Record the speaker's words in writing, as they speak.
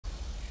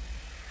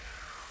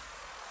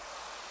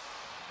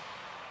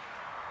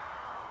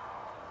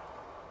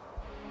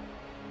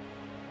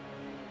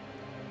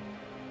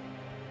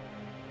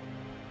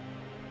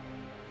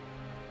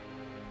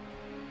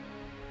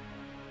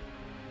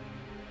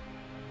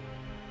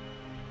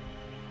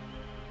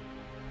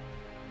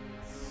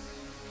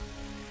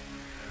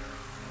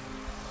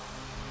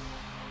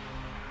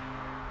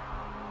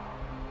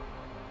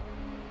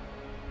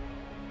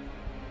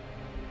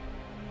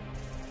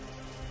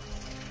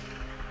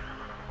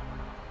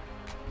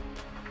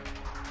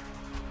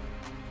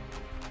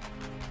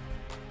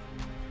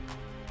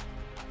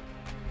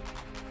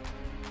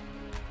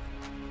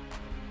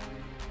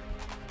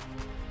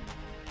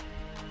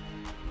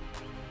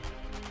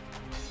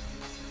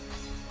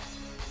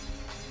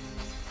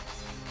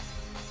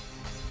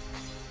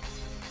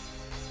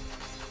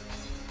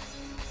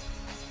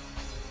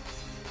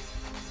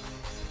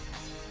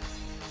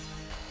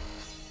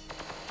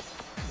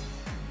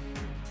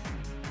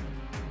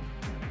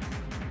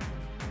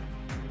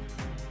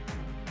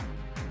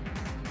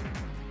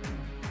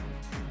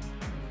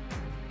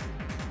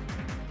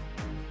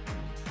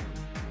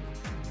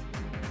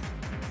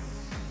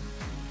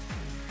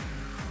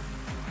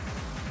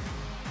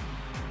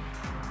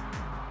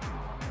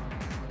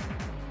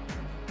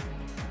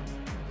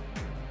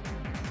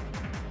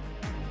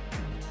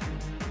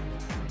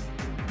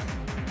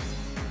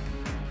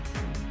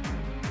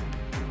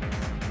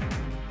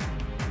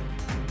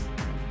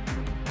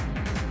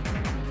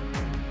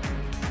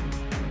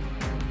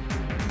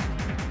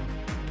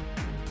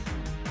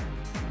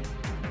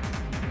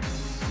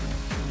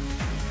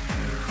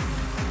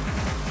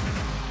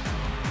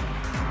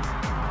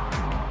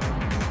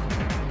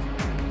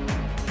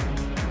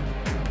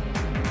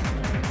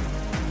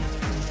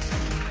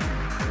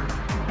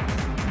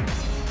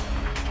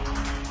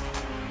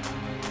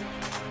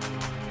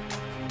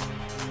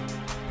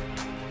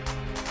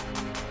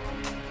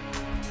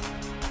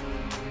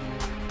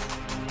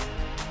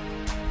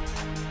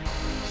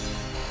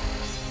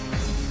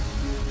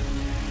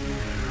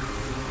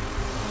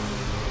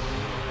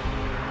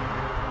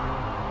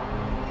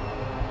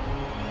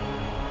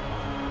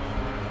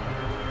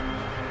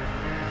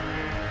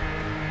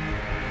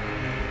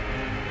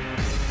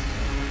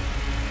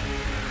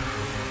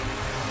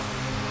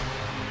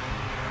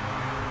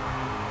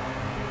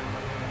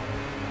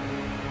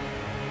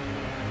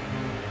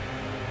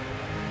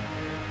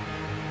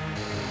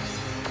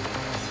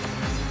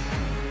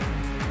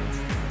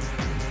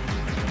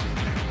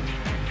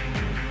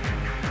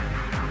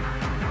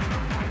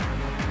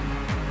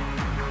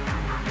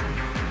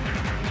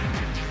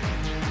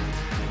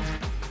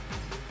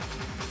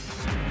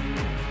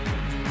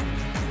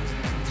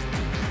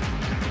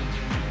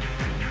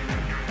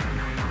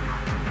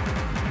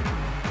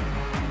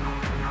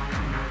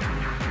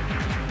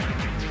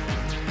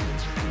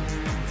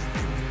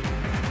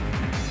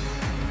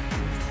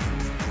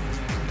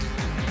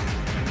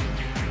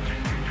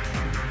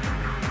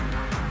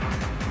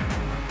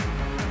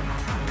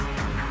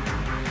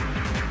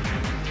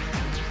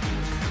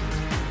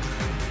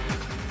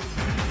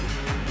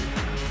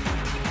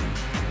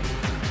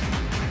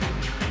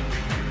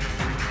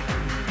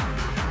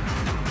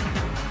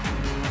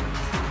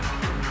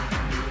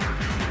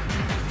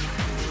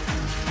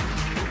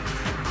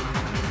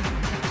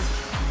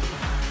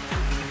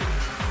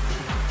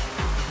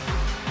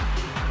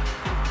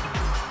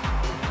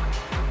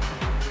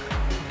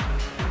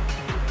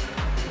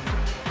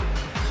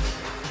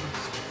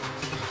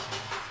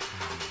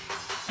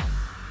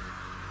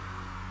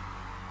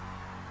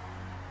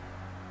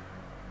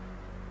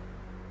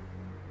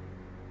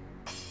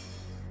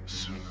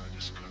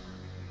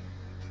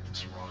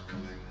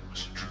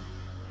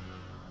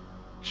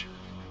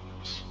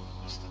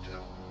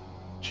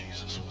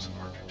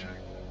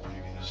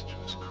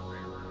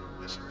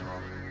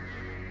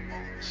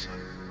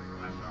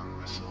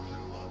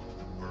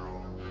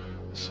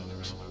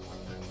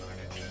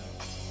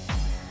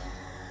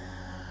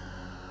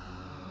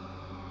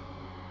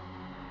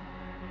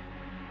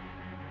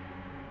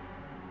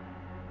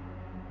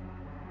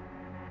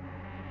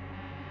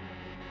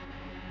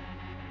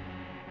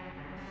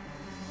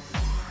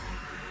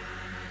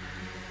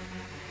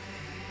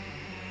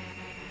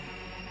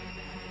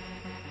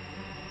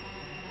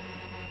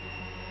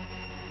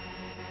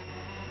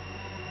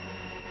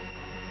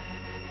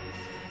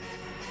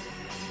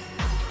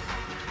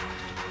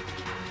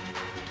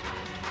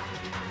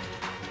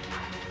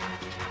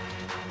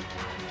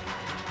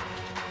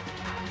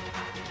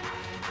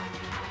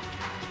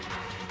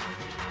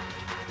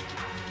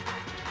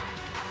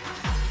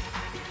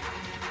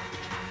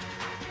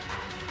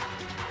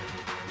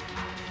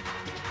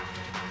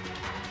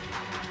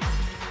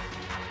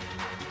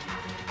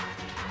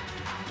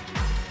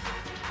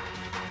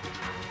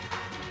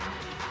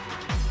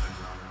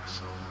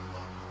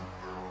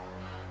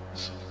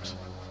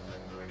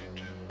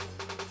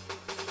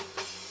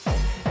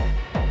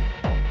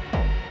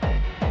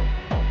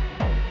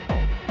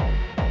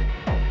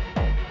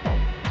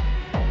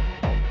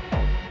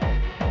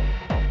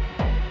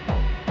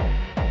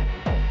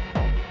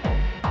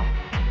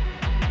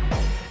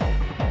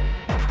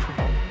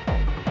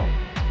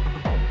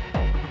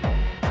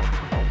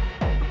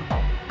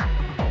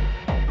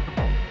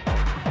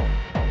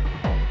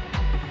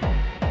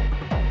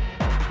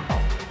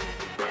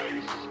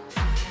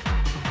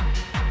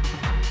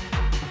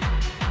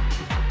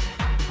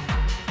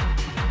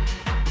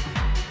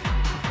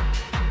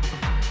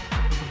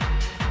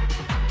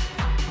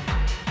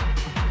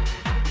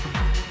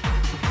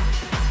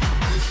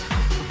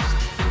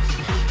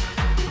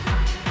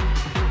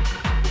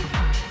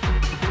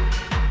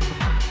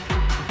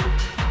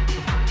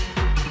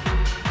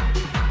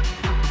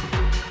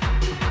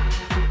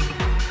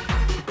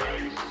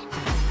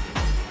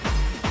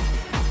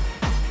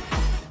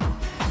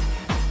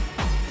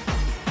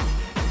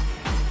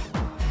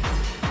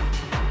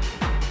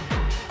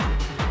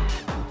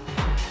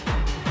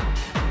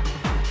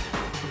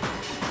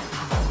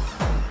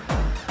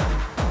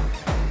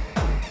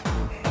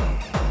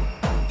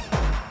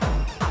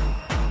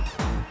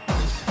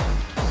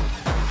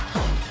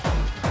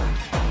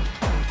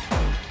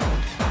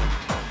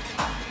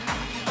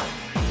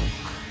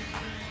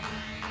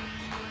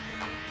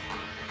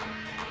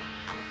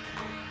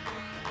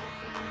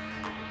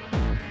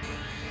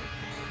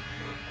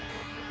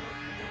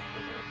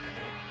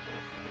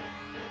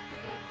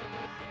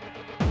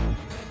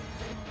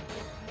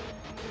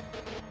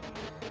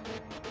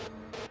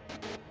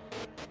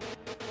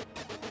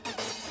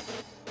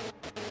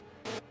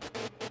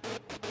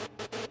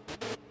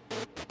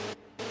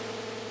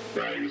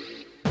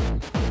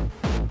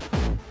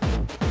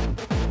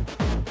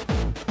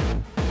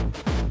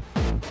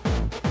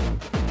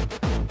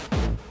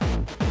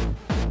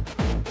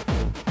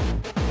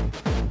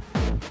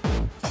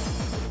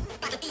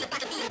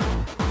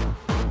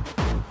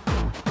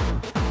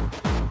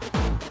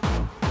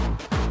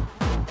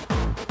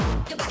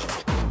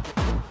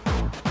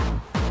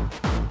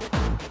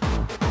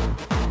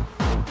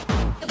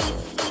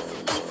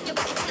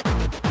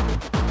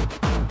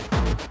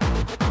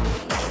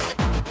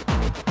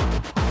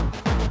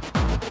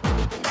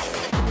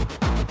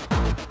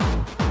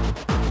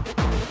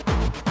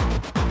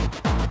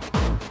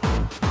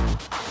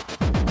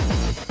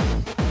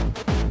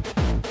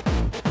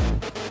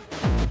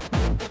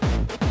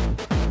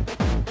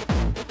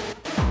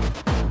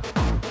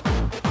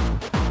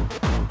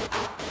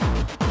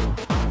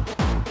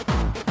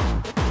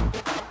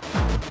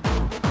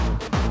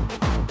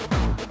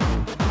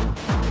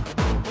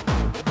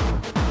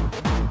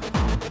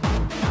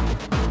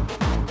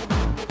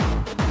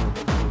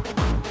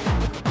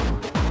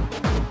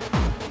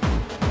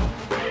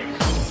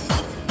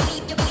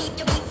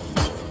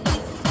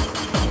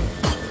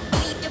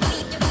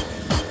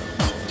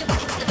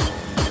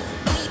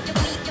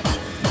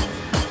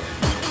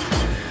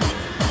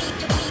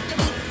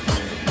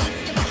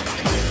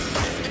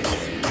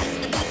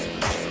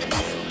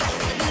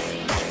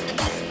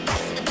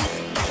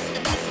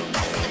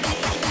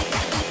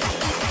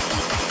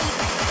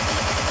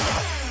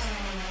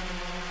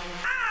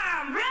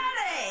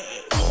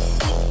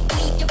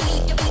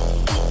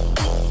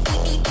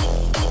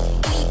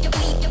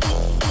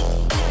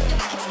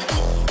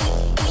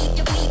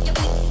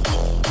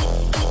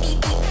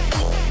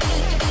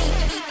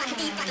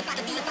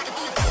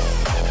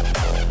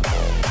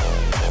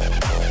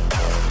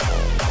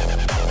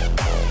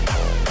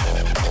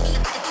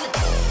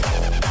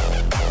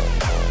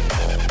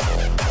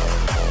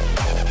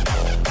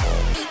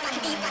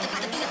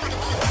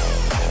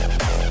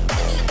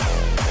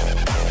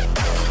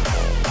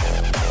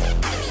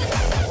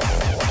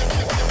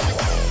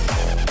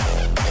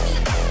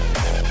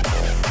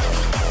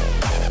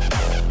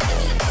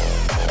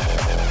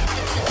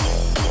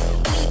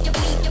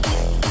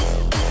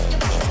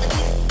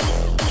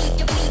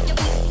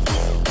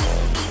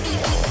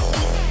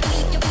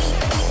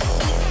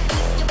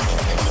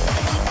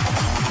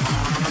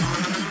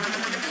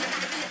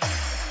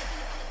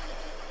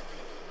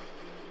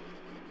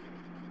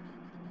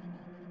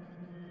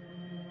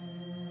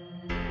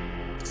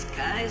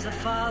skies are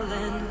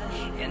falling,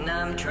 and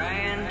I'm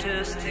trying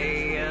to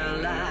stay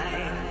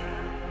alive.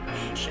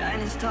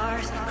 Shining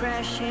stars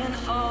crashing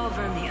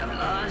over me, I'm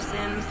lost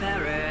in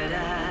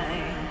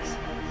paradise.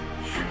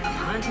 I'm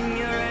hunting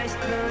your eyes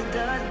through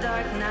the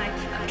dark night,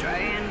 I'm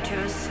trying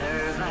to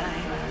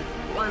survive.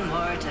 One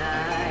more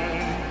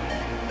time,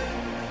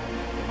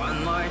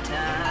 one more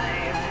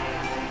time,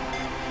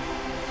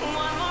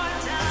 one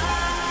more time.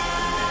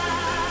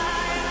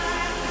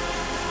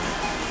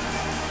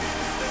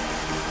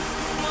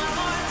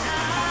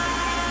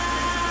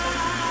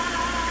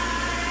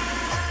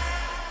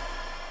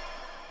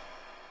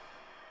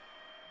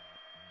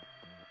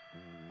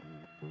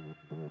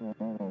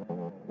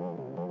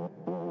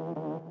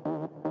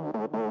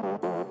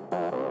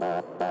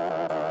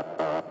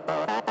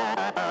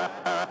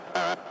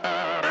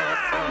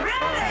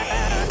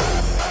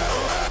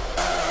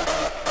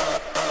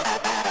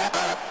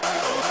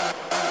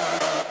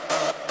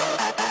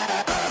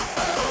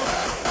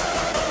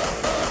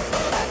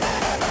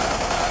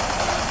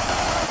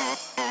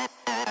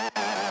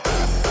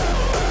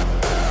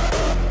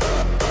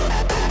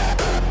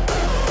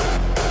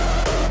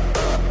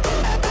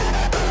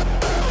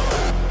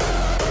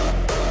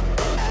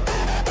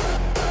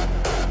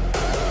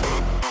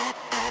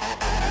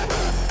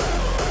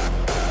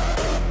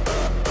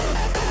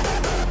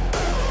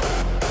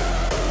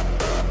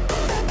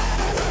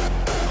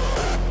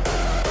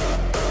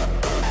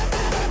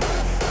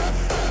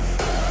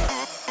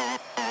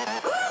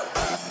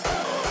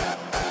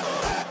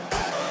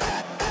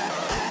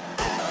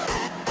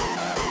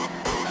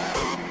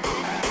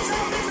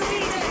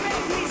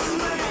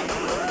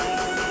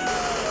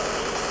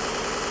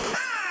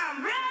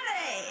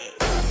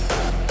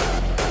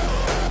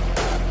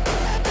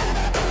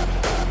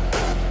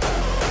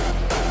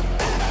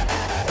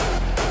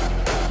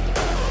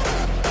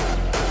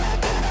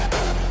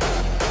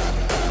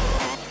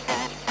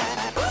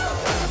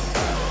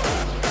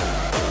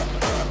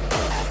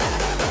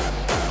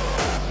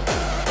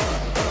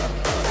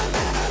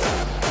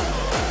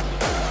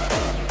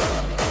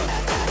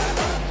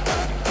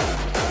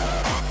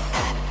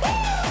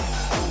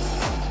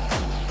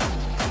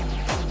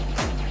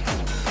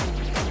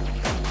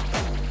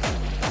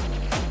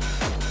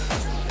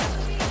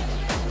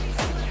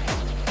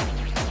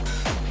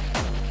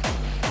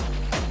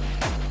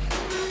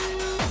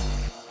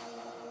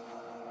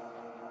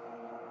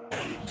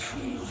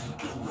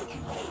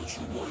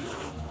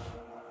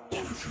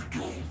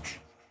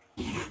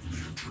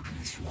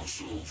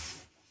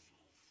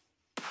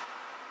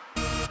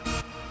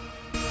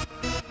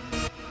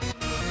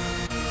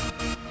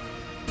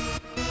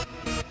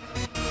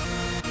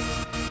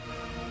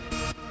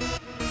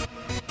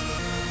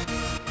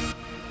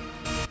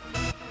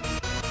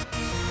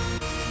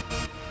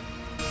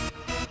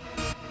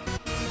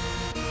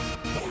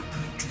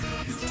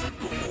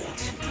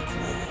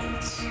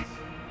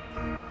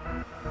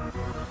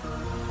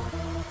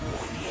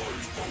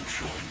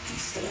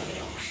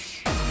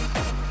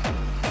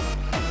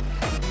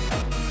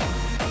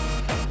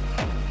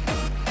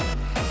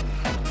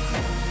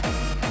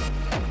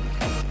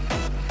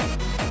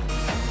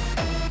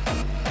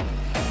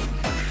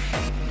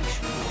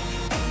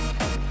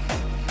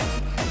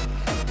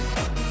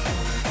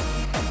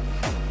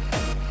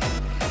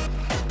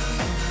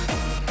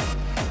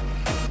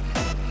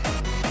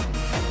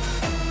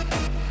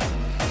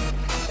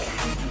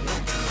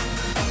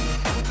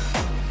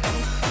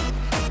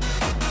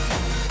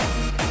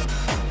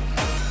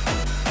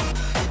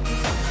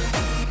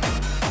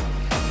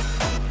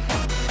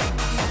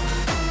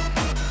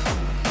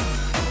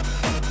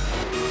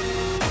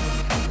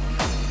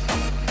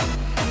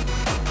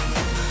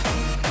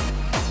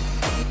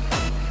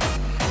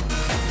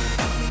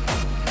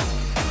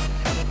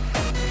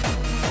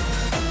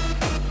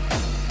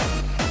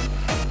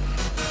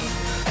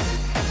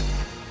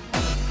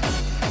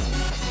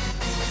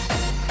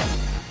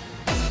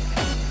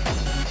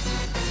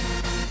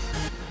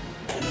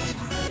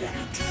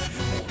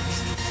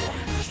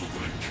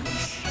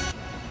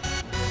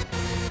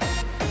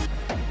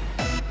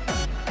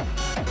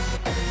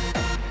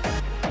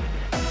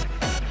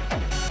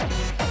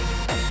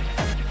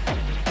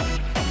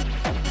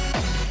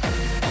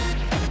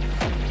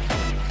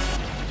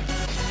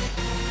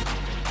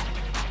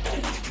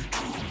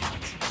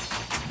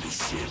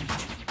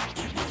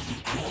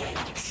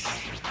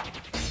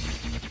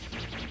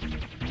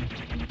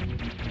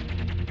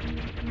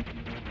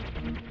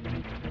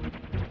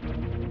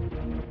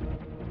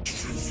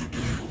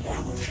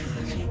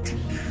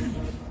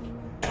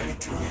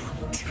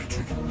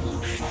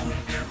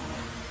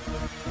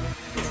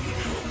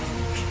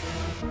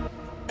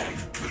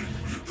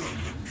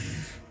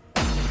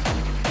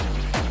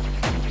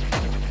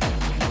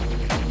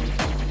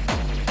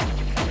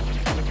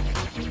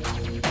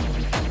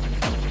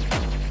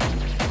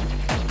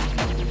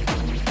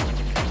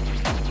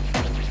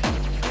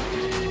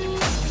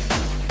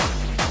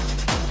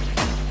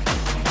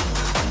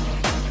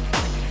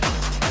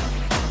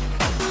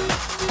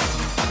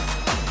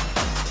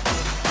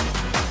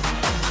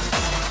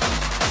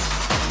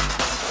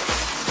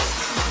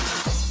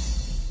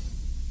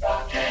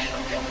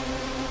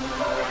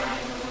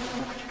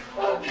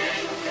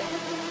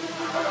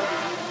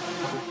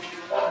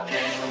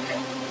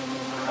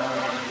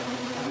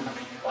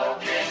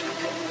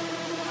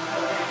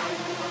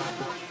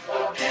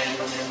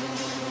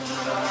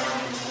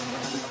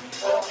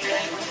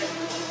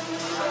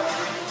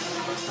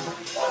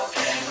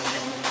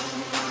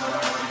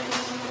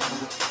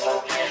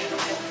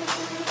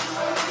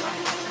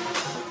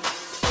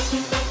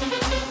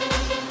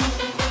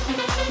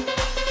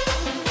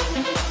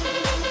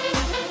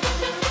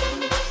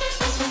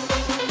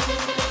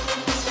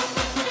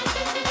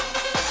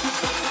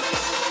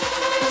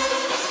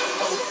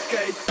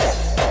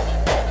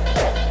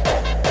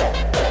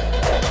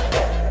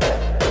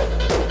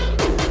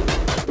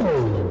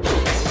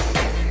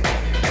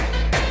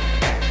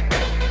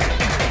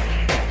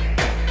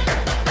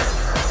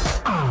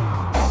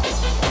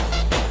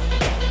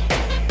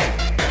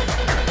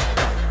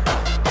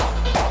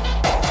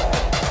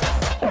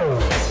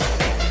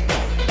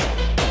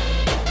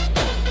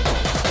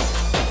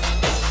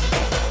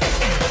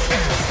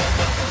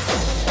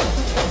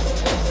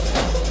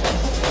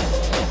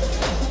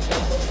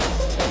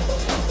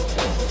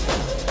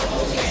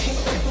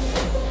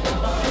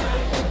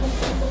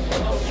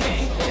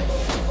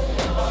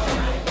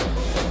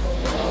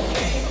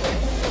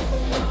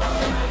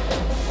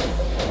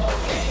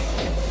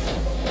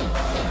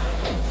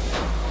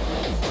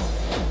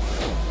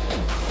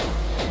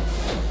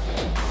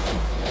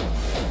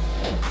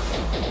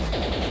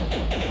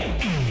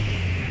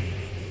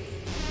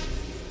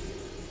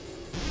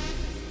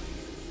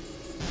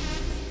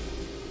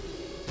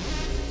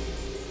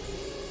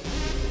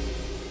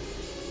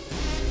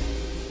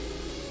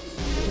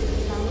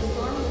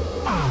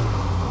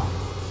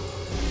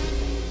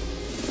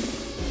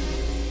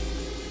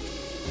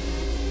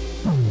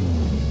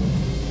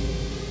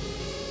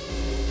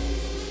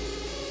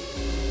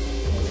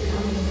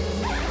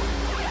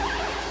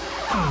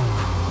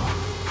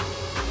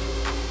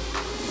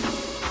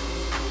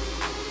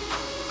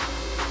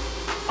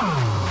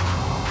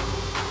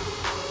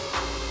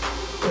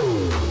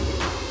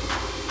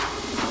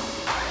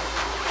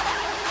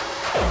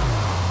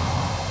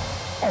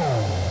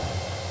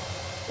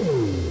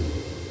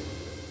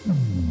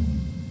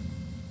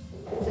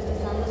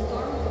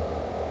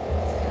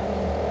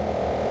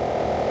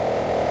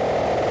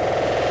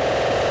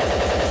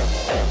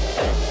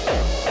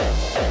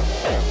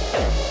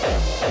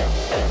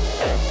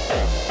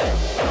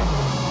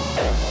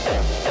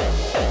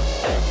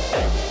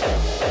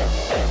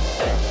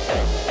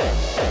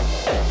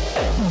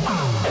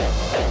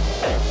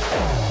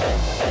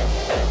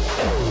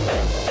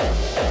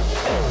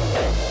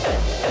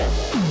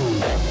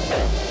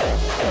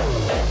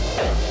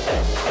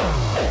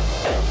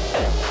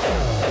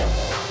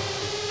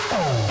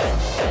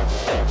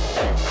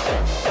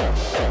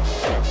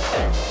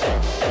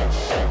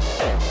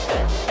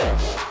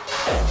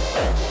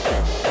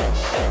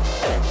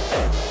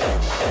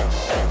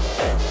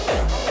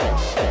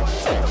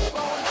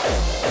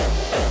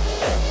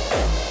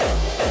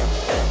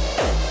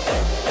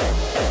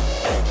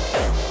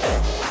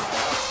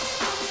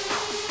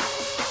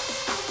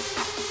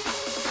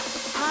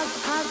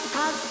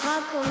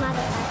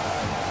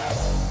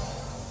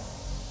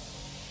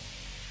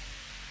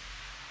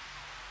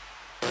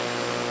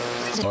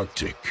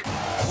 Arctic.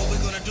 What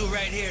we're gonna do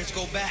right here is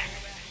go back,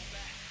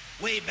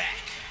 way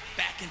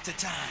back into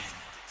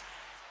time.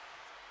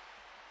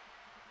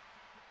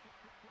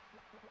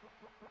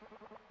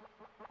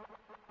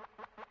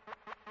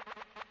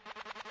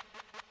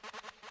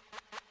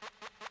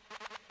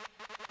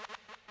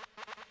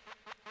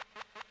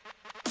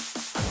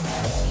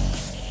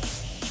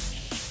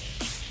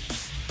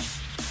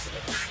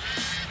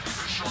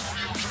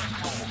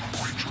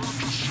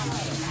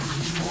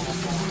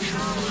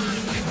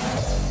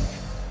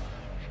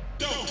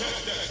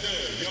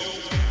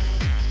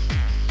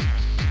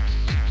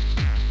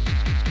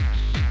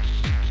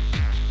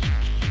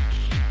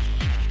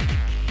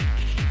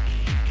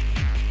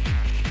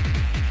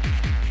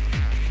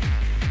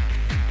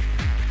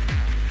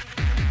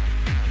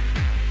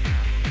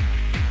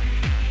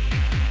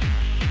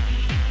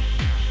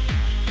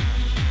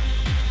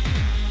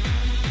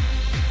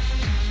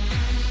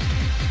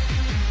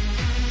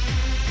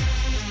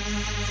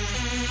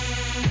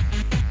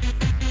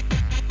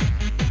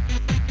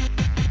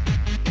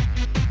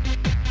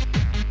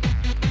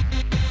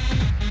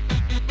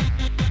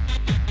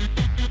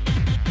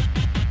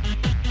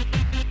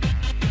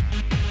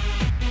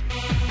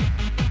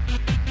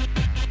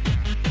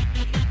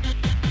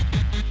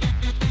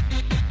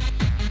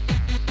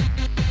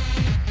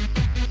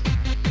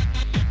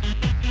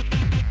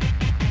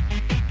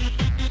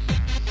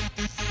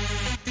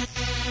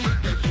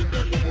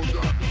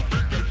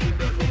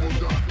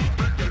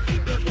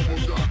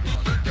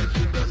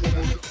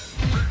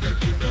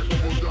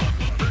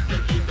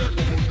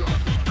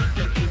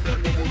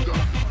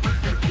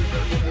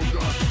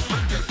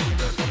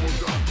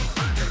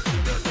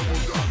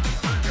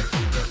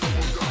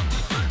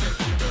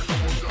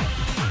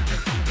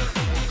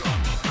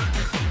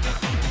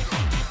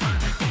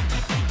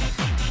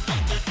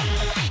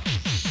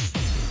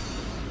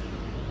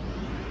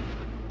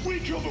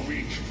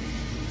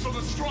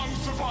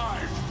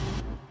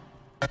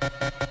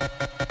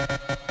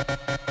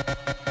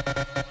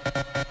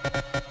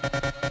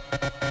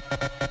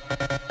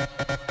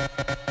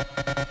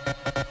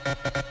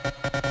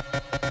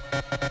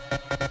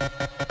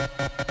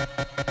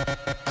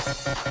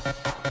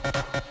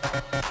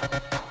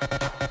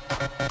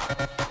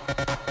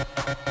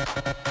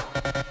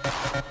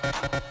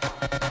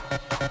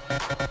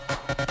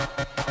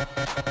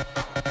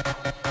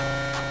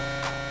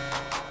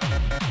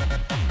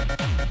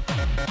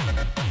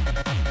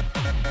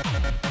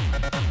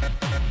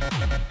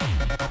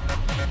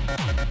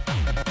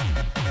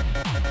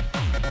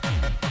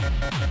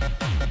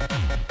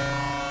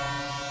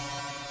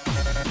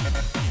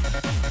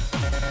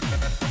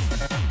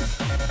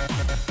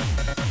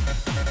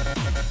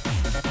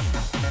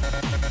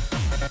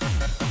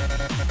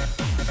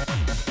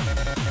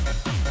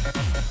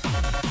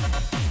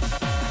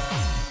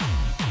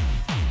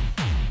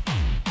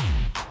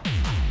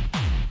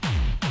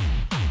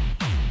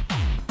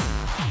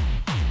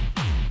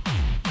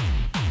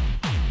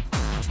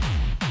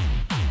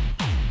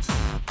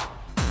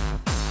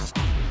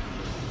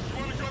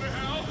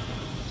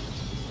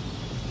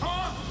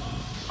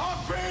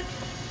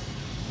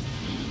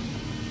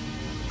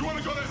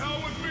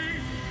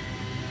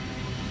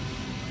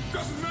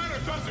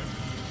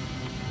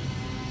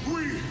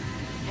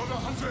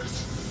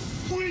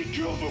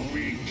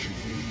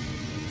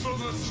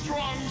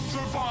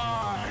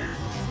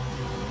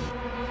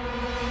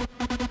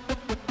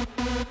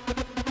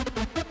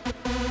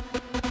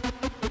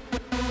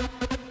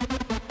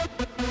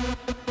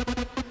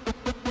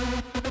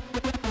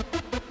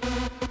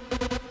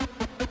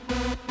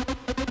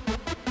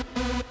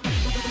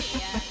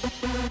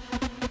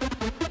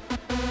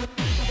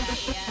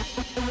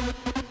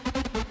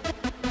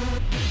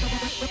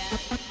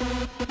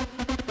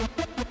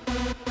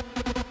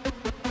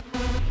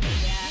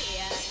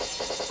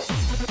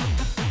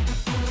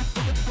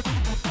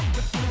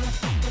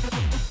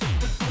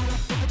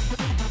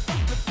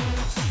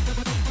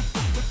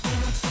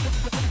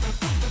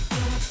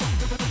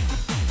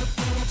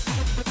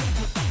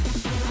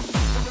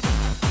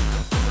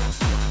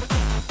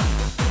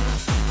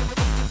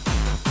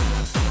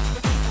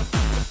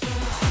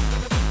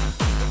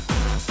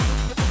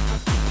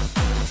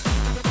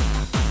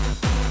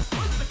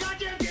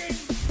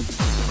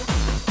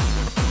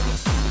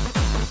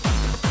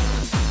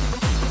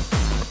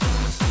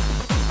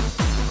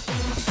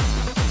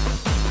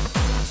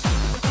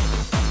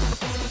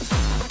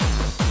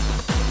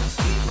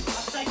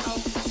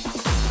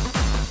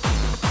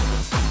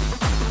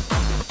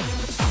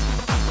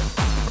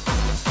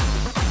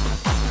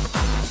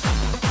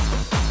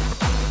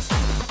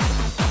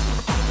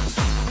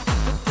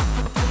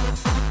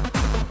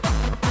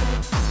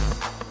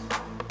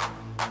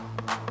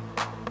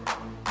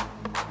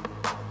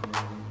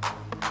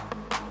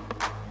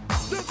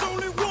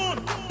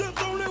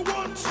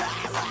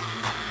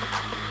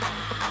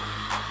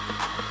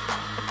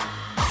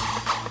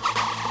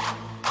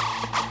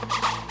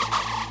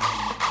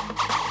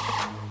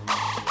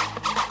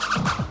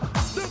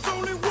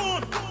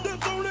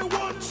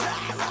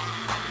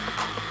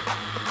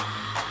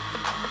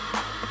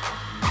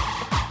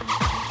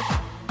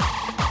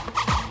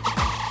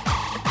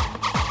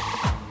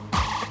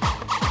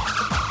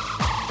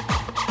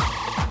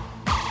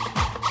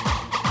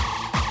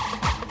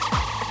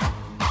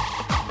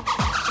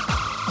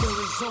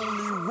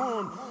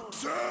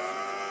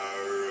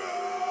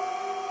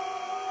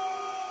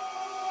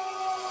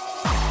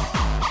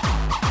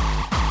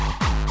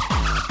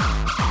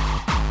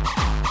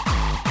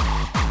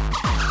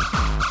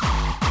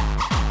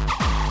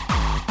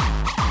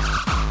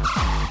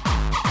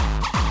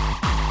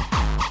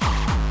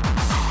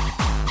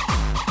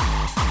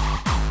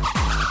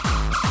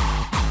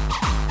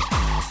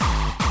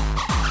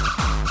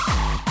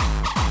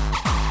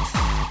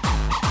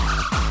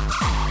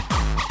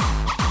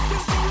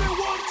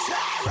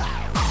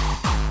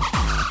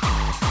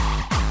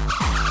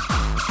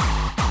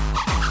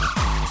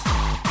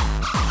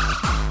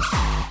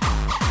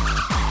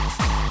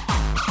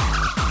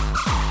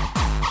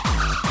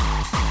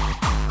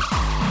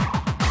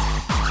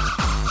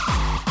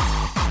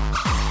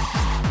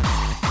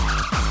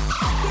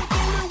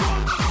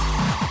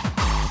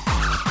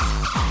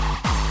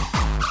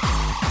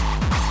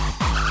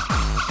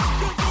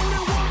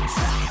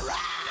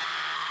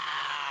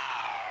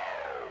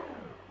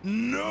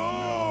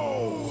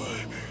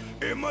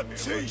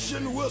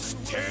 Imitation will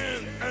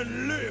stand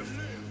and live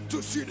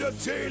to see the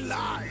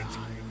daylight.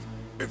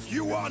 If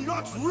you are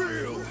not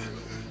real,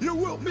 you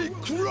will be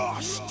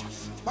crushed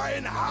by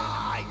an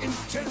high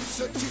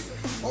intensity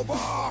of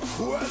our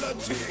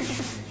quality.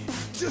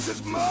 This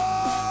is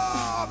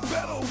my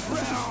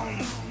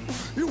battleground.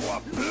 You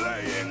are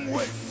playing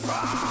with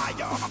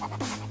fire.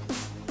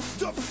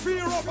 The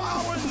fear of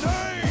our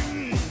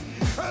name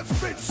has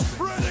been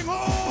spreading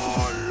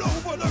all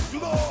over the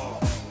globe.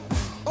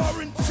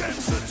 Our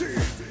intensity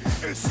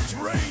is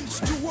strange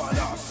toward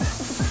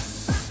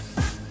us.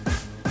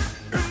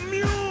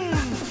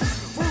 Immune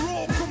for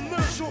all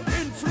commercial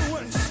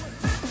influence.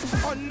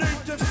 Our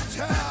native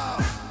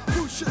style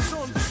pushes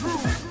on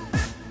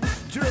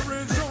truth. There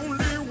is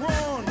only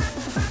one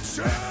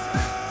terror.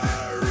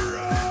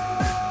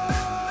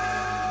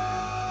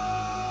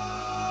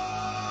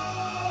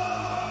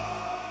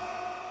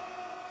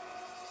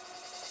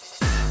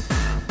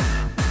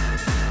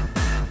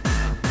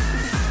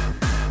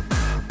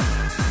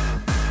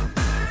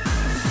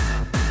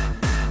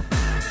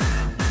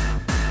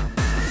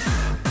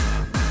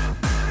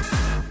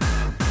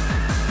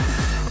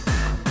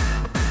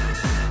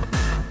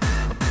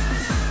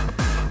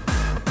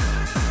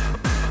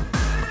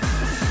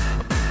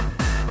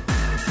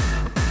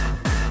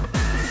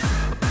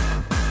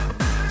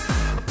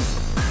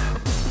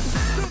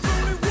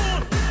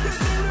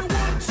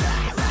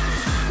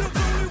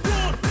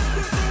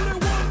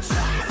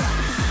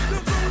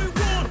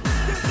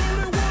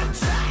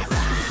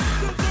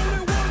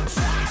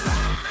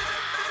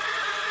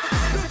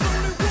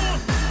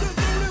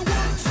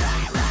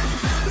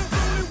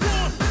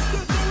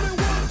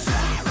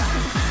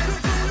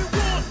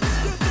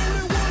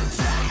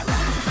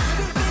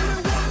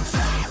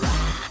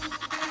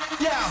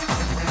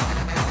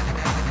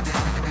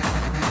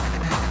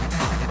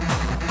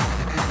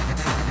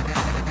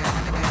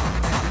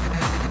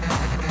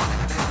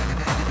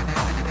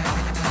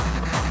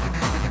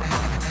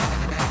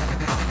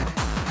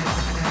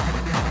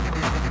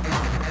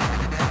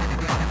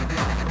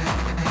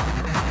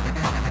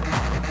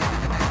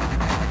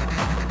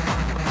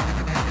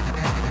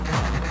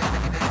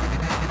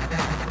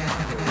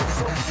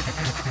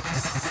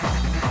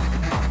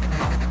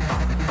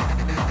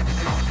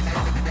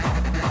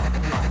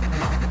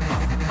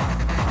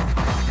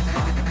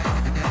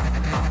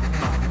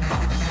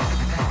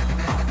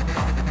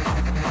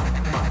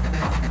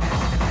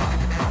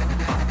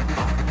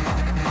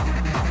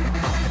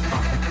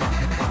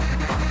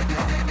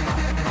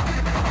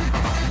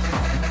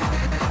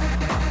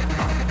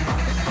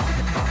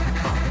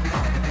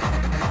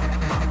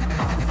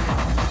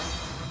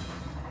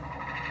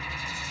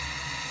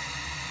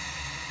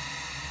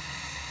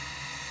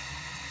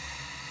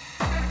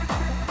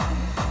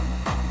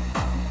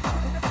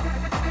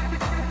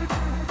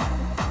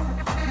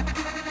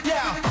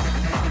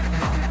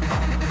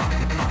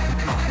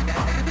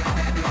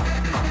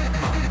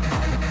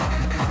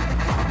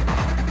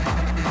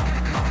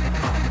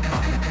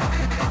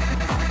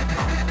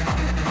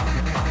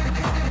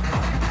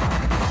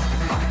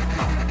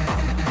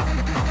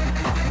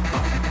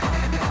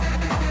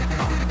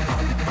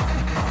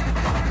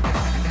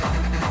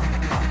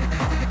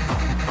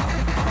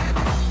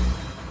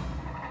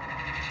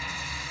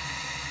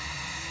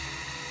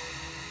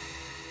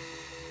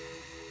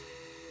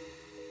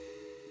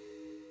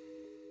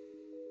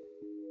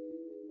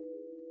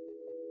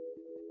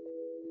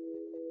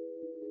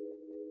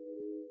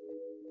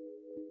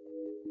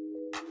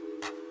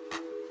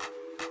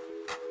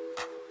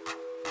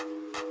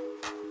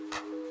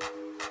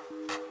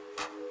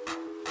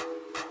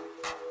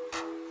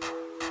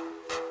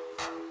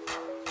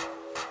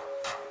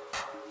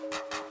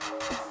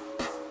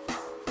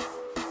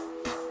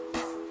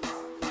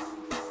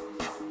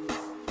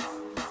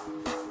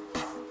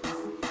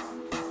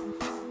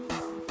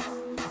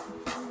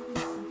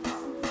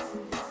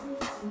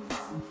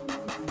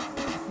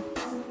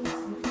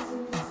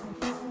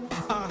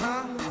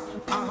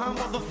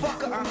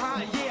 motherfucker,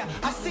 yeah,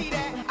 I see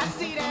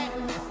that.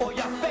 All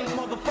y'all fake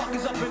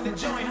motherfuckers up in the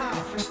joint,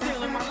 huh?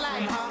 Stealing my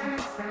light, huh?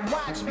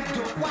 Watch me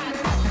do it, watch me.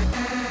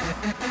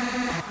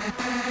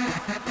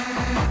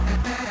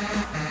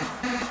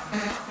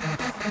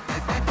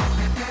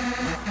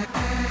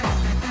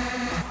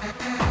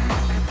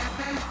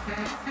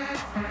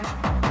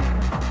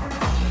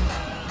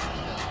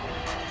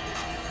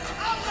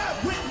 I'm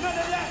not with none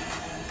of that.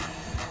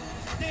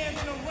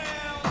 Standing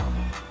around,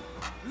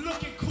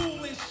 looking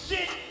cool and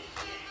shit.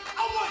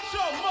 I want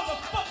y'all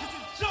motherfuckers to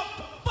jump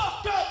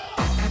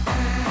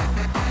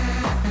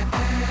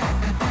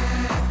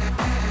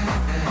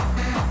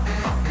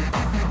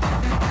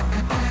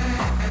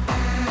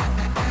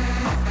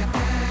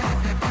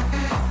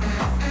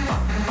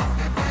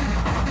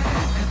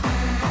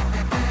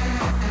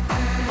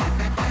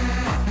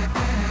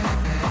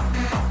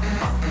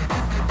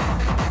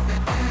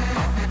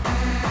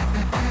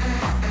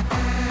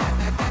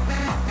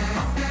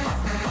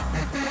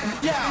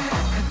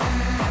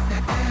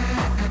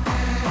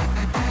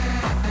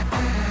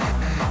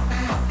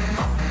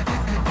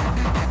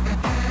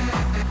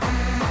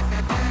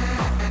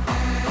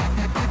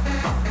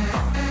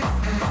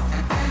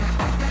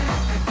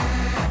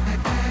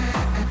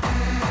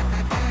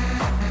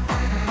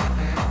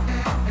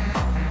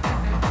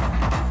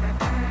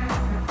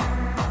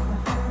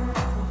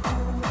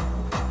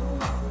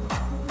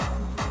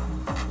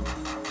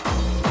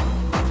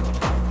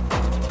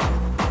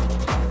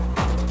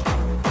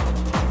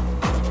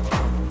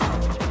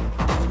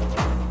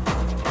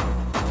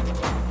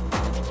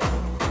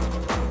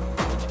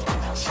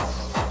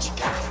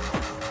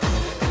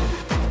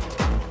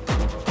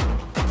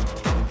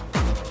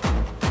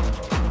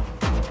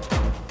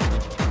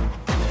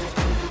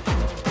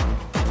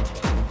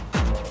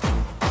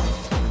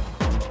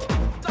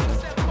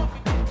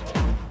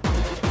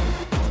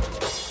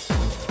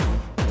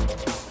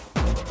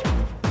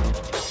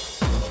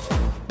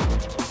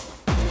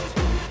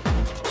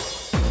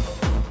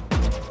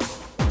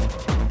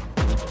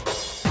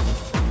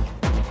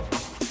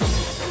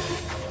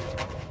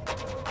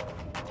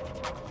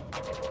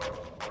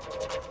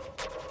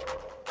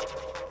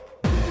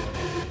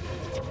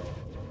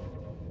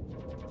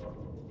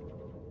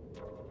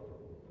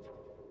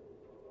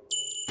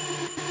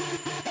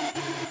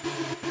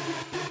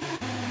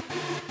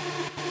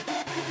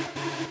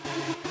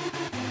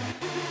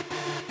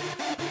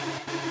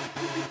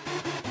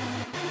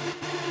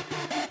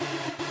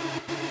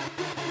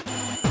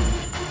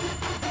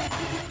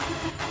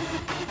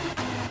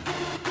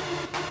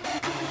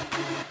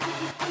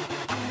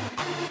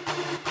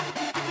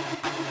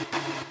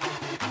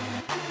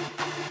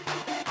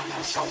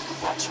Show me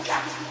what you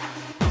got.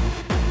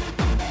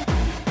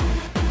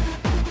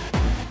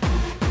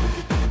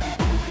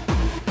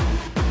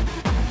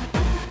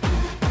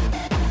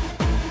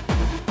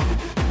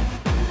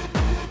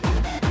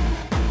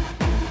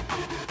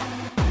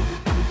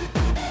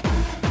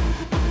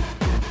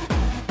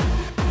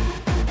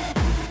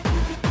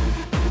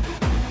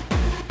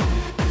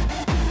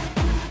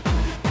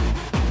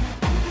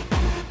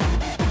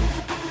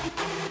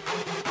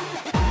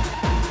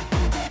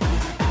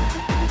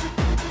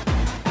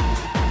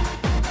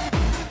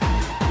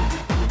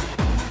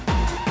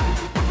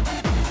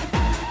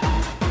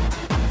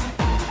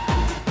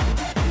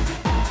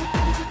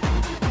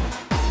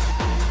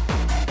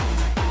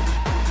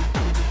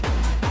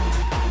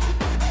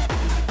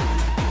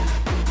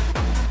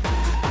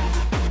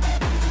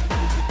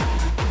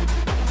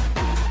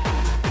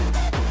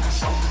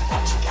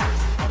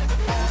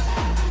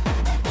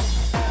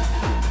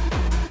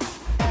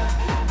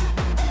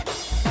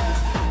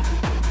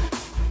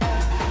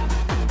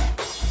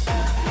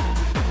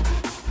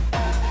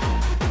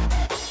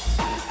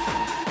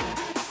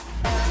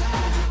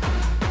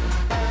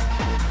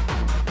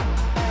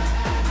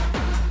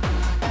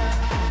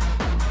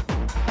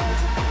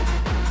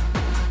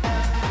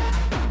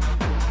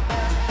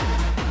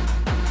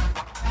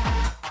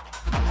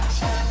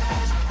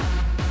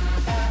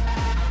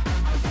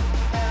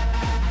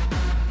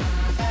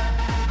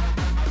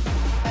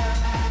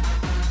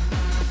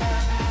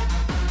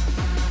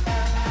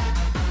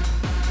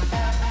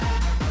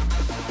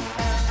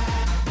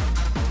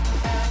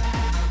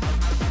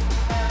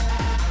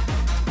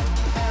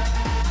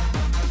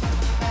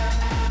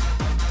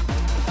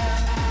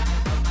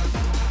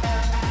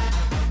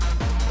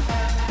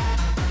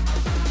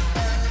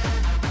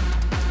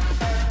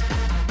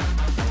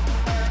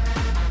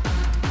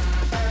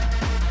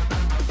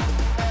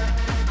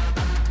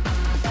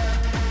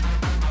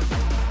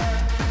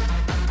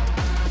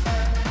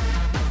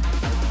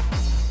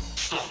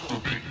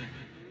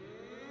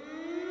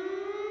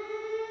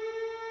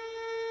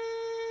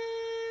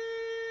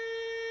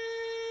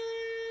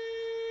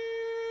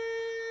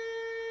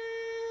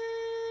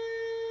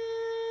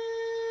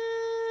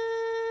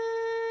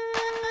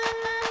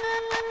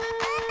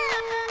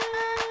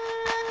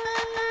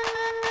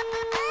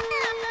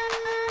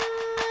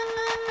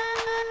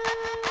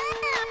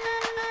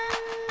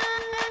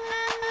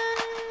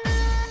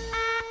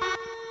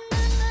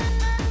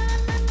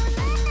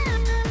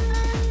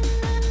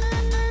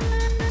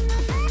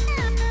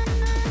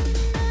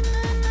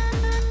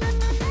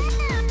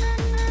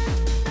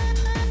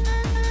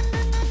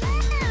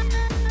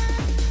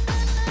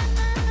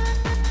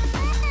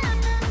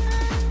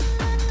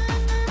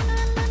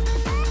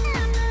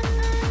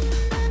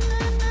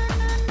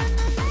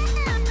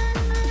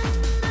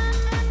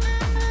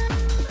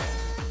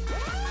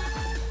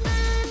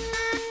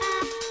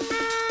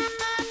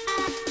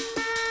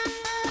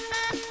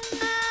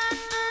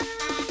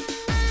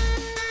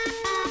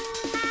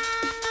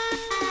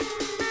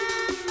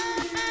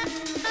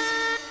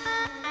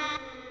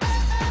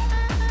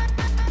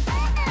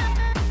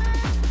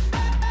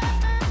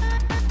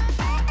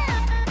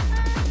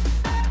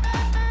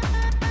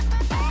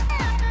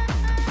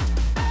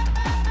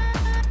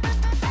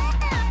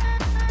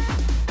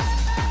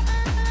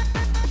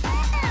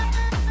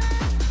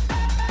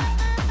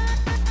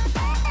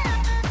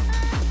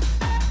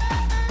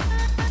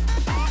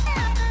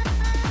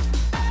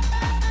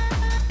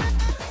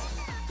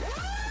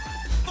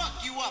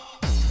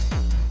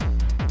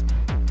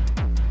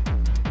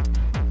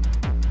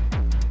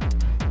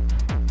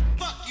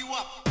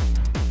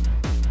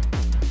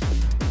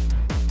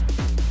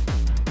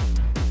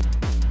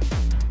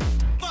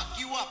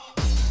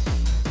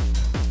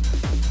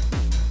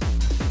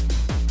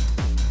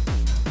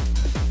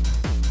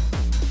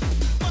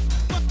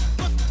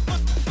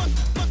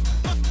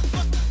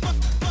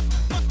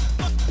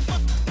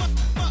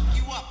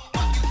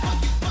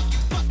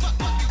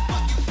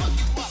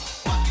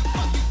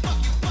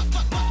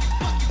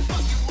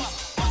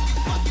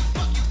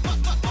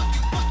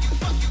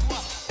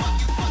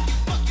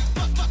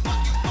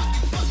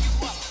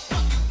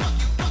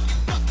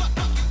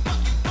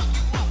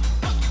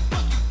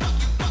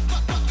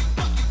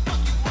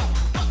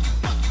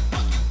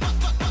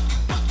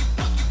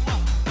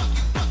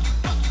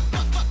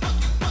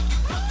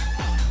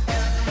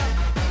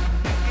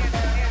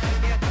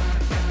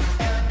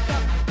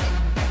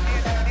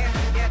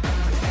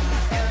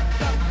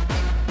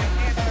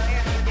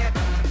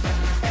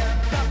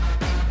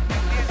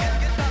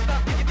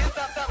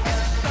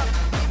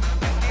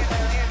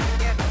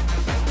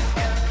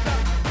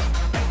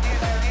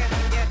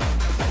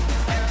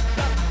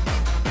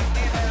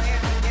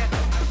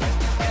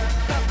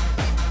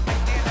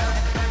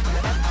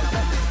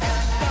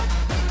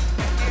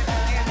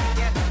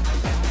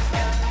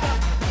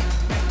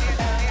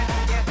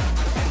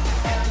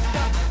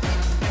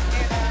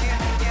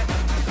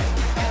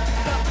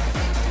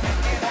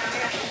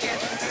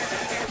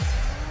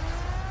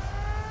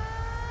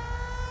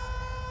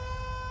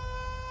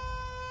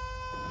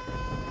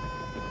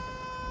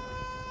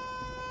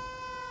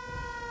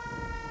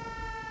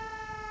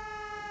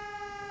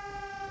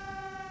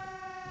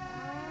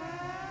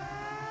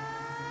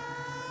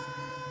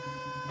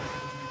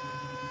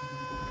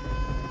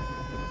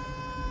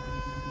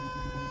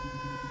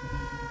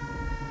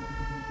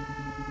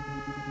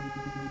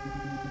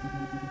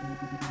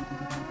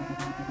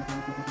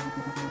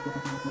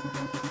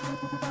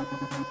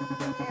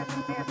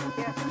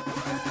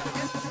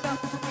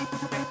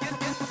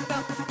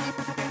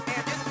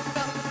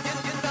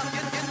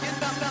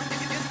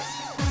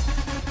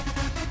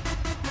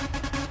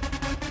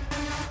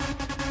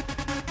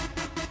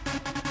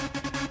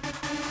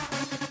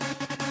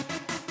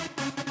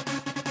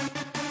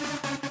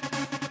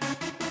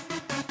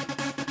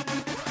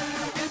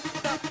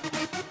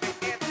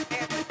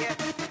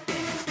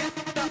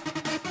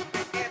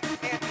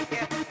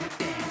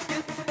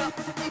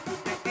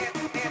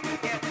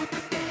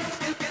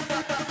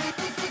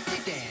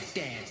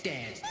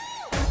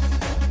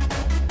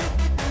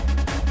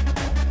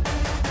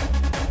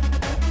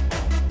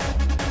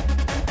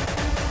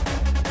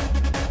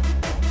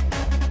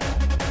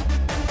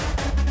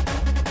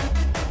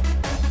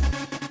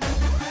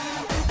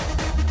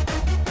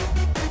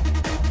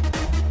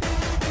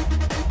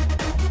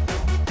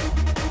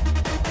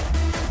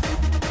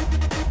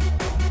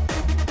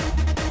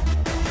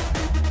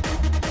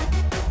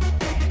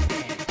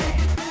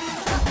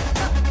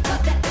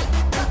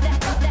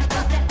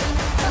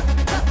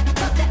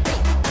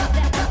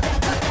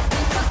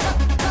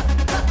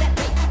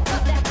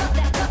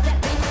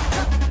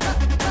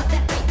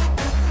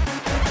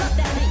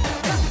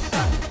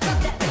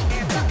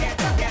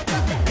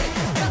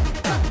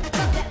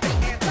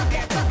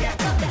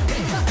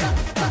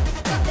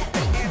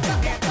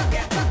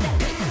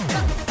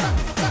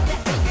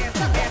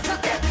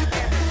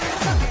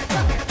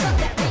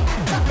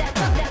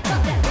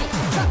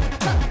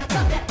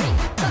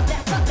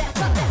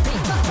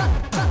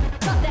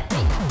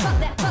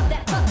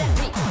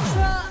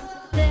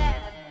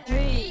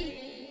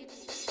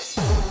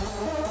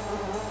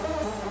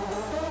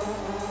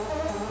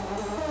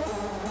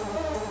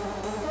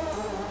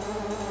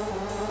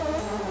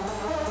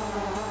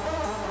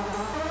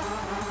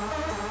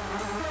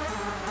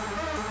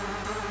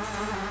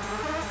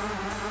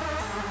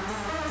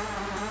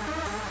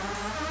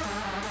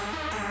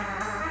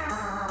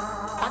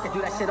 could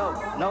do that shit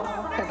over, no?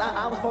 Cause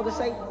I was supposed to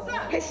say,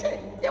 hey shit,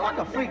 yo, I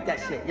can freak that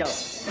shit, yo.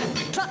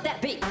 Drop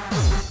that beat.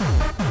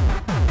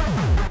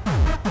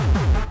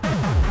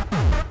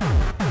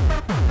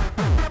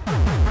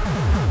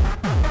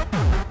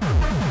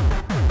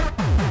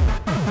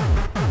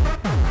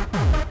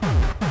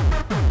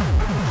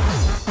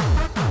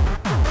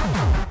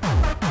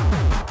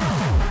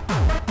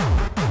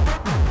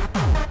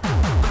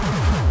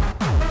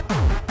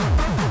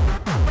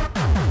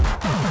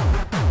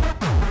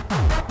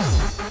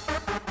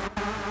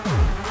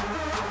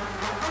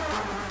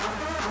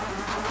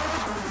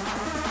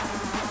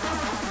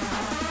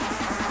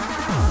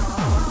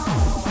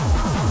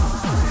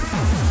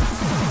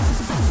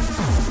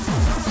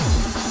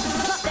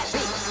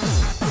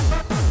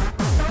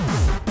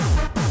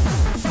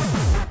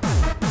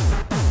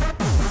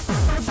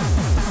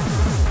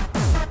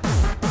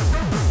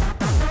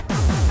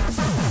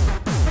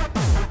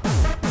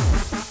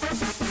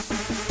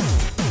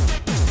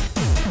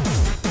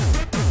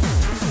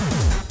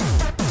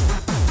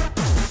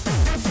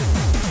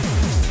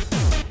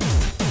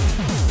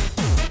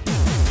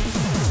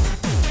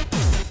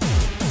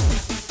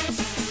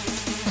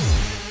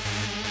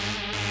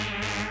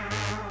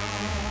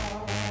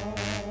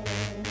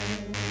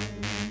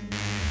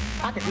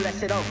 I could do that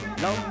shit over,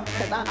 no?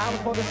 Cause I was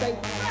supposed to say,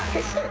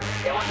 hey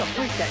shit, yo, I can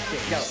freak that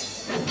shit,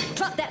 yo.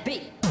 Drop that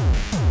beat.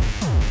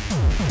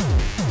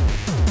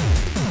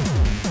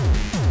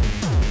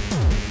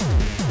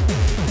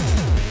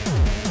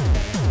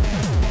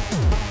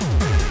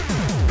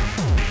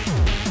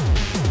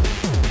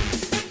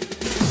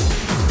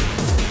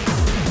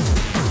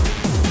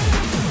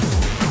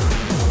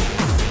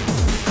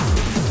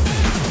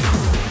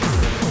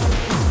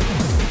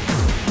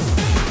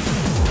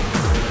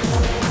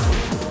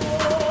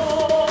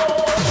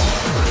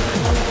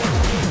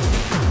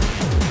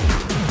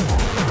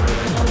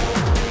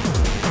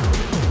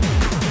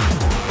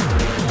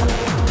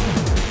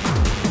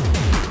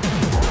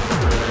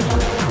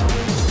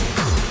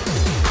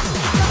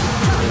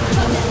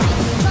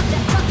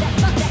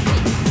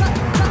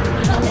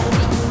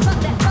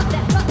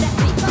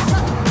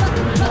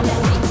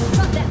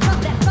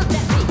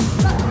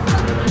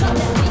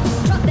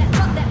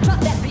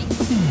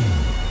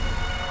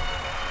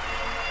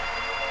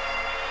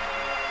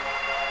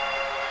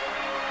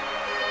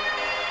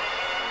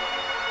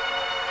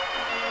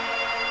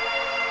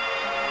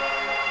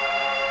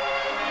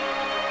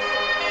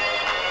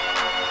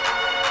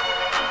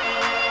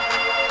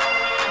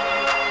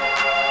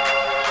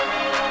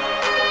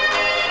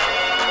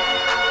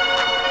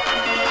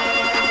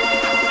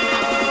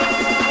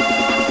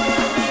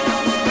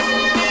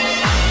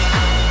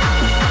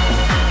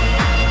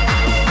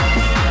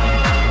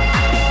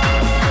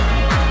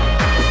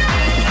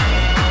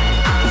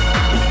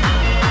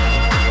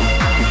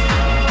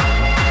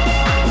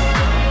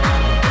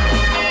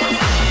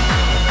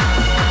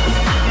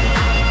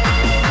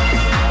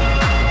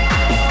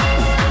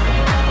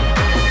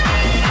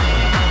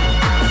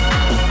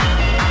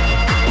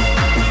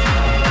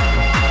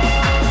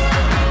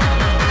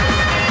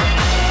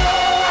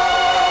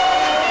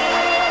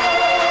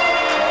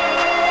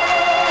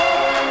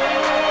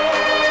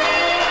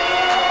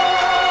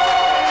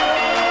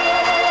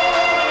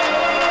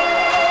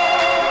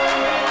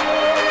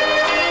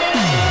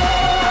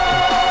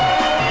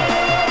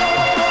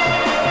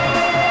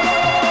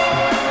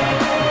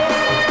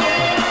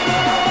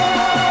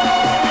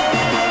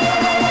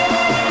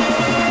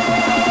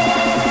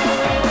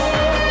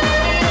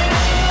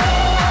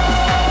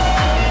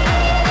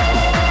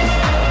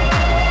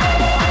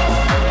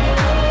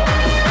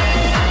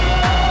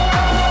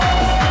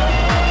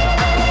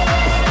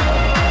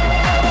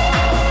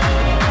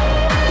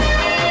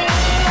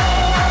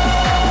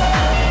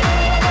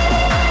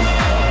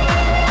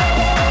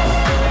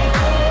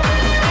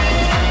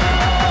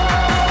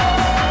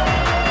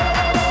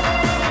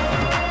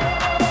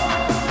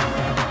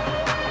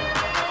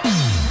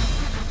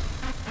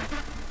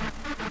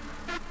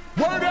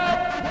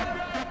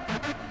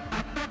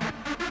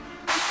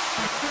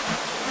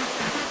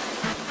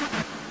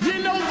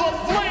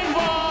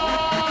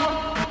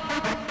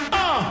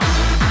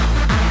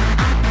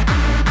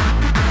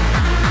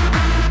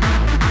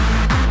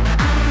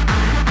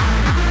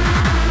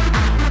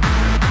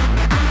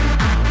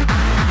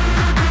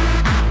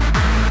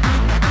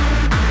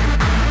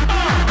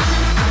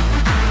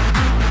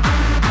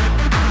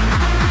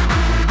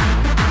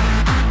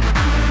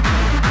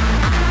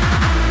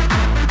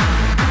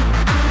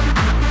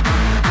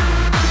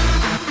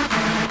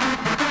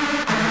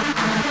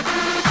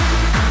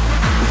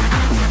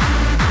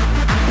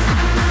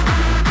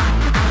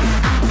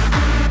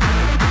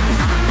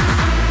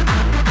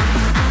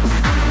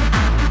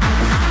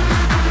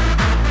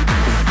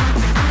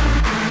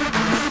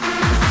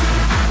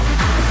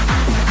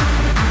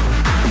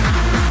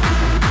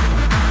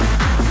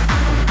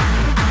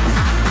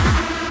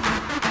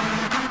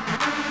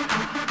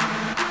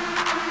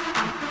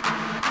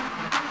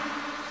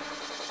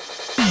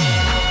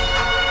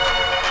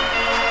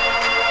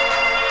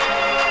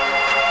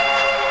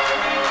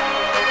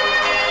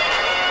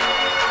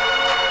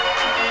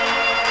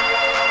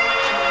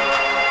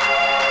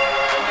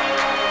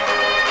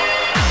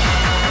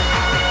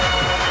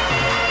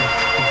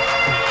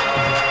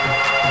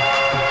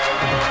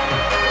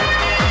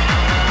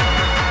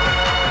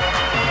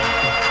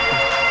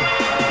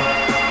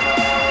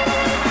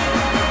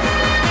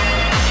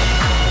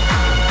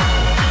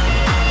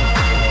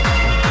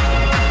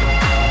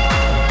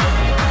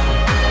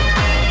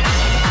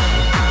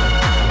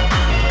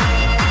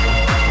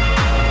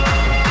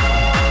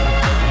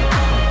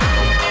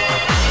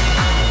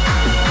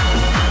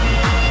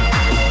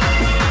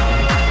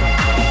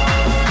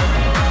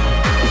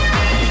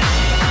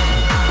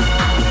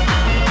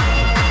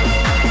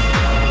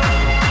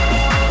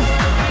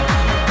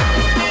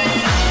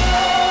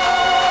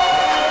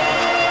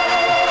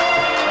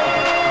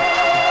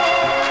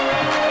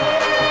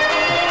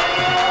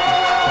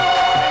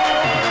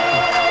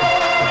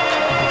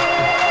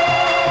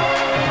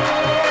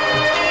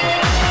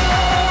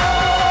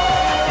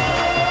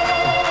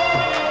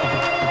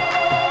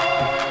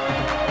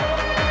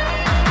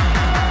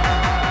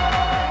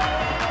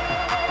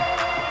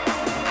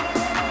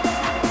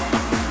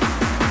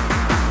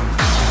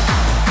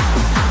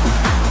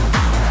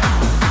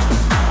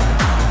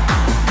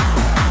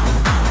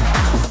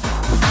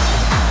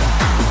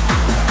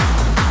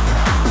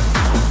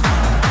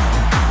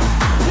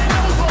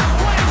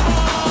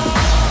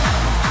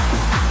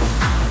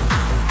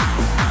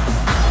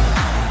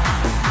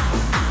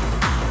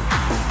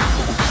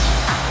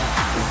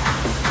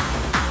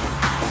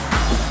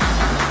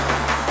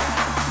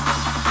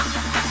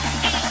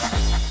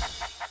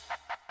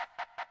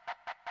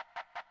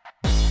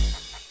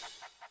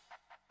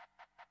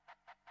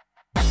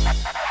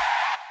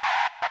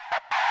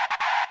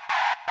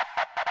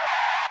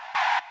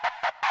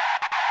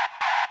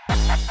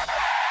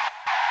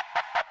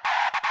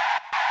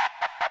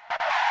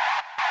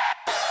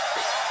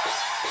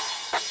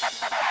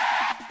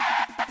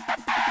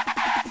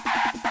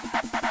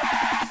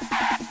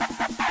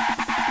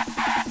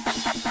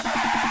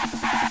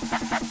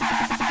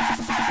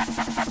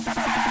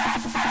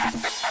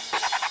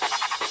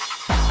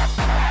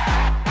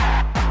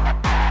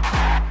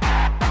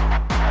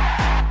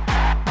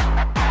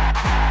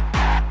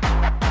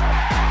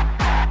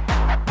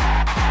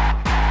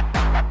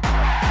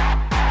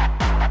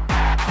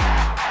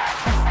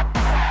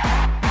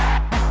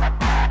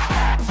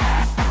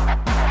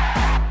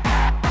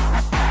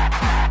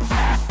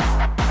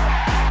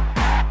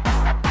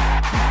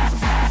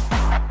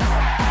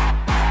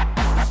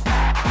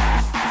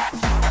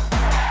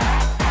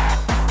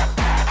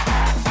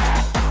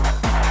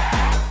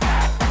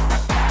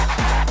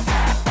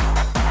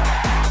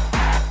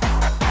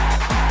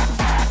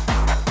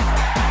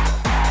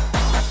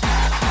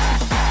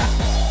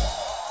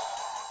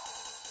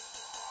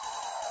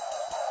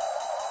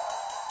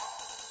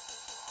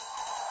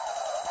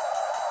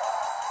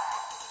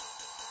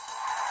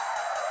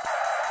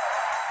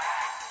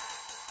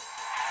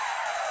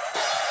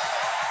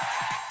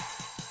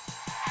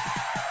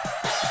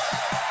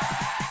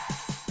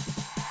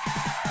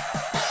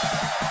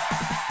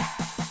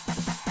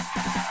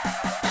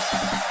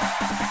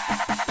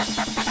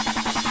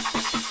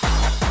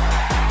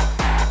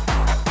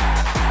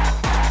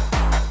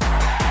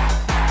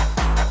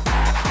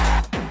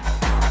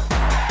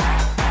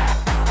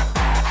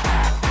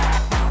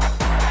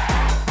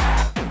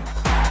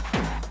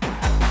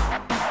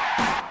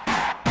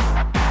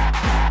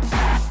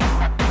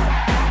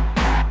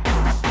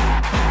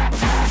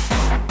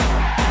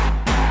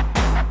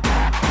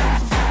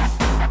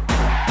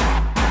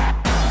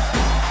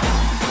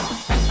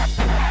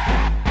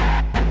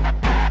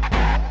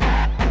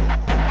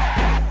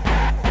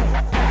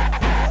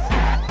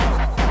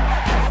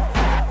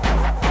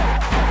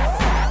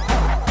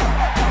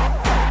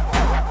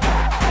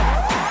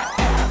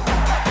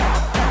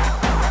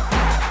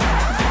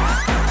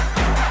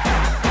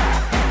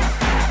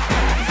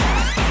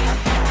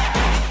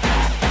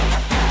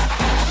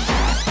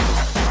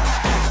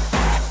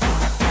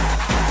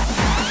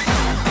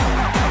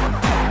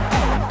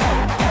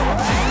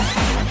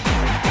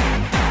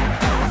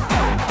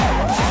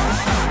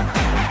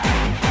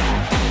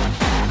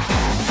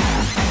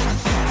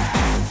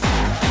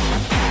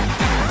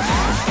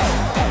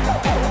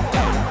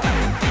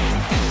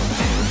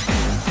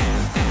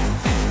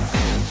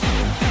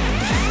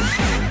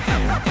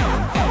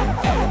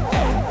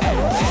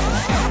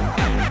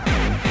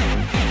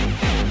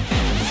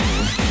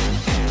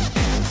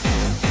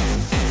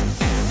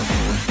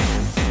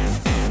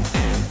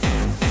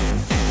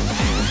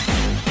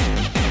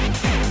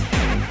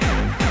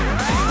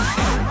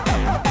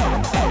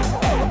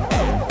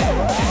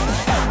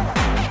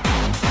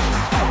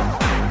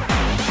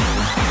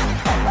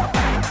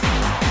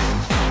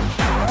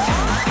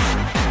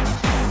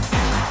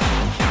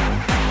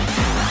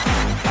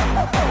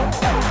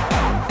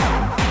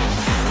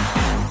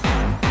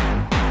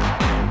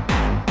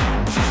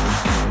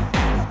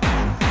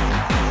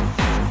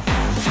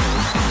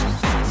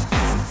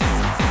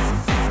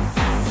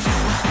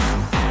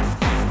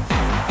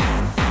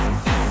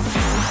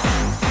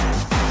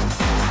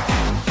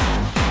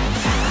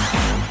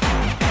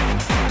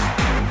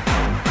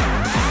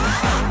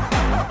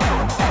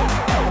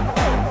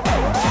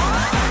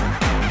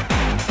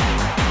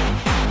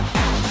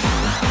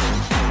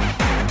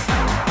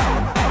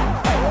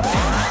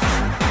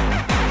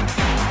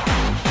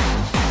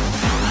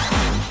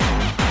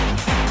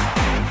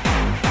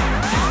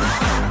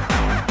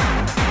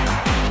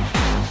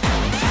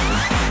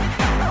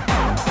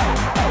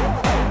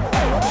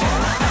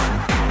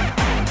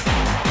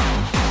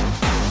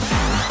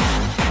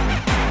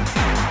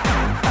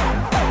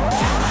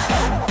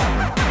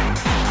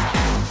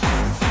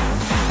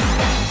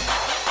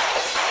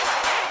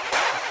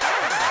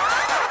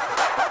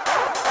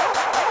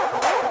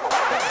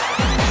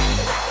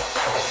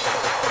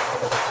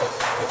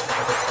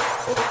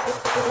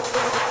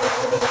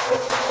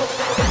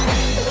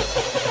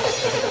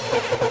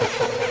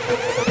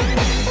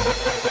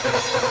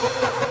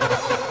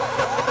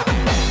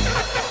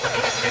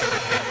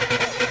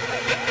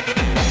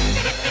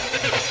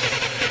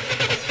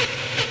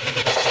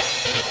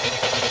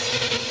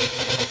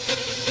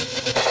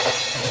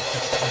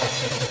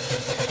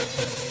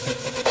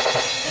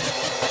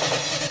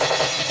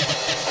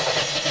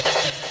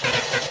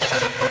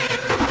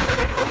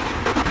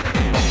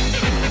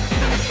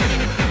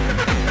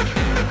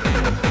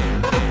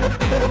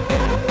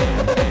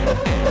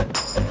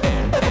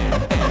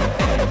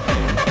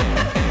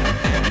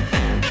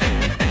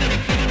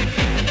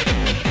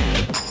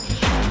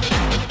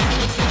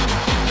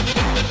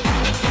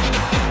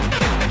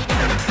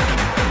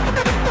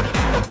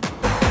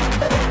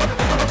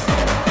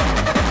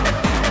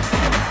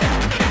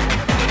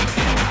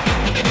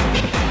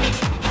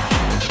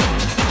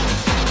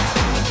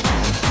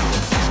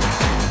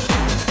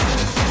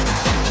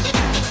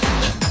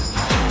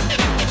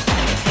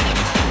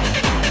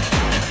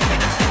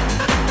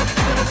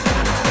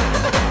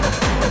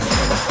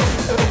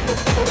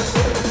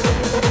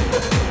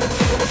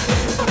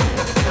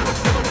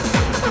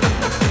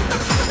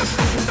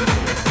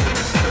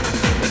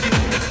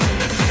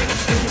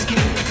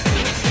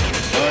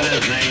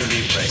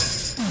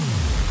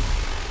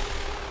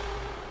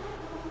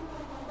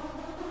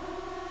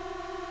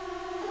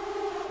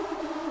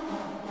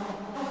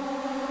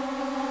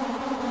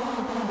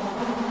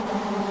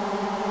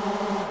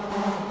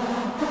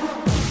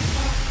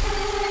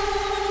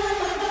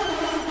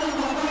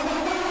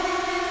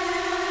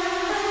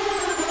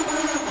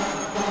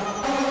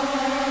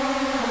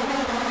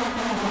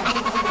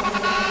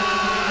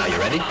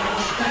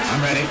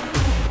 I'm ready.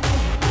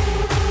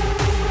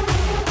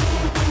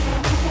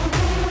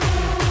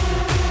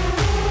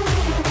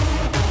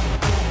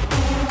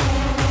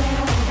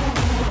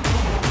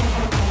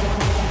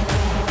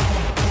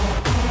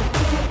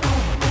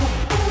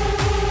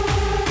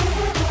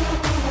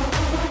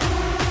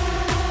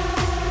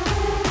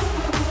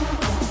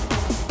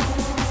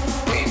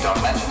 Please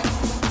don't mention it.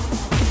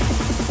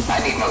 I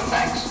need no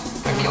thanks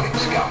for killing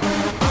scum.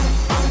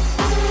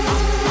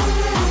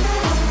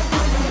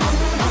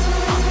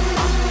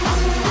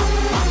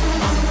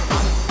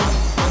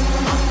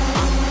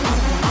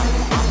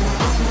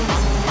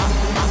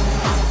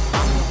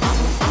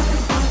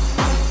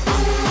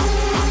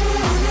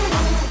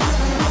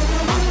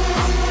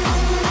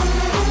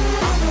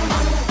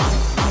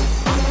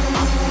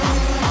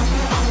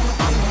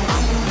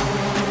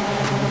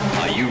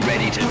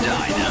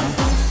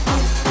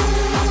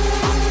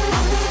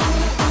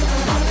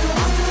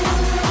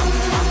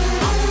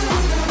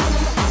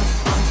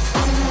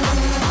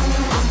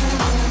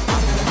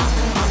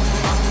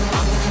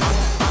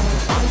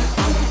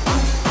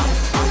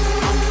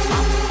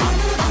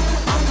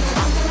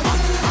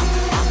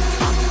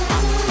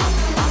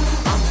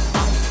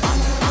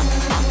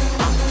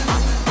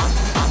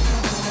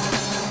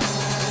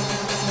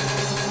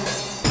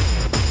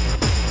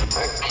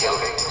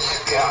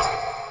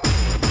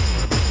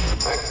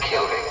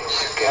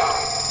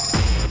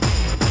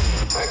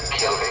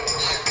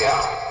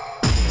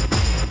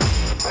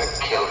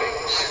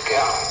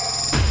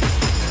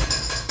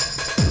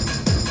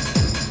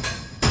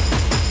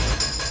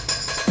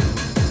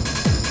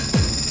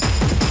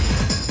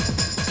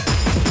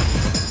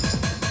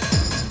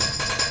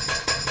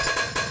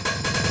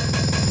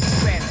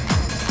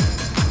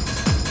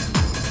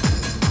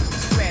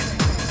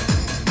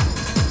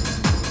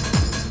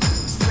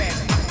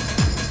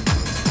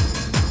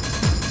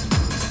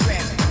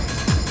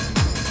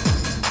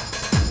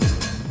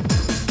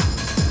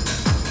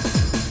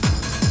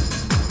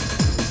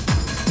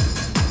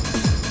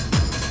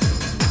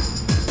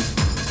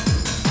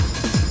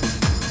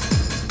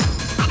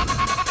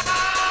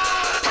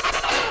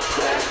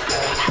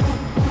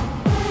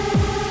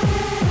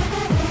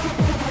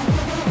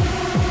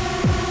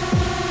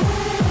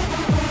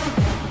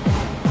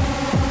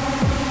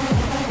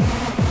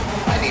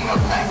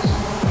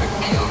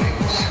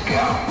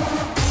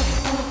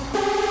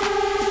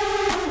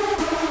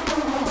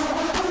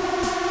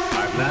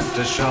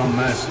 To show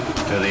mercy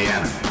to the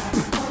enemy,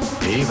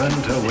 even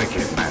to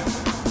wicked men.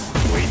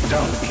 We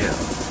don't kill.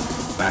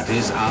 That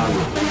is our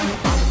rule.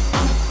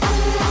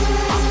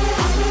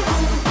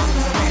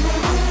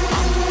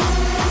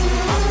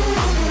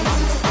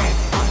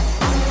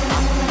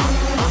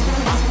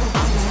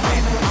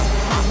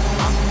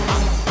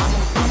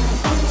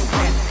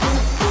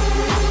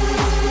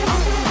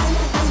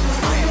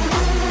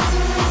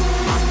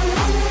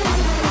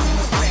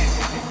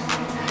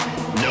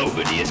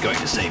 Nobody is going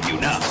to save you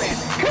now.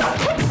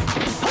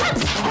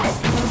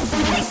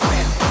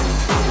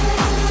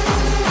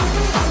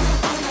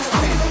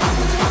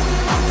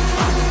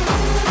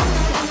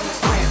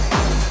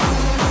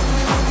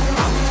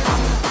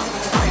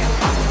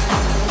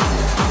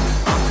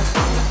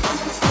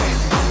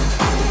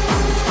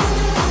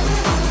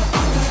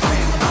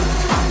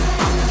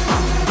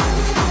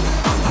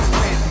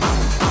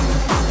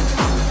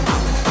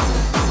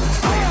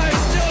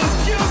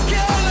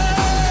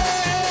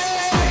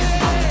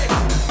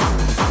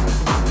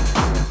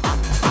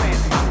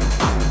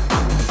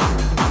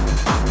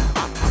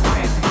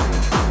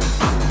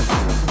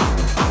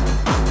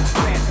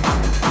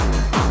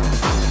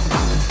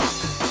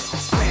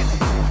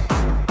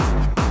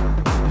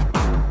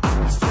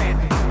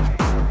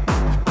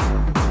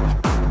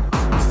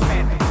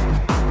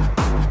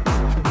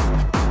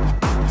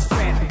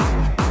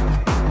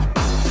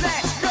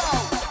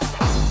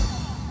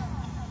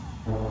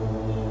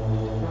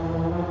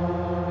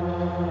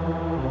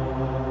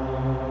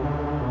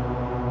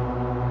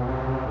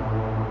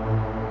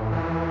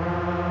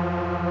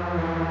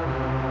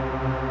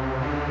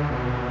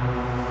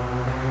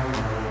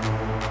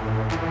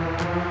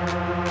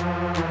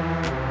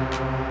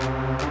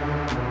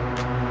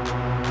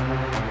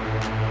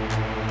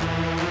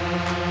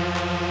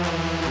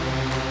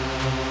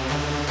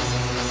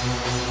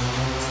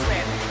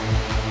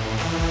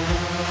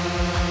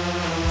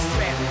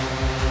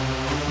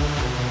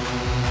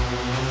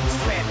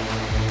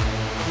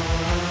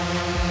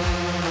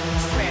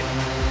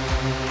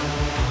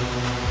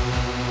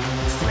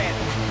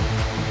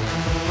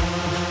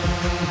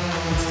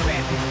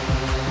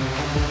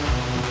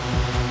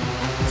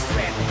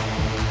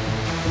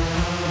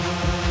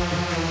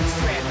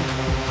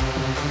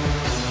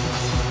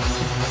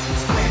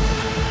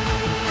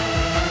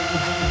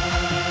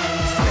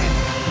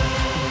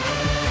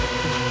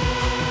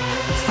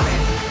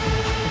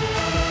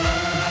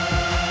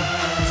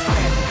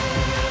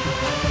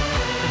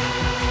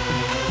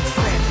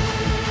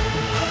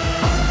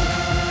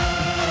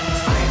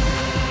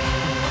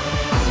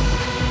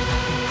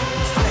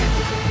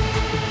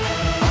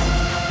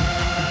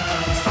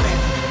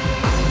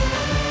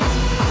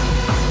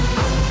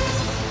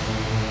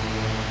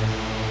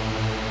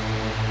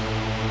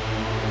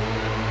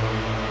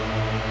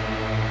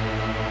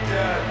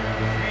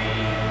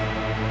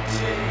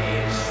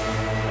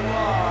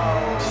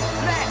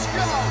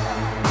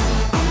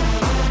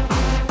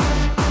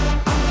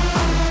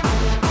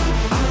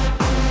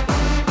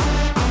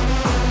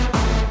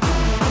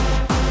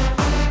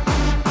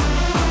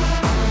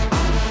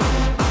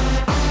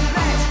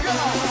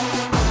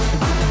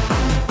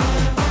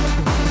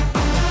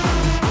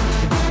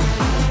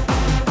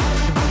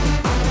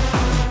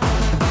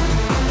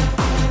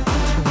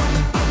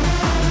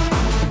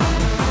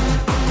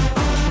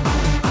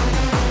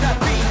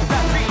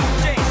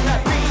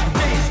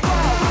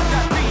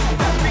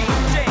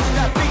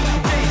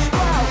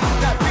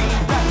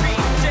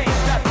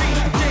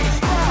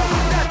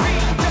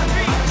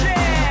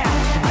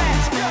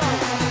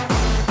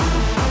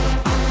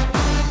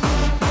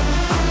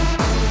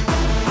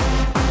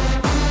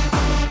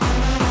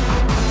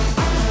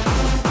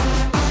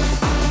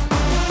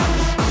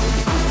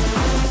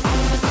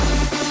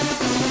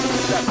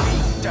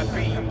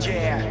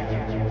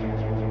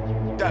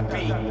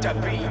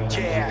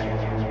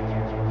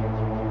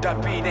 yeah. The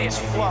beat is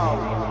flow.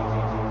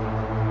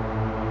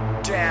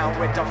 Down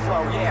with the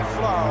flow, yeah,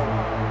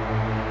 flow.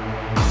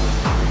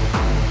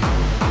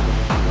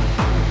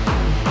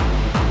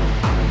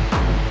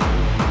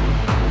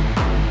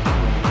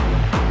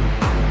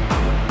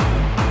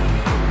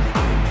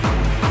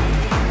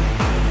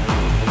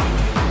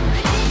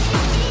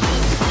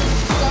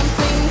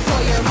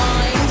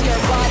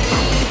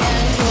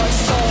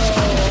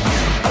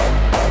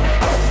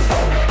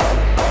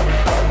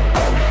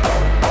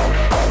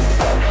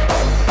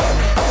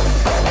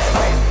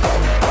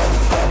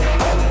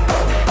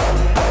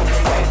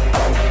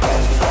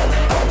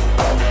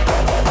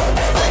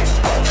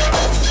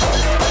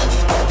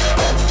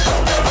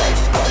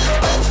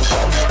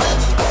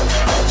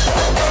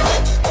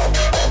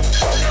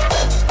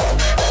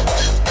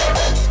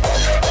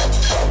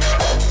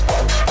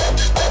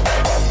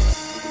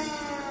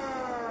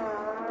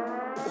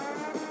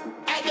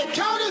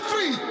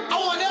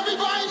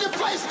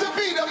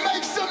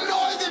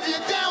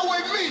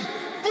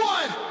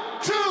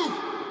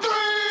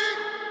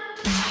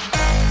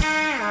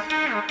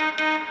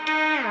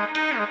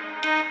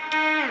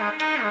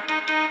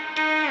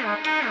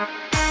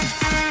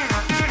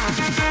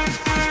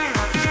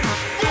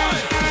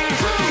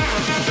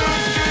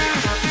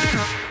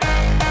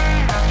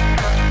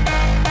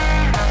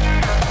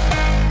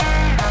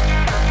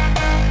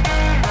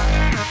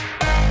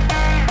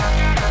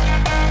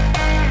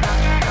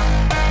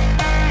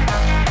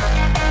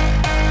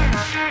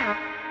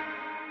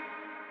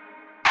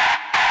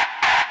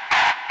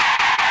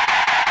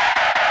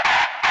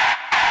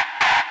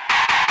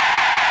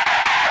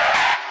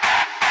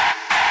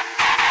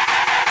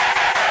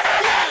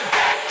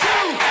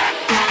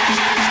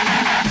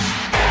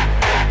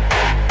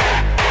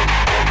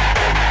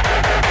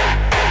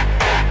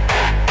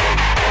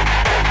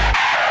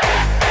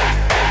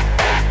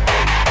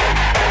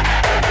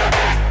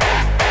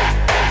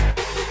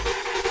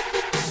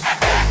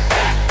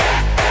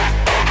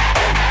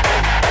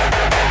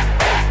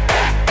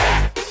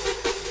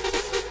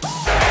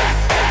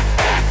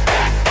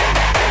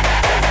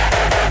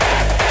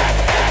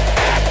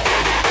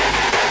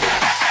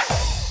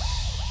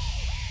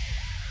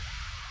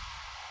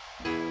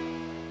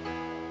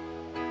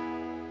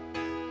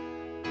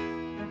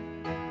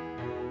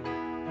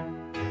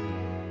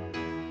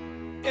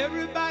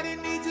 Everybody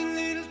needs a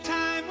little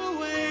time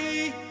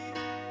away.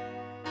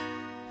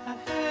 I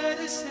heard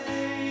her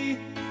say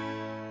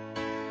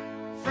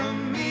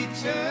from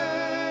each other.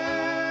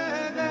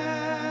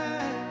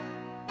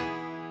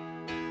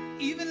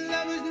 Even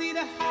lovers need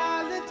a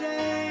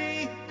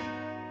holiday.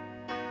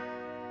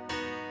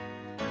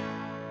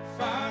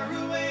 Far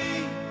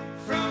away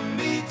from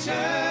each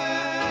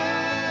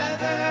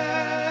other.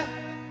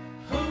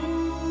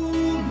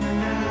 Hold me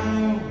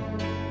now.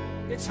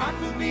 It's hard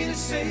for me to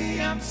say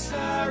I'm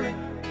sorry.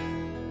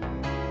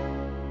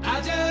 I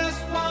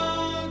just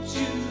want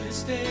you to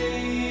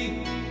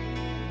stay.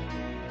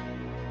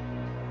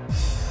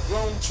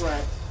 Wrong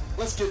track.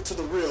 Let's get to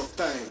the real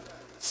thing,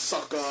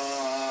 sucker.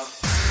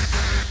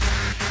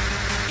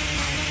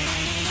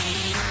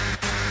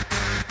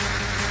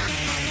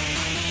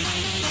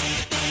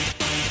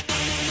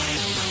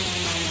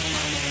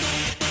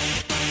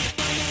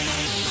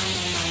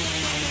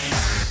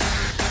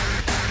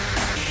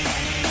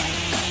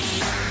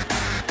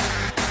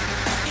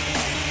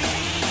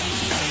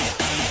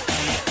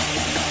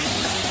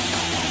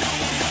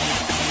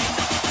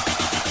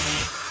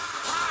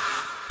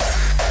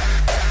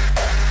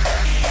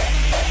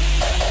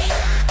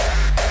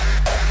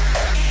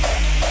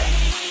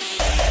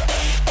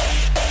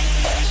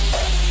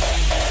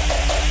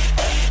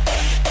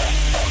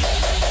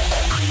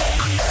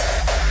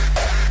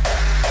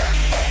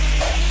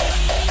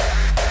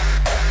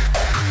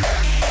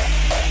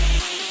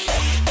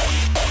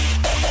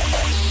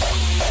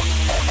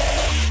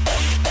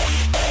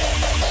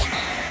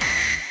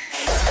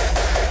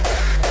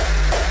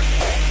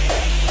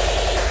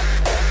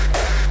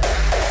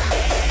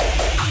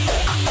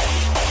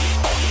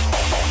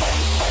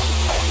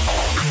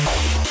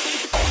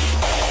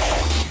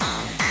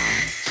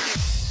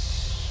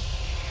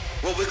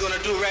 What we're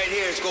gonna do right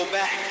here is go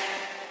back,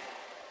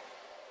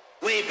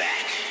 way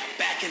back,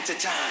 back into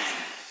time.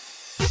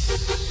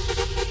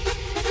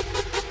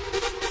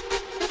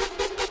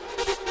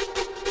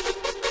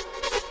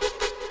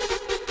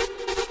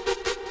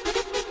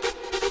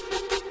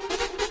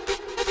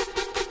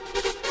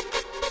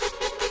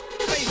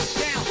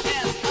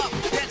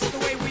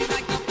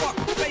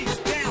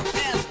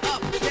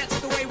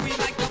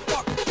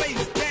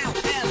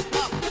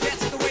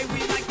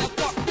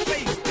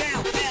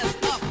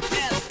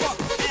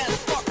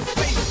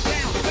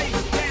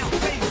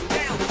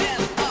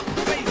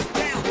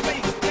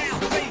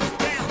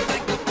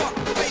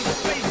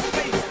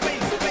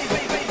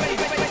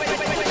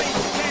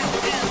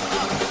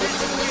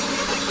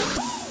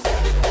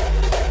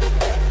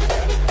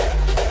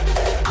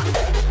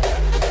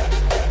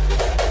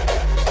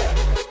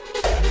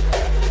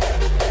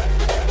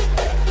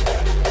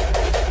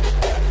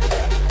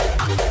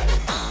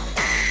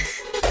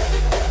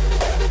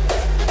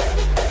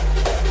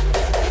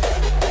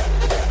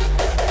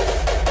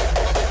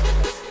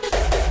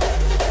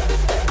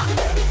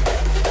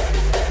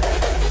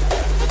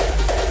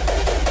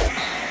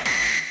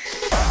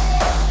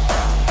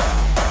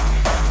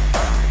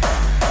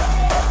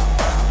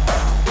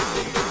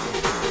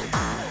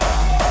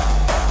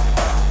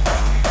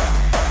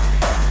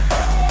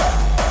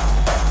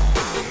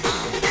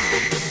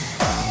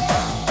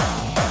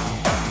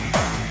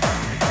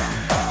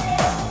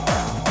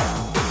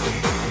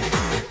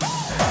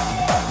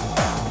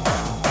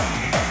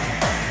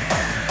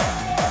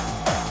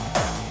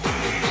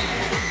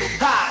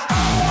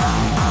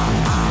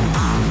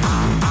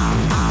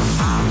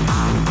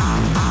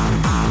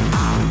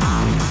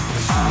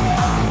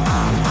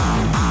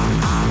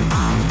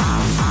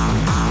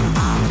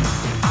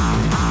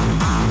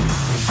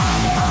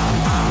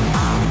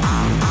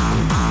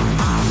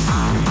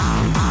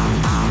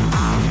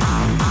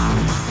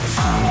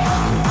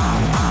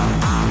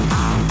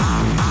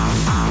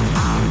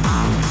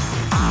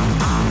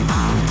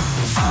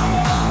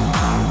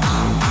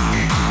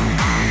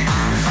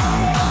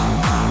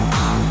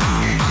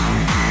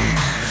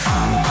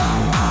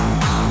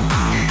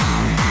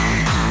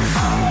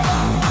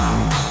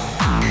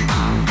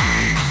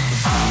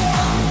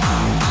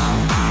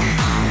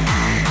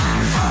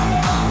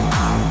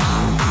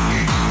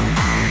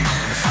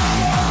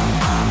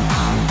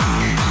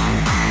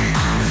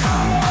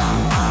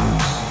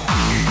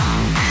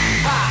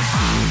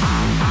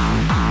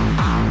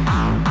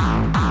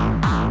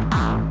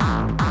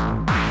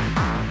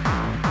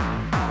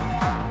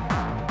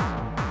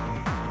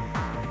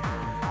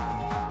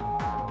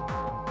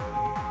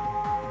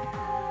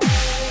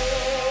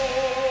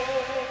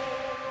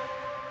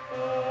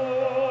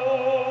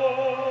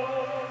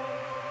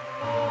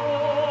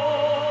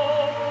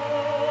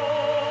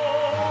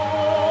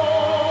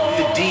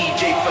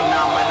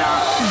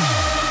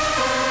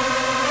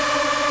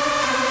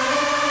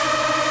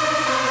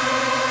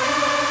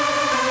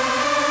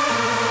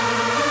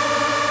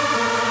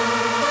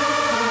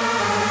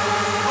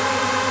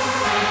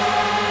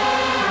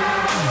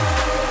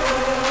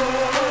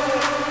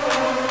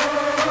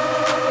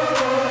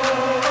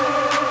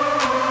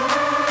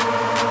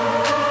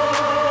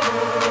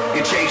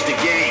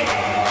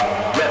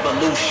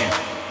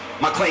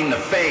 claim to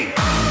fame.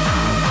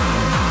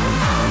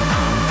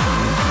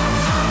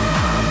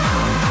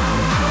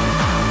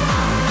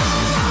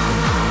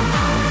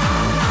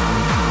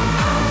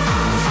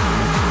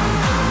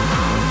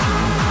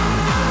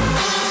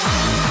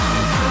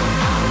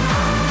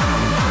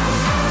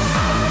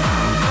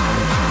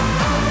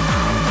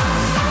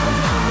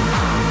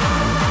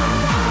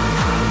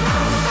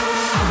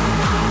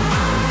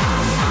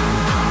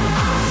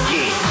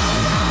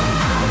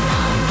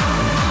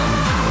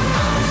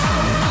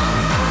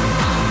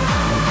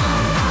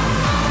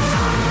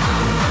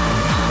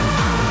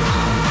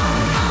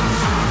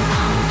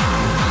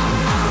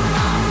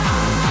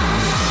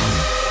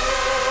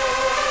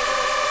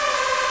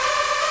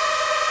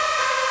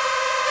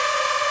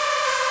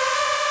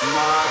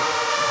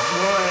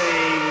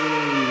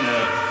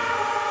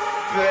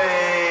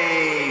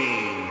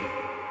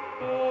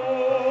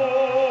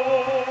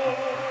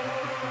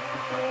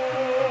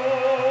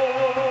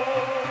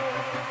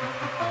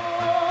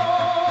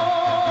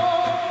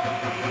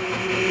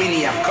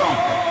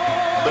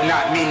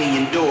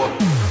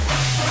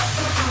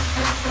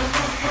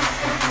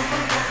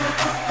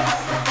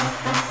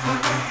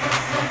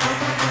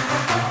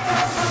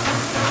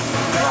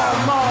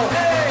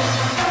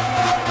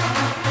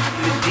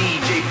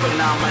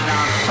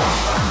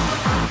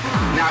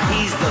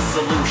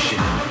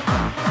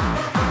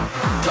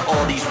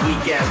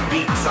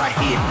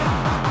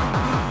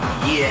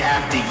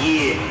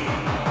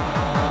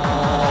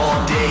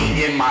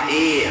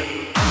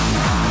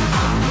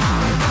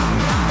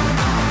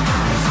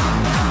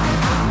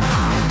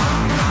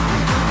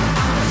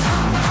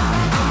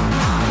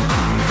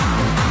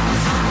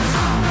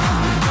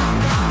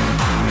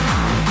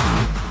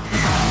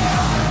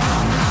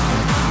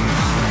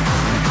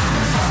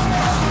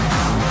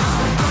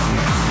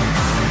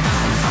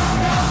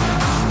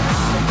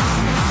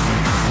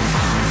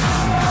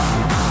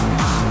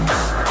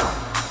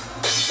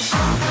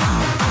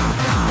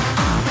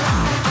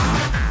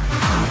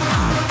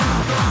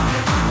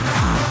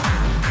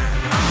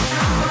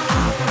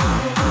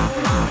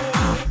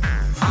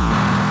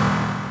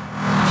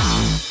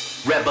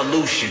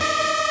 Revolution.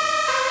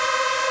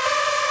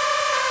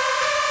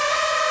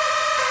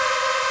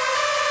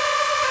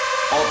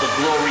 All the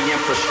glory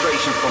and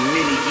frustration for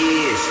many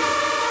years.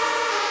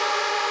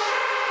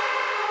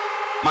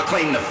 My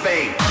claim to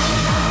fame.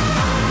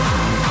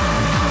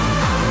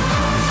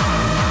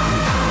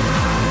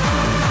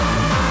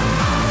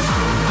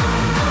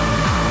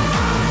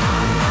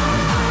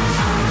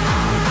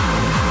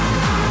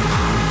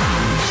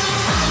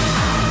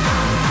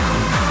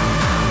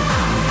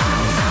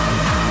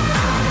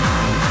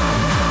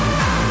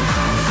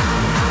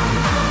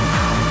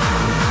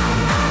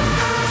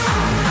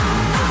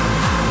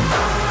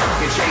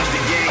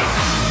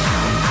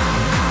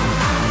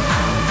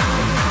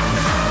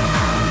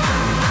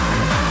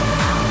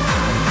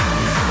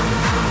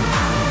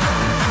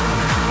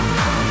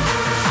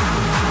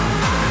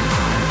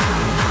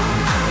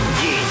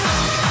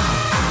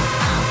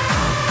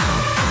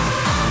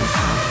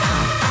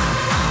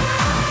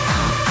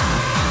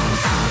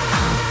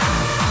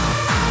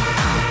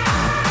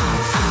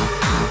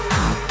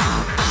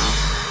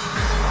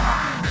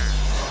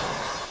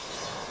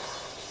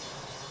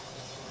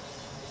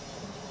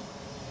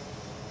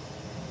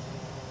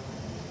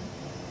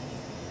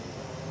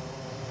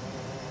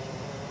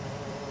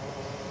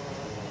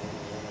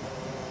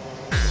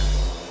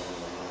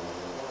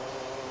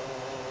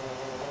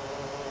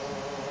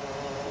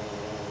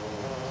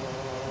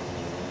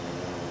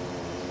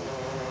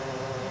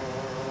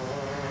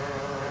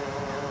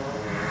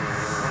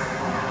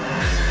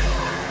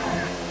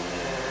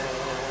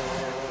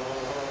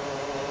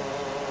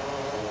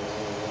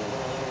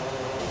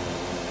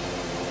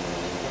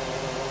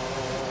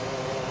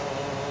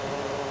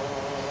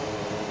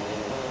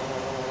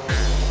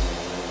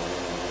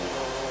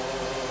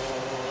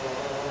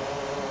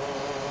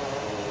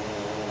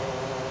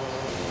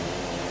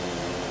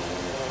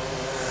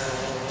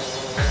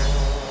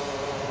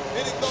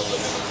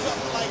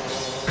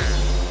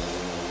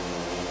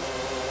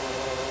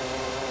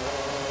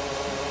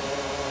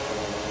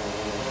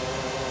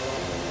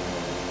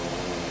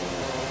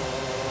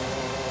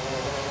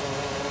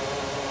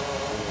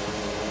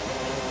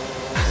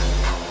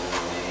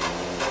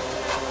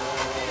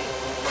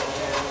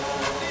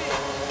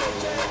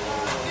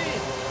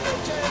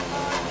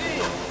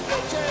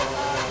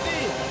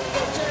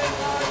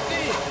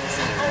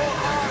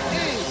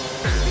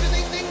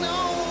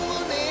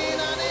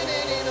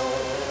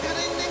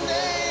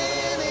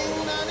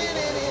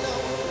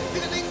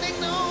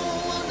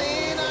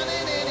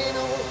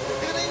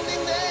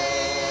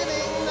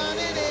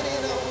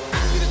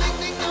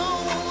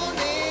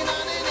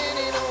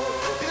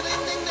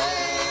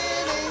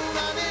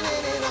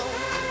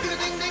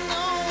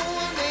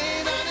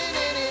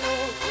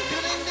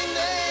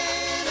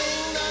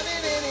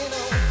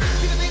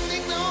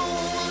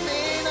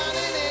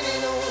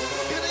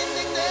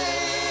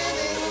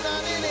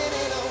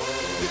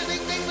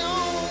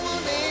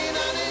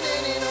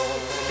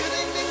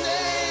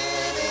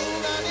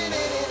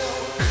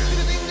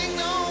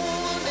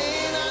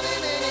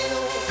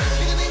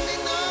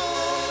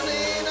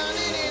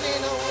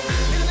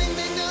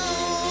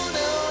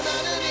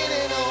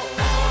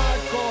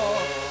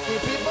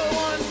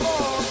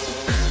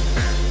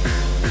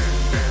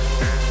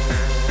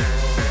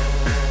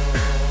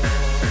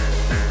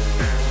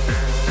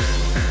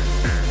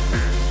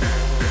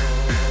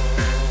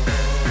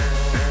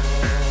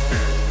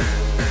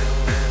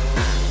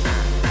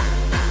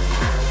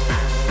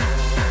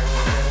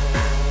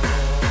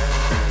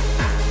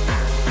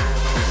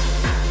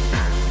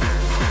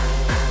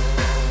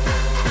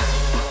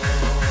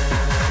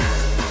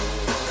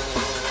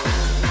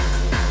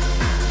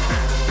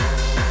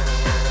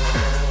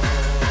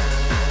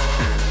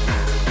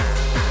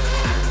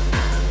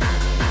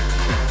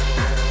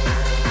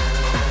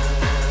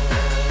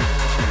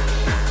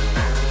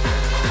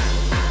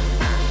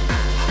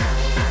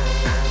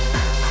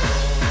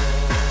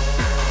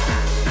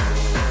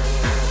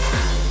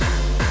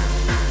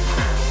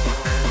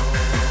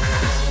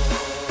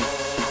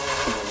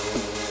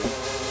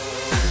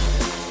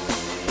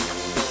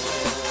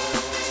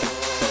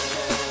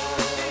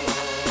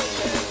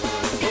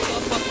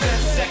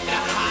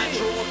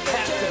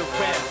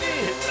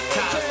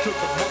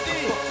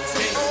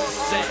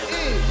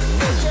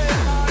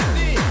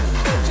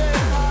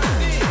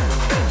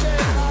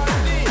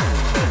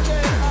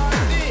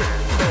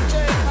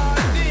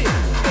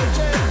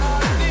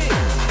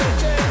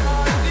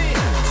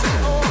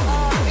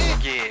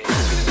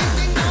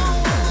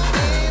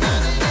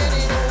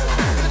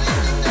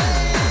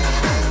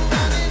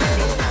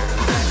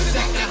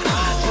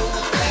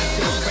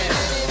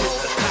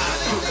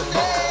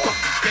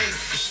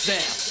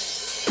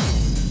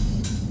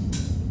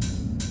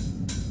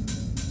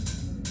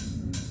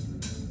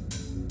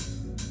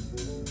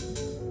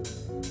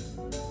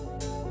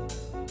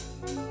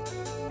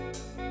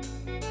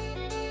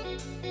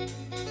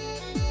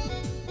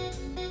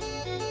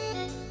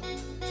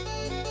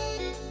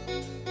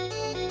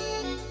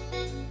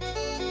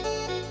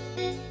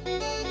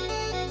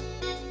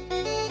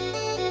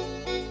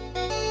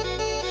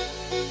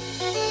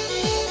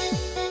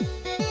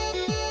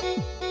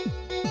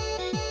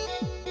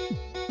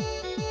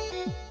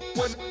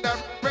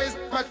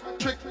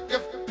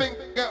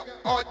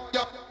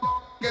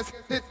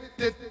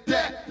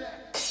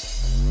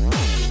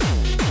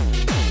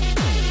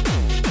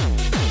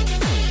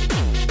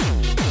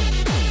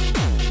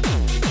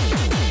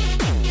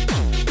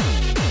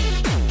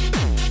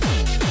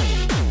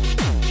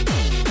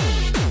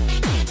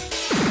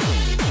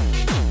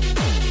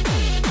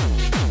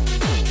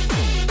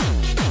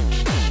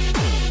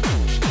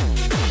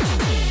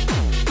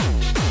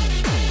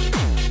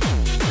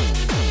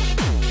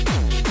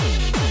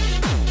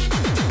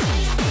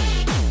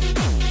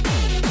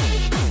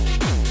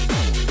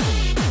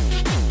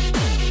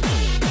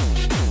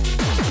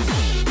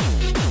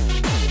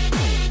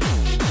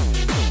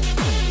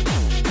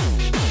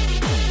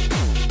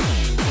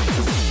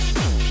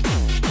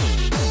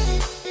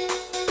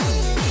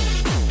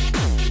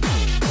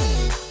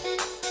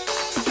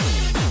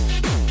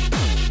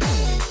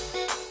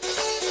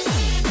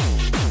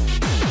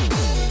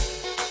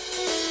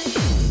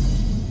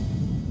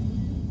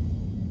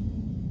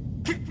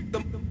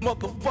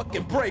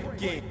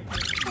 breaking.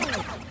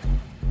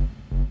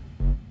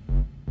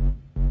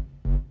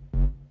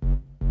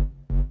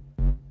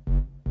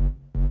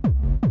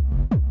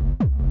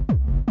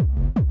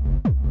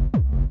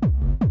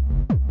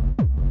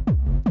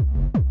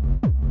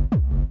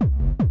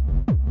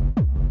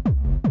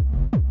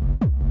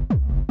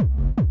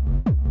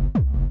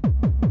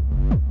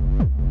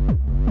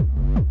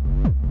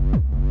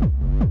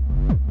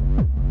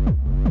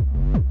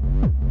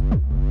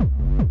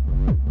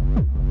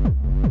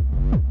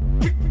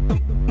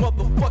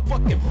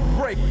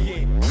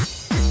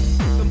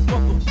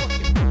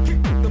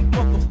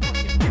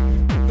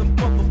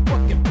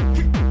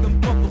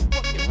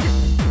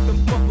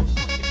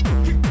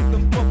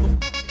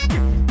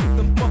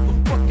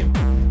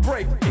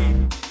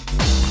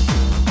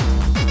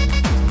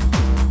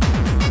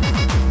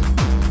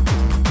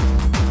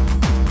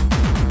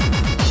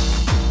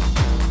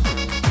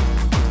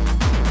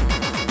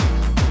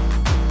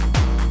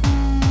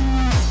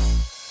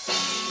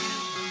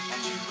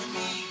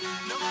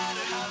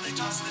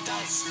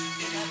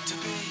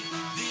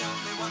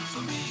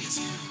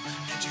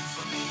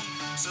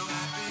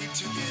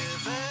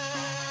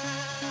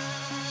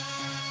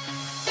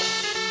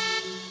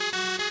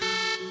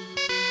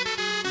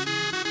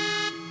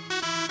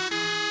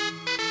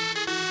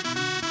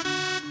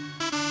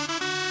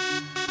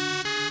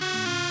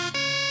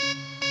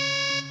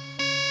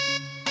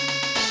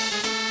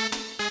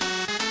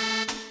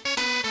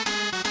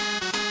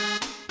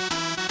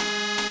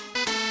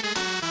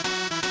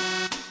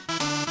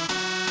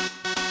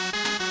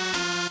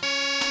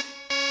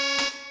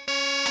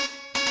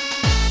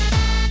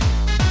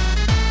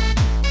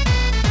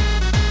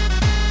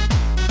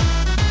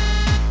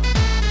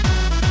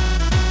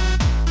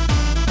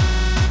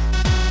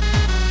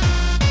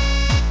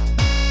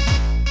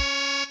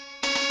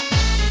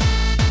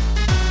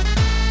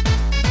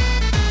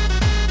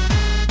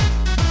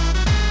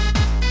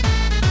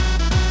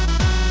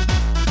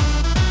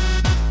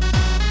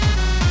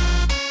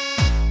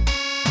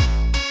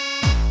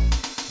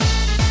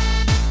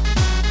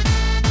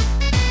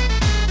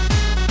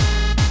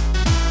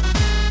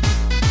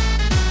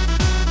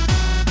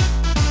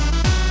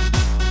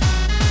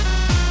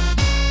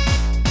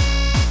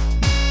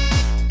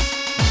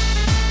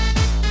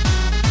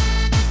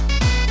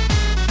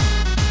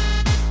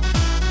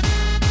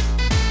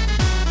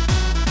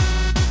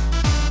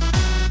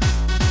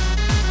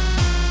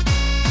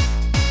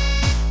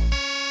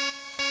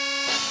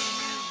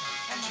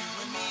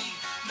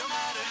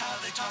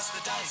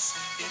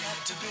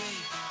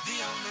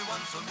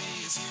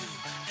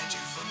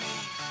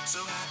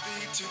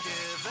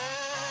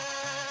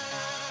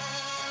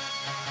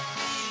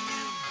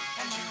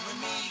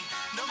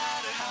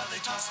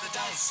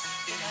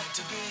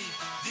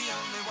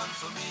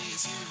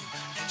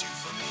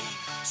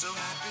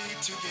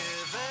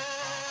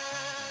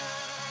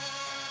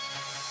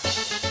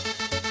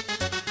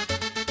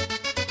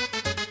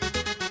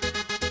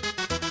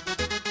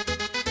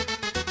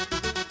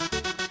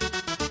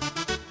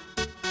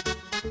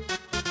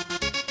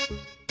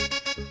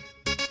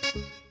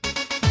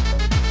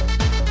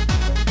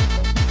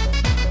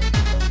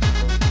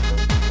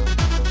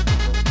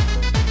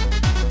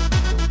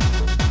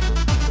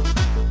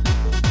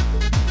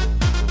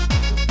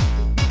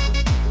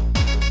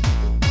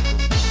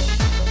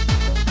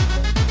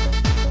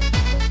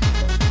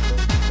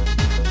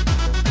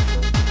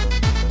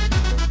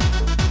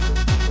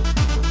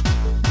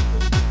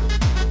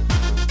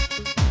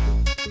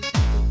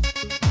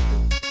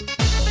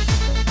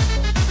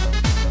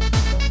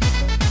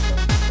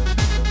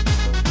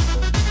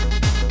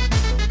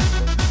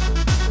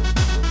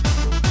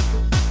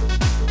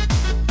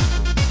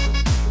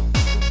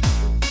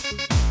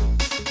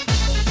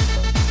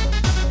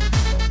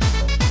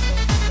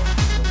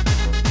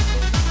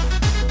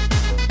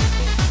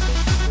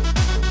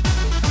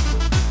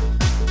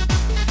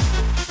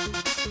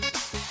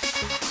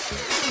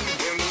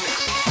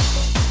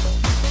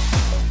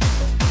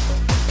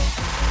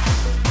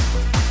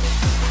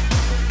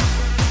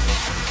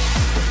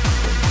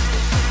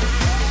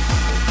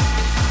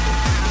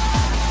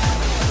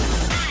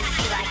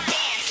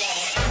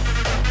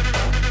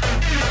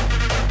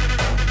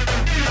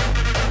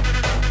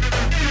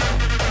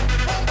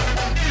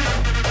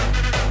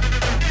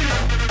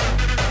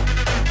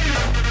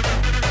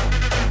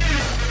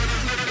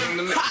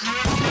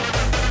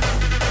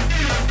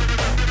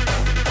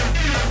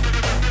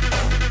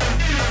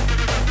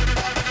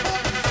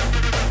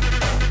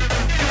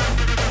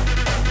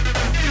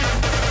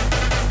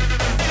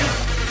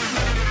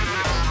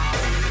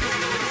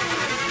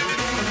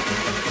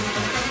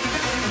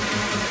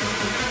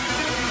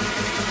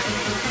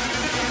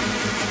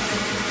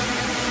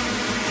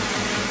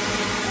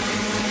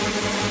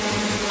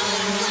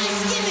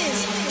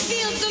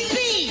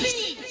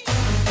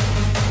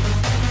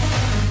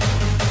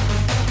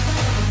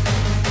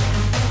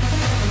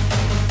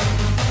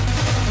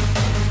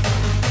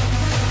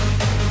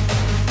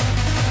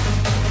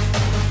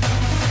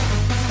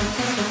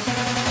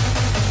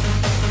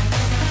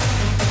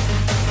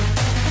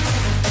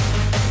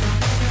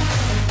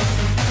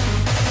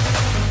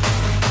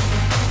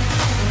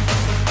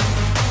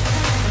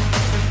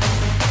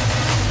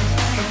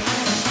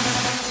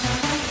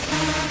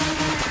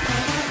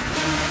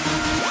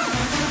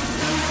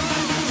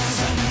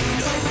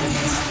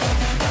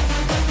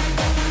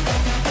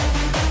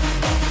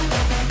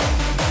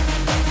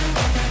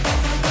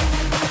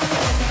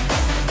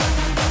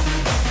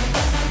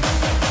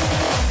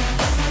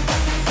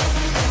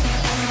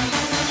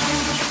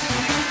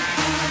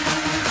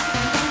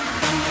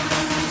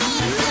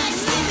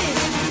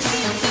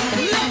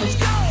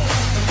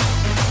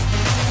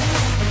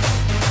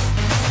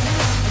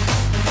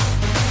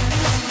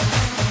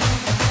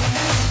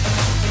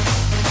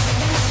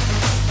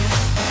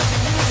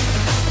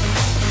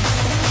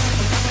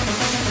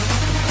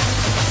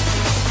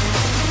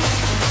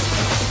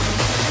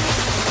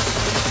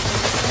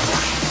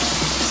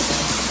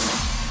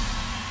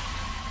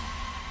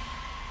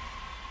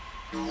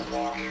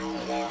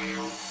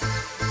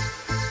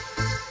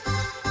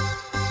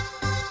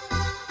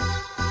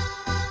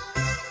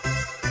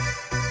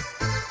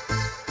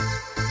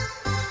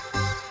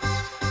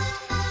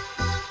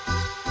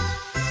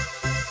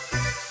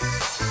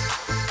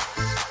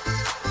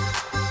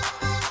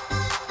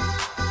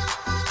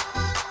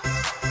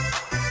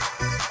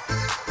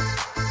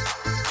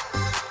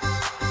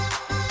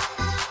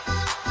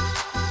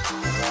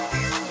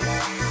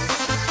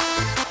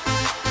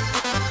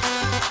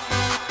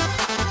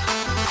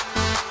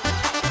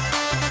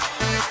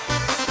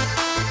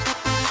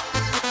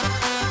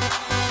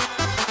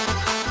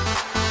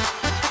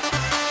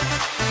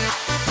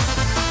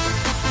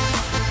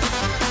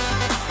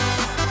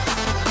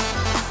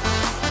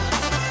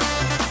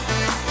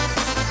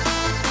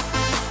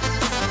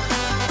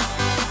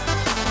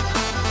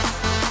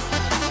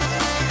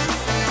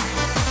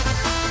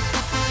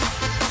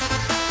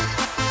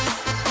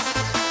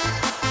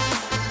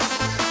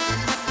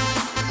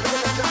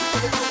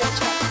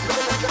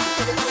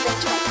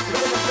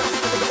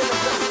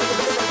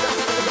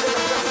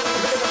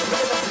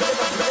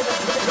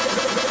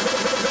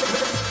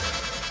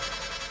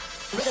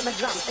 Rhythm and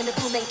drums in the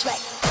booming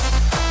track.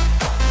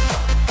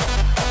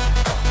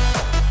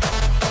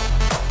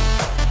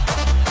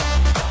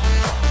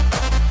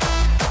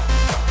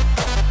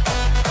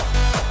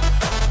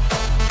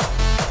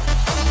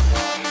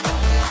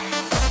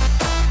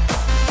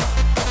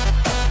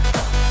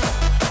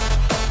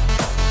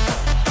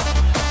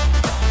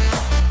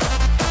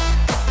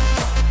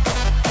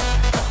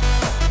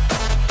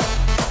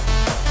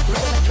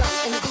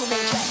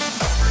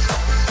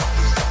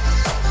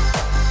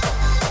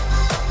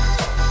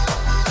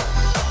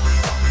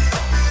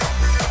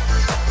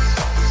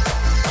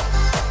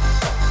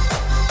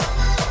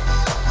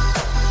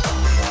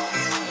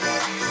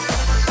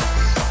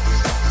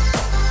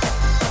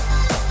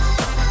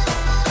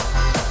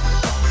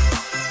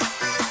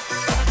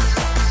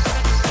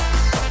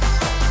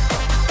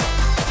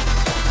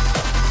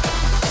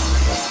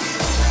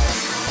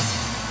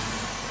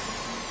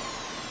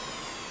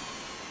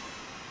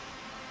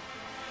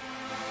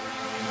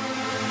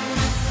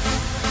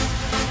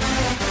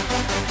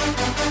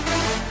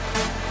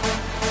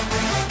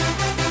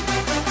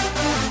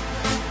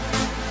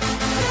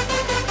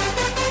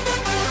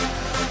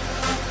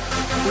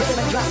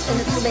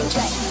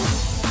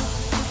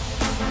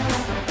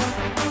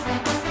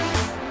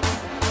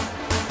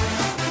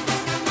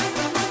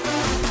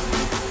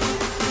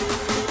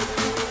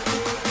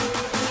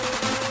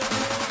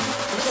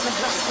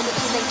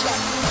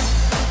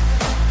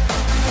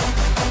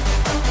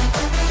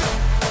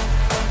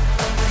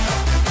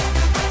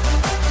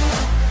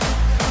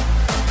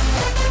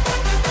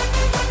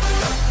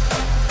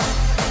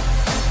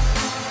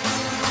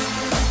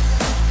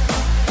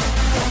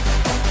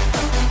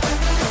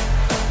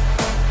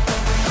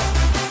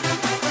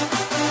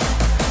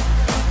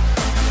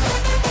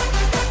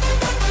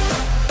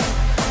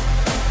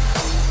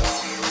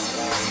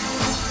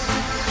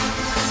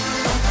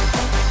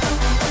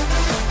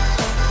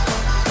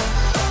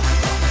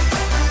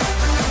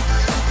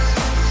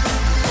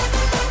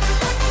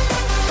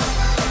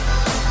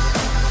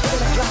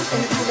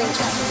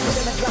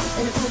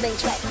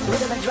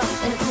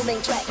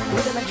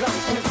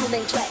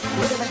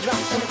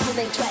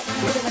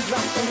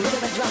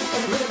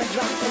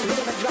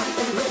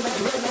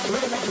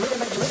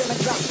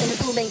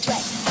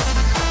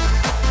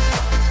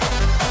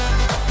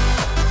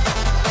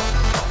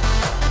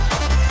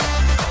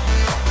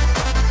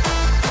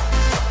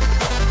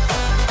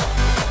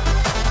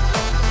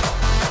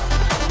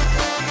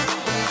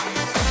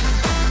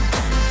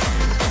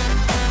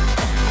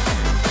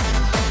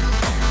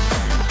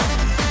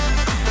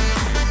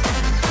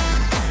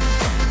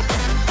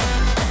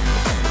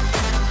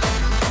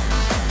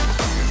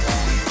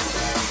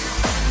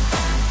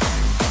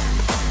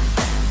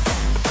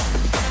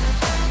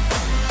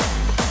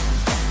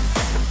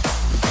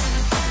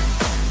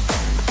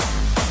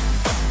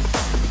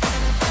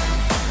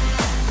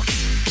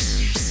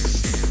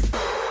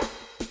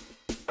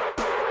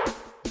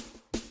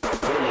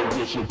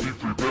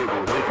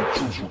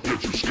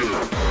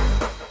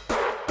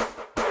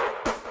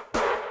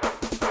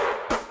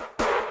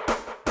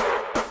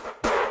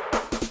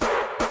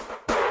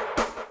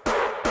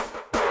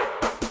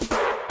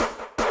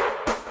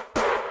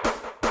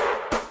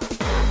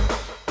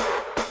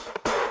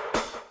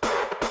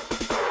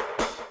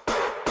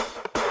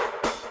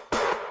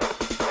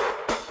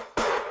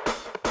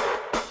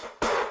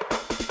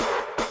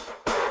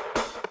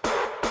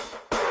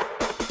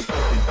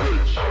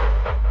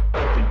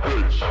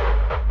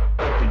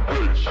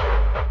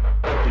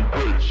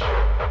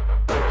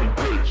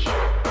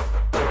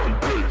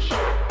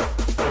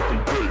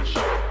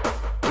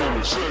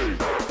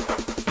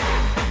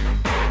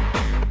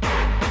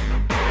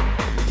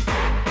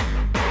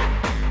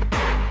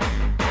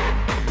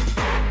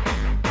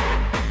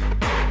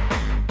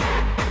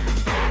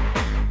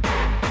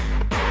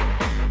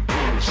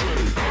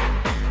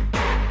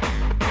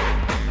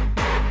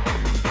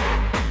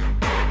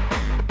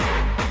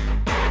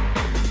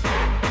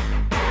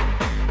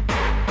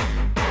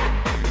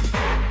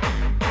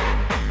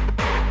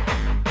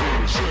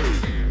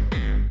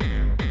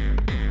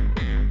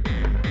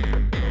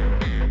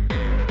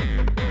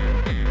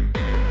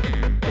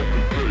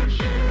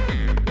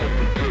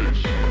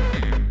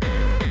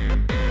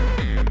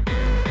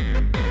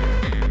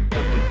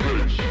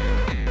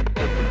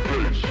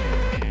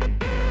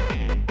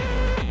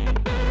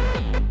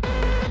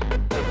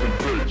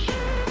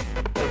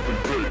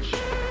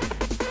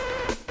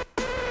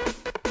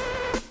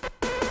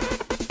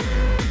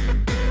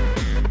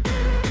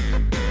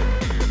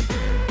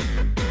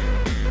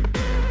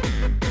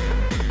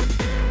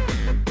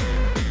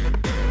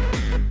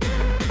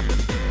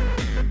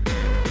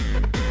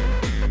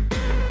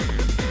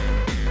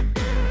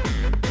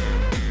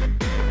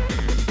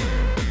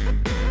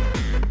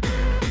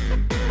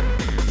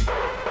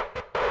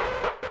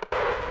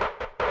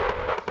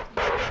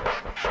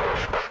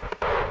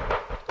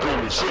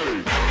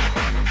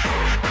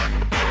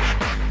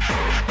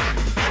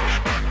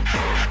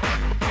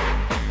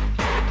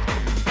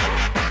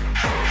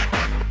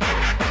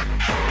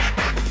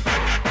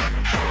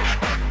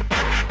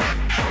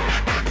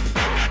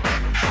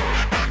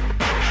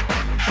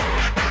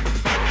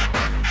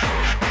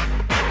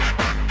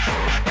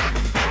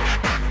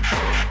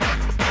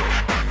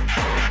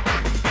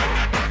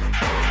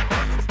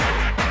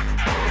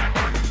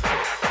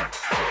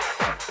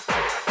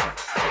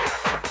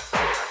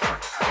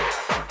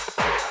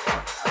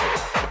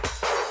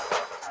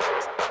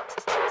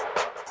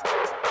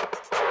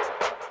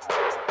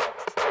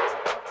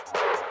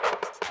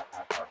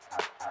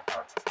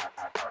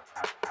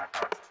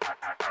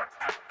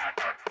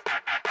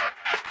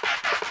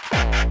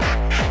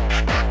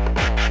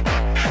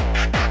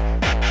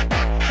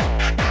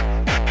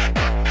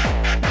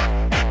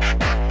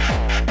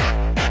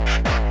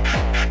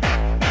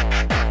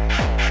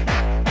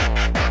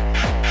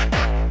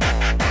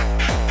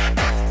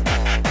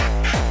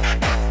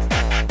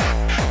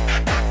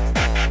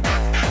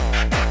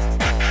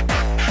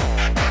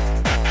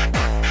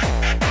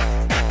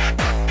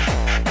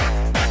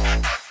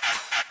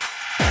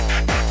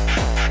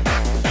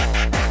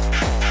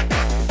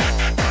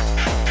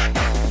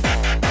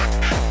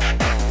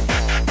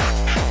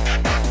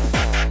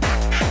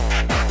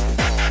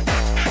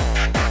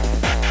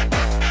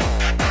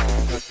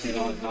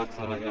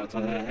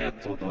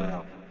 todo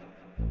é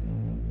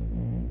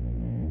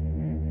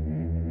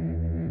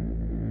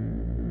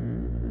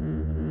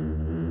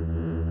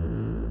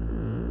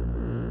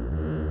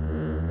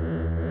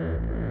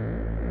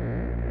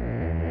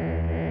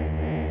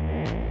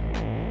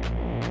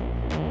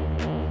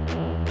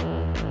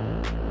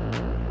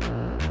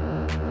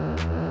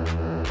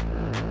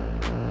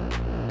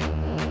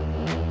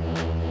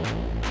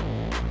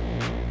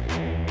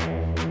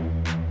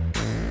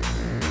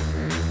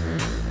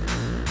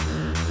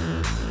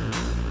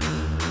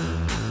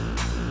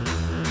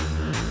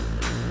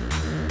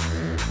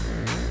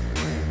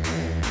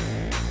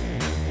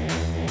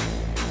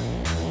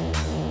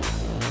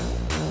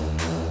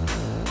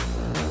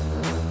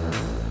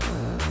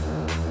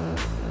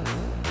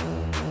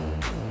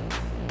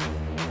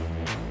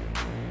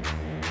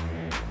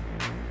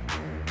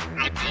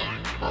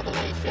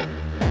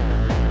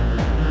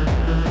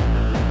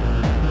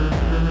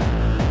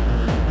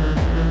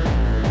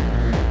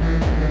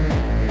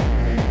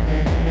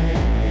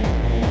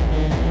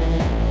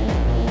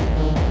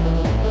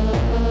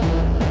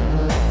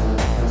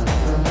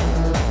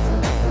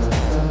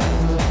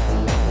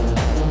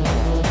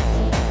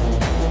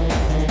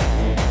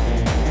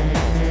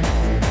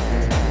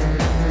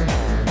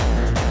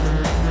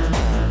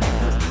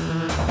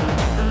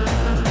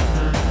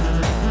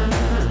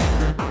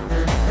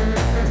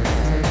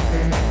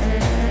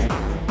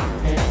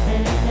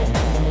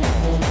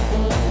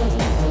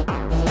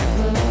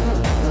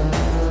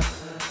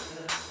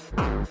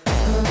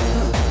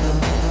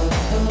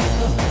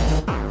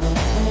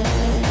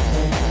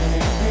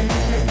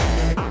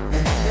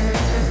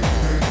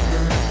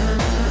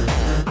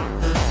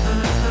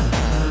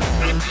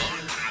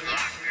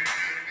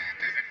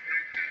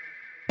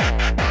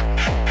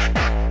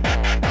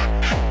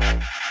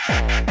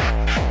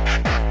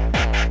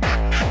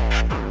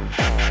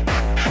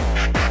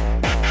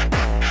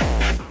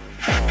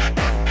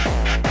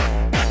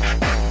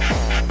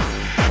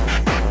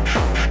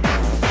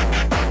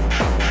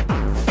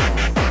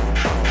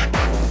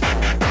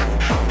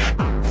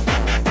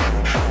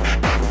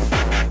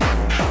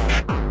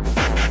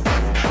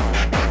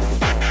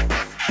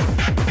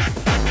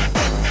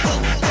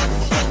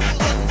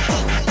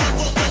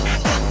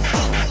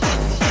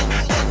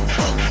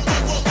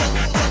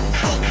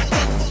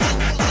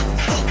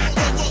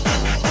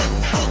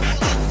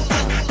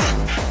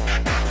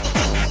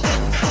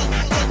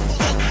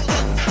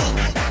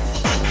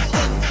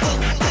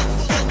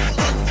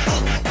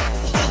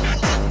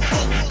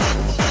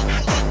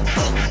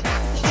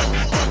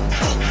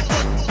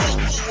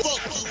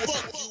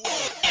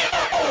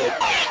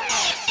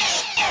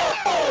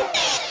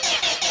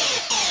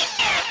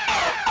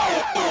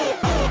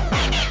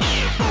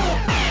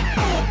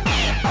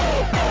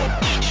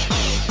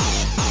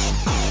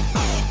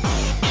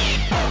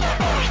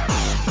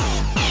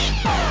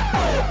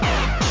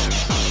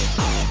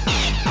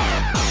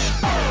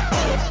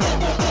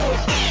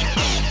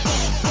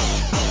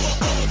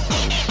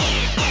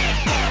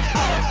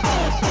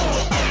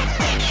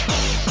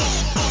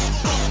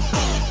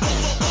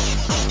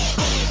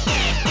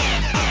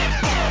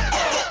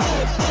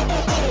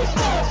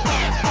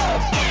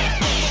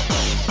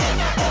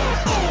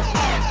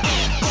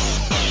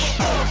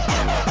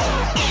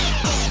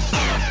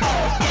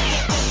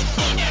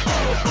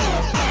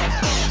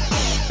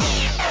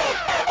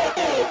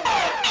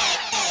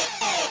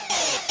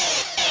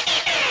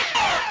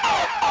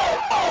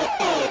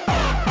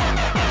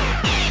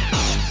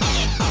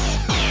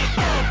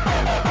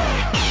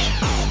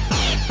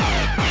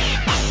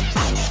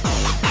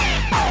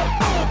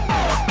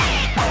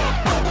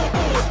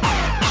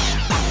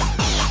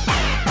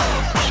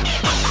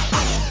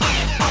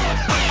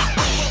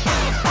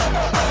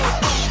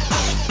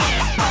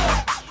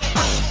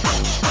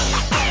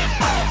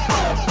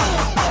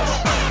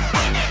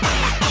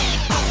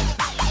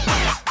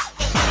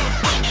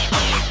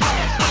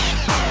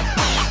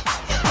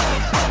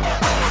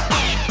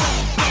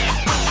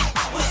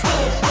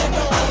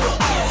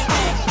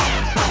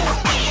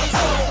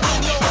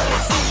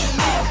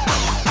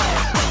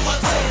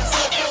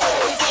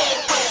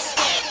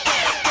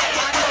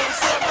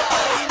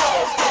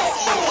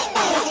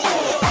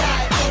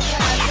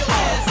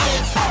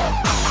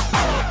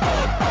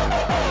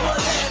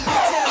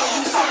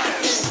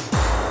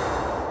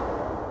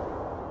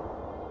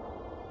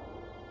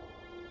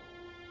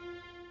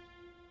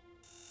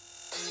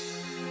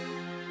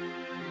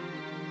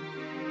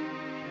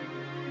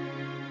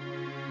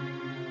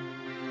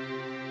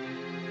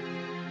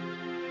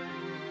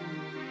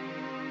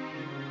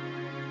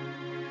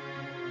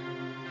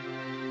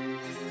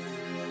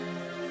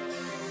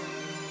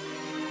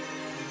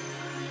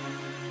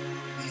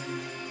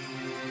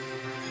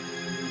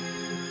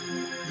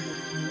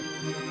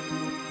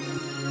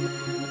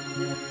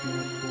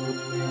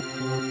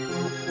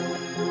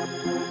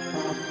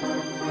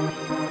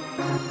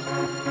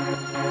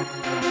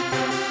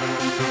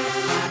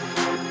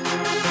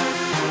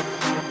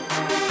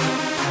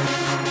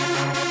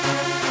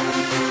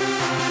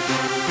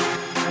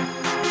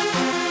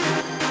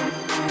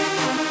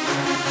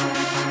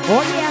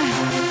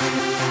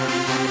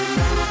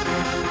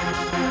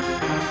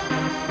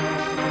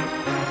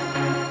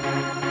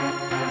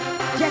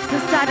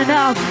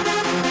PAULELSTAK.NL.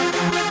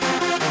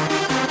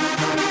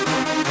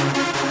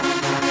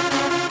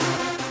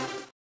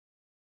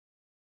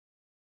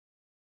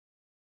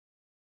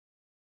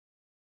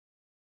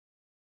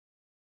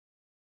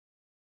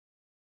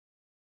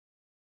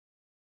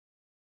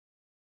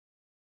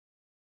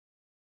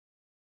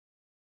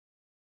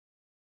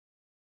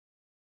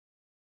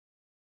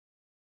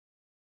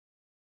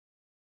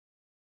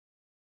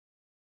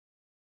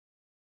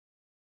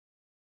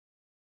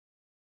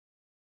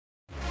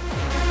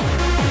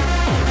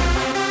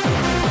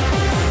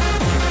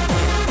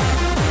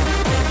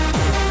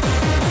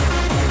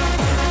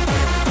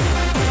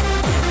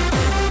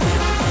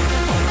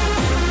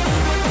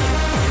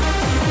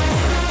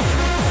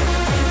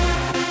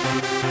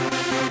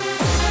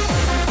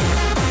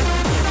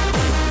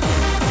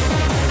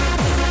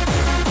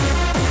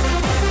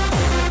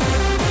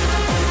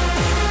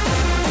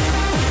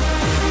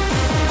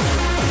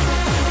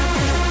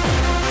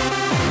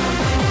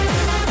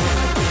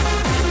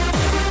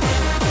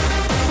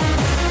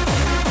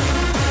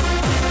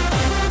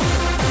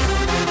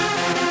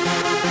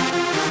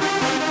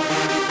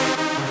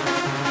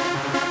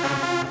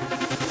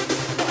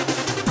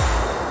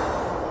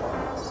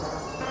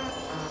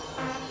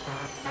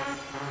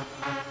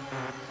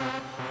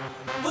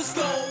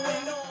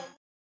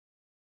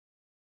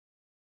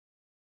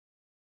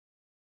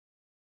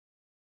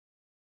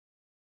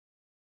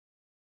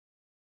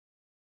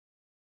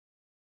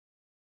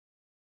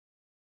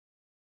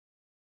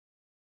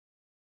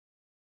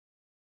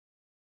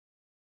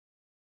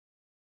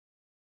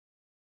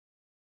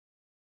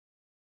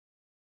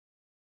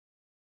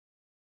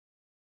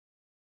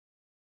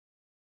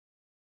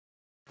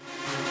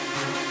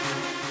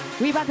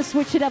 We about to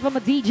switch it up on my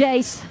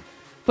DJs.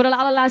 Voor de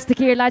allerlaatste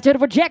keer laat je horen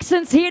voor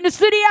Djexunz hier in de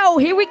studio.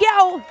 Here we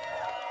go.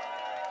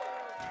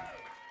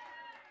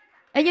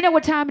 And you know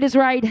what time it is,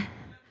 right?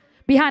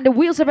 Behind the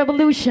wheels of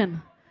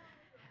revolution.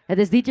 Het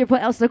is DJ Paul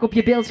Elstak op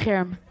je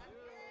beeldscherm.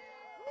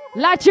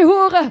 Laat je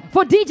horen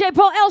voor DJ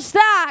Paul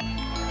Elstak.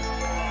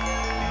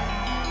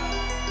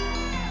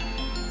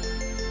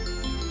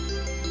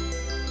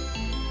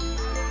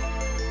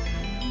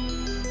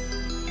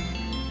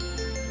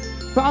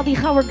 Voor al die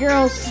gouden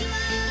girls.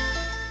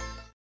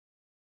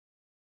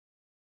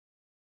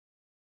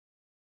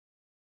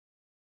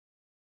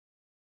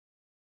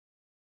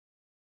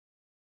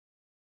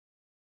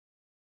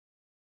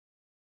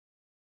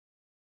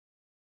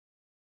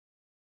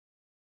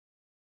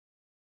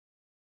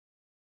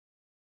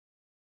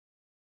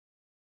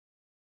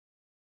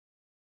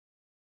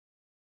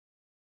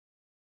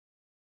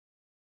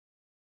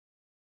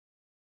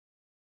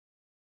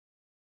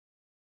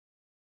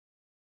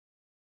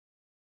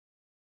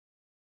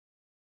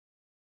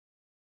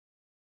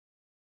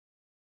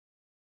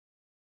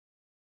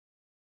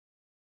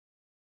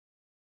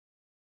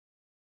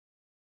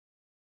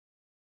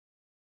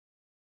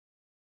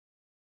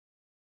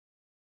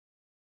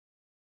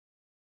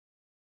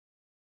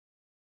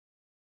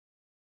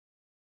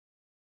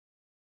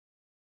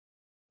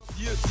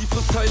 Sie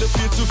frisst Teile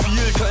viel zu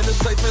viel, keine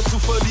Zeit mehr zu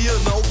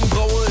verlieren.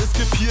 Augenbraue ist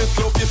gepierst,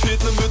 glaub ihr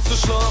fehlt ne Mütze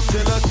Schlaf.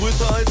 Teller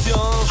größer als ihr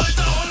Arsch.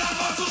 Alter, Holland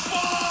war zu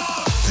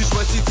Sport! Sie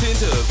schmeißt die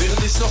Zehnte,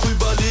 während ich noch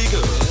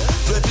überlege.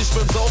 Bleib ich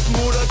beim Saufen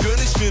oder gönn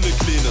ich mir ne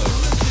Kleine?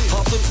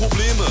 Harte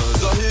Probleme,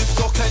 da hilft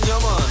doch kein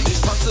Jammern.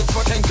 Ich tanze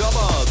zwar kein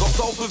Gabber, doch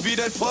saufe wie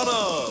dein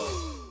Vater.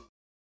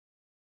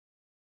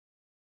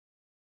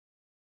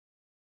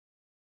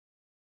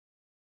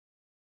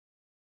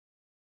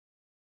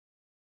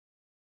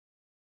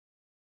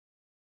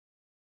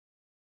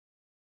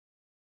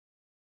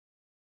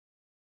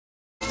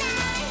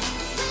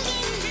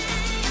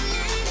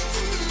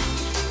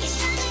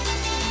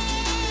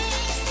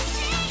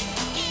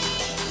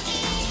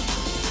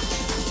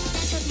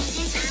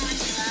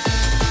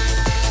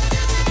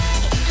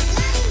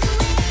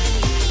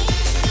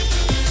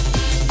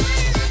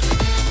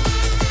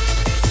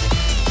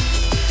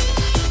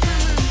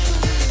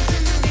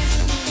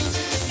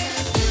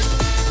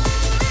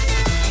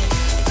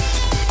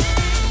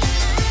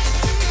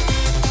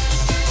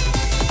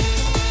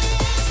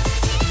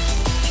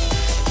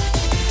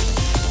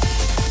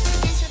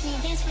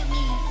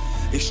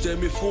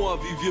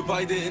 Wie wir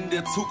beide in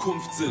der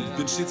Zukunft sind.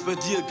 Bin stets bei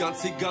dir,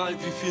 ganz egal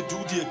wie viel du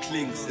dir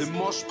klingst. Im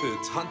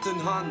Moshpit, Hand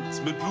in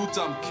Hand, mit Blut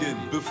am Kinn.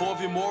 Bevor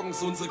wir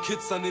morgens unsere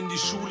Kids dann in die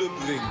Schule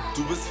bringen.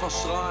 Du bist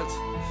verstrahlt,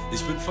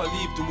 ich bin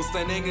verliebt. Du musst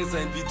ein Engel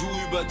sein, wie du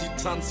über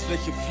die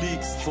Tanzfläche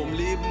fliegst. Vom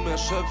Leben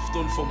erschöpft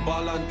und vom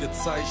Ballern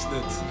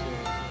gezeichnet.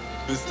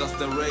 Bis dass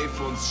der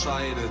Rave uns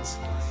scheidet.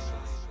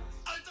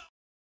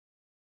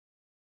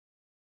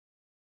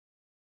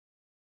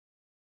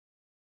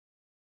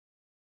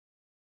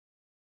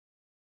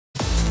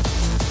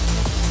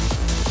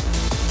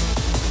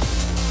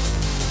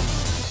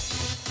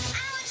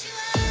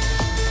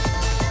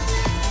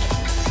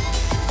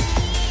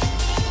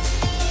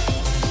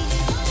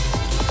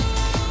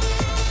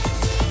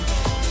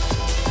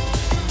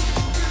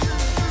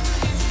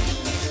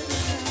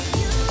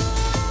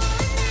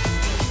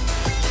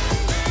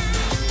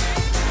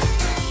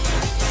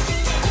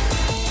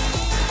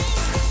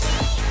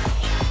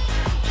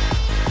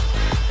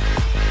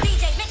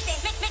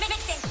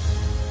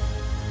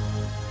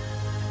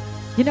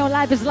 You know,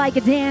 life is like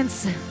a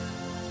dance.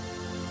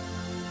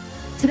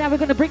 So now we're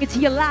gonna bring it to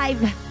you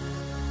live.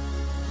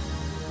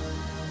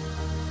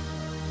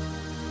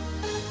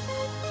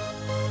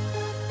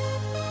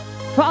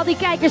 Voor al die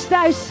kijkers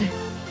thuis,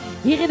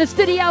 hier in de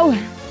studio.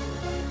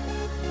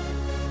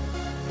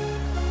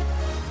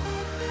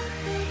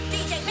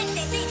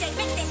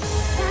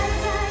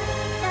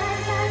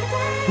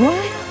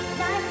 What?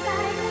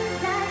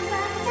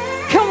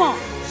 Come on.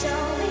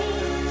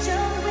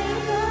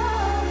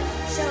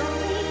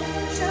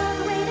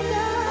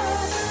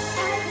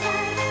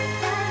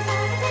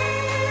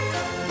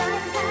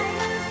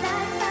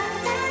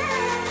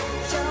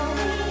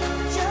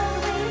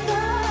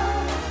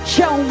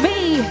 Show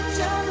me.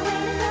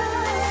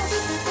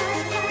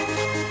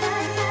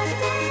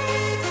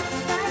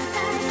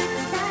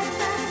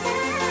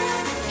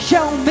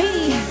 Show me.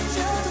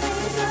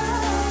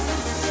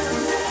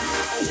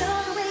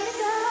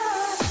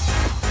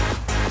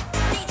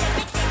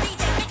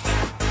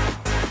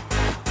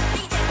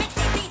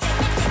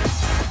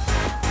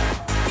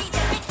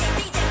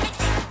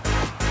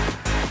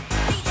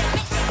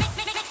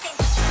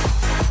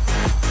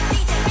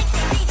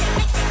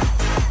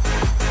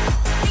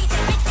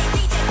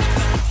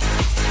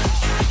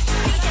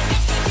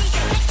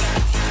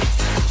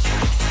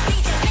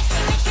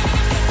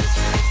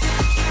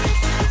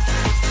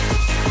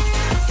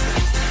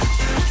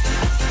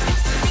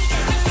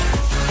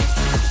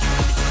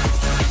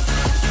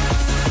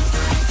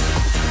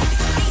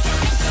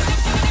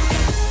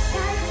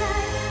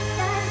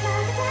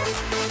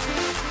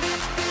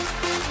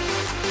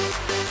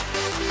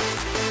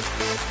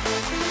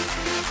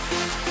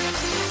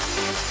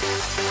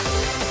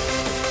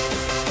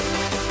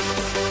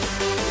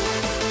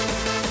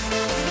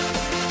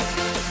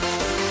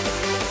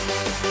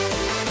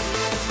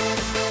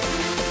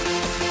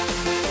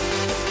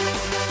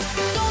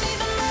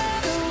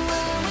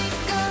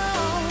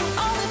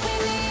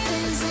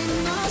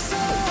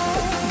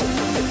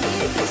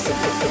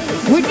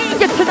 We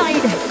need you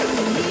tonight.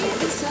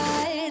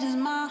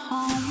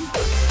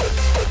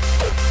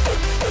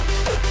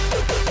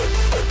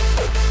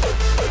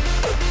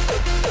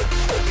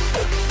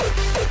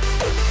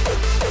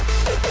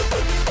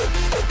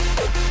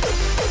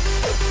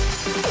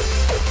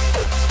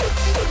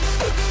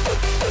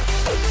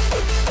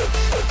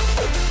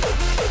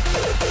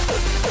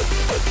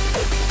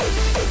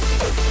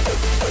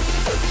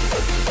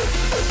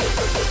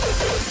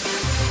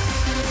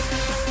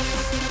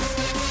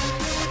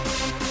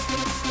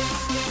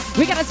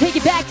 We gotta take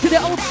it back to the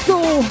old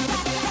school.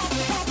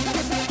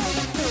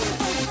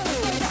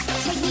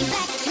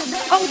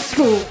 Old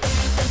school.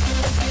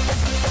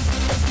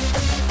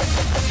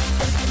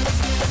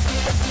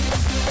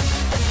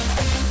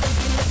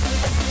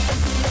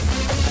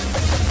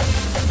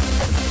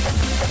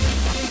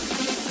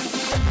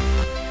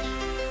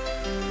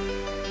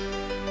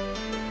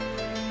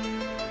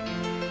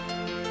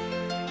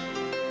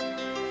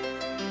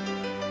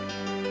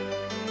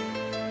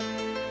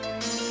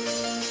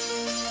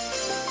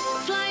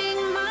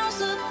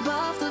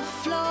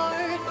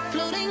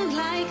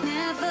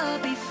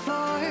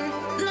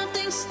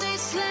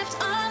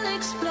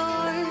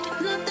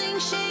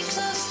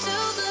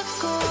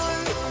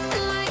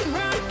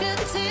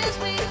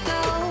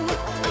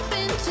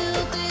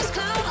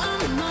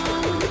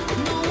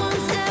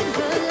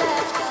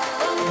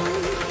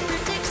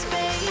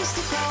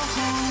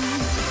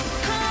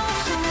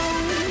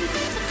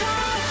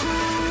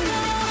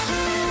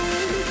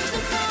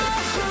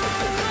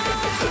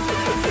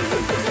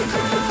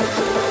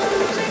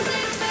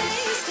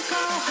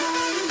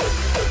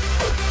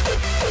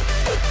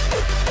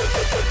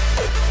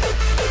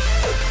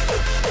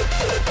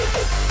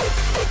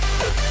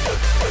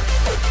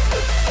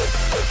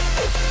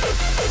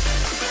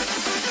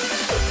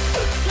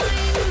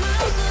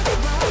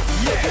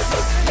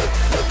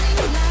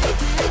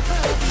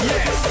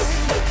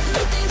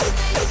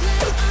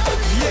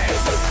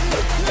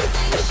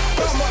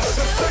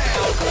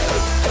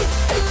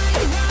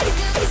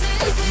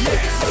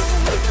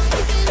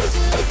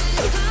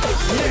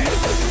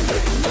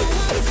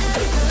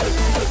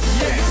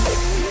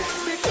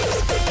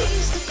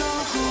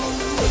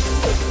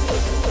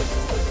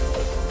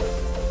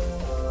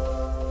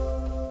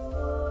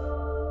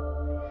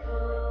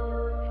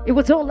 It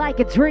was all like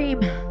a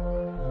dream.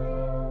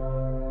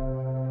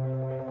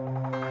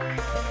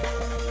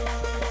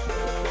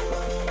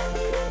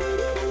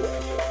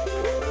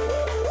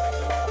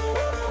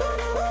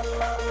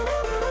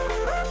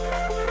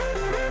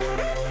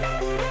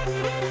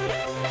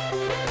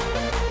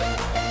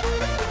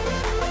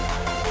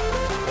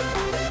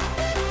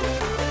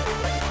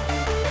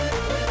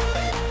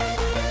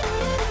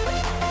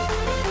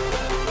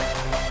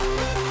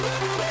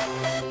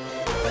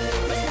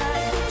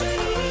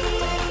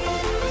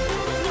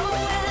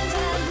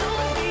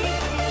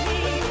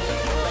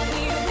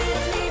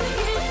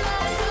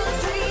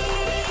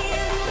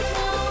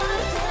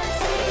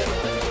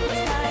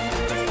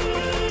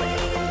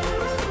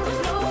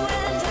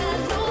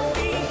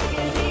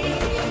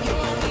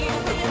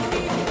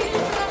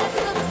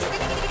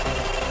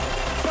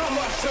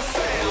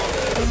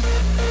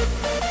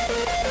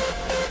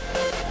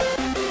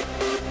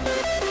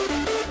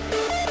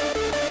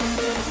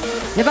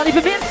 Jawel,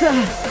 lieve mensen.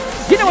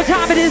 You know what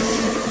time it is.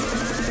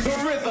 The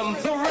rhythm,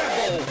 the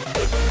rebel.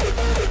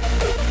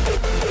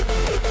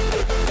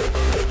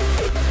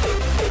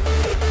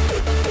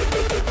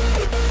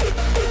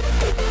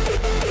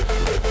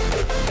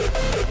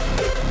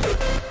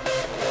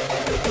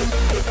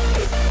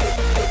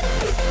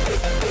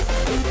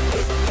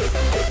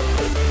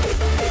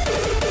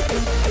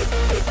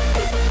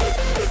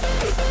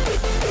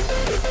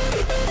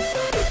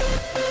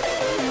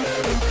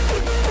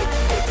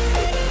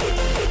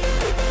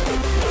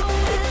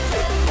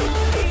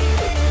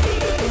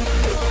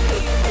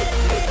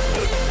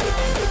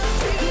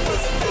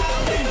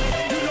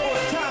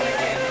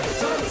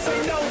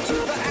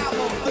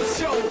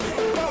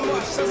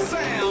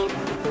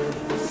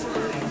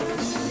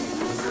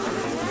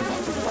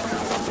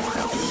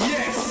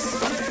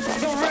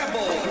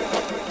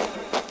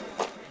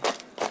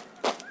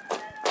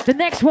 De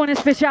next one is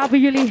speciaal voor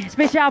jullie.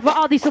 Speciaal voor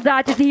al die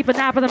soldaatjes die hier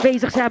vanavond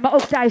aanwezig zijn, maar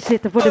ook thuis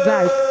zitten voor de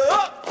buis.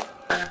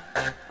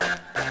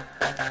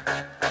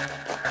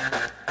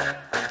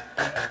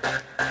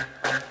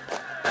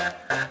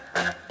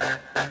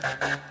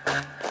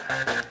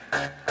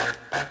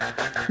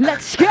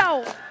 Let's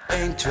go!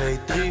 1, 2,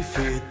 3,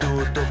 4, doe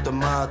het op de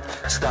maat.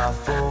 Sta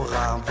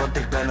vooraan, want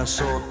ik ben een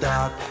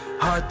soldaat.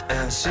 Hart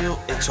en ziel,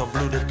 ik zal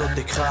bloeden tot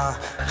ik ga.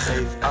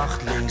 Geef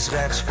 8 links,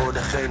 rechts voor de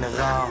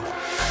generaal.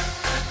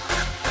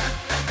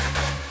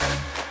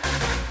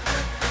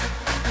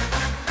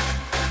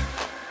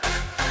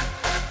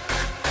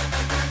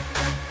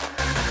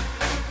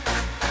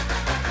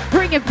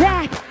 Bring it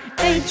back!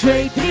 1,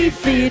 2, 3,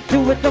 4,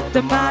 doe het op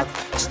de maat.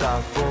 Sta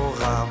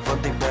vooraan,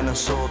 want ik ben een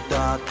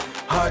soldaat.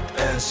 Hart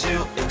en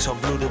ziel, ik zal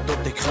bloeden tot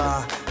ik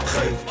ga.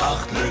 Geef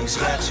 8 links,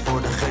 rechts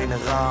voor de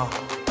generaal.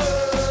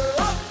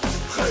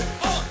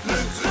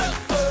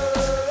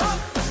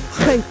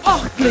 Geef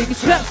 8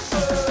 links, rechts.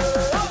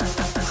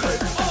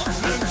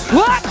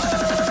 What?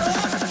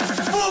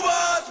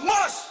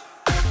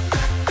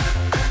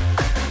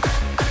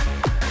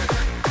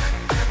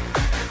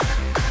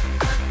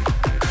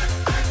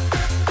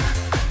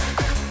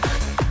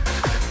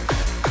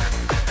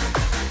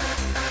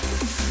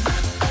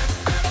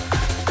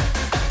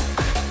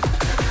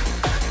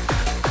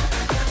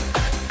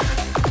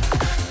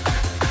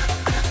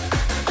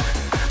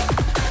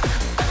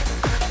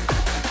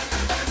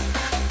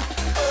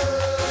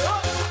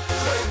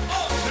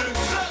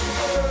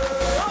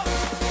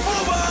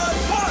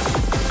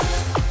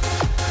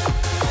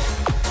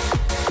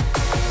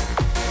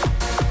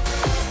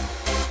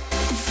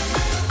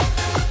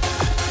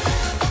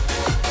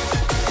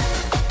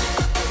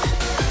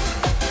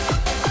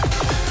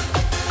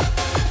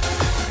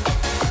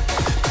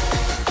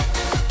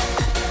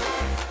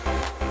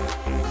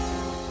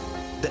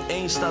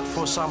 Staat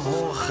voor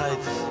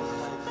saamhorigheid.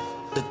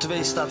 De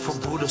 2 staat voor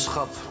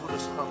broederschap.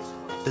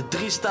 De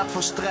 3 staat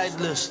voor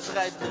strijdlust.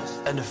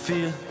 En de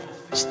 4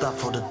 staat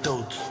voor de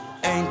dood.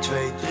 1,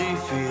 2, 3,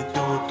 4,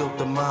 doe het op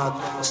de maat.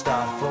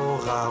 Sta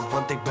vooraan,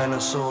 want ik ben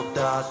een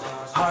soldaat.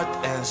 Hart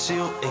en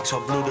ziel, ik zal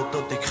bloeden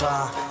tot ik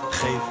ga.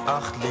 Geef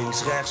 8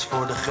 links, rechts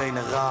voor de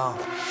generaal.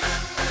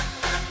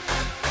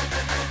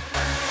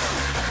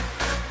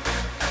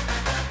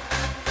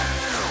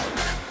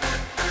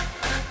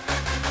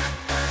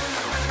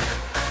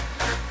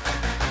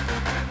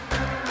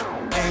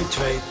 Eén,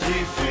 2,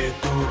 3, 4,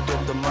 doe het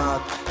op de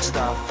maat.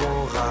 Sta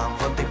vooraan,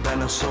 want ik ben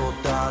een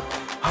soldaat.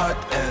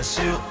 Hart en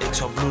ziel, ik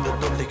zal bloeden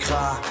tot ik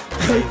ga.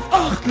 Geef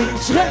 8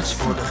 links, rechts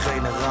voor de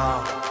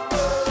generaal.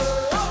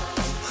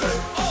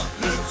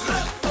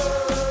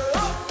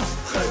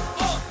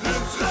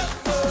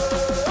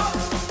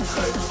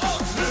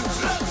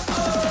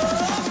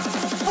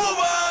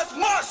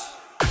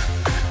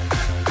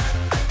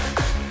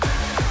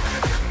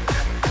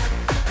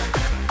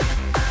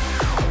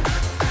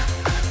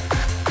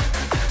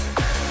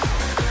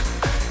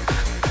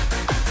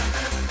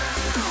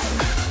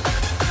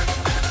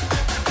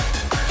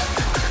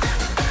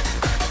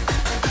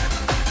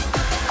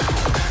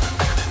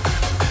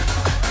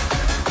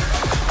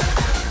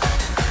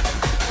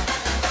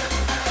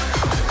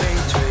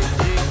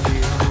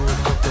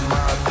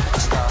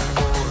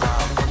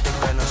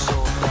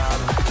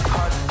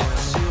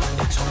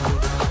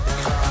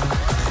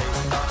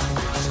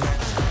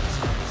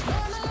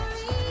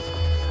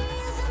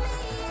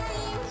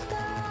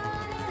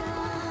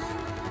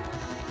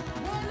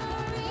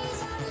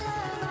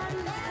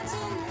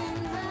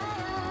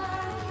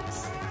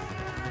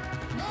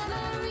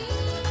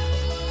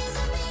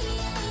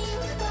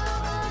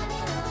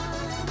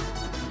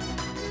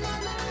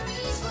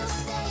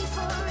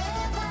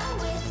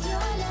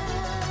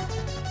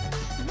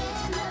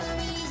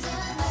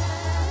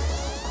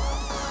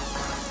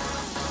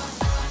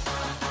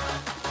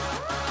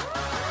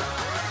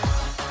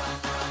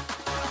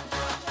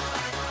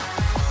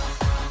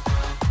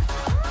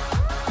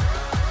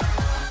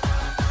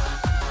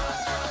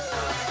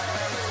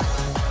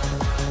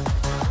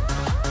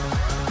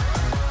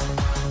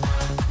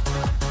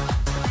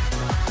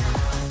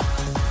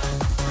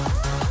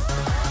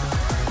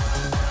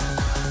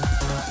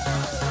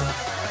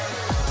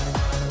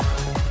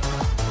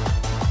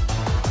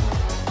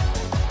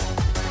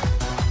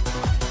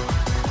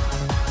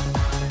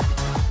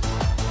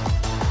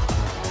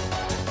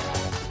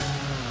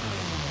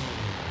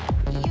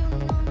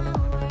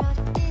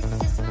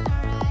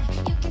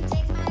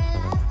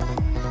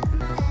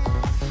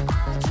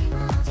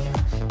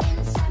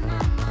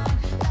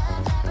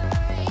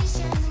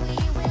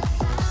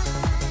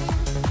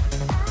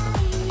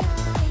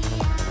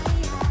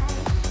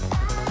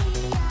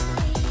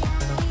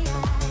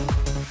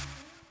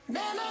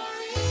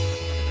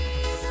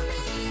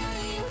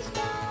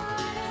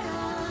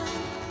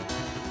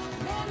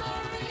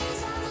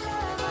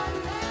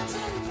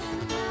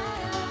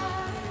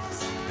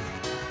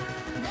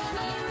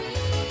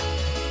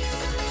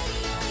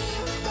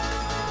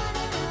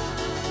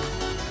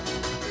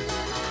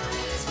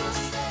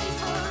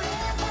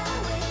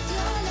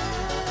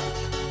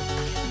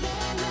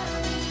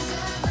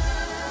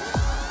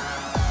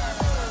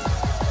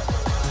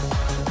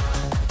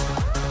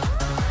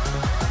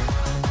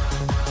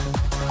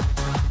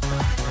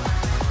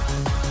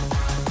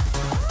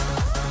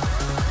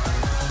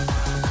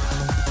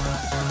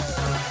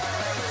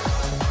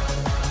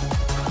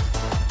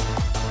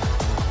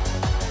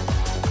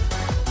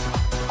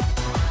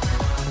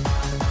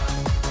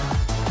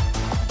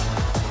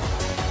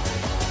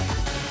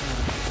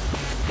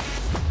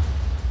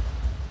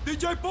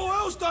 DJ Paul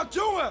Elstak,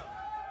 jongen!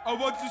 I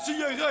want to see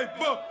a rave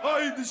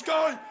high in the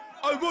sky.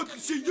 I want to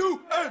see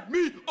you and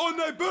me on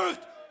a bird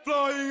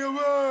flying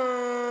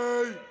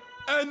away.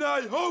 And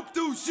I hope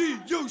to see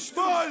you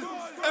smile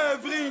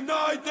every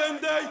night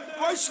and day.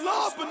 Wij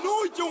slapen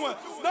nooit, jongen.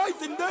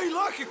 Night and day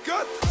lachen,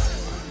 kut.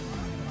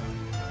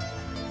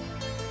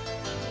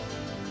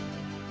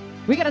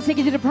 We gotta take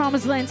you to the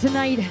promised land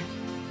tonight.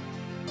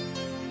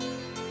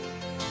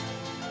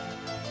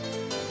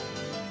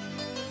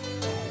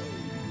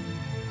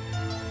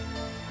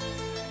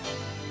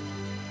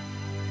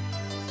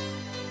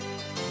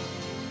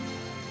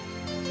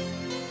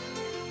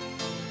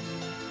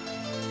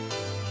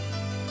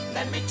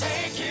 Let me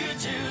take you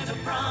to the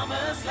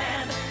promised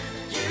land.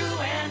 You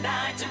and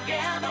I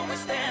together we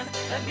stand.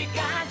 Let me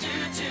guide you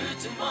to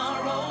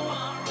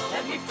tomorrow.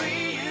 Let me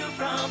free you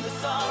from the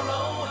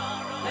sorrow.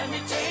 Let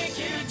me take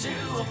you to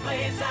a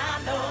place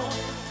I know.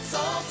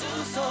 Soul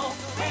to soul,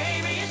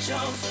 baby it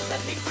shows.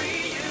 Let me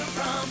free you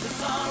from the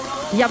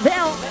sorrow.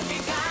 Jawel. Let me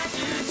guide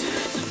you to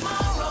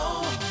tomorrow.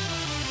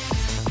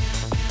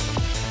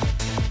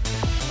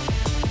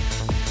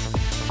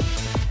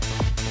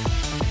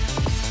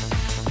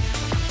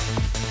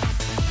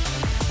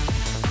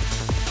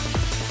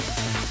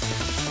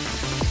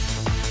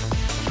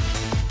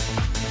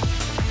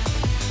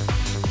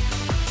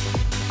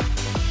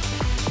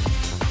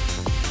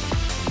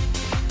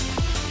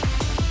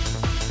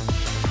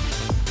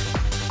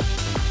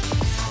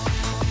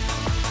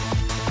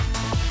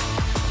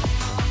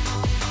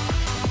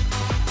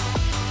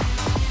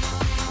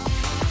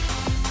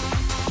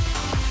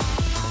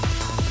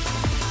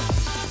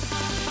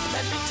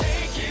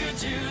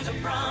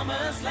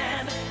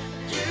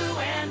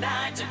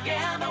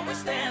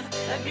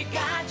 Let me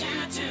guide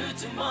you to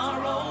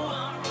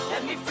tomorrow.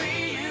 Let me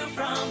free you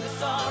from the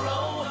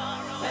sorrow.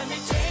 Let me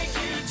take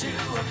you to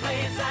a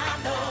place I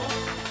know.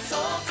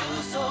 Soul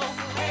to soul,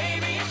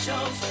 baby it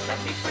shows. Let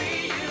me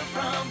free you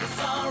from the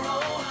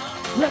sorrow.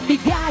 Let me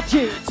guide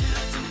you to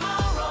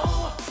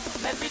tomorrow.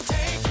 Let me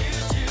take you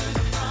to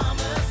the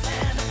promised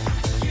land.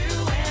 You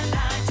and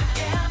I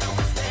together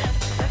we stand.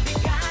 Let me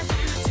guide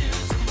you to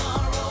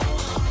tomorrow.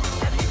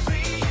 Let me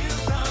free you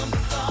from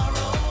the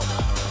sorrow.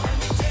 Let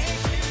me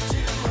take you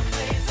to a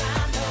place I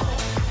know.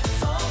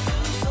 Soul to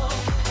soul,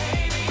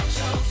 baby it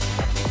shows.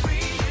 Let me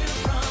free you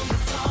from the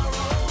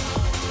sorrow.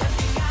 Let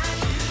me guide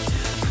you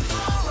to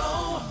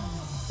tomorrow.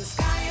 The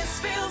sky is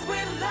filled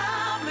with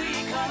lovely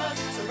colors.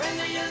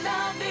 Surrender your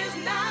love, this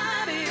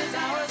night is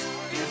ours.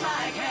 Feels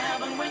like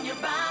heaven when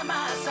you're by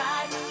my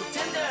side. Your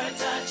tender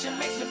touch, it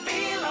makes me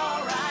feel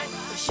alright.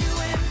 Cause you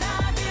and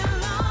I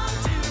belong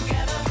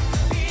together.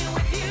 Being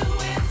with you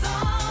is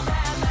all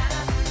that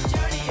matters.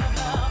 Journey of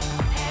love,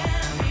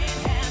 hand in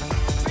hand.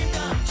 Dream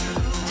come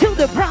true. to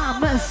the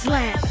promised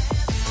land.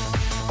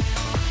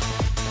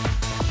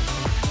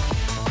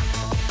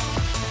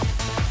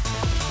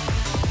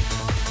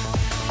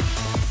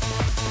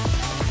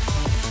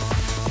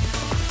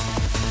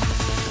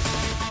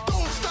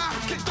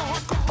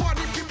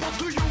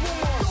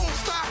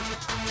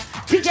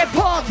 DJ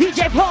Paul,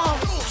 DJ Paul.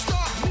 Don't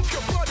stop, move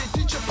your body,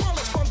 DJ Paul,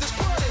 let's pump this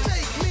party.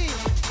 Take me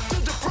to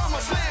the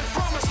promised land,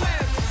 promised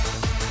land.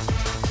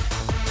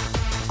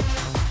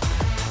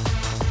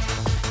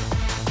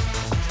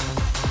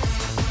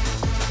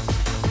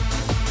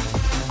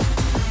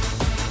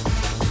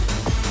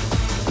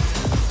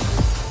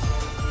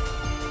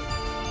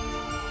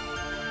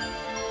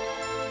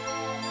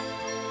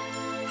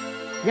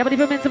 Ja, maar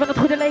lieve mensen van het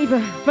goede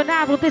leven,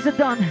 vanavond is het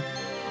dan.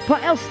 Paul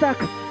Elstak,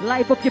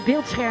 live op je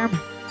beeldscherm.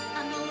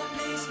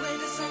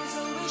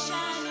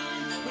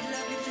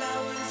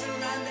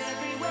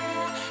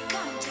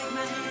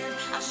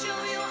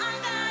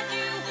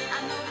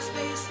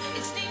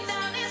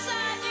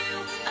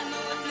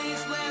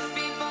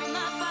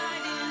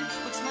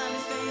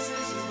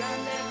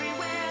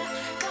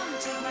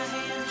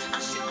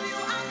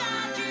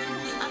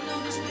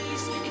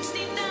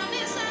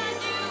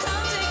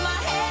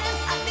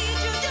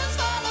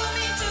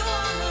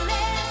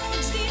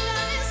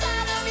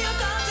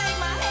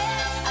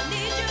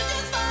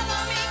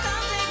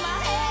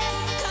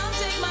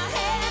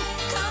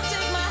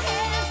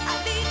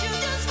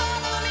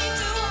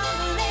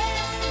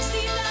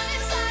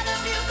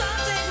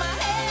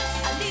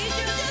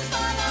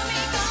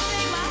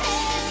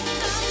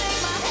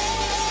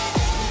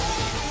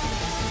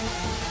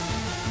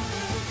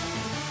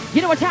 You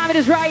know what time it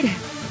is, right?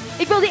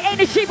 Ik wil die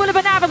energie voelen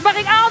vanavond. Mag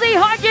ik al die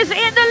handjes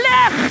in de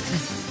lucht?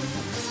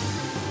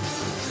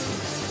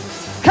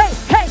 Hey,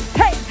 hey,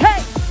 hey,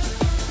 hey.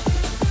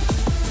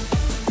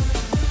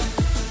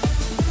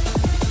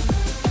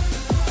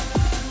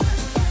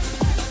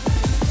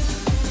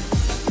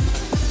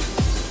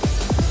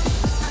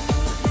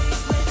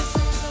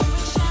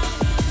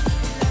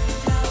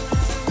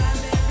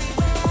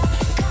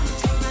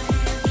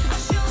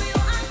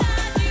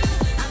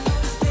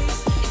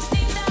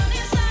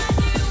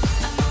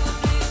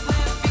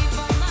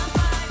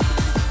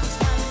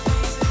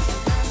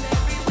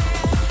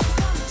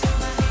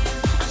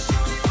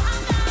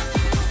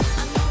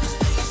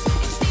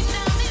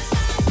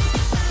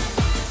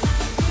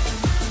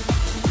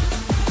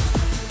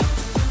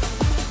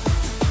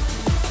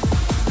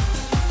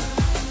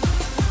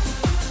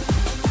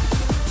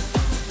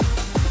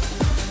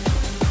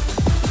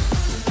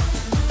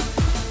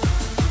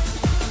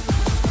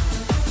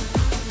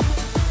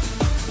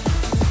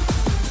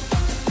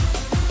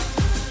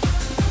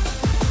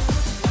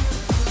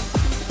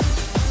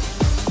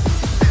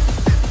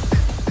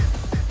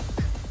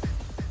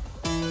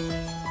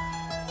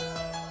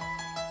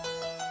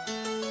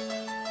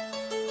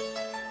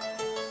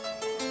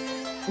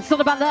 It's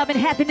all about love and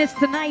happiness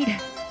tonight.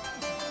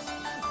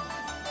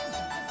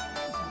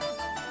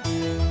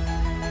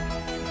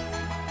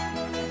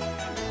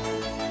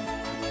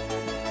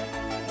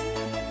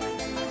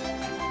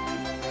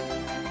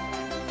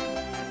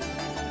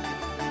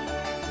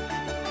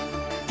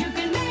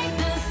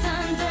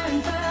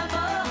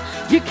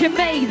 You can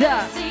make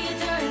the sea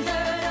turn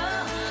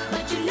turtle,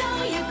 but you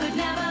know you could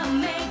never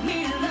make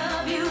me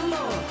love you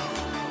more.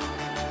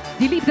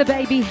 Die liefde,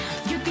 baby.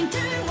 You can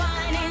turn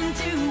wine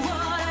into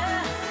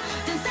water,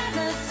 turn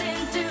sadness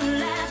into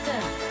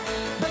laughter,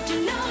 but you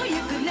know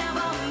you could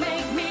never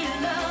make me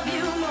love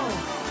you more.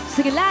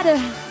 Sing it louder.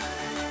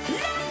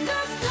 Let the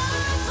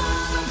stars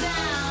fall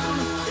down,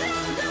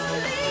 let the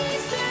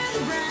leaves turn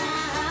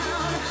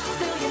brown,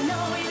 still you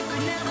know you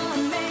could never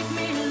make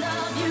me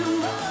love you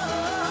more.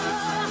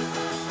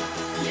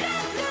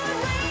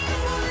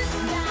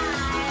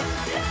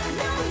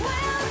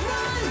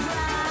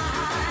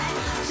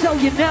 So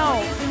you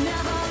know.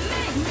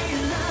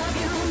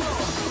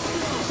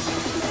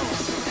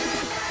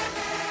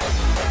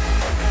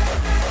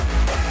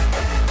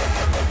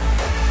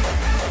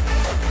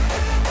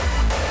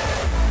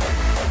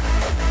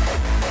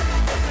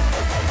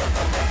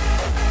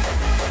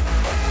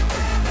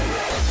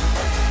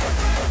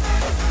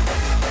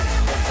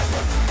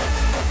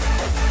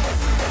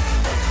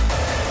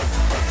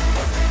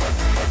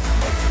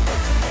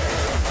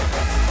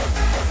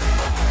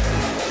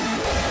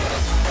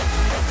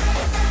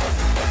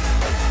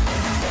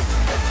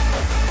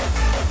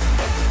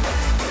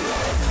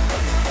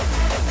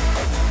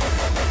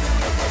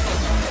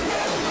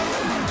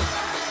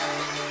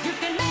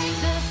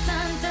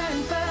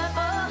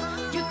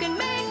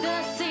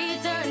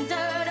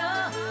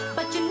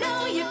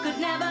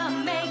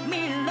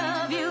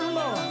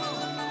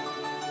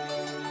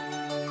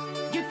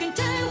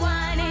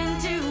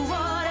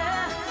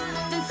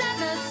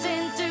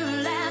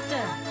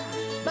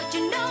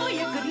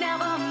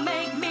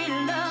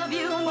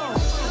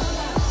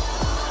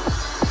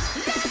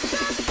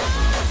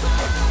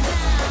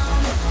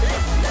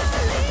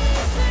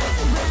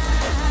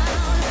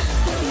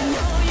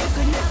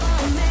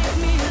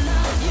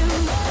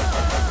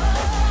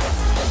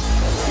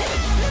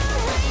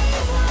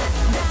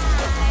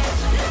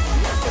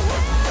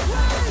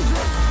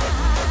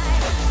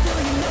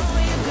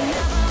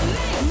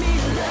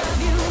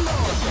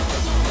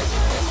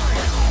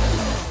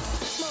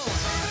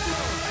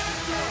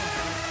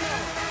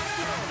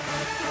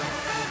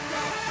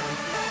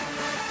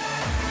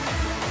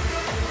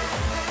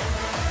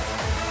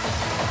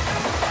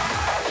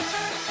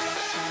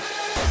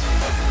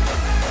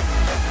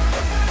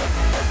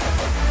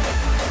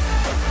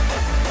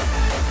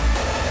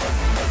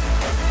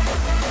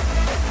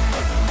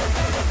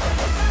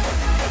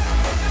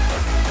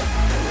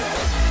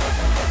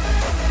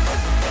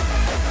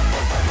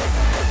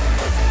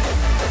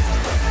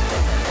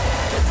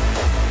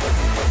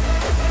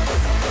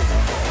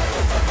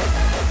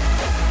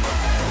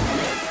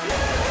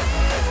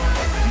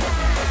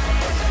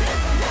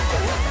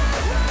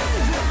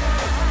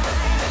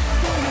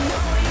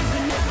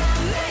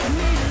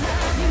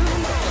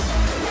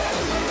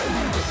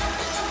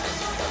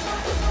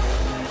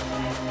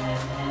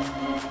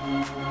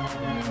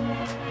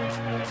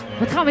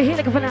 Wat gaan we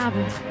heerlijke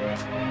vanavond.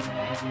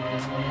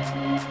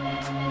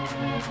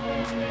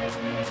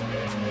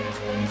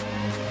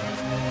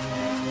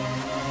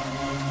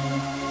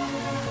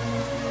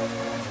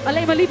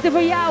 Alleen maar liefde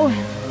voor jou.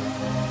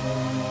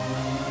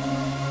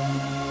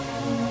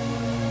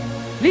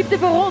 Liefde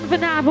voor Ron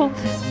vanavond.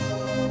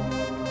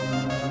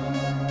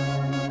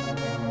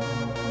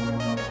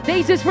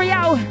 Deze is voor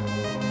jou.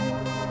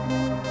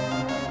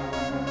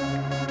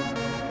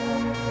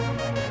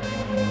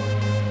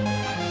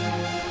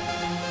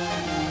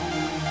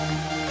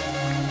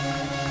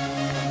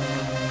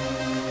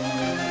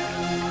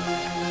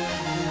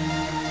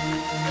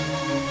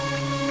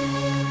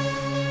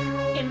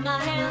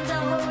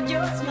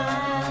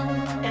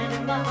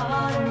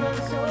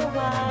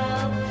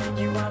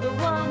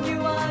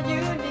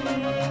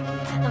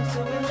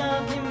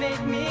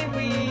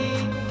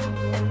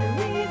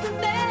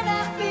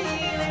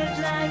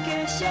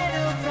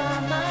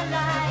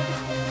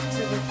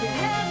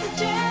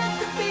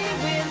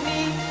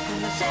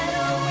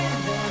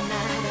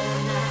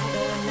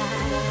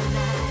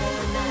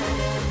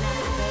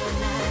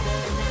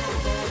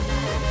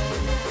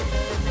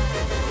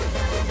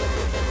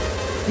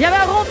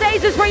 Jawel, Ron,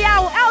 deze is voor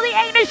jou. Al die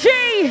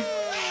energie.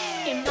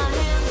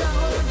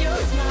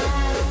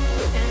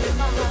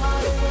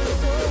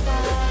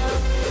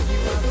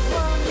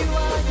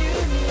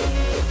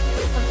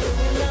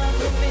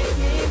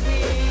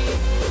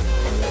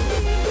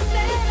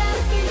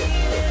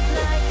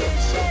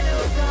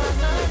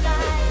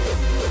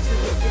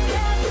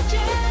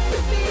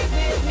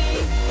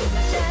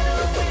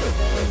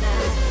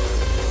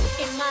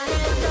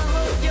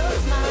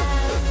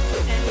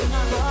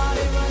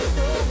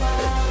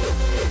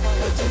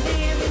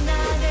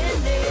 Night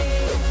and day.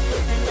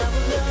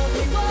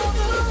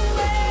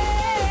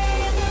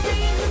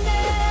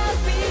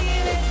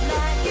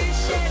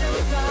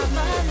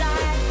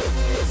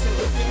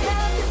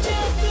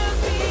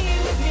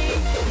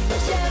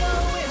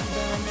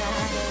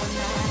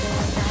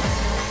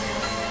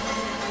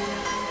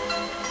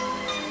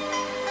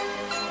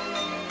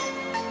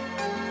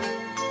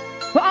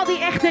 Voor al die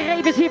echte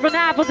ravers hier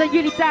vanavond en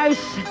jullie thuis.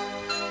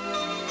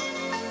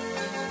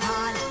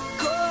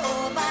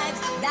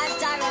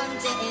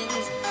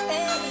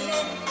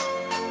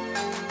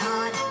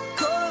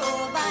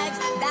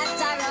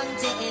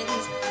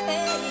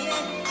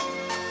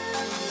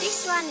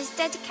 This one is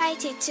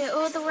dedicated to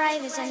all the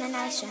ravers in the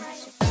nation.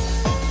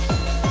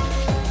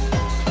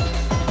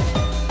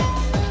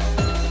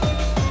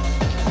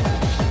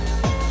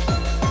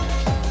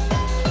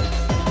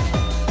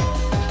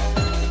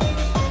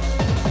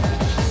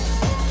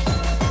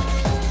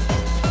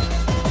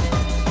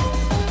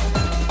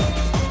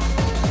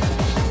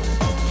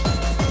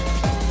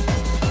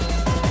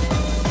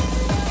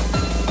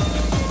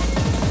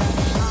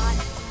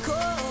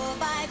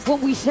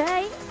 When we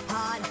say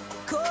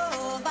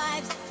hardcore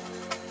vibes,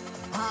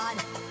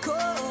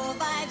 hardcore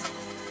vibes,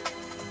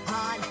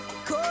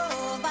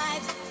 hardcore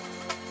vibes,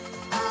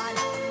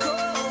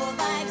 hardcore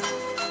vibes,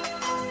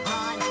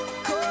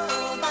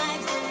 hardcore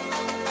vibes,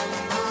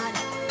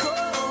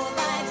 hardcore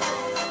vibes,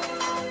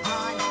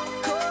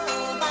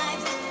 hardcore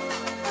vibes,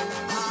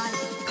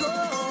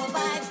 hardcore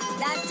vibes,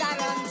 that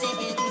are on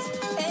things.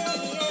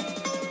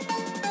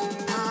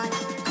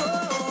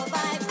 Hardcore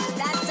vibes,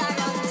 that are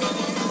on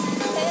things.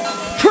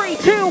 3,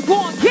 2,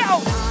 1,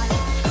 go!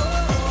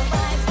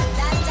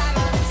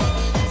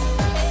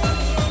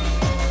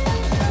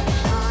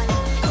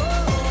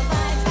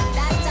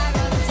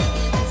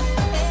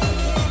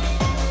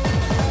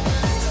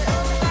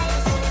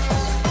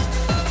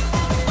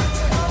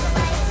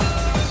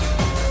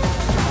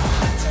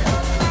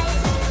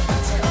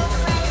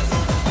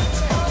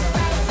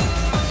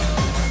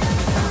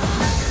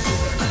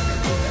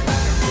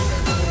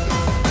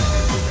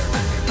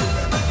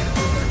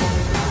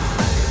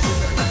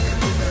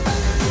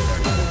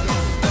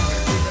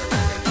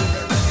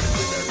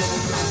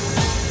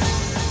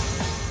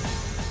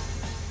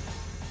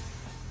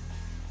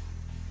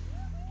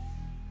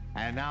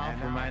 And now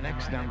for my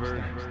next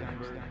number,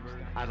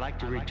 I'd like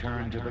to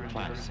return to the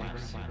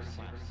classics.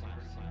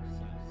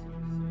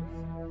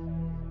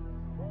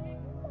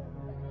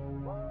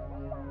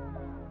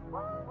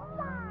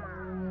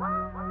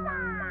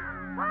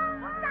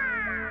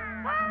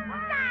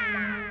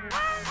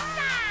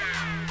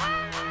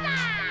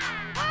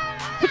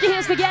 Put your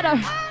hands together.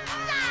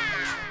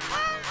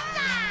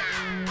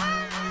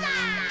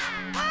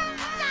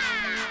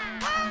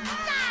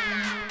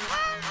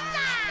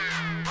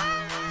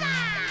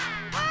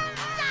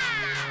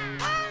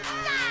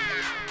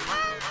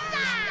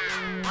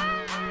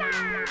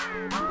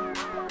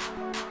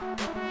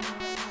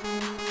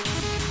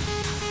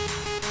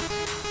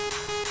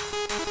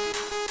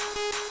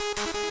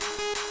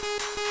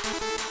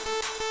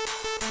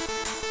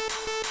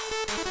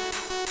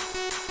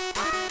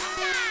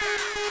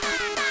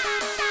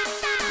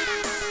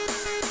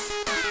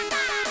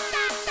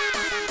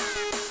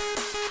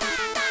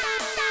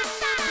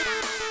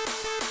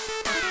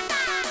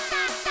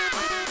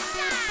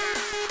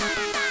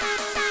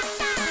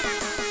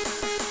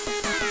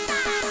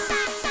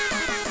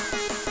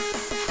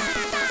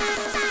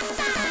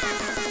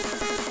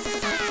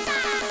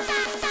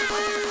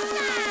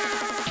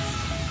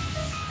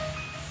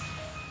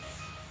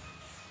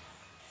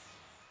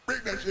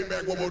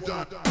 One more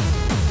time.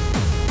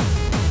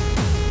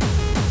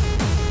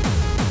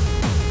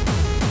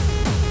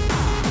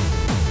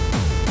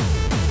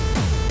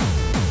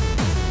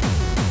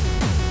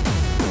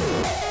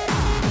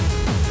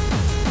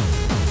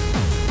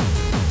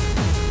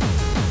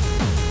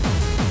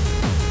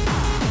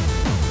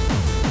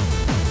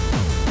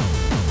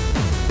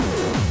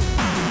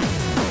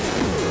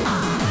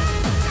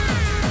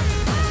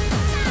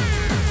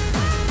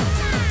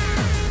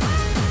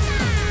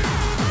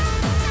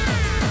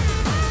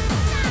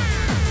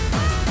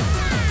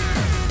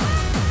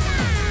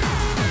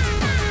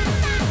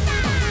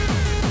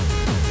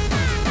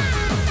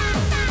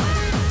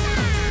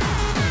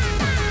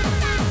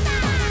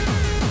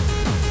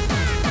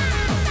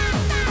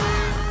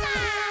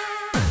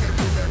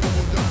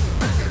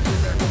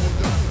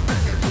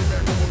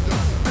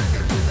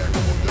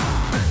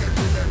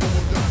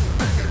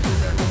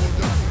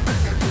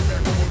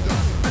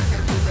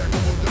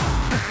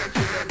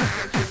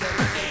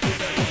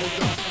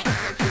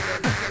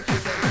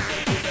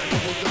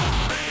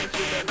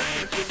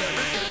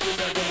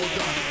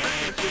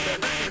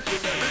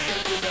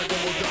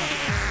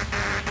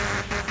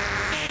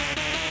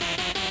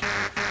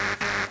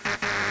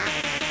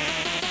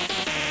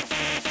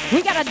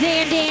 We gotta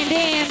dance.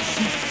 Dance.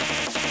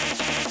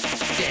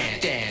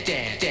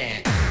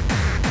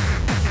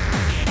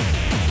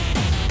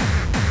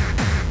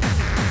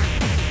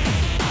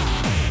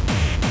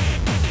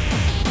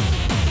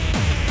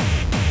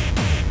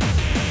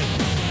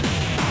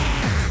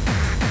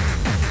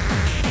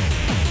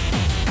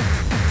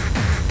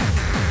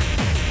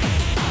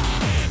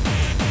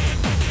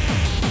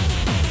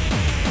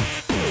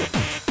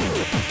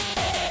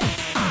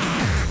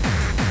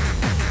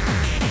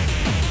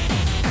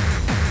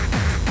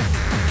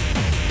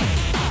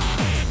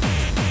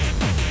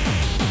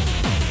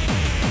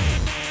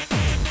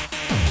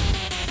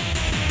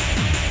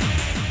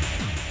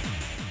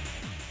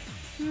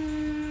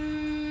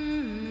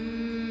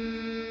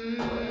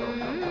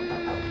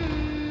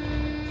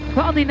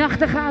 Al die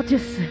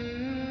nachtegaaltjes.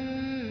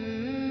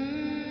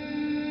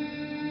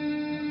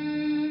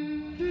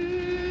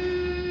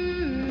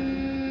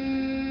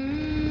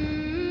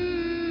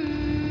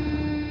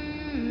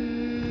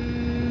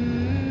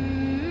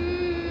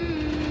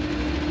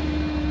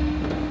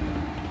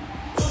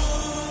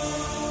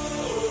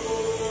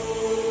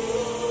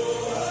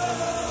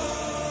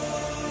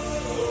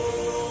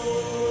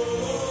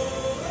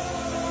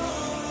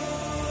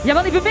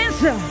 Jawel, lieve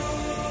mensen.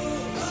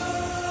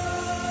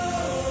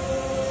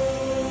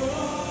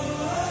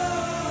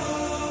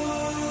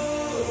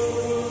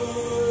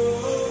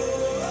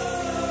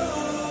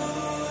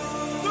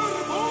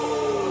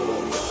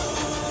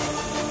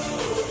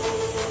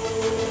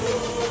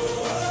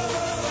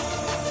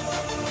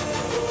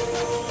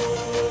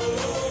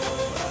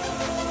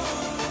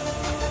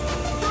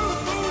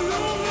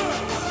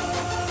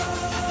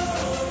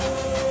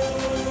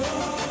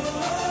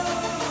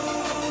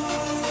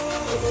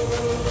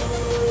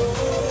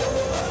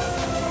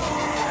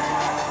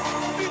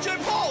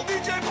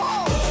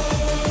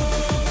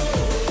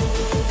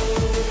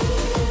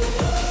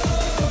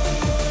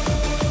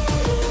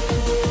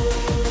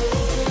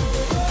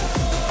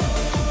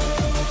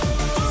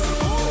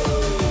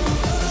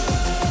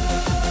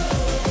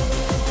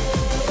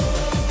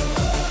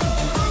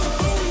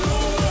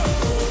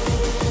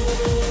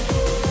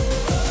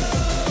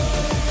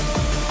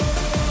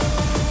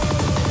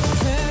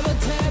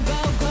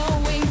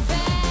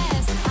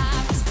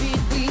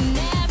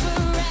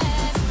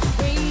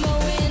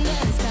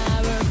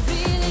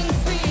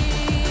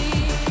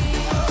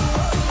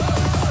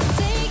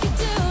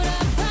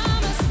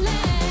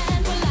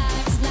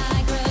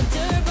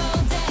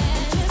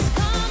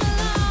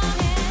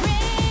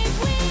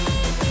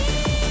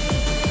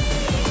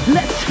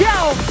 Let's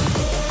go!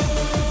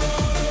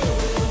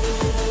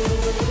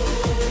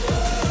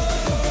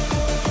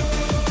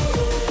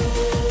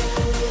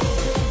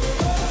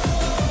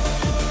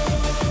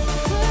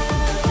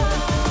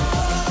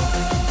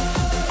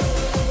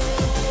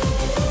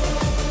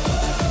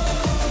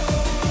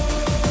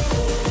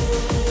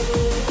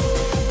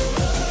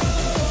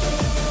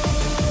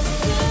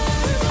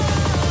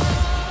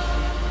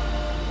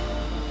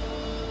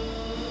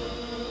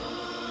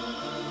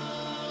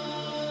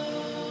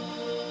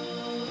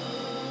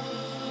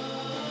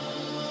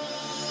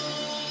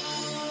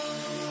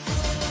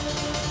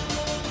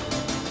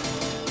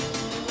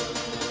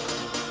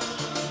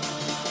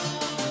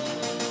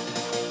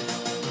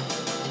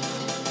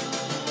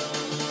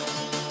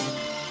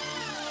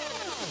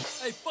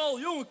 Hey Paul,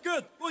 jongen,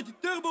 kut. Gooit die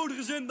turbo er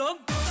eens in dan.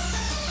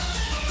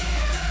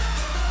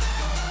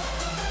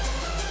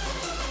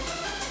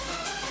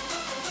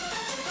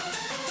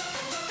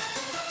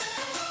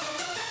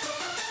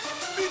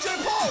 DJ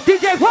Paul!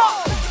 DJ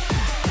Paul!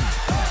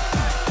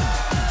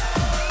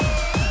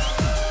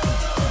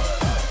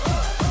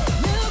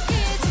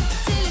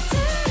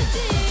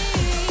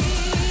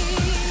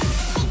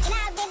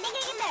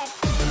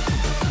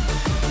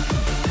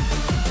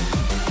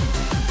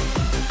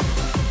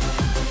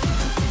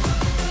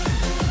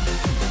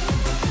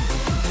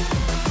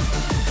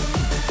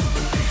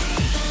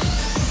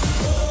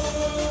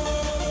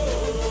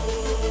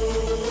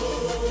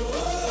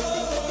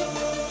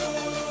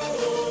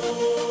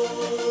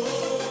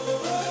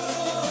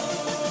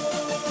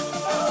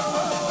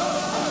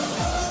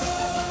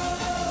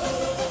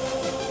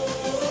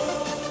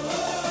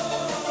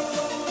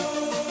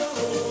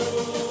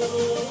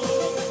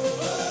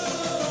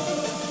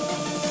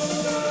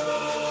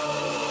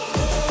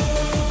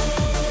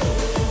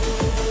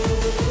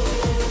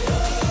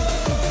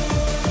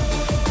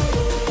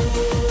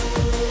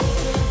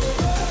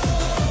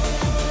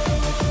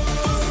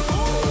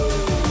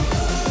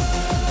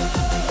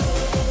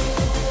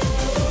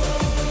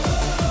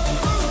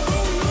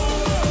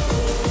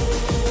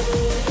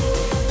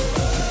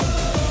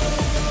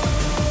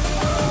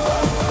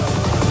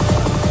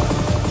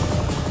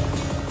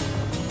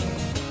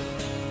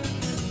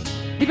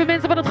 Lieve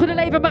mensen van het goede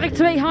leven, mag ik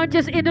 2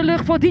 handjes in de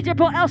lucht voor DJ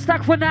Paul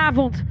Elstak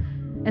vanavond.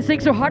 En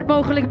zing zo hard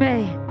mogelijk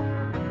mee.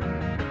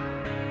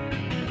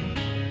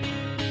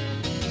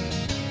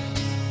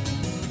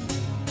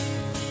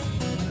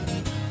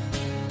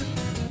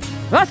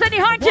 Waar zijn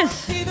die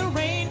handjes?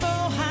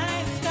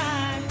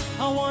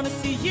 I wanna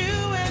see you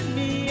and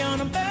me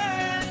on a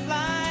bird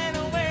flying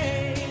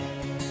away.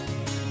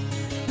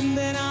 And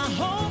then I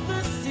hope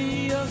to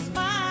see your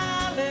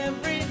smile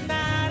every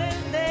night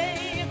and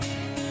day.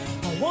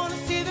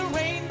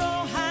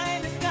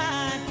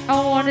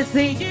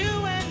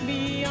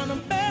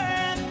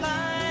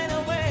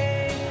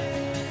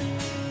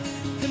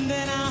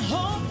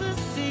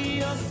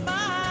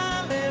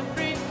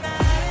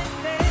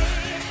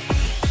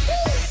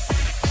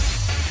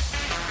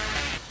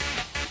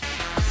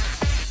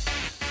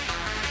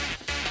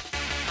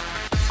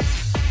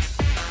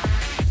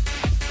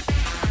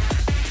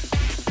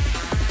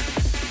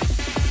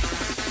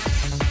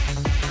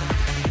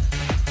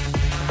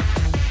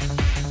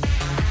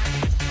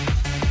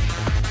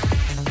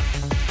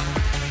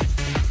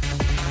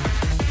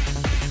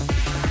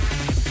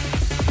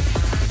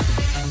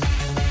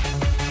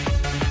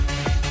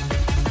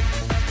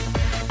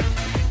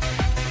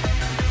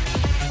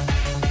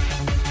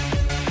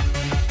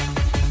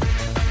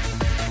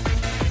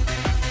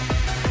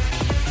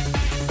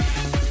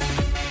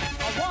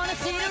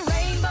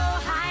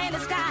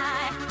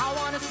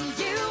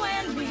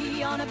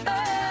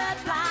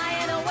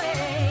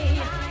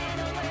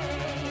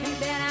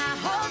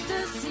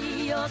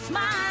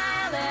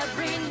 smile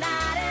every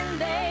night and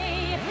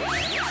day.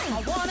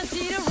 I wanna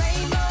see the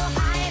rainbow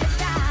high in the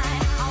sky.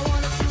 I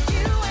wanna see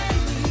you and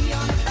me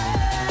on a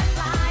bird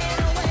flying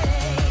away.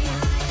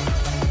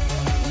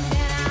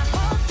 And I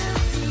hope to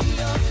see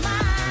your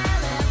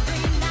smile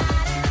every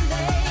night and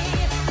day.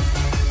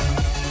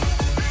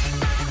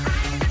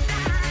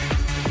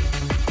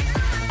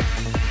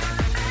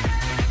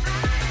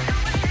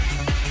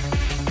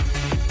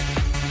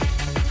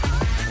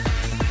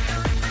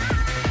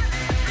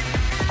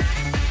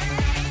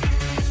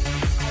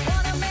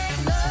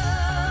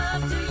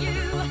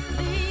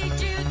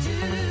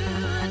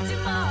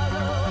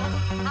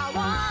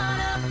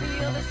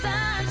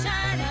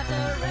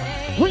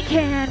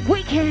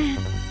 We can.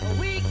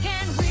 We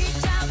can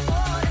reach out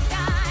for the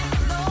sky.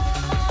 No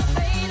more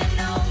pain and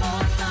no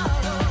more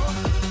sorrow.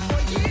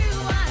 For you,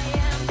 I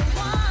am the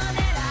one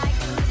that I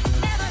could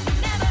never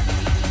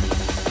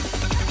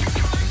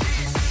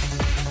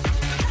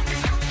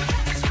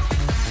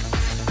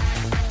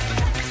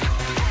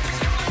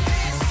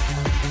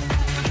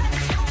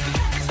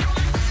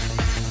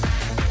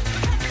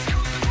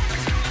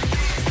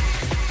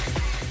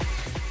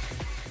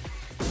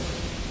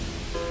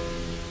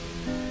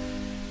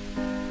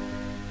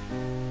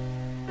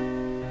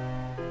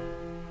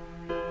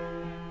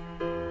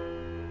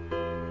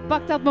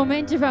Pak dat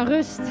momentje van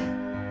rust.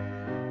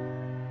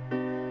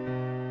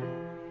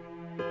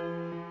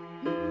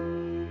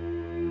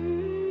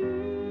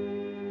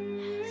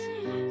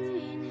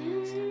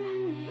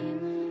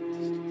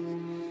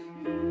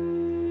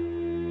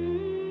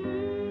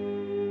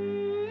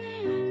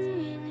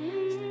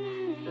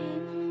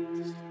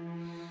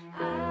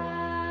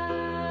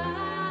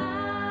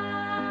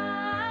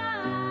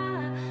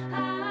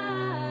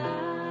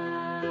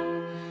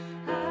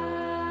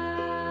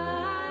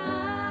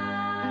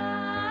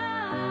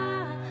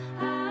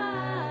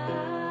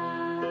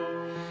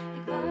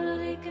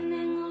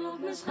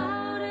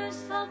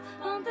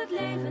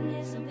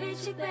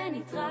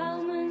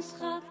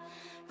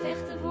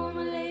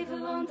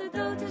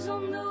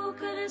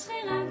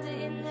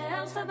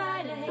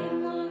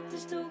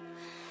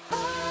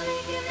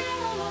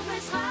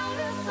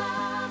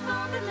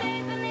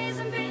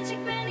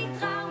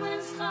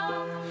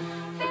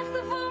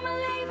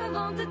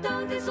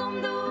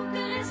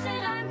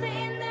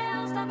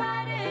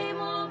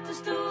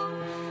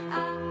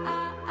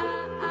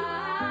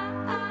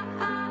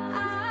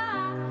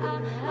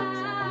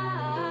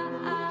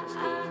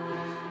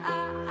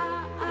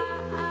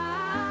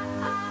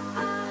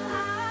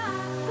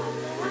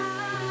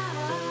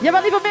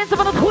 Jawel, lieve mensen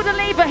van het goede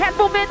leven, het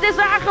moment is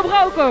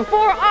aangebroken.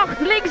 Voor 8,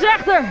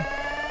 linksachter.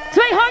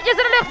 2 handjes in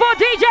de lucht voor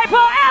DJ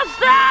Paul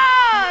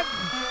Elstak.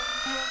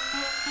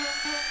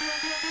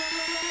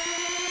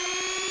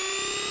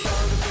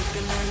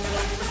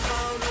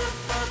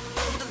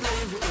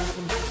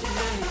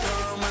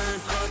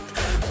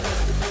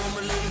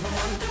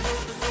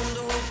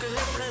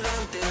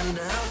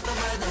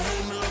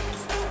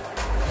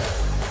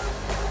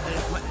 Er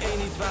is maar één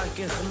iets waar ik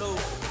in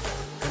geloof.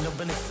 En dat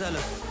ben ik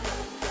zelf.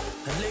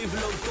 Het leven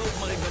loopt dood,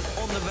 maar ik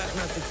ben onderweg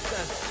naar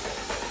succes.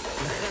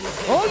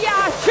 Oh ja,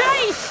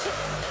 Chase!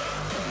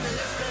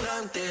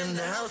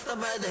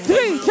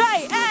 3,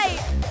 2,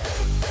 1!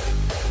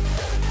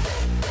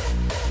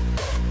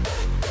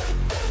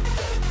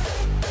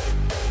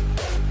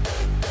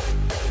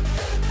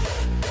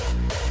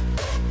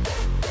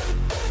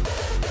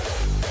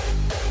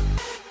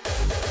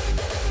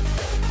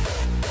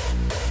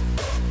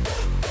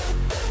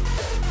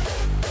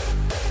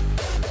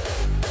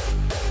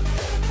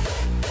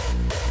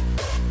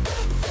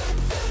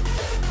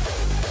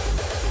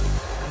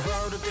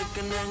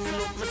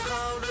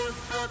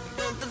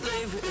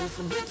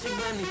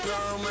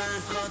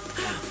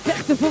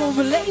 Vechten voor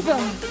mijn leven. In de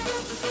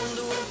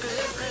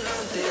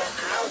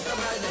hel staat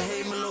bij de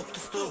hemel op de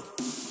stoep.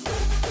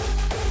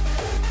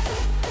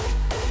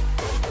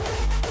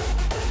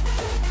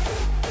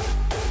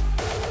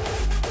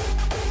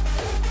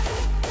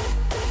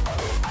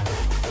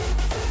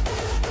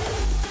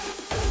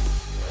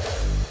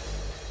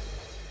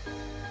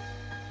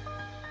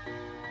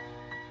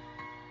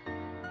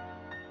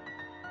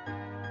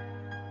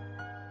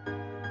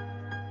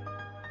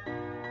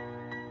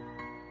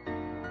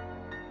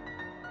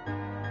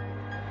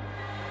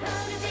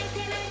 Wou dat ik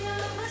een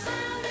engel op mijn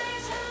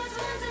schouders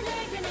had, want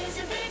het leven is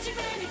een bitch, ik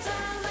ben niet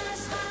trouw, maar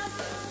is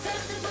goed.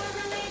 Vechten voor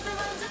mijn leven,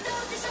 want de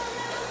dood is om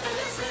de hoek,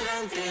 er is geen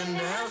ruimte in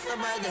de hel staat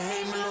bij de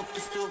hemel op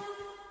de stoep.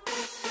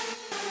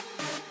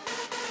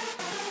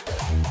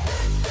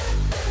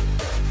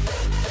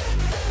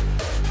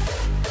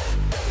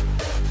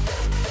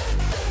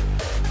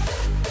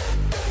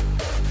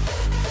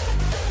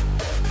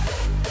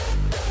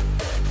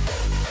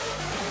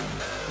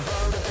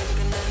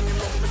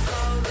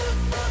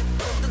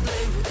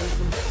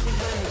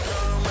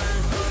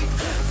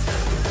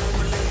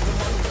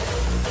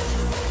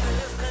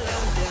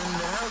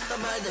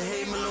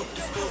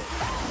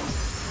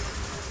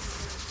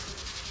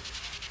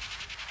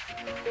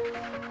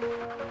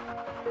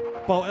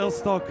 Paul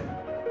Elstak.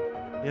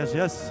 Yes,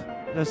 yes.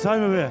 Daar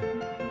zijn we weer.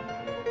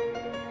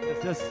 Yes.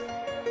 Yes.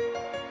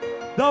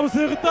 Dames en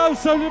heren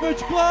thuis, zijn jullie een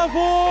beetje klaar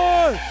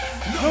voor?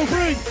 No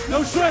drink,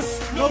 no stress,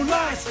 no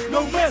lies,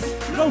 no mess,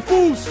 no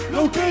fools,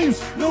 no games,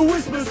 no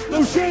whispers,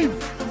 no shame.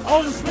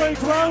 All the spray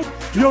ground,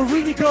 you're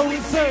really going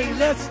insane.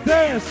 Let's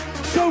dance,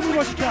 show me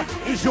what you got,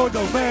 it's your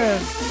domain.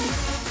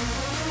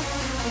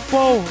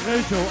 Paul,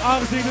 Rachel,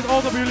 aangezien ik het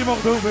altijd bij jullie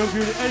mag doen, wil ik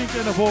jullie 1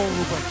 keer naar voren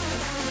roepen.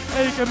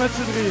 1 keer met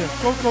z'n drieën.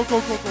 Kom.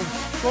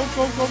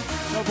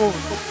 Naar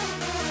voren, kom.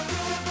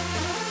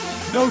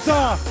 No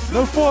time,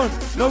 no fun,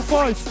 no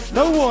fights,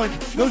 no one,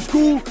 no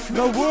school,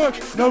 no work,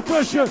 no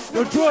pressure,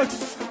 no drugs.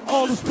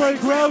 All this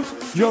playground,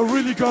 you're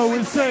really going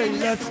insane.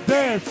 Let's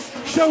dance.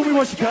 Show me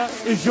what you got,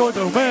 it's your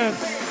domain.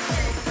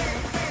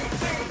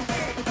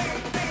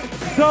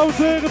 Dames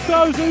en heren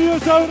thuis, en hier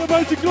zijn we een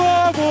beetje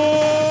klaar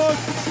voor.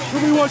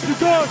 Show me what you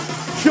got,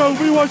 show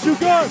me what you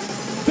got.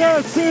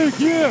 That's it,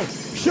 yeah.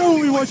 Show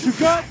me what you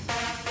got.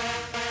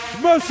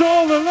 Met z'n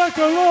allen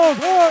lekker los,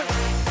 hey.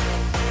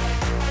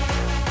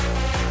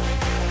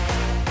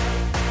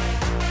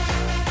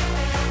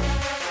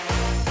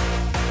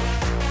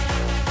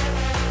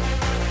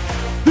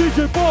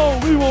 DJ Paul,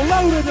 we will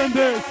louder than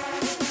this.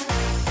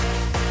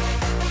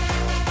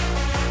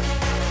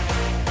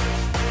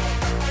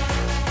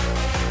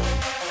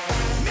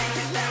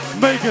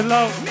 Make it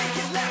loud.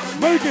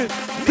 Make it.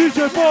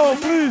 DJ Paul,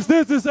 please.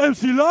 This is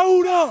MC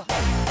Louder.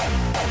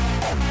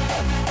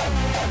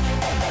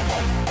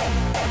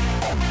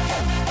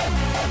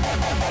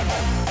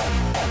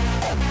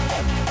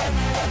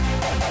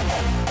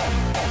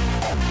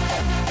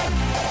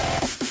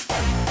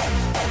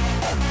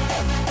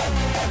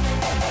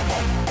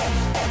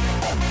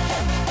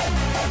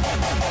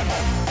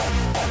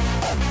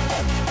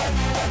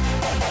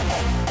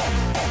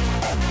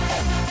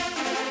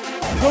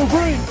 No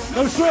brain,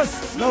 no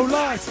stress, no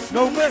lies,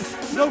 no mess,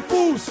 no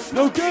fools,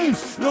 no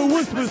games, no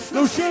whispers,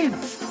 no shame.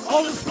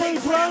 All this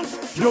playground,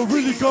 you'll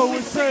really go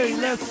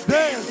insane. Let's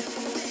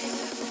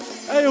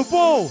dance. Hey, yo,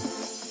 Paul,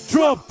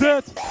 drop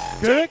that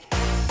kick.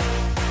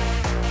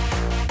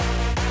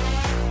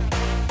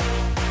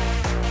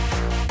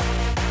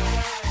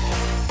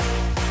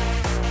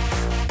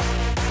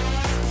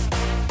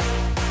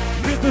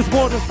 This is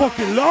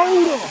motherfucking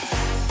louder.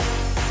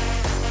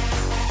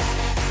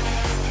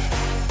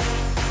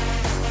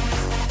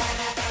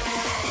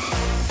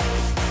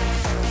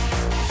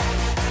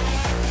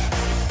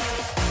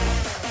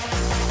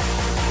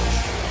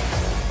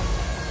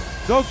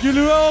 Dank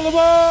jullie wel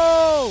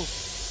allemaal!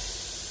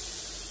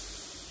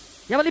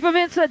 Ja, maar lieve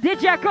mensen,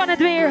 dit jaar kan het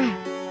weer.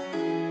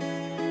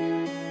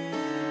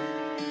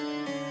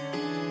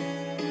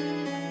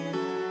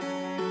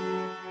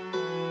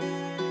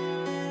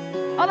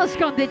 Alles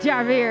kan dit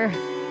jaar weer.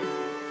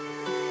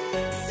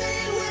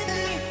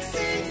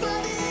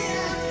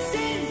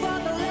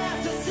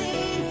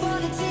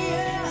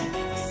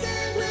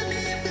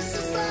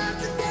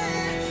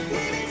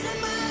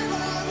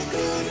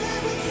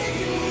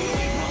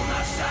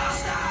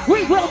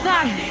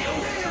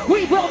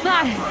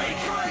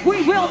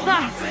 We will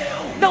not,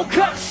 no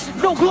cuts,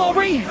 no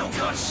glory.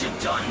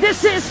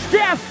 This is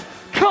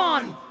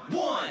DEFCON 1.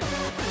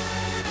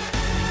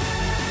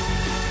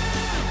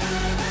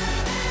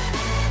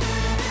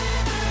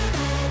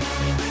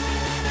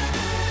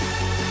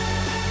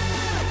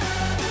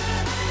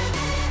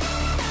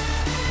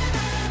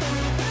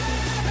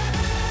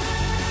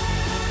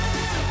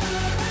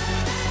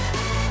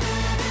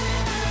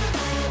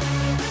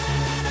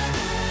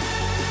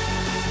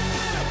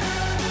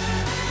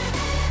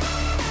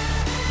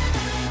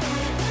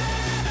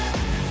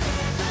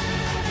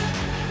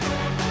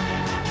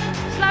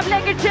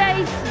 Lekker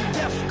Chase.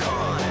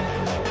 DEFCON.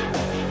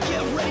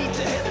 Get ready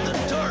to hit the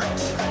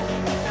dirt.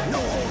 No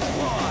holds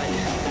barred.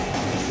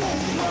 Full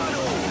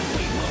throttle.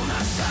 We will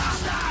not stop.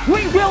 We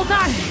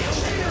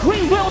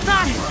will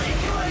not.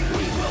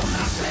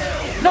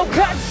 No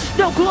cuts,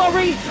 no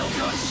glory.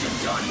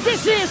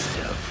 This is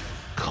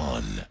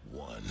DEFCON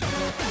 1.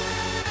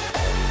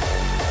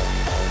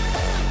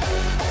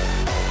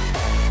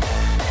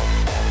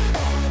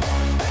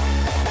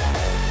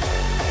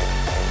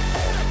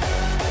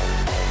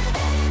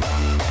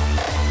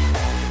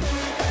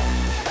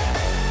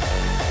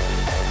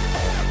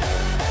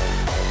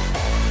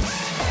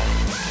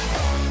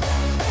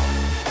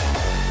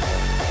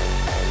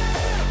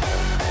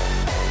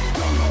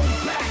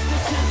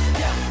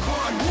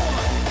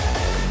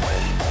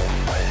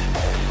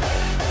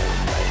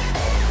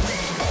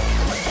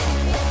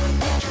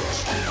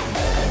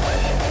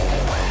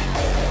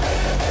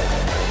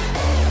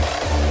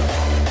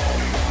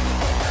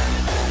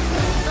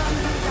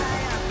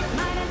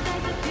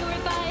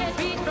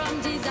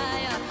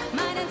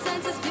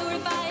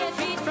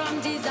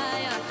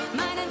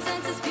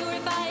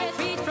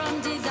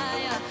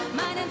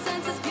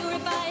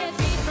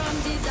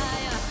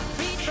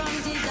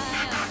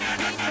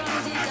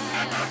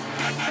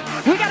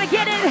 We gotta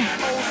get it.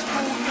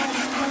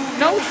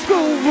 No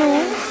school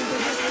rules.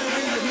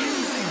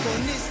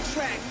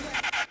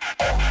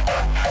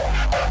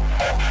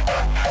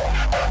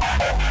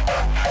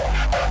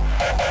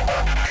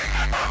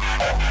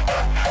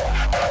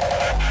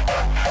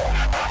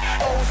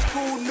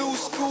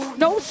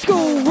 No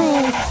school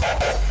rules.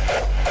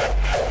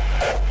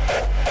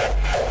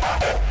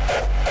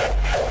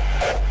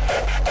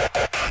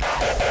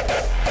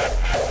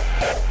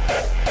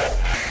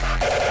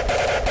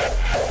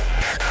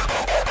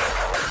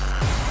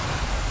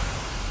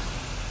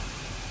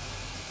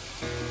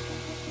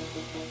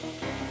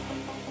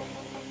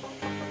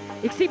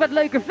 Ik zie wat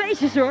leuke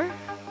feestjes hoor.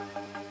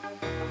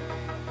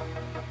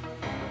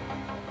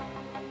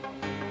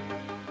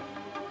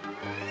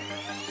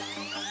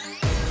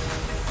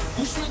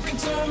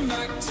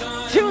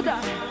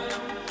 Judah.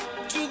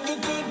 To the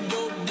good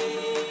old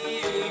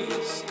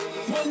days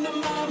when the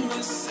mom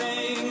was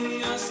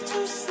saying us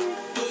to sleep,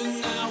 but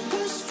now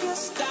we're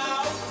stressed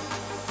out.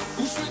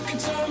 Wish we could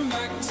turn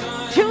back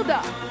time.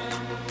 Judah.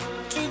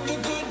 To the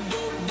good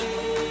old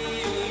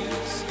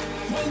days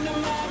when the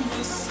mom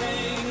was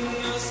saying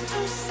us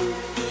to sleep,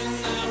 but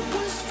now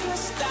we're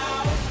stressed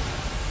out.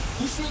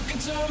 Wish we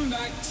could turn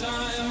back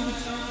time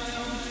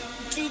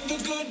to the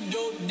good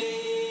old days.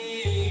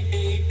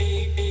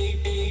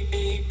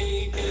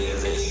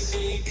 This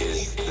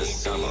is the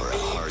summer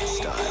of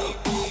hardstyle.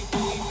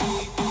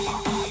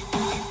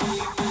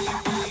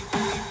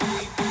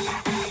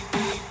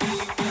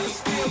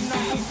 Still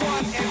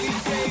 #1,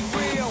 everyday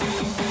real.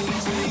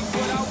 Speak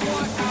what I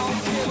want, I don't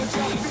care what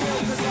y'all feel,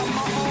 'cause I'm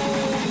my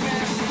own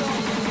master.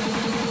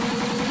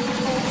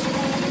 Old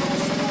school,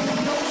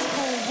 no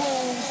school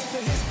rules.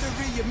 The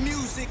history of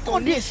music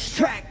on this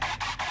track.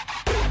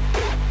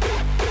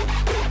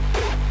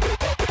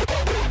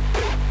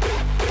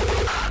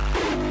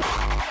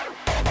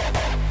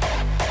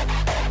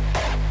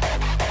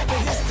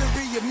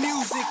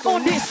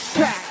 On this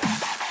track.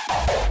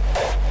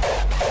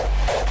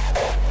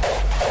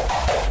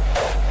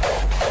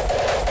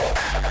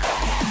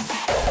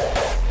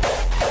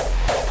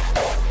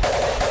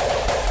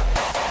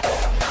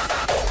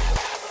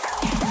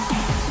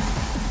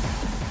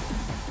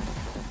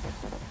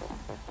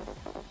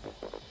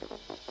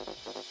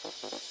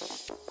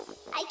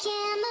 I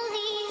can't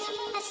believe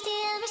I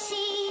still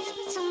receive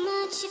so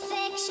much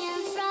affection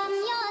from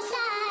your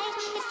side.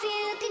 If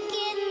you could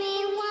give me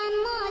one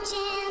more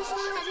chance,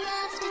 I'd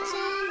love to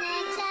turn the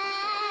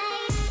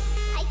tide.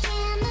 I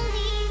can't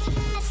believe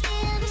I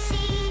still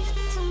receive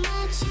so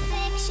much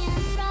affection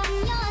from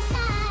your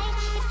side.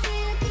 If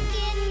you could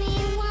give me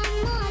one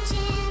more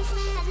chance,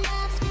 I'd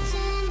love to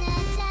turn the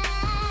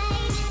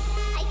tide.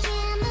 I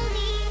can't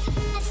believe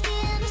I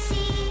still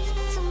receive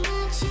so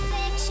much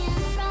affection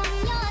from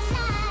your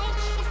side.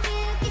 If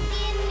you could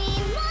give me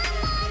one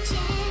more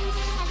chance,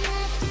 I'd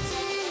love to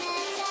turn the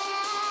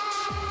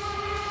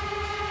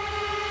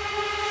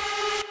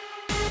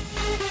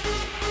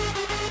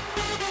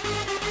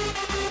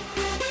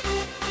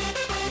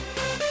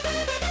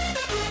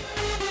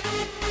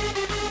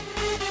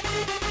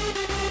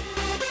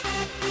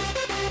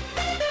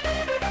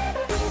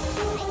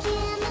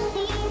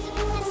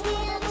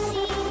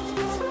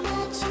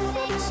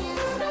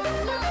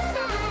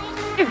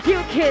If you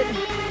could.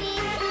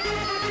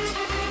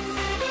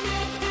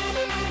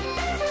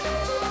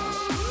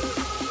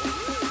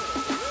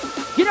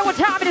 You know what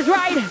time it is,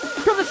 right?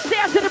 From the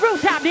stairs to the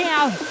rooftop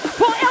now.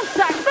 Paul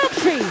Elstak,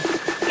 Boogshe.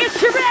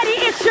 It's you ready?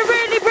 It's you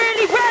really,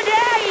 really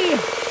ready?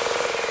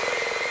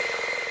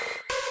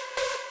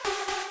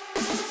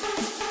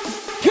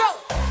 Go!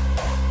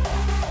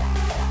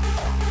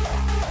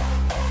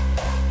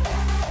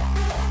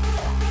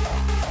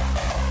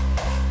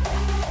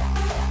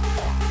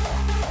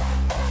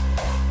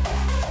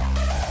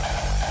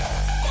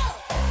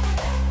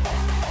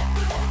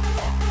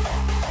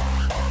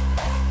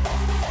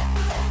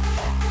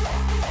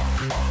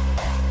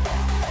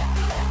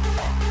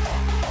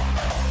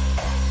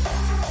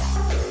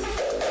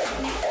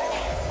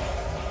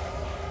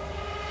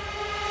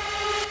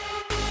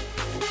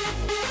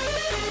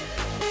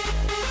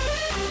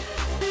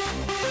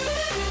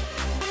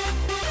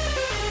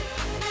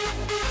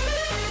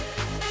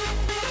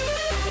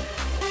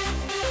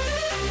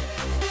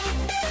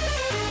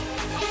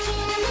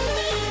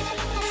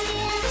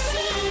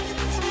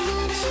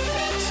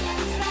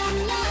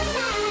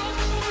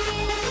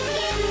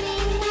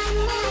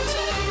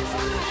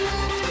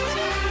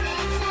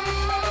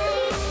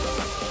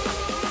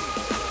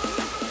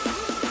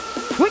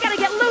 We gotta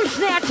get loose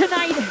now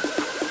tonight.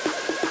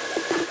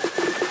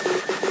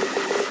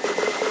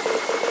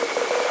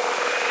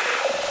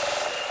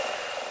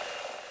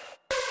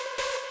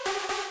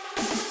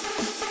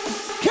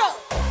 Go!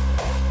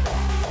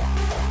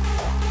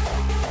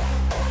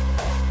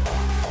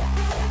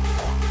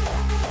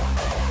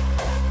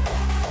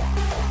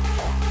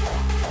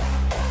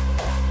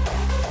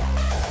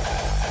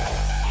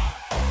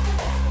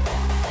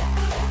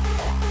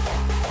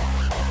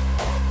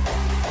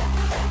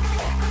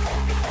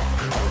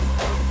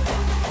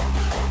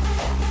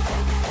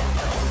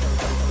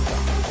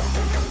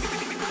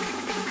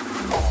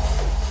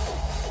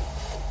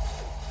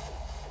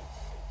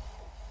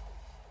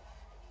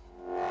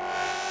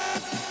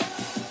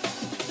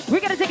 We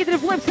gotta take it to the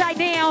flip side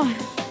now.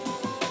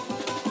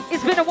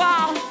 It's been a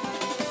while.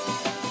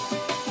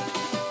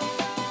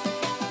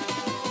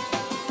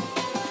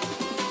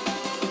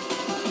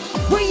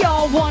 We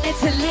all wanted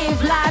to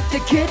live life, the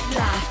good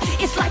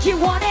life. It's like you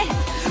want it,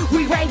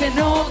 we raving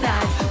all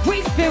night.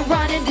 We've been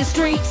running the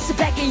streets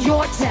back in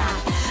your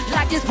time.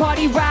 Like this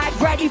party ride,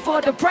 ready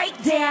for the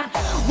breakdown.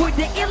 We're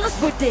the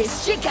illest with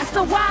this, she got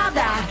the wild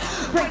eye.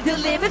 Break the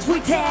limits, we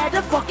tear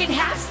the fucking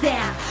house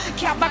down.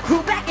 Count my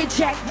crew back in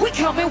check, we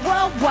coming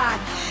worldwide.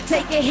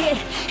 Take a hit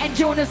and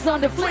join us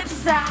on the flip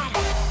side.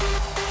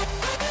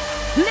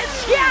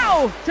 Let's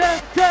go!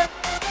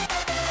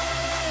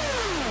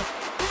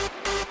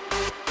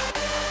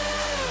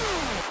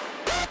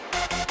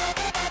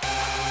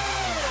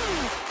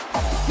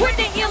 We're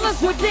the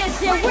illest with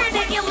this, yeah, we're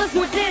the illest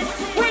with this.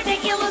 We're the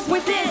illest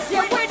with this,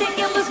 yeah, we're the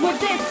illest with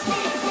this.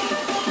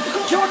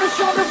 Join us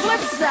on the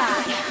flip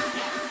side.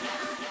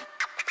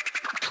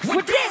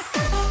 With this.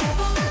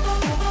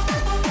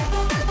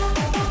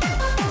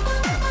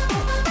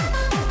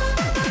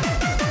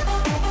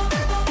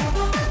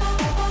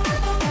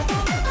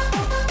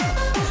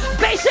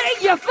 Bass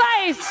in your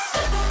face.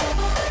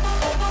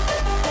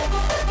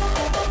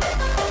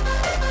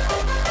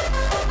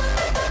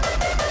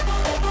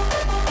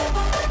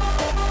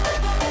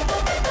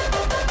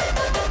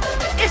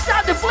 It's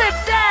time to flip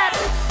that.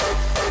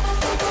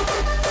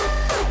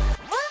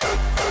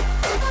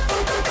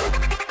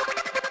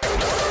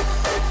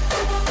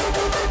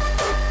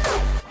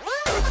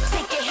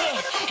 Take a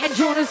hit and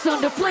join us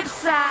on the flip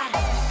side.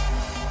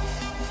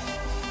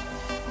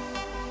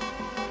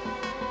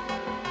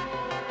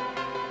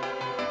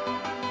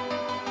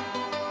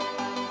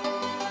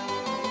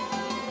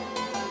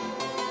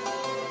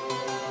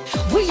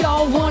 We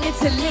all wanted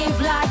to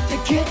live life, the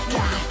good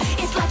life.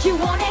 It's like you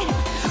want it,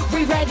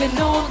 we raving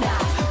all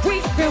night.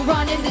 We've been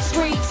running the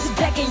streets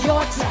back in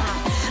your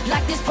time.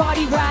 Like this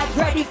party ride,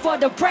 ready for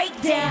the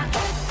breakdown.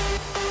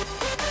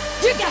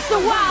 You got the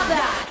wild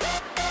eye.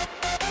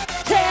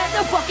 Tear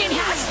the fucking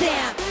house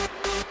down.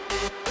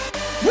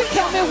 We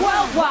coming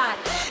worldwide.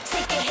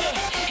 Take a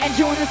hit and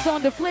join us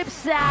on the flip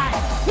side.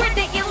 We're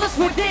the illest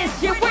with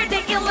this, yeah, we're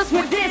the illest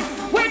with this.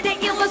 We're the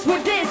illest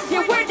with this,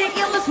 yeah, we're the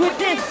illest with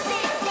this.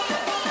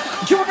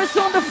 Join us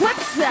on the flip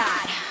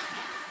side.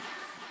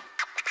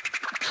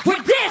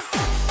 With this.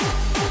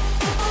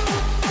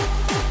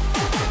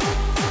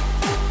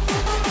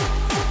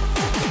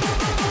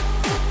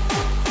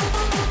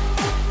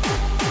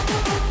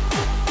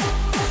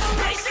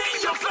 Bass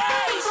in your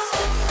face.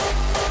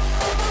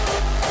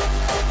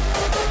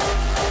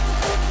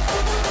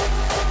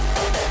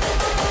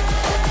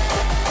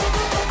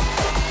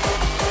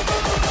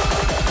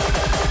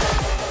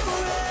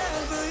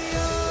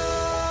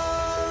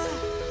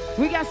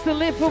 We got to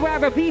live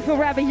forever, be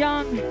forever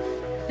young.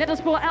 Net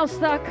als Paul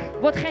Elstak,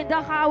 wordt geen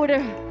dag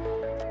ouder.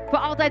 Voor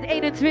altijd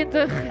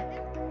 21.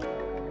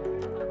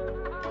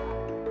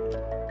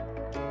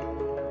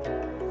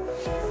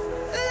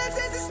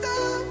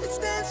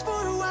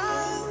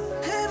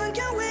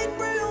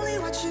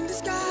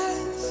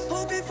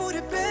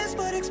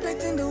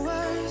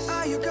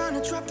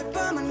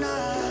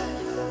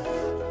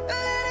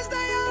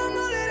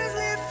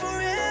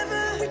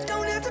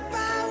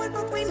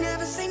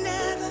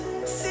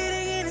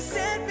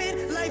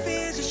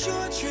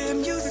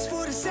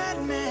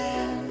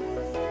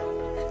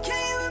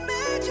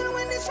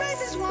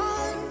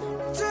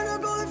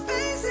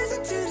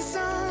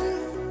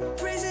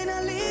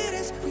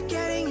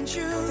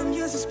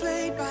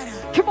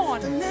 Come on.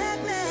 Forever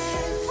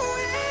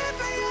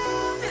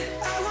young,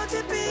 I want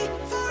to be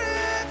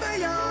forever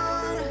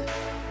young.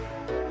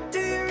 Do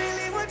you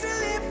really want to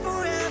live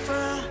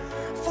forever,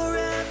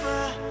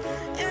 forever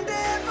and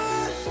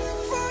ever?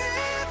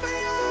 Forever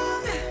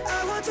young,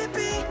 I want to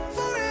be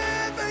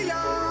forever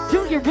young.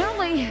 Do you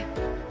really?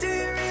 Do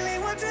you really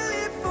want to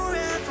live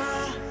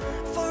forever,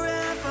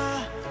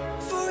 forever,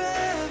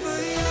 forever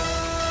young?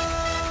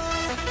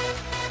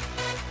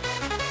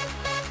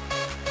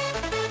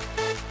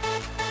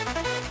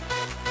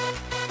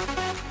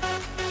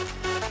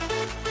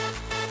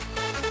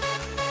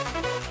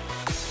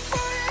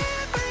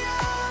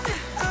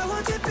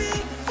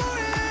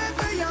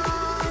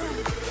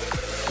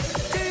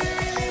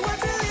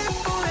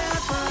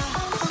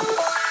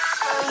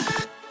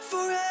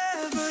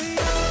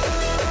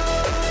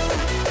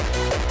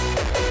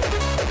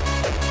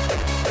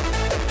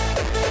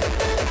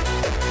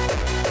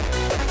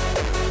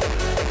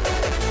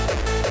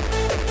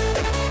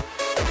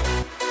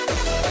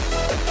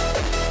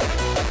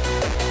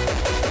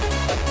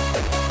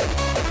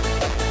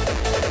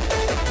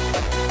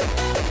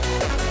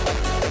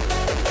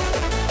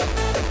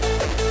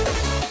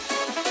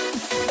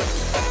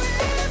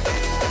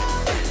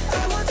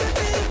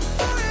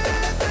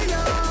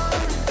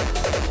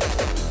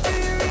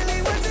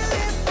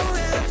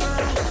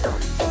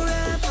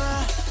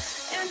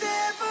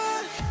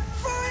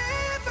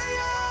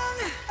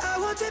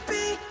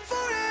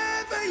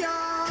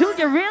 Do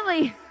you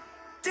really?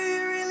 Do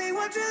you really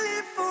want to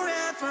live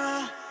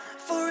forever,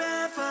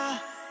 forever,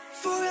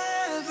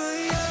 forever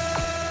young?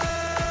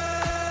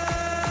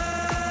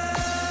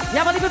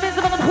 Ja, maar lieve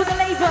mensen van het goede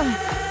leven.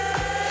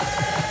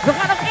 We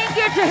gaan nog één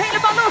keertje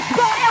helemaal los.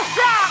 Paul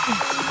Elstak.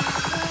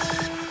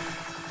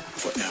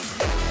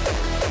 Forever.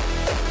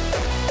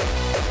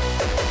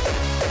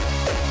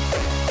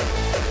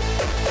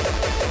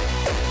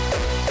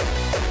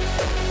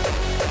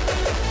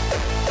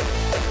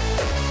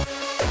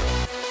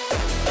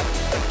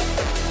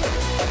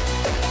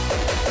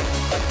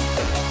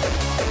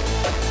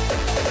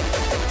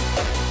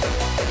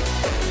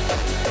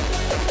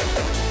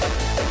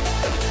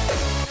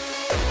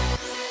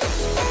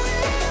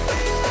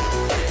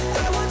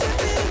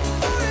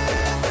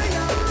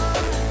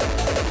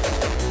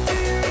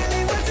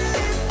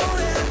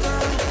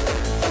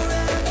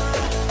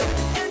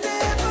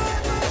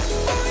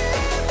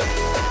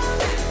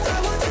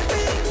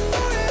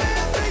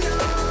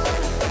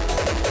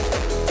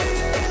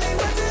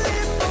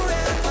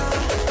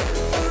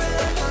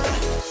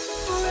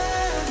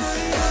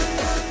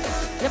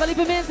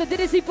 lieve mensen. Dit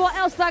is die Paul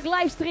Elstak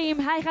livestream.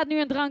 Hij gaat nu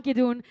een drankje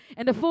doen.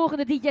 En de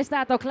volgende DJ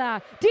staat al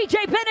klaar. DJ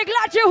Panic,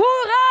 laat je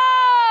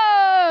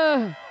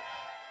horen!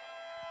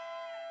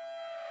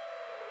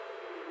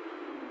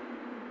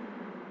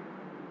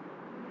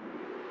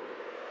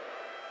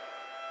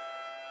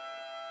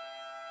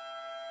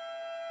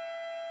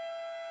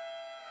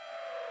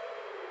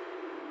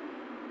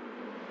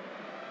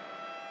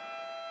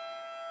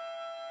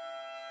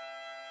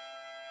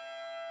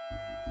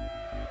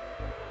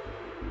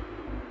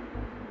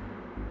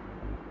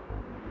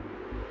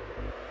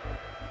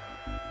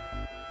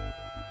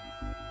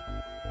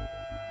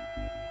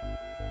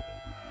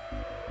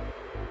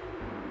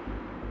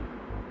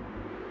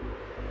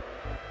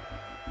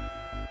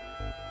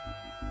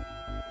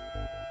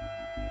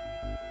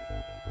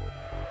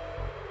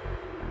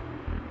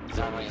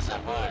 There is a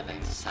word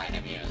inside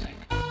the music.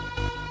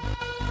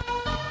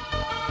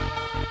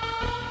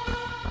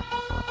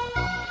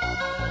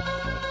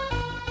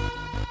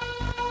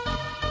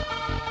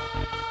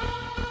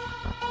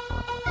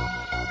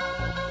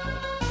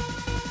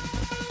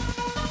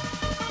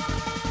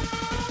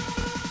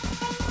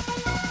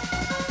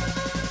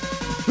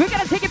 We're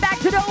gonna take it back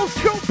to the old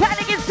school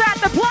Panic inside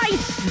the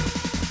place.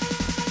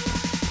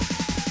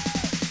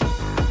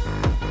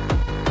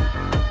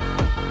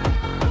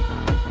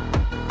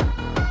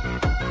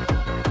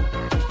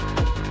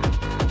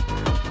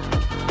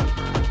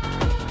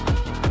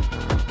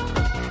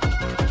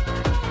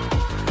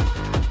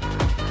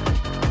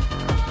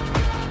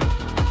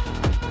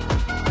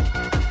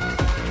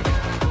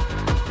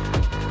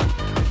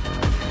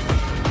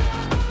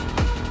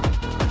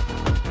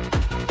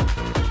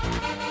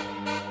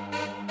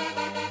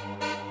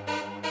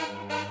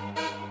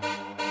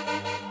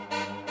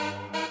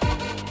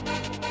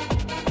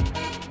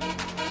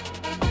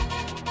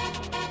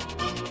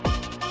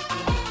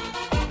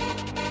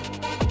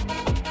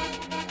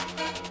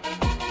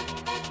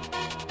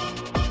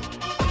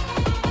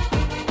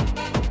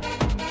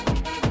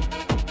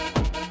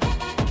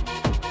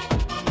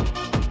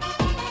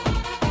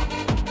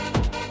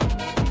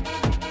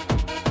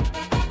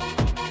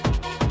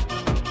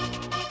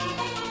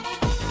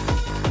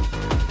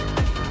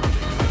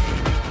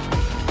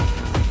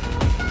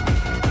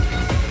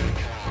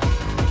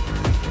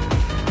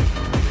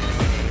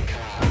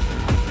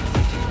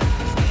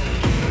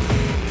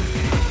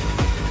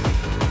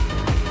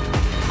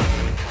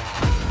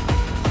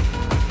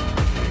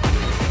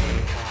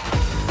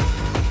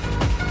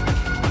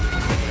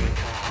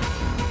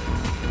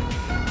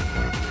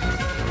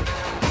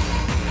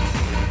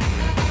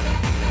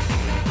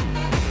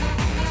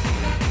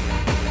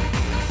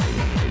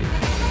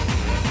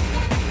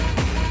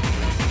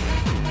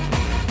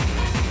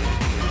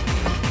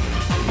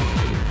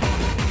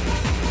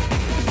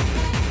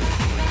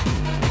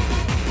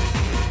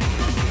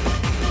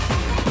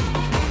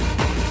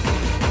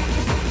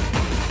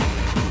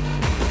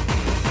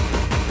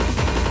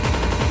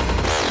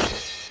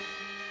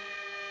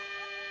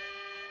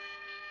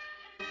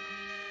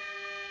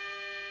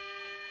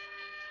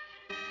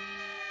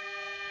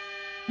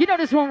 You know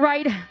this one,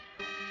 right?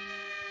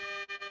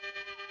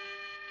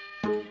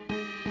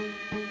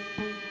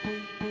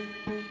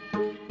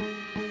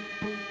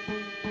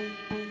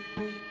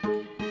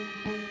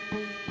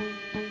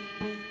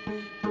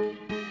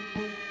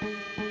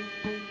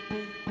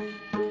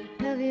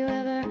 Have you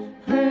ever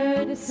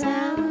heard the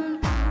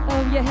sound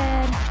of your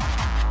head?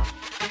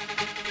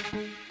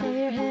 Of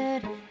your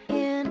head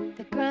in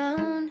the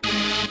ground?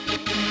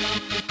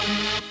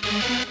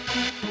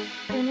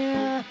 And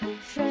you're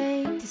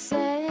afraid to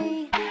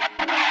say,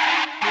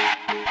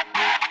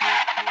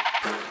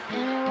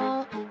 and it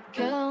won't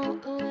go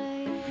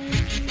away.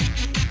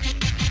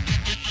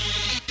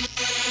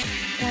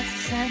 That's the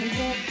sound of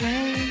your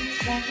brain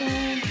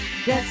cracking.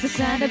 That's the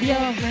sound of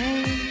your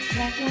brain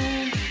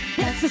cracking.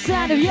 That's the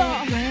sound of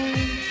your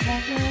brain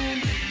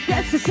cracking.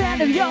 That's the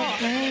sound of your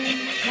brain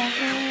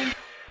cracking.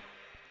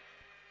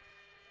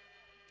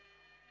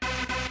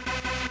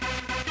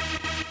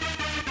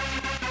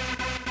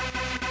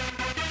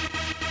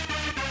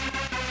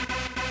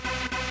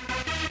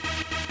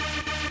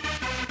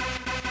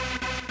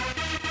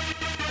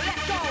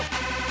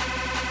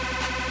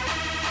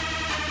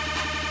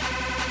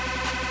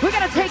 We're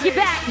gonna take you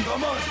back.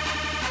 Come on.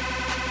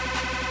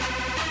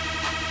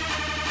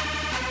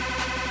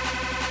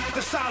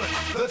 The silent,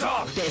 the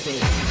dark, the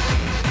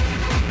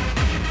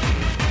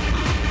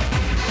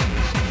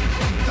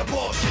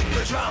bullshit,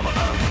 the drama,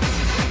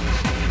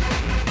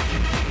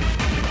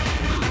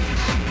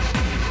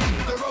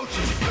 the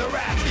roaches, the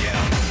rats,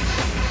 yeah.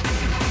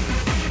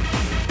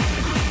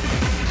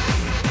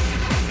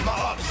 My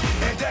ups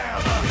and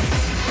downs,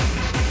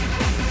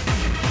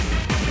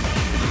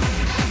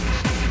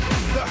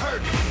 the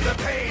hurt, the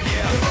pain,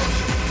 yeah. The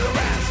roaches, the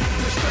rats,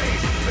 the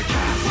strays, the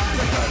cats,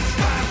 the guns,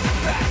 slaps,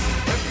 bats.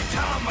 Every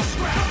time I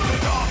scrap the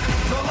dark,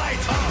 the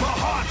light, my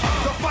heart,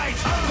 the fight,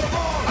 the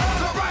wrong,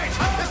 the right,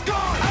 it's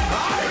gone.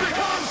 Here it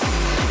comes.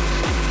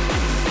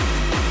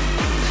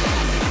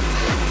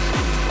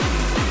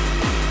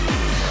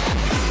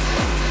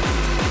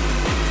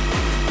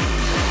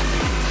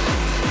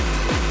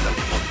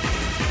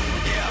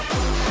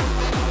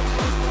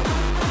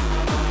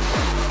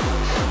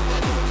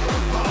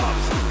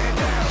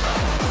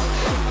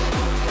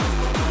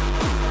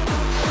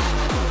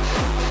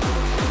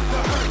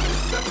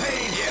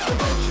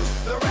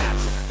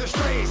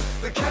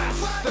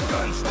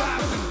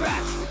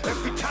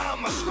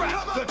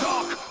 the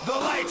dark, the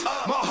light,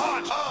 my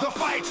heart, the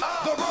fight,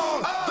 the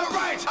wrong, the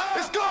right,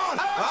 it's gone,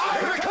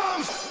 here it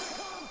comes.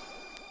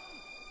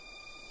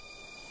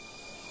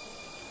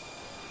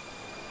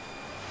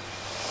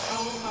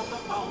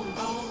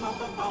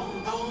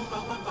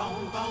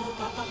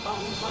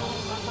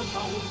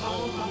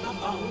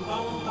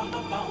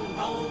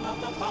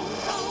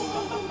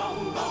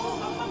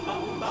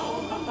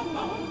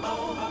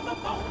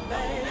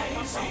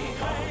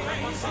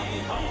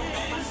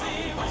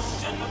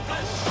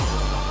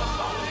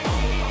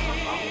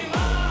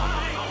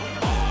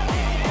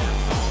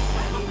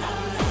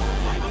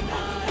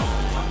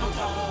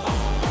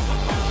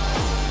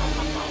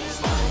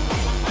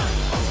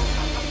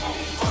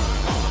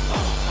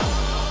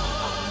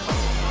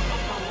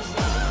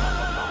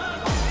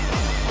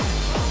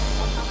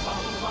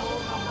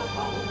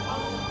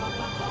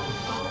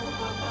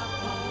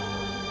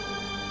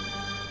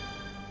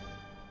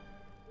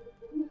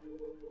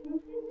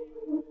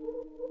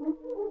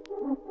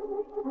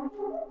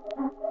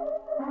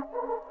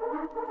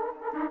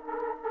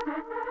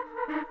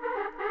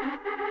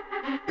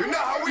 You know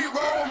how we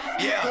roll?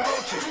 Yeah. The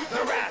roaches,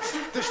 the rats,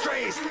 the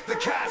strays, the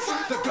cats,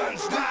 the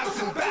guns,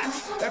 knives, and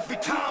bats. Every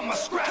time I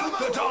scrap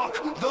the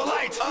dark, the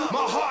light,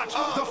 my heart,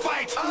 the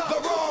fight, the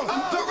wrong,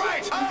 the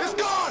right, it's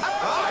gone.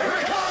 Here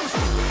it comes.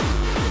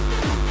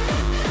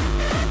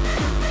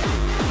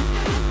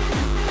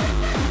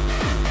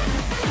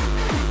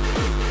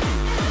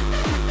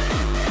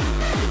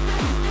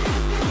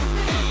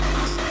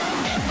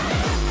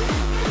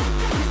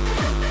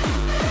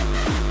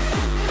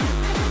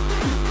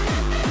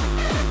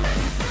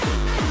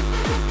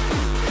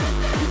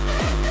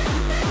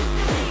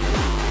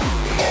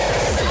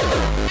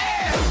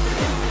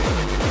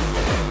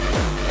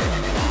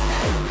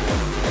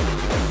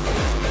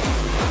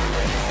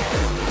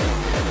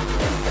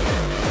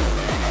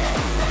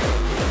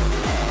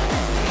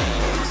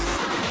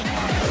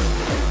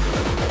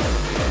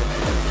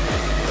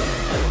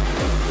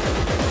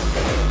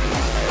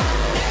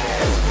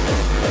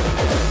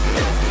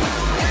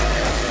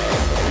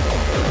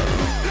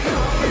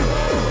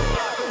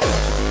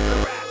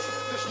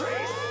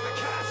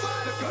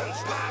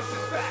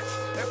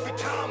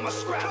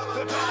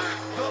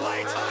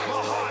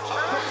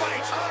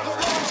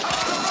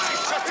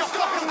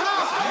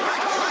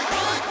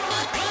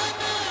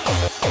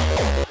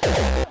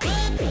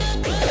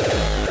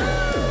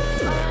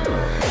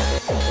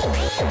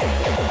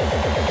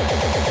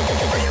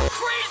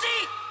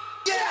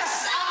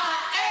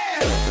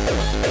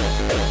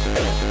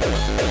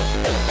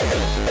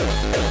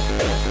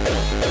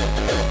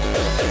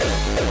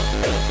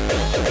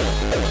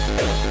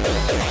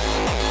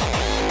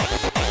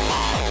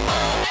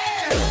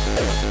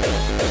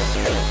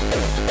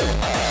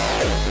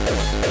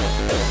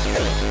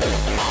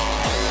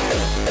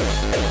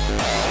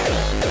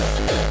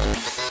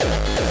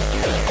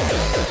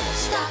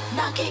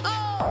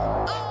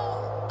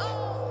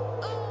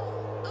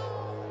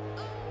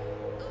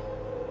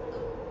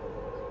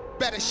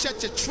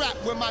 Shut your trap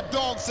when my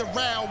dog's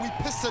around. We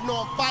pissing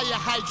on fire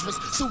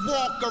hydrants, so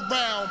walk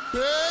around,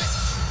 bitch.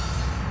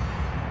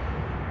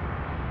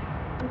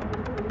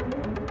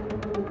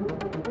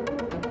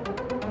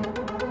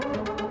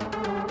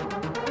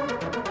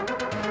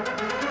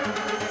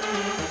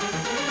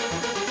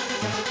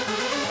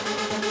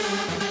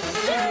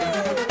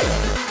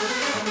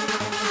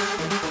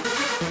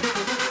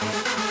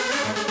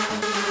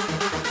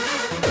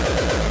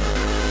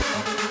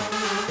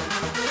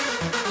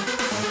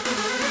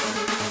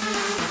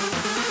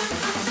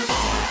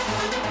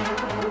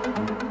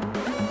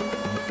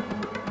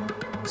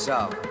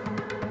 So,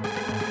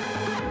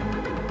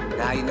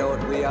 now you know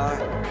what we are,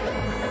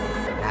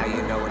 now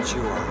you know what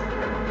you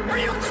are. Are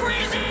you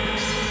crazy?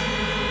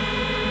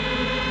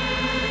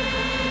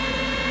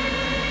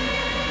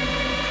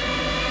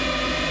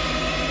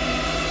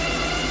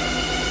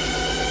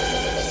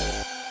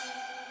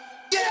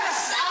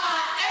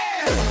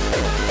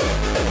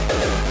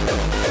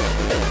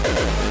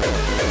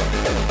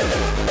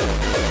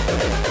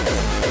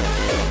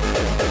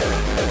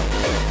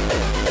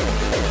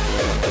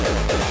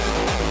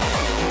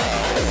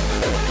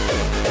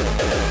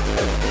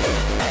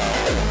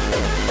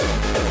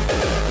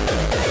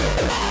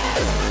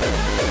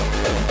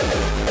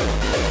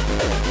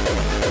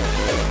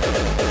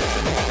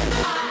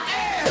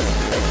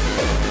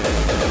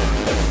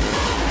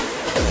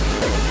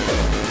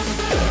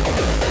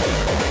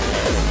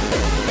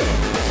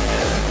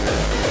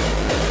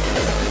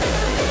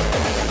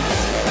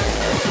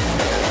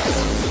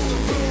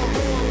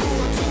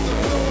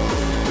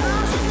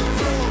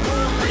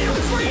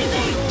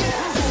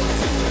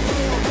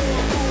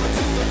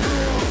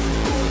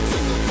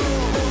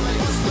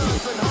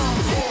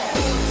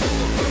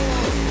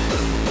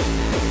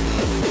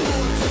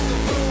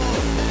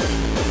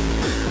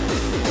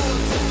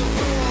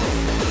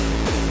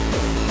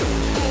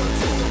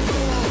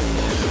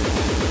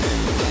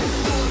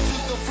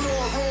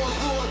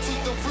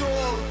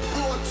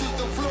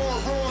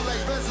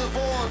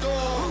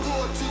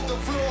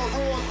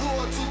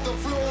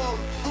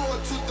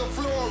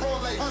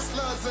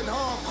 and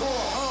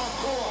hardcore,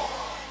 hardcore,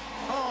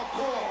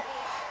 hardcore,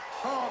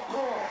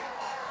 hardcore,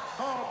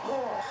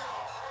 hardcore,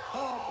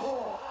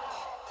 hardcore,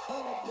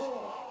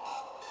 hardcore,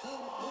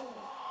 hardcore.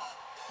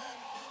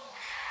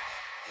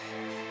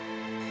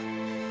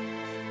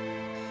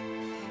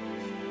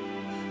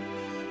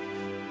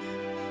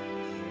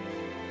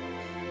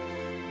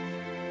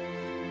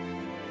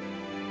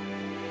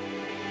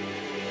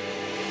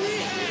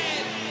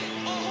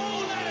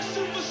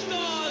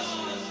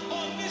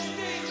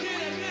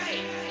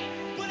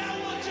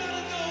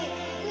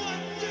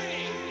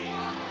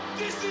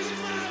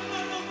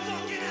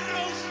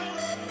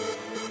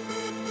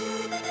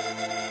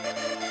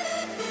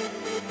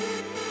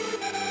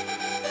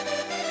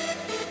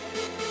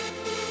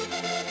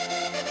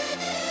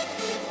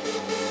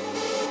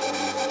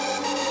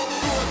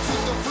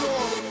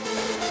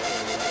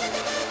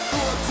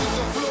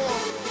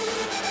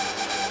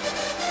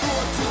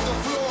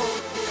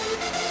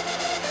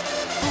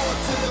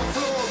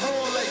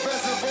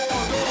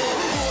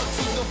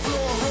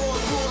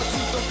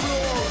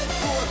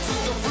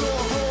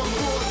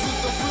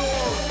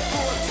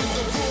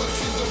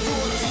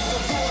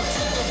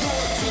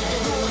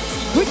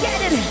 We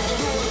get it.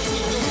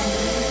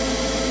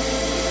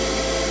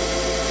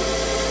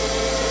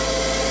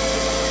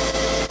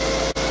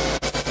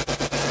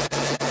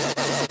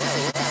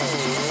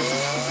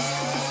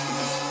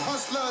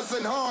 Hustlers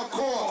and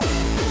hardcore.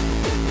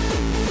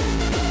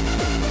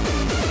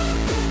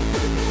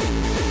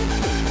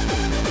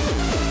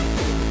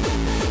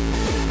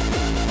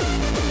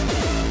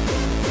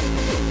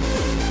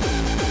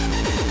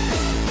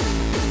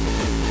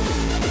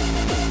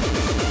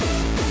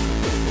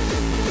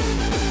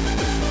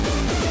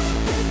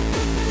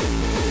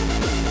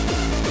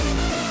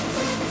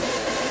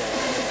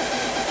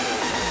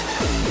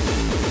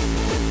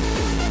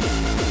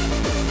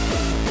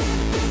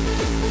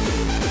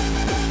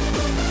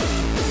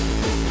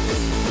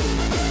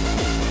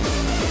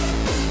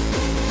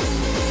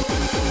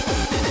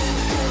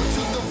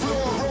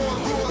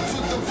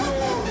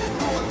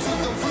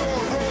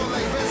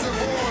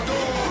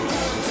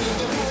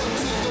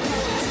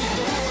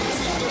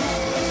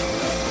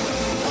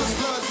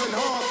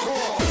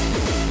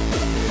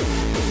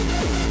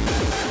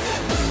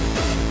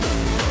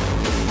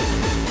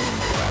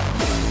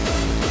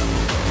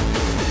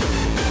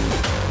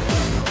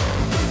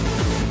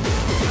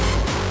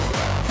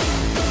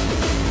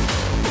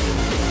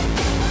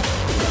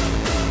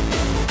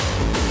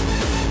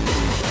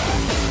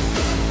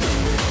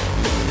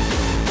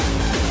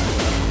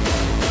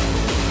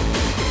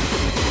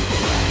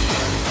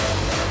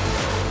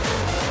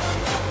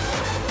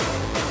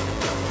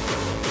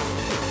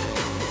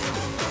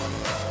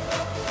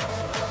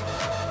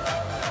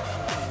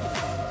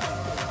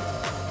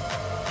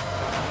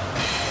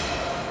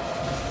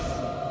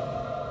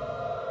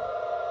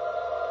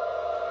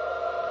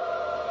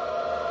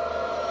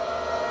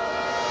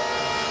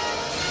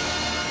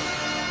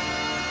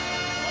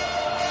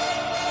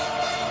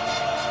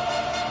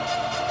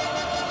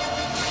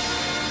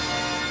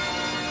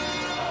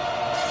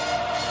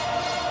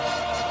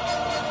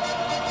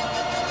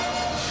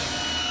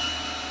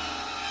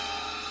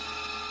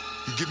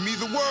 You give me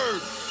the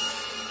word.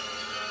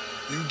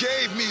 You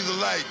gave me the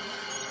light.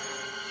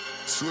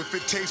 So if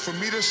it takes for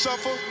me to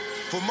suffer,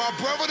 for my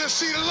brother to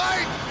see the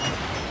light,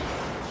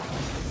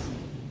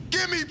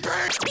 give me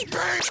pain,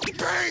 pain,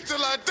 pain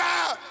till I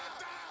die.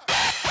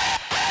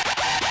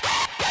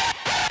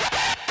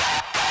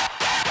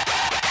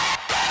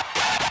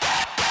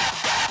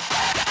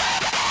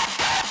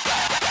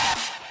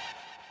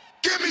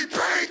 Give me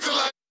pain till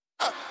I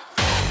die.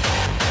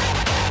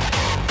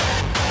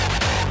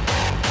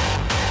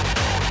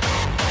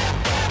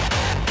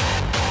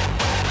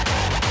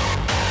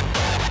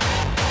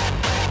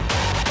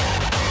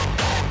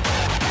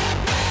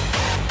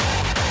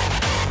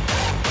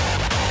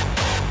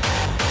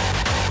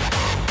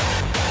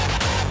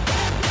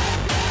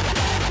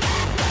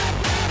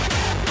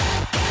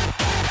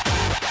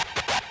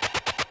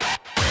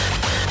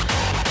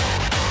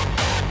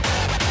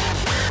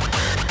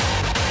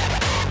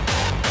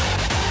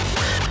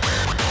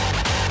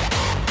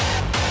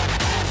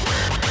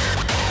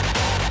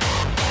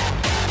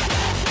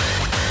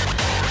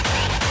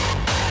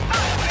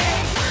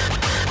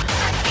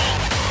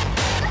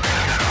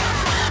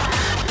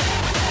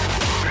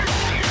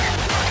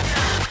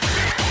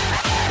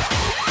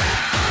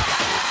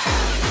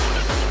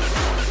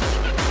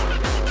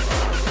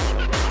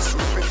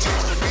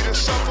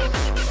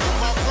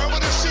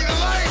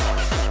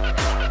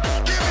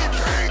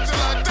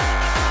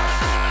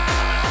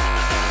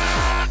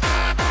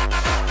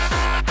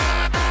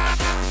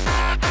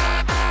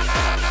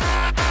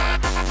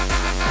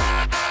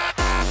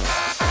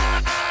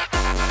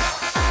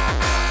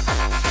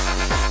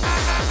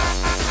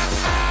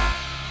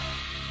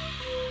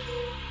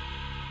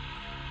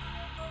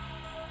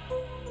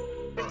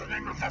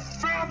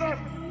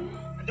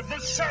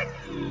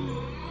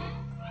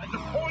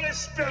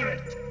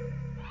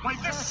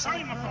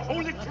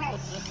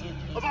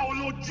 Of our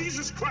Lord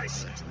Jesus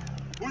Christ,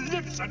 who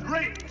lives and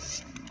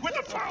reigns with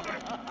the Father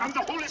and the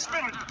Holy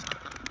Spirit.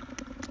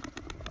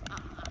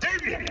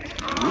 David!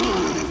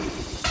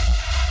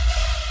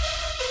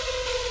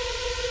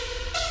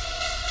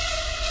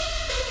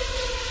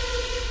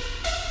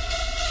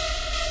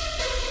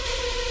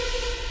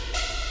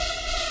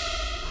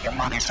 Your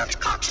mother sucks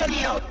cocks on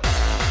you.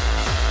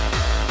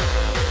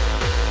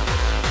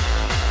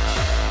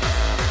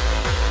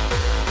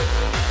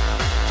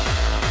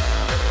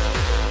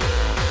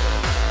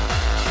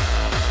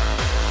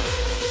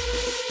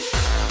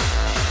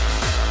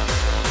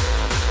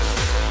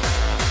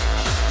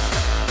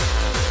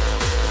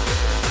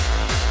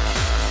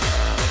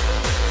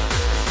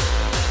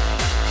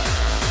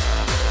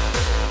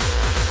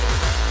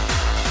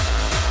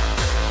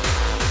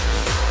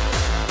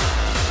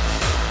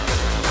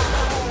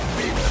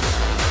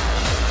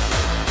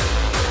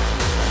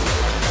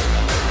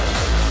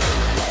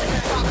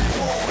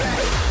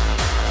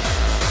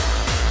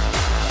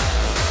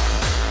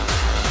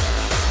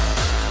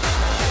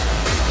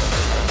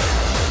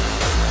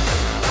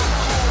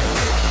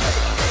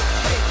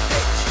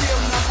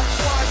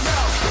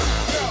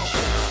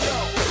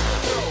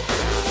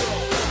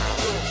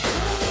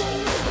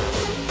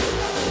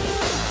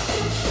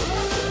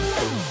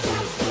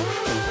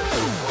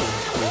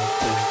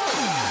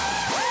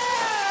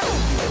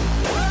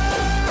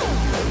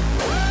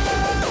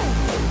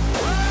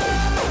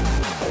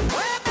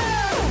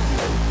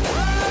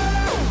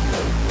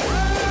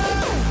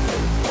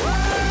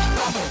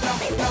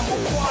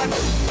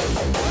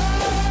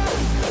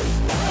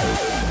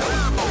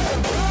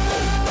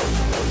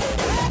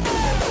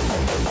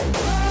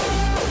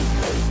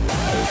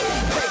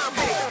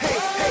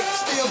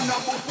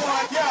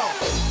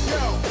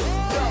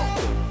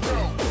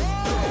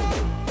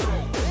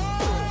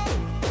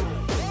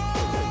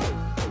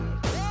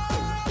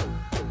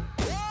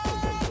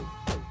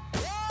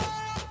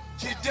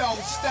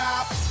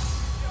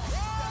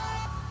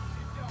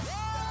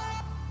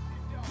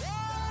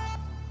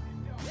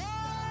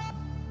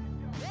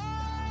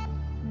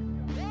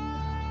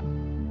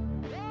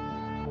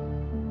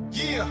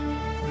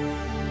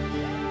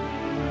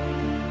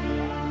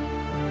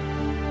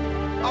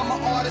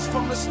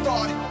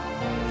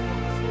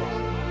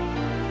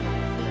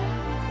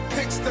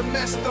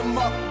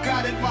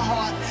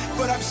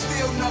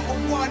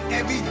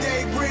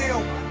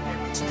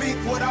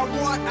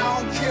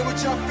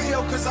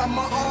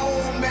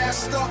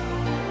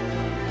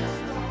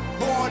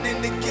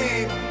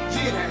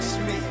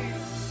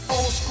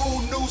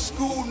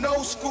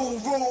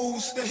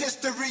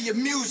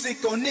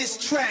 Music on this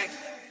track.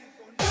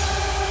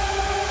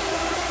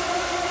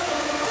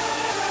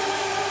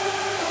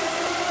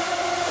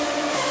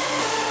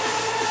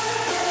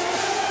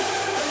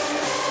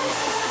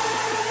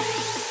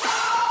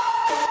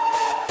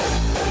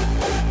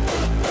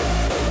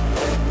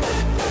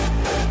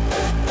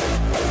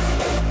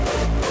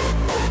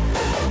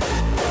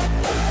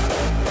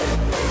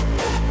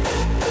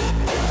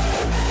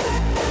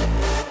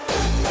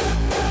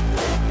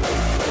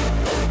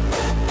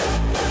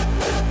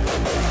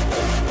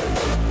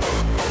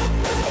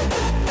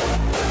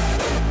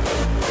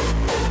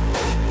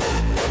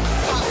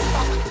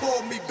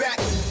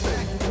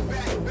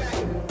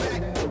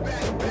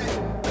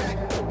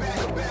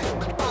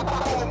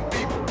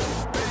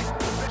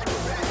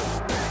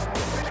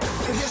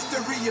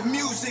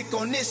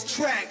 On this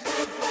track.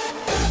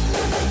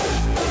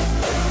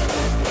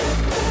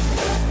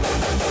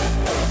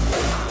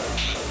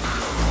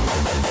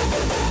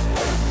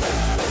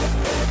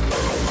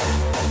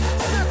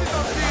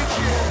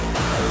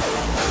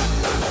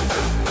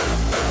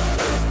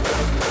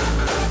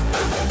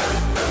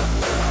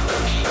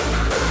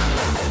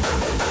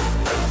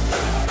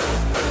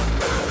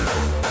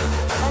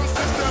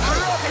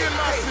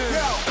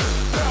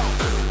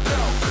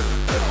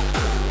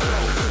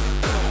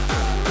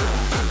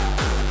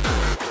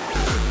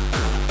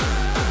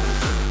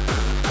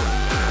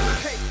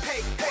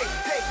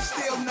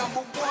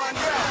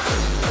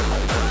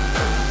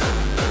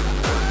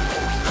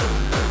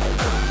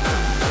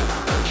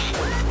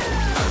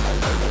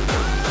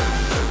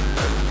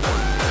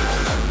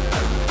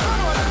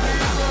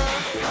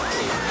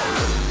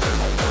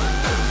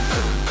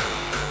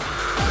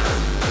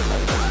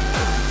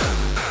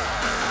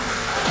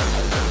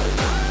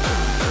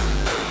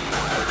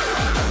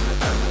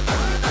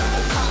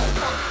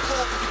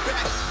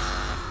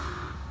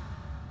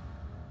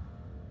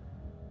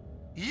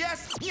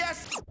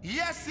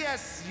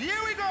 Yes, here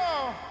we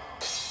go.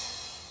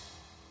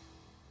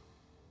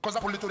 Cause I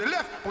pull it to the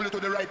left, pull it to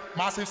the right.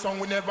 Massive song,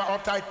 we never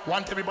uptight.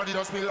 Want everybody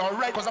to feel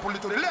alright. Cause I pull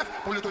it to the left,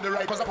 pull it to the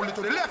right. Cause I pull it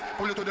to the left,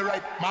 pull it to the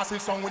right.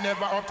 Massive song, we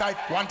never uptight.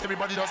 Want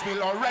everybody to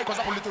feel alright. Cause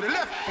I pull it to the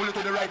left, pull it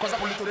to the right. Cause I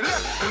pull it to the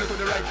left, pull it to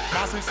the right.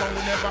 Massive song,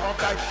 we never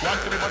uptight.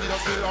 Want everybody to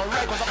feel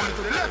alright. Cause I pull it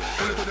to the left,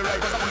 pull it to the right.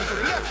 Cause I pull it to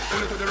the left,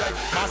 pull it to the right.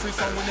 Massive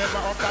song, we never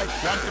uptight.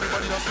 Want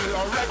everybody to feel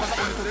alright. Cause I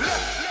pull it to the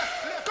left.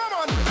 Come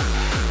on.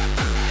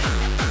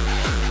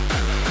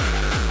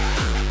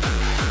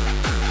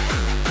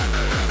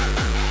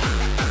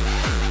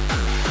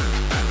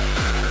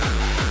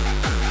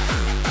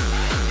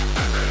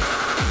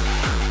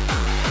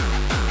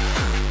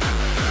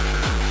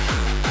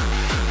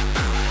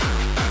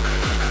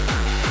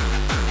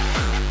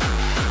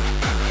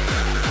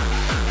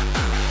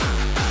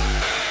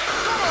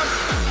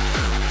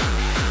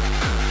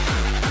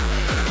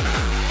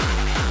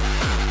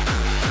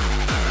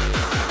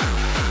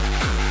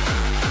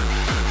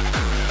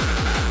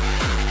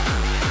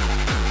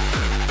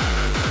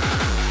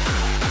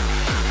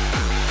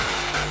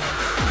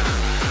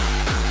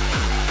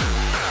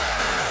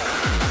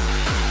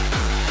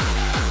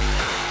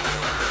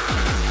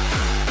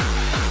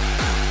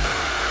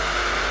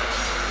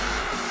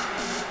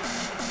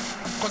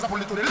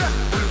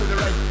 pull it to the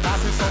right.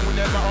 Massive song, we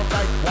never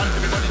uptight. Want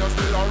everybody just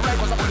feel alright,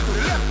 cause I pull it to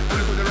the left, pull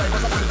it to the right,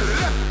 cause I pull it to the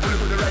left, pull it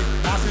to the right.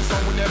 Massive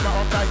song, we never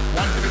uptight.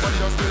 Want everybody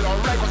just feel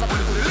alright, cause I pull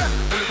it to the left,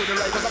 pull it to the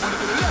right, cause I pull it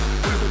to the left,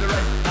 pull it to the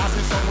right.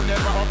 Massive song, we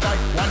never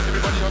uptight. Want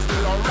everybody just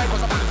feel alright,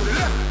 cause I pull it to the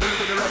left,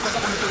 pull it to the right, cause I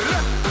pull it to the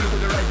left, pull it to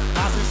the right.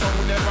 Massive song,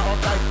 we never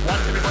uptight.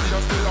 Want everybody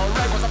just feel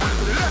alright, cause I pull it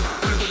to the left,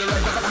 pull it to the right,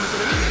 cause I pull it to the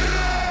left.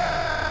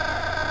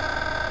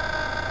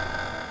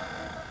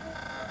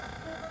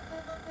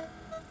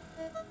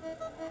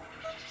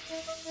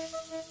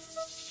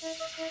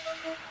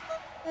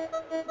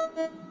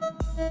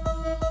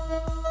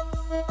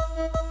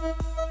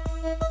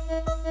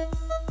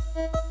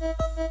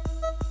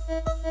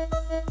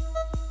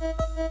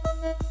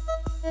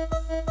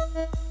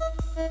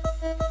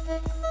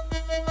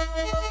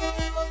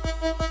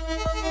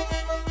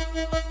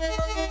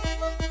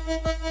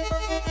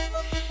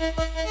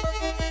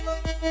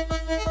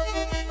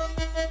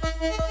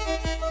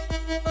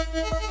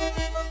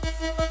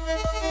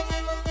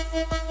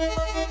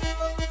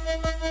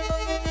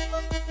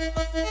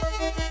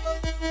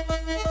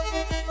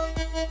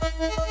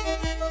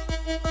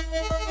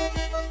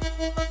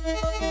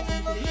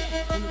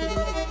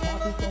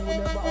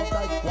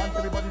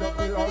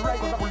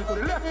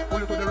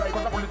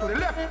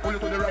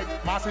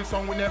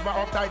 Song we never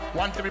uptight.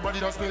 Want everybody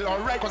just feel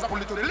alright, cause I pull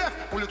it to the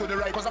left, pull it to the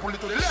right, cause I pull it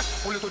to the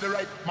left, pull it to the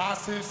right.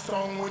 Massive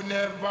song we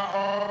never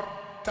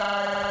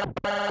uptight.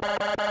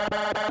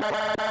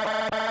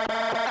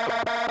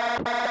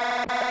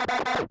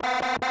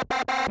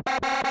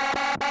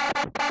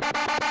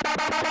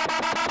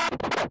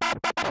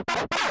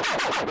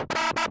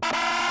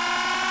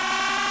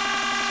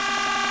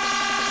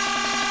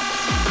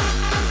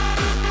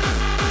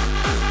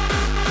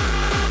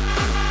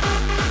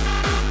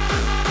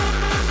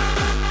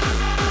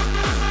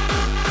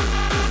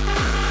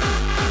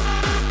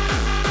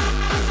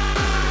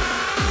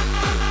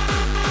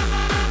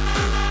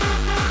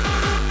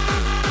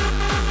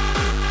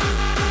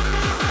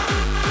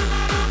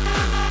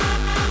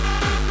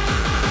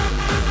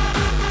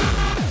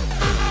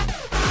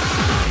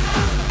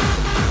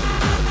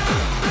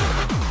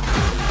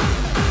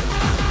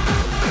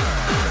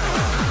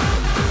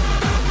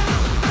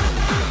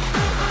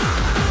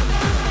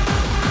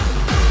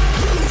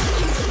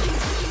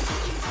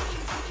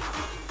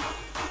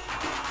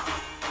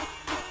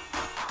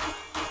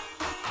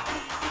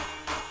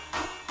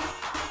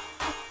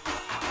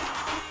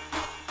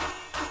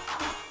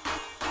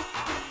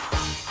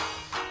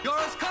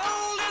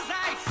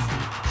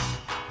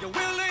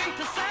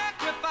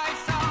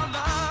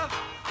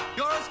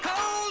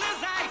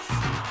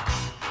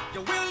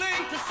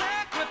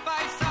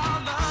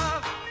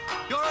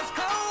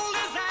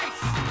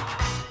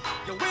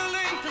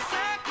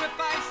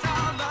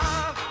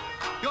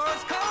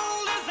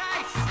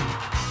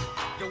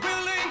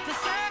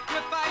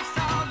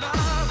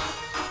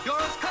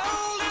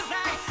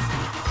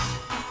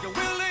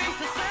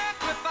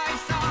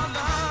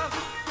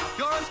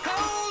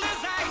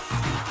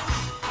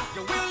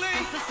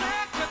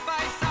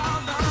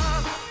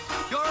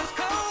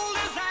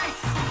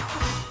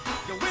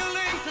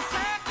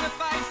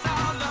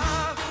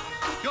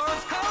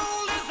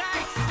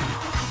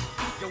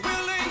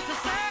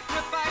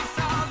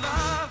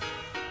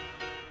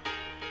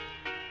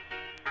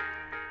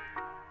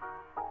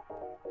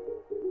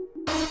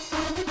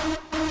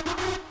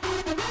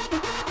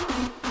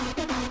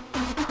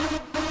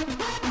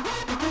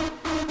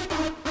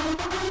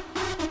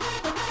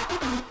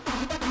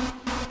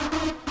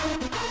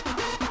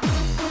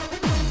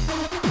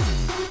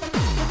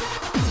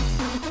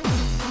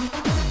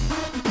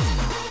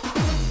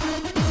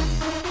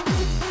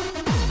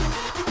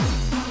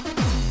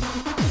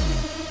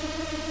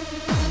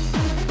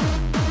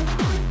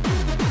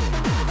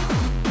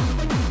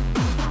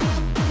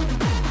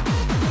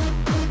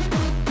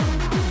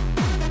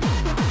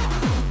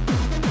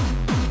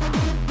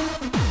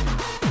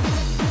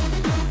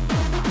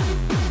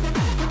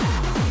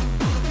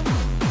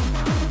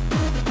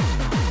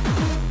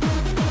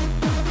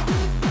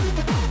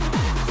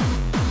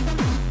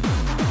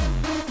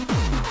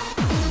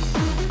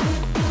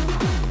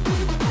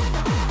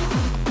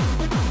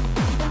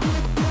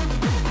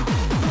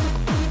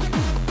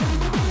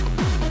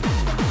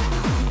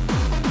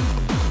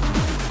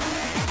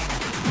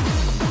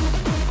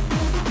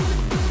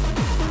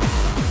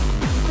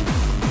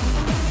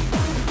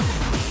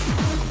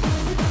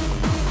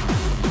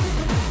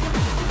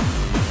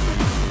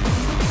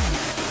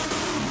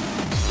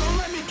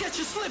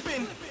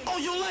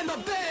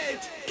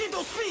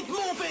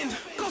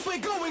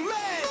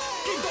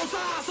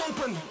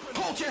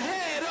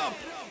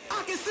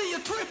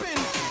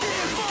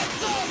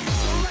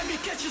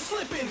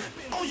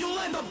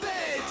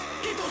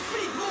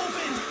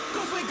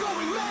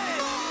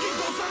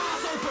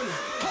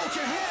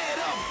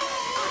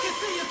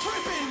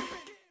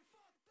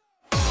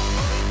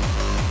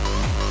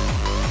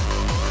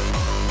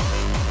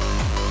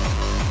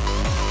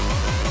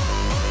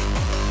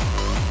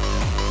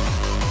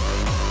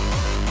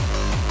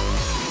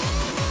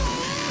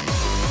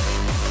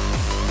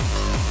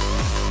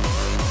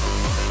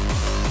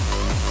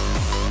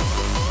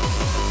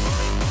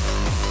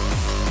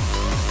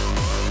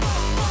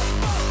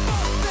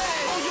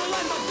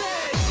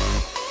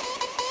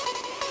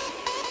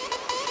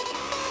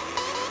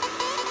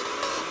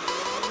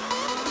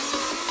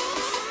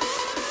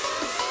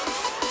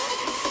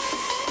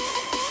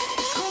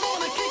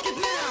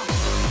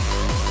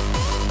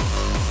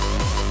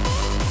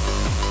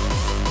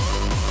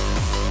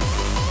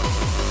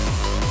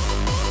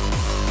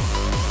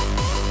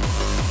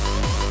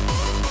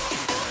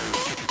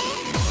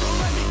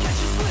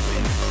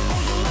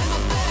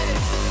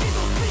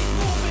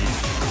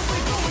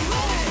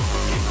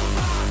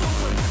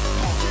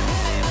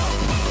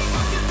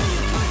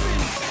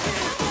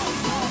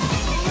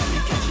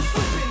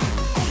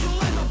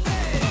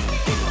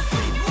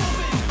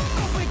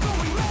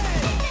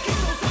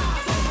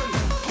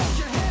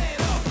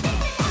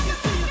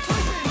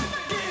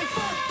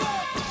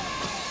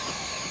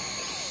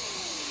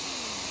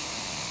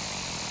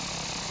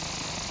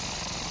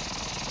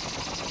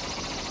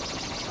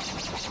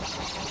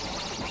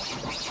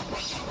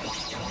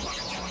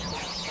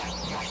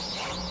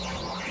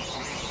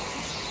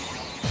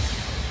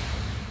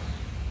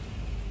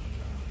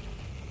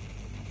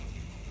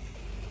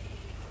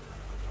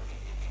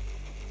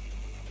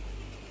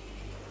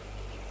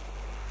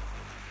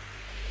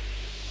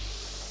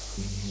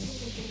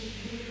 Keep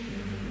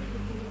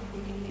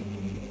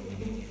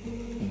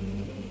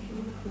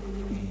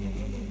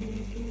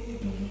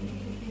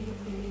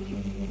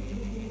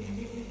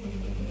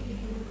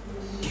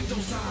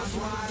those eyes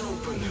wide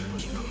open.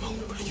 Keep them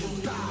open.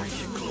 You'll die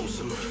if you close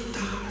them.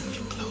 Die if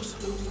you close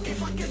them.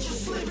 If I get you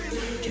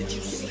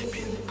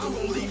slipping, I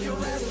won't leave your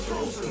ass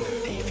frozen.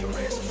 Leave your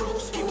ass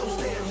frozen. Keep those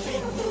damn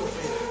feet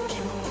moving.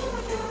 Keep them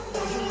moving.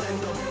 Or you'll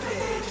end up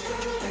dead.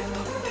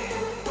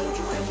 Don't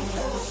you ever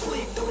fall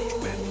asleep. Don't you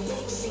ever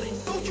fall asleep.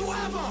 Don't you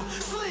ever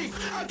sleep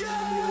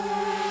again.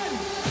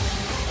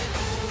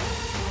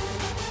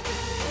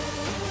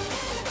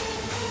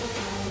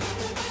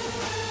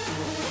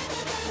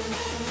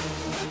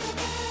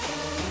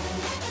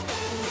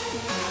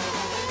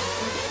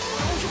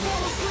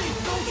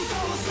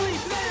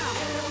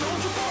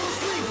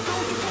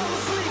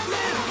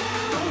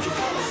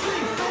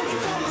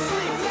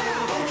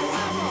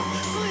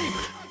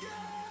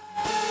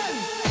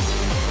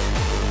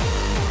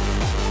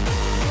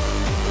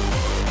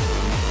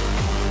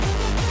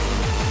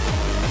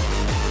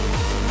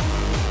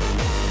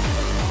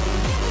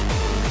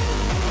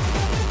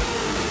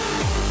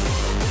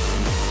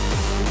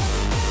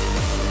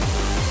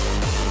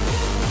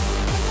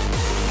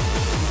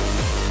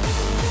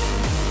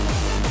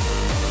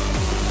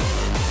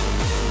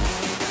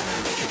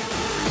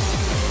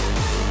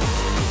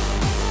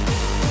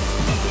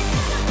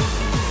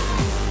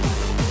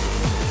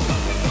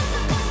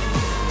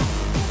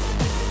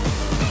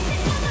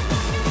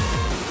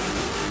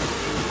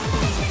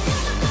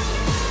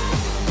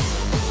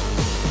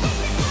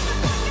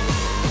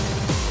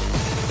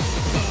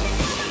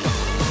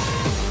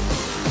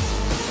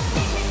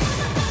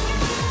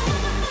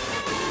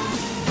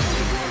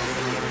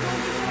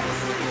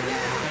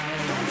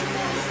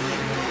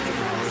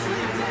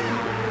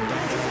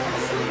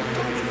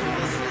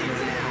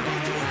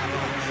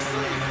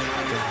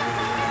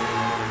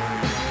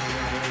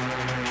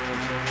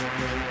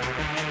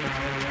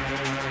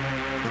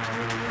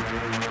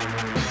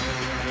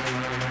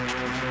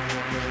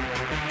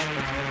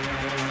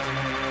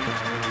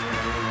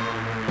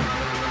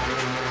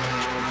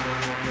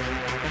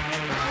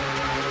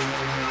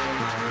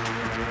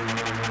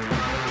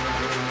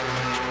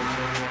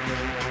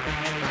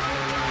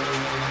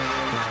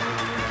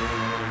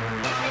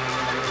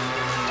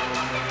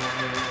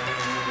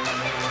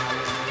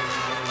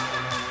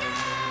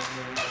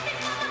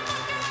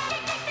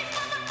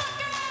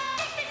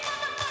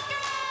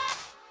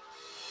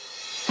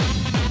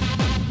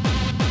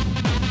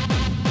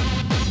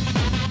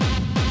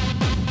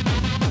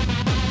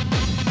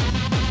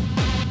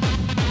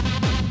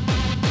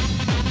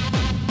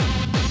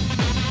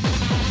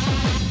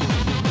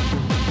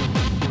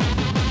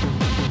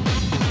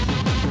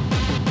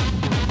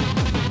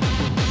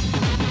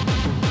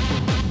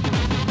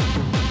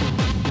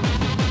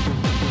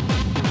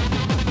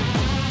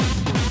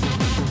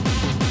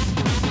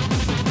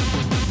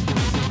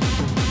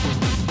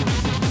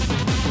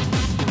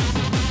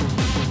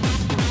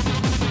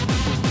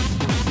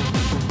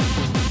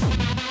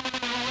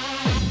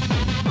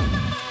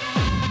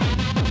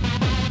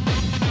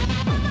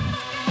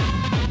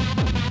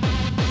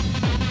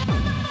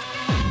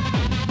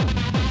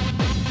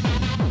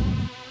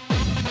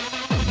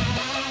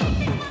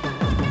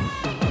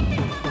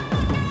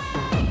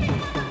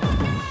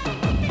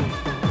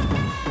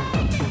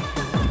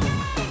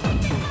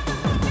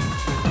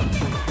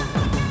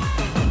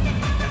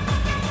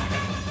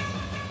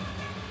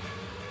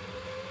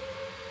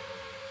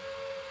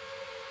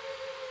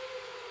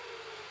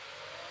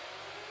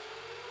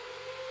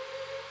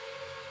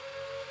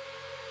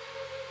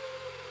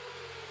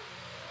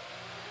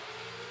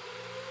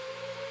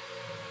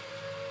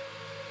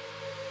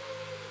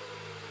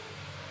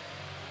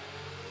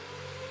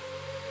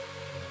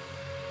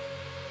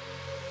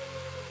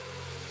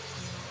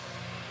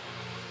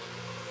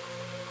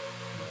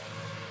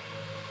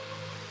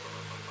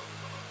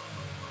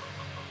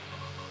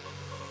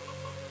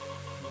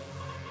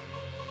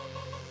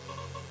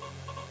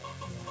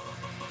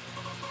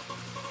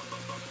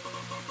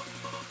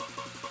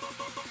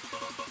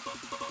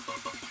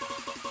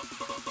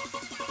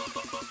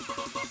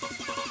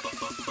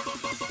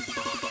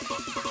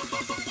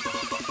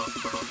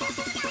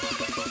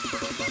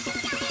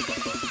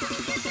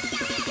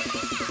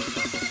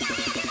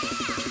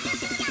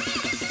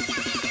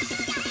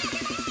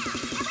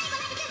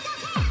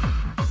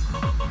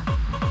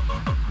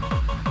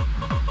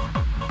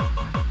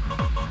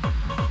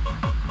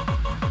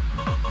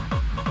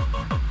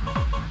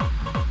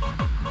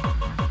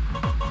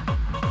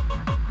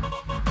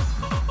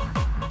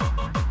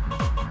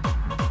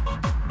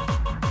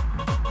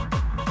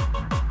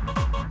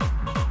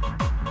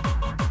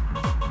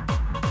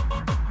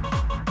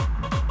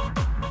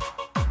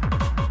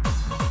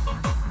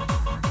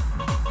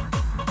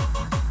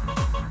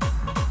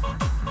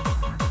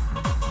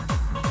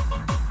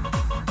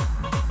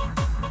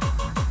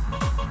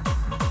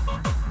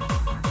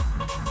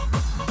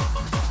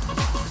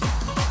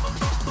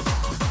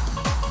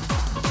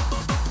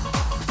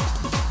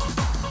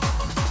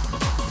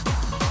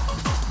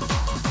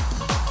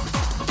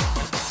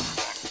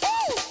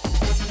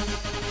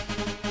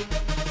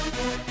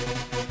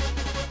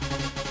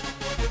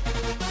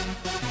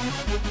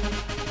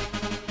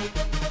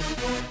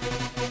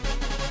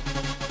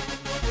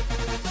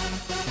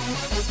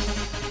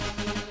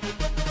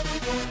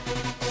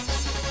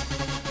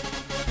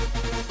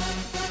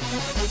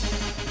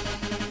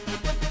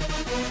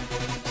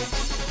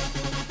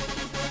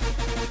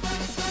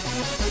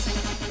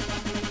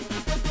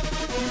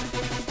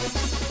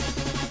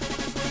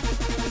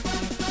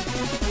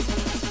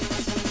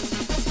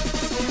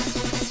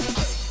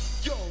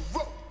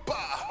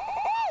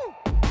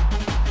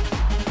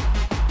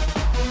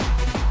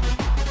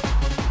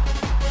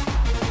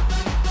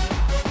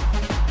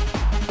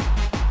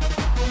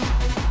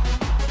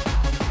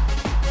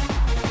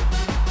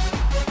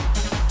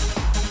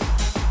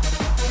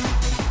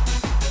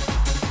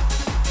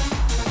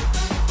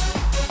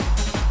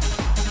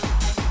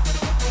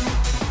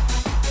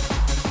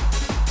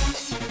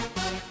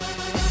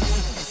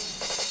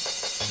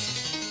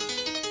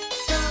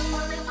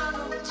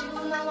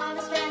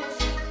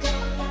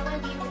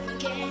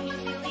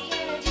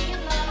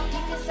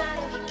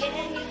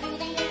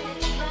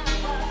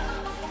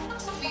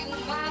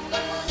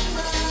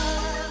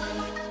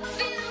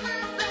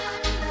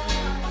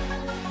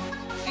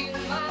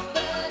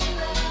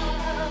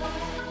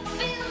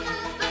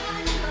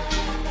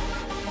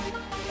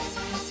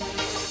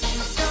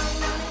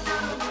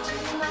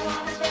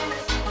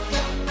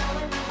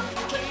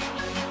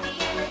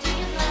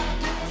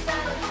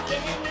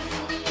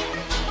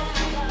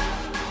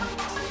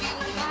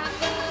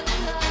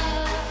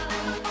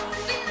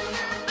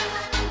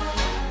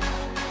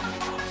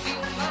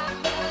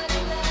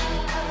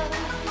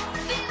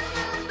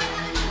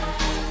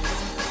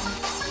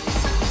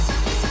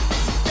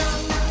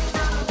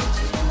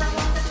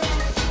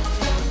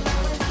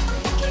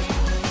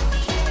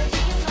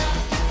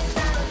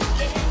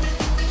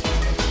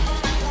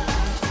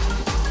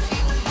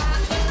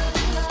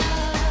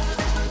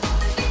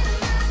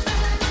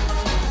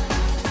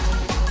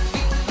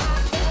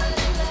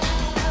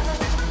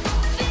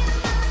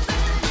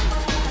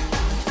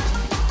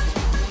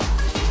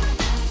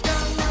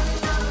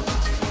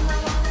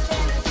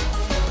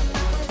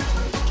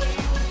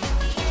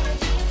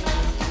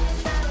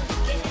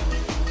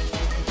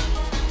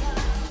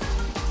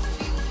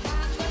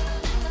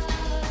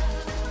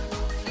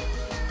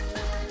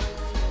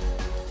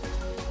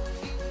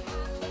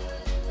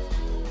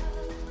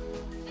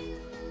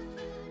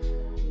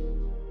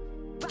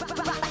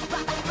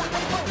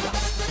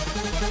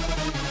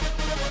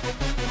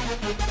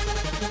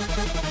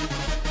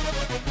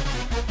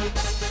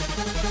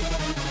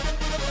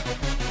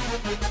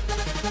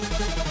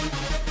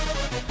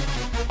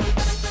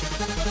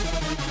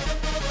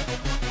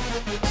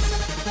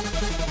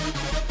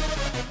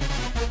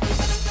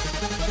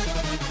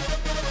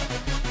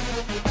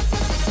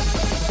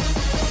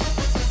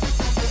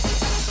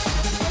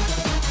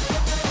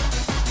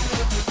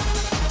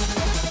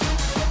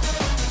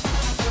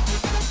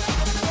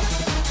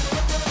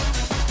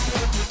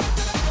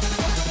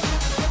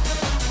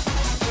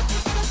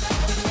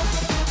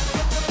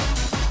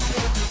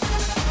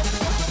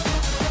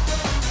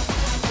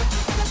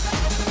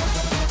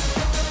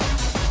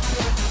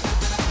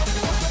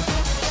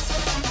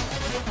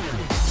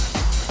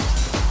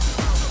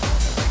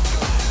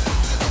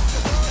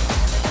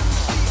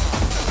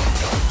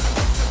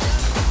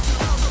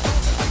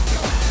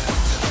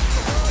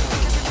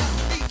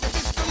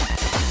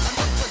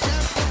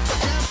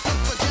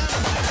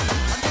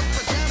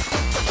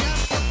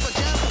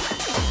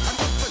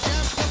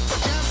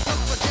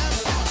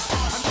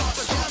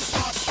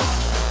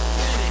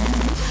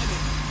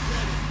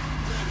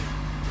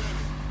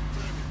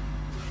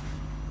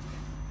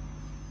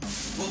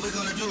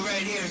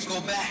 here is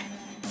go back,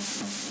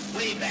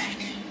 way back,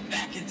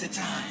 back into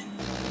time.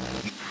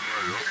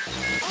 Are you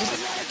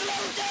ready?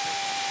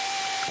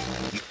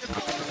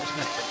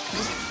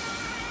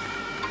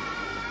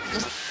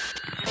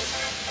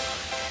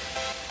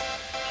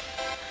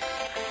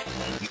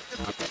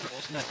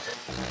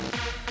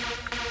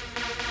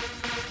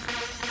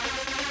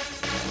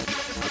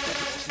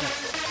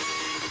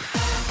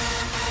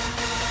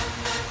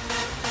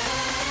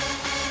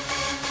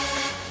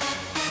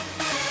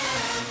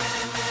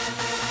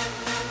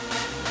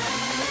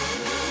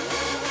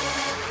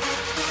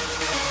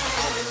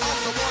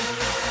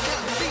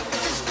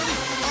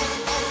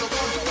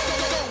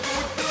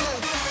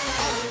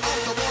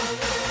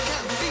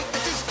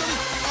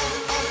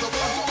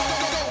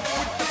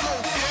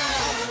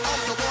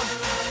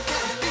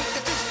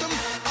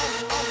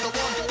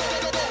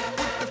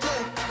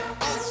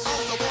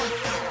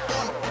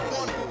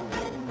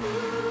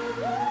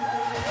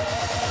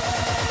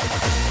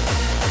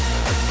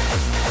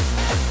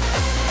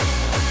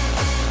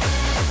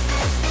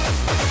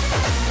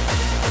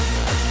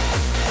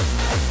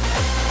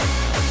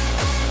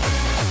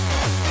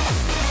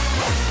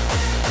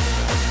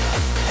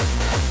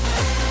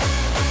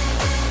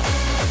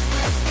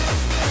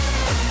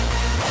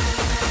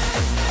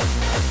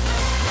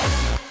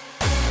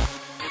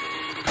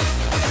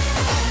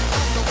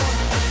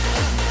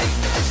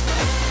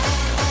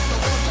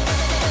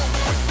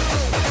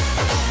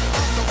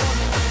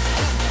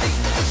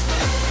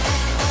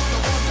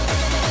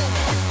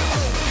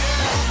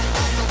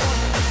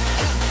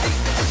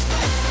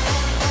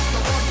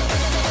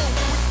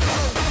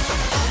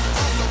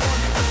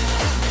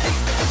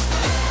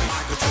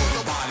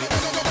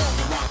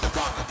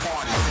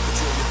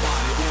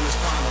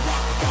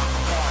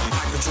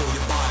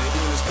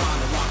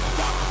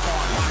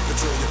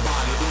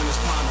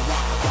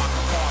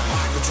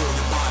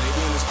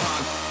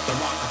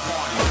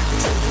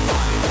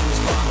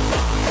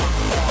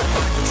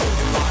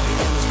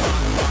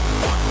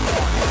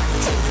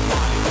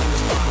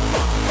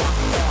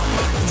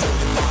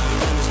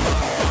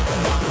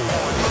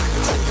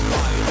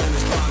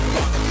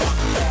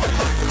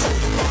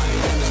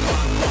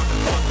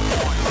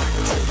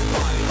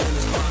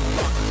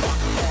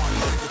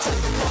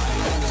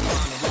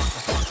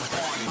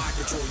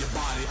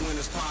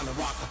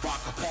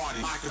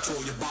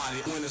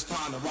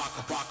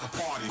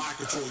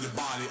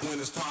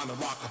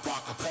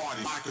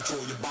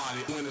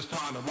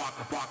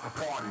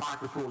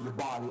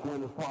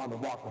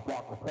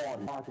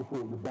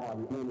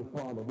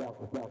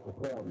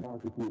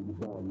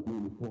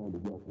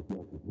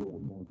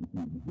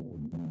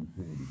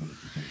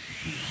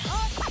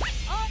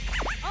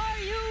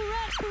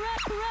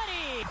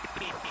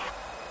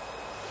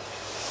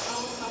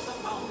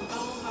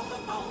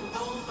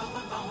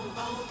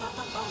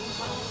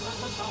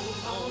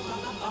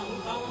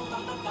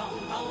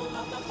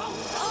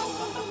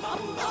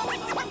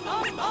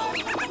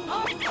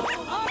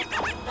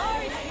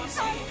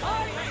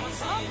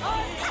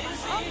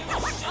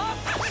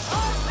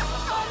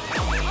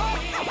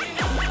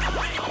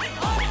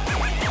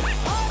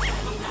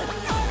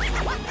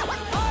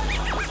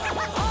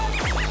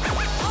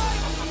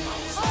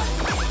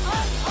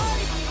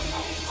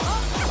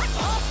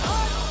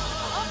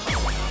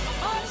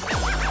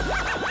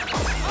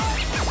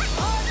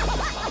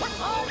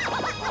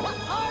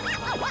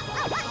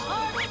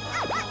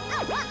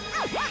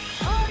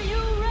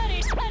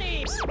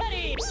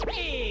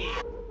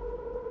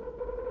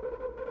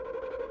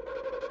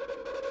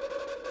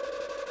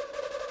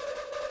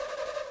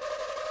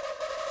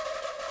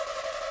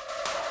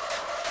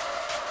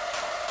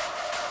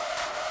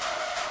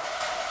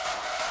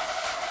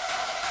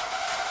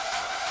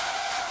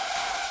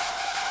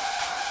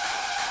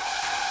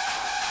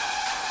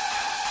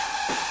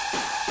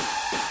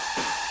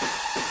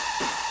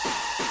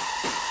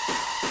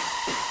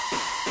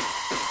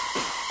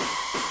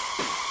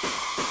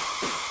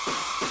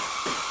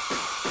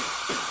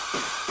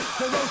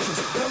 The roaches,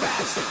 the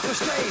rats, the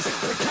strays,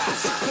 the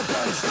cats, the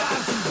birds,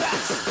 flies, and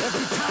bats.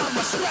 Every time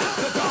I scrap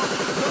the dark,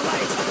 the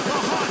light, the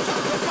heart,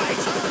 the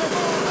fight, the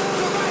wrong,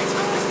 the right,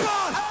 it's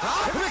gone.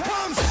 Here it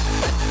comes.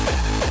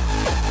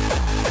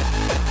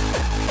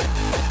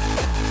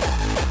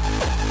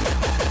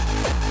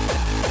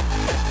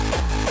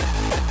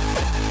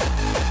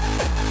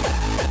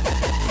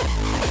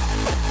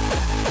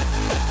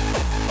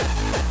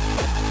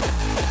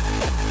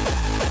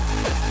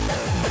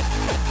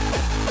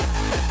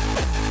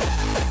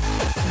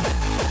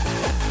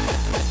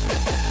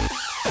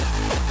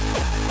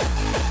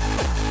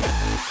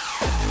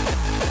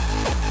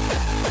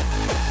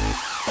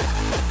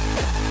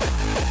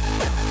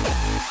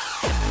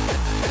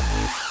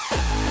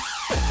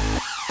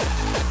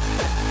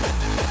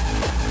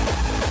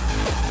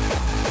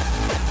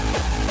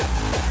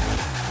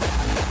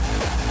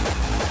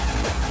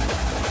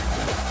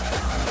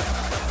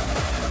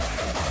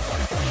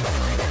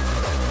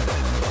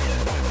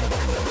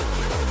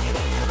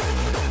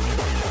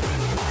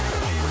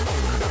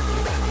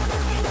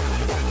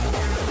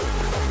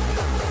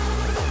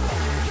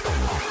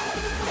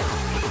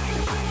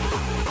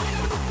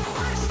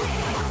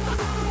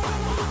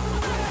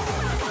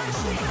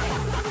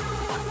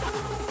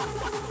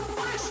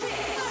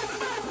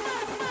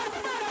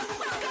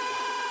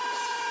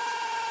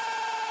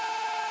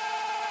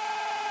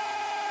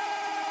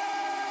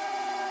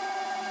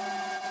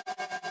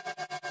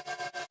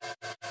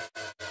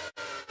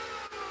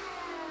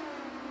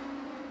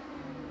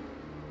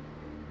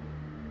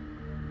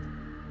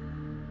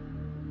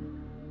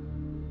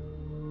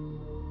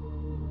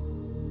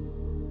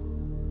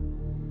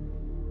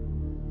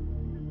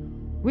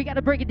 We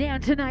gotta break it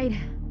down tonight.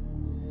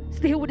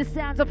 Still with the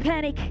sounds of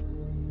panic.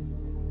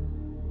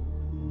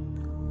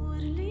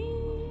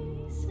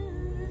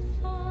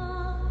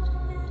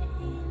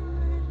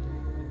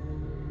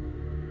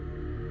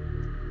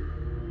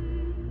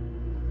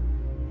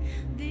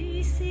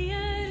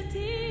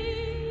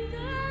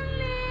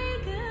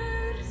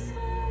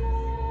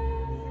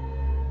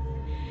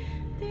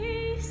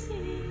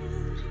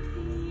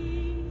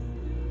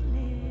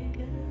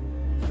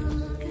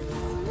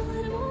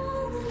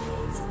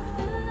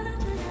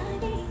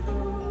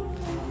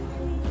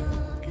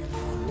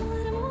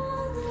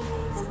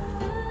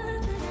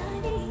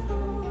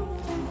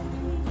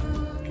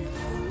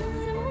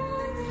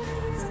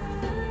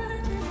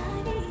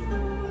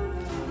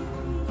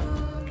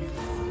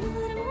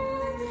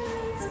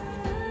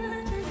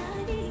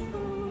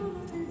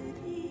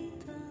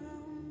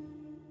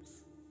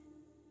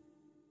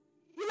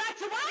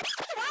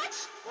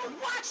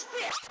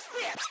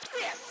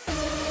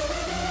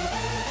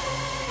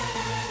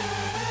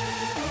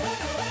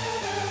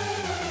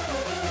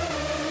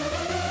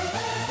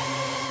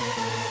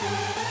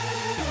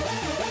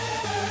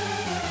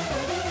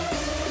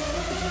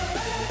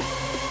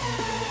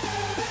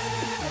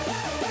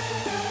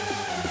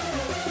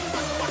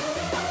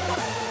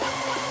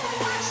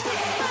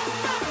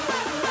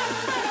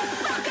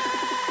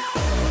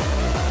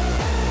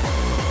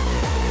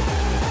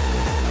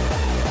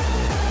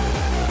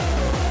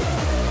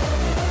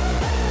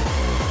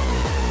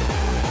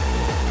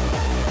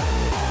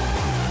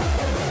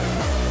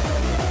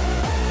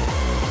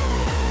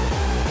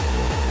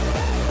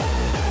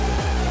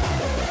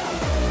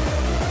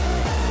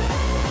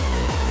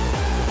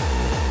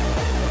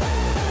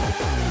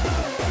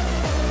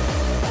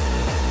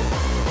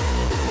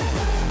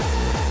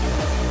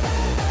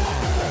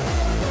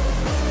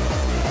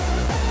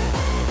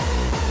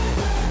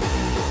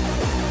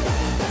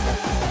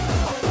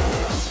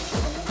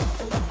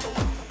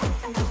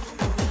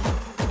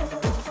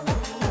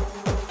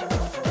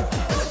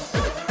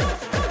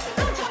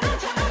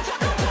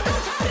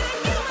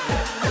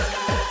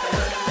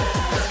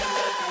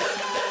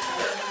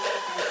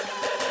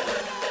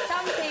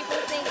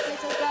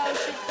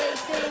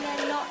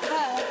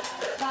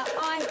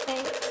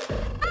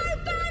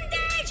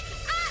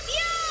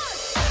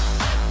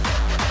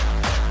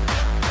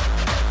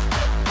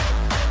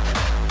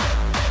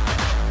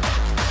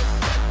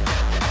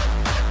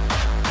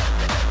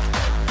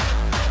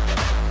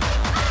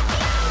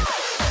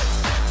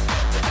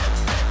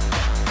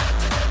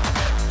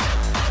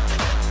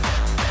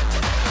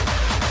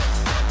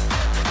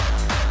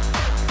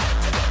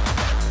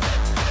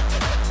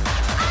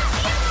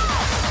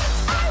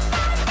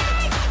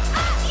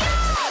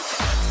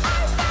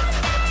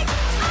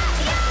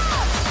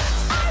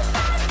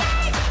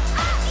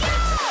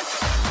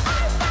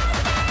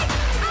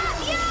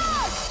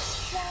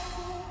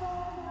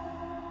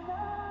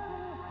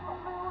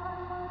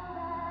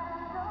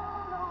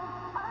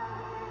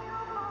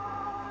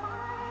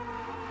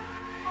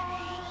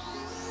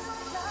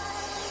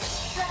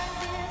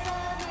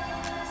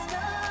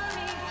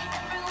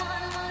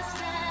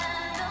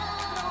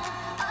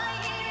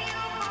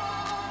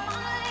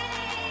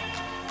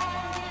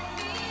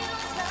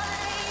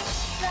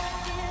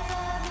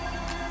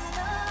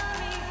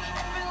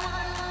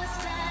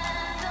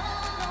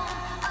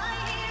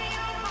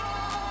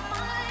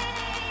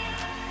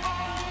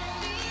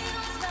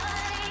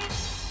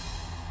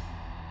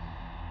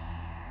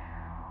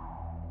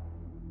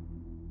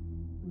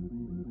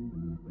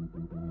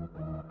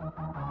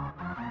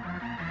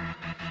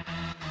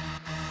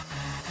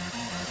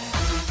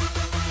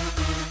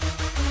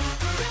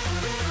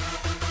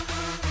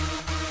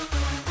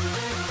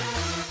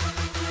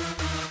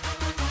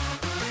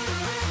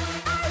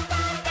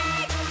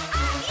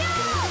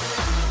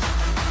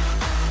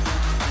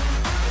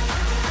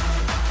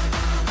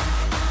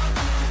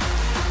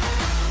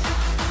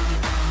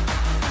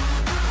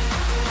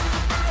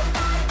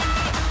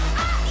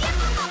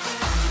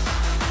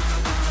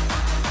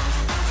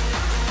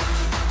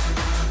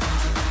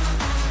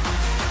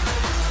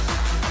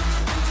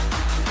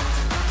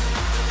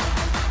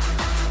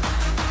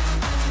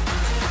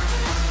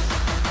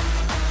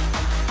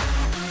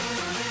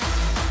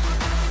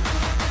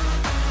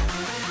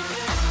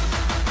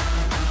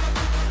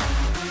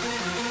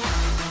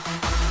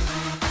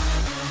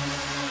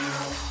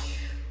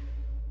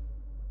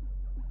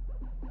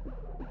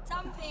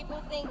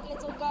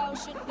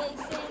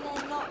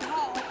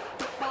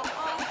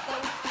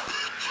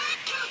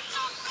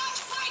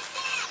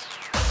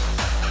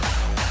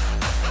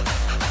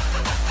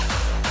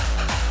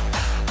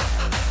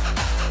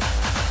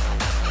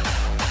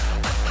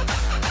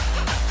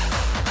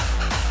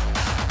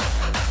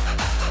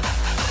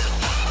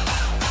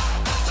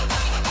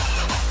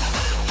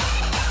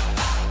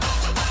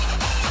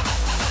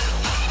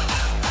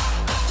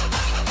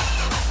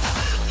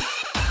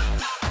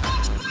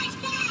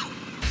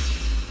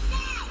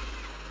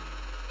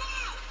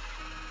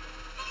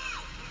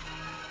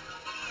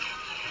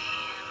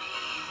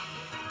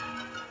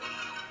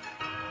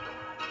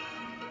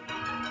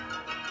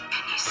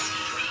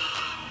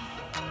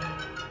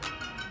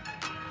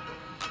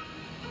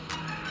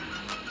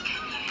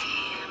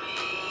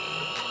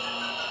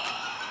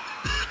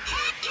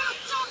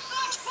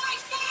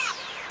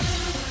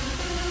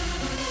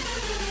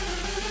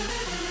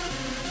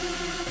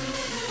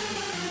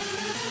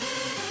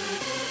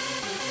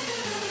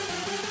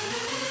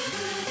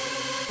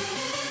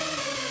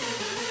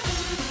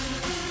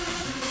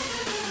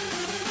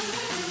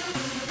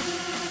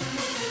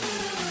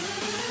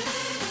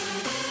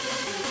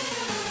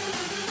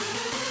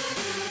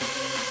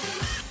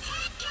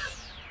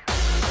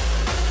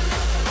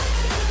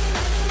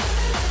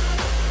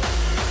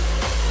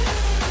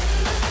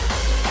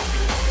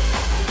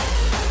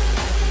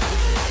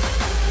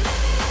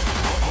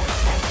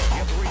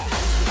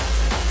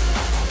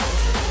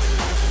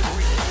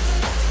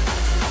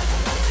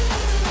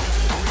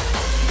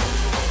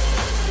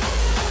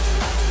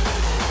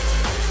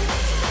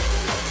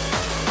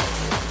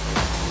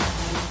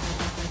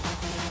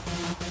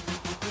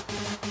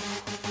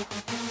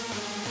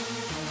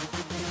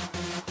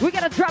 We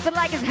gotta drop it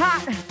like it's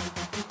hot.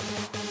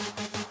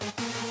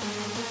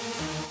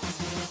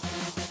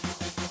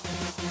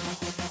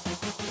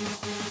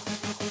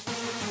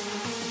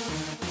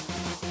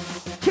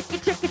 Chicken,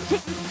 chicken,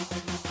 chicken.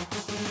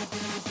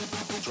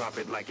 Drop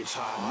it like it's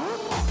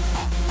hot.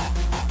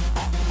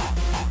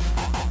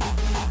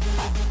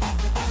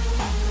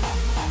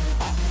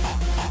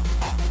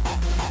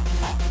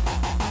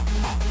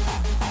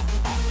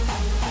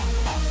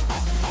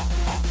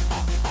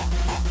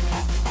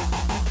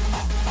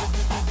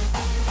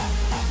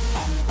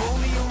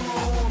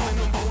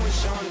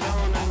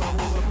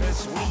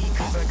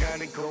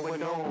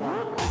 Going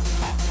on.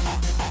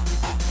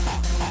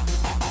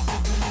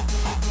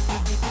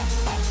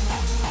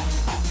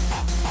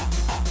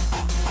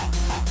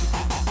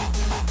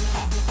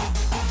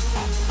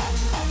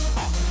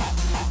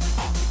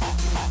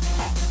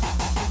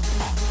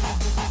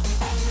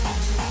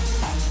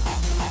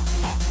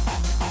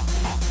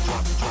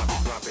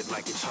 Drop it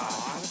like it's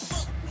hot.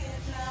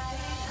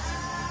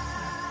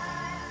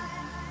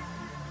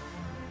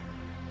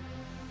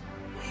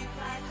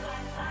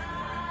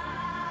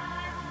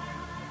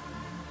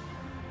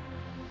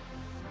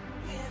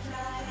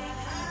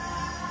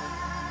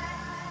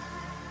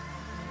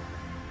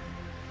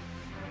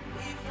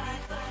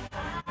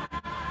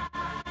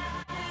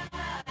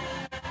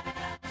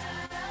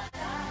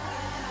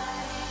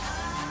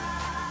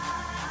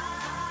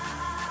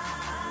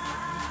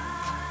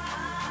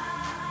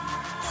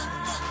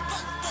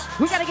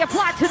 We gotta get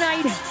fly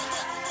tonight.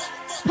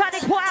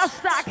 Panic Paul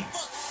Elstak.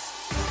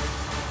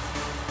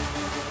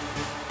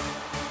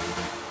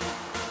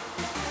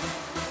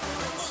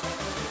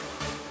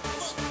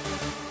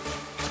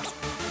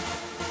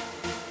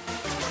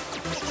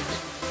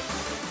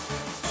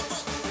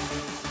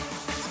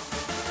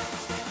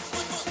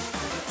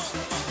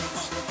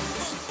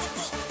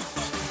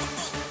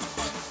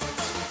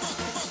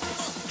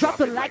 Drop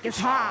it like it's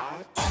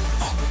hot.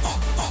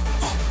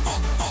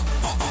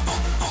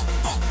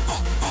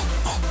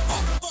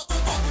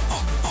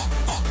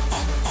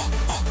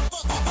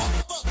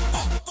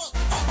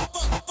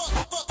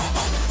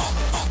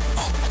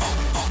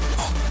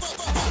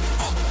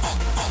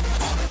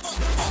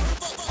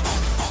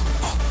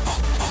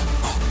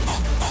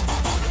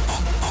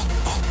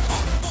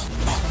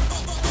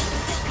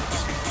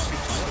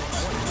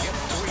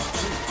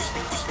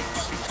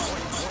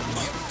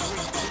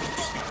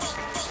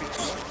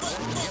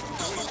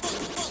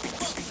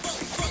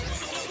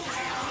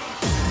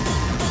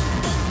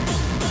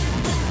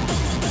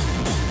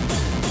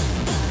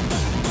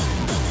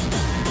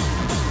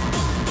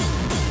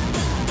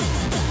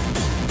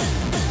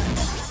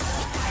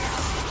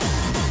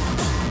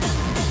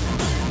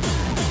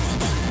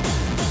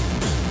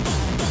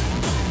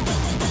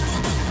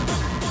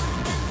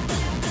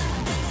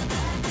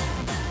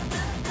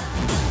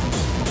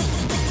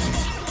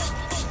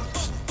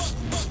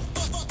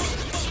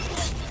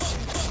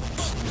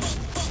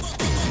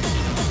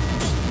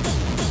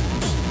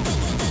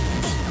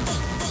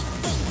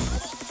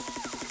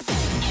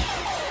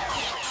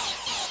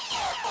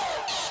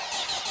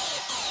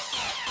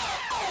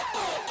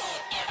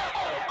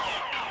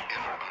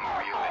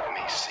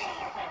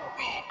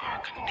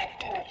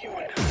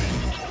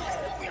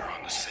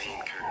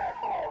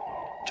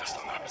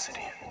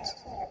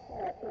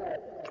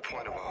 The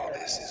point of all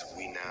this is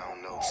we now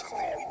know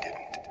something we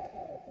didn't.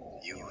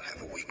 You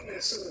have a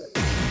weakness.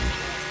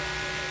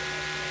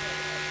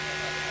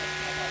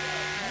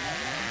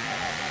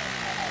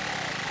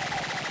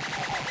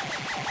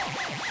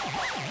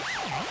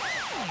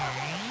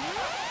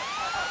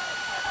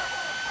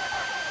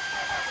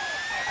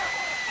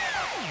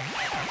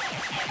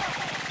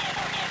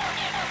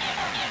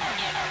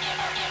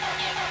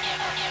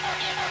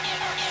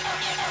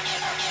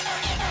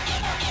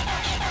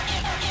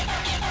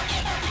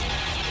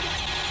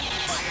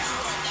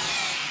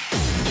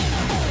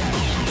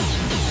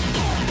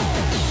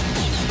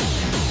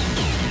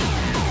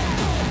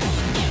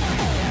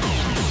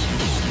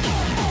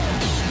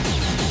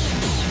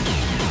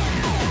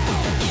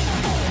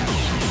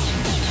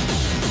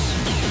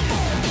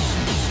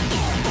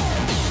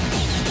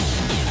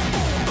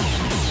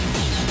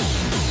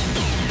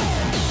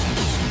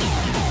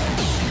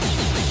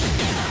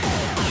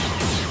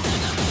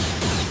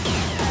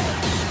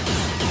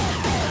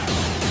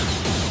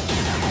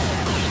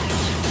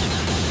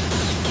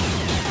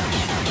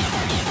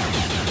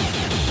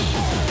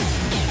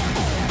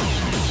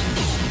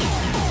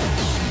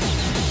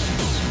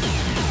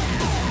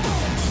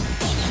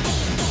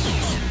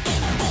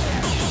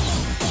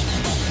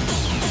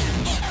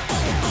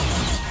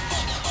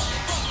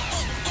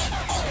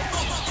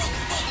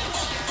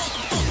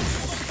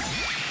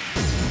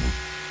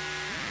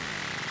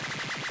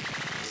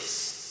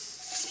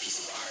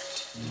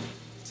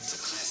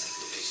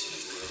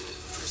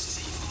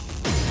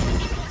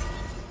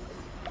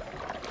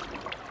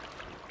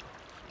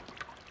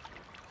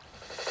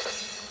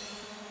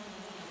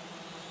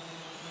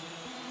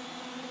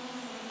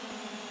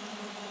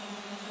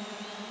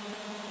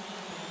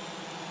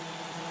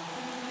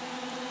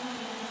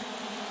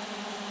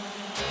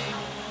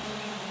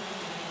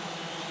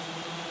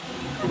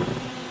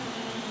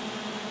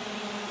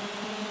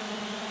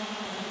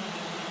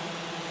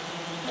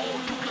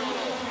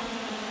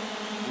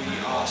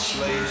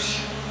 slaves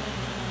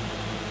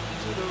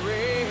to the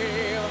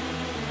rail.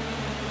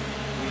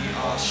 We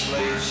are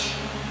slaves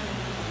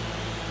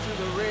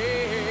to the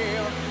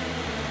rail.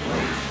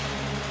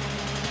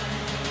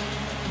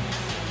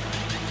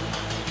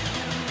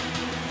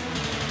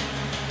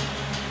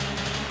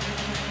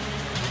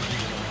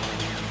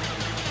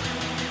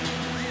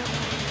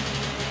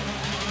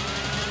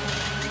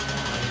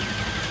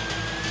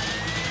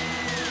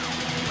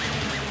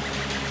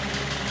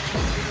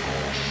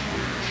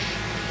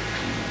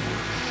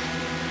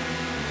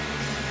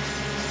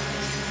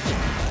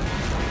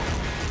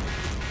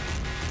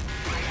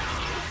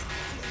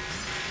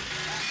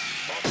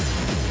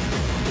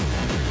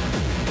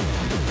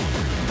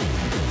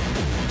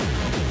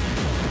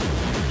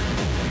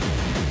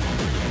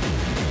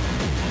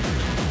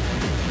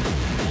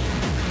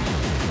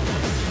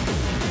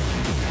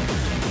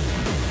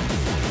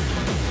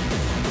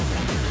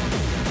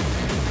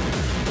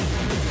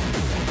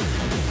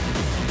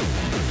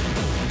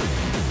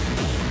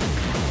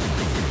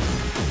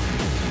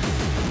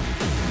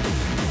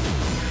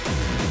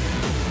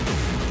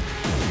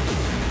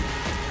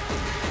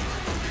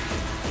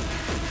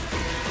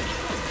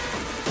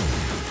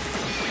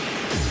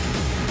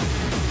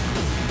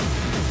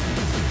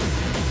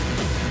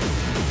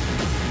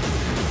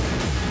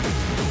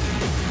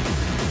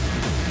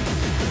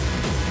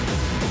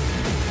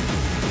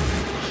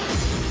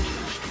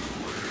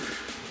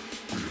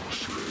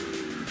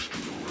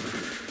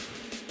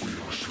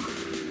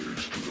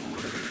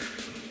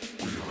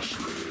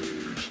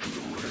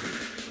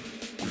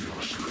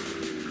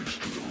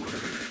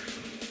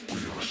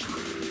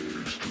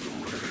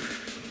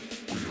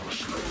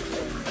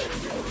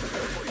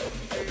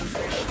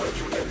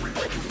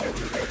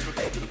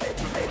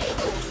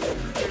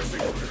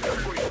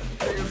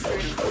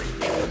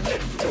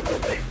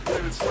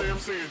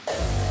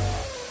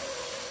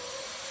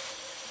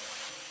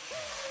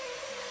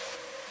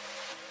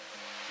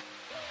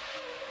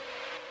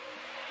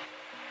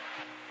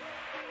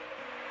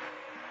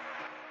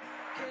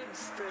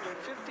 Kids that are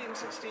 15,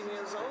 16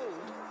 years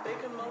old, they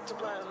can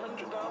multiply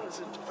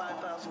 $100 into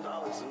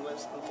 $5,000 in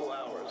less than 4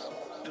 hours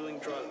doing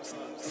drugs,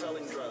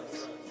 selling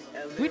drugs.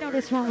 And we know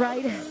this one,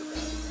 right?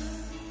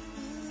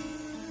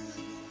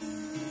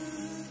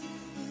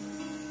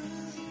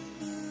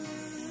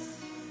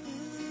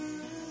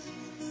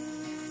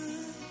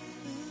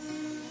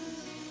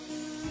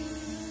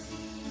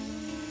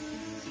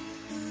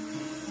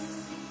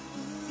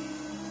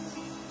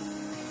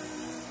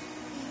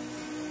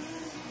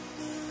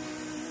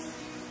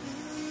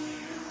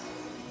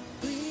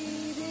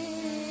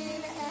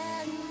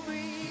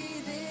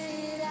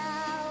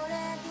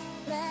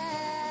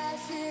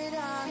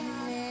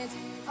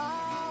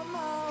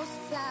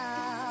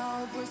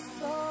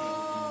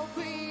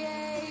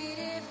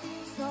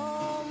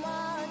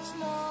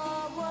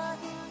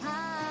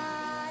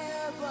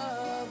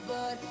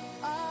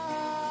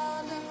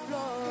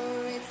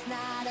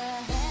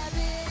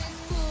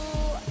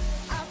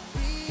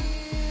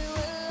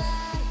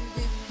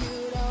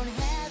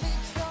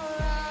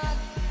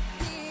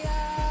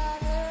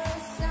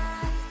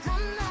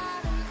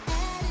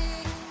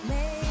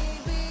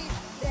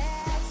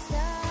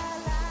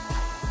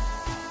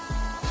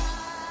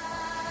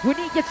 We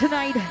need you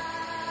tonight.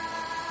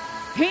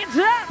 Hands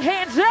up,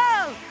 hands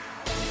up.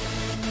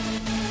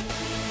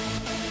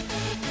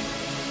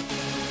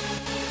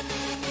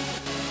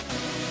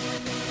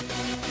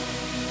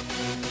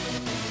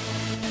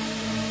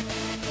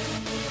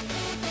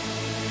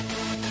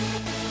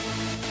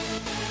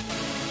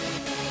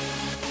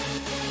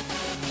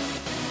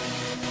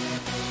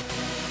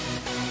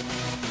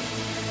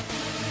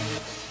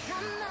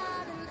 I'm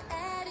not an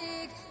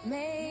addict,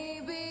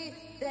 maybe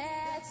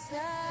that's a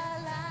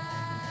lie.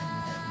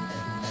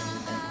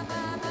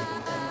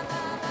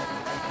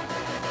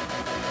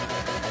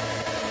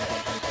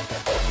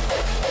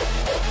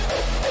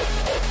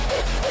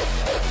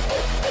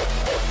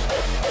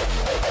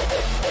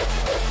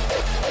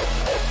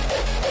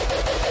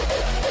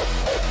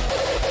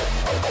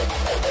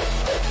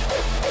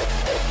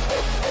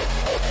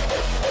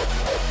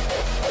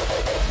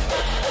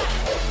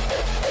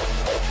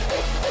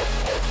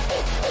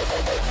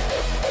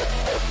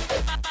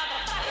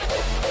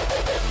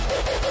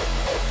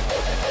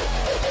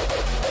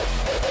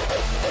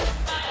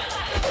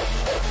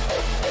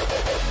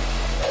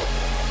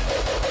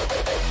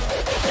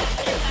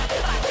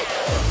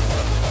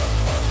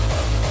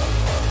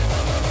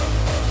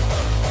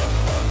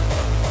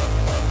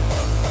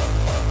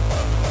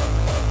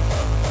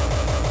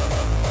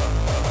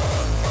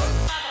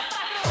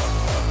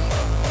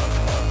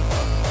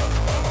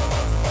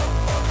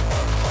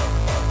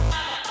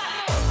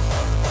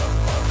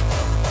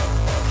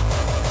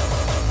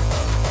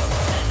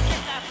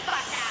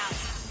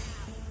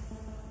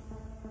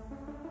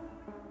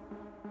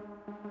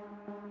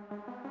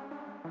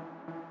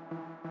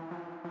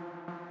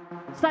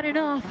 Signing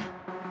off.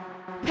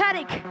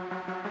 Panic.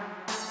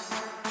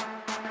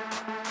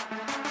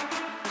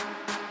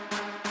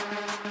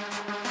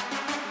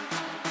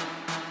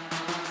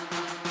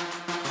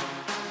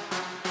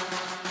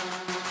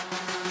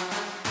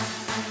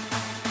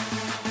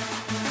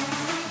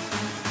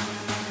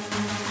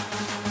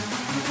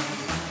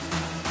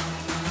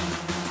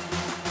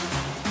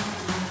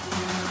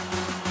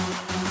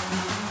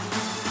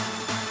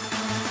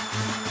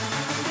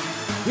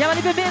 Ja, maar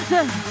lieve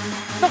mensen,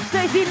 nog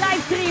steeds die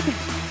livestream.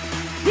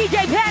 DJ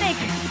Panic.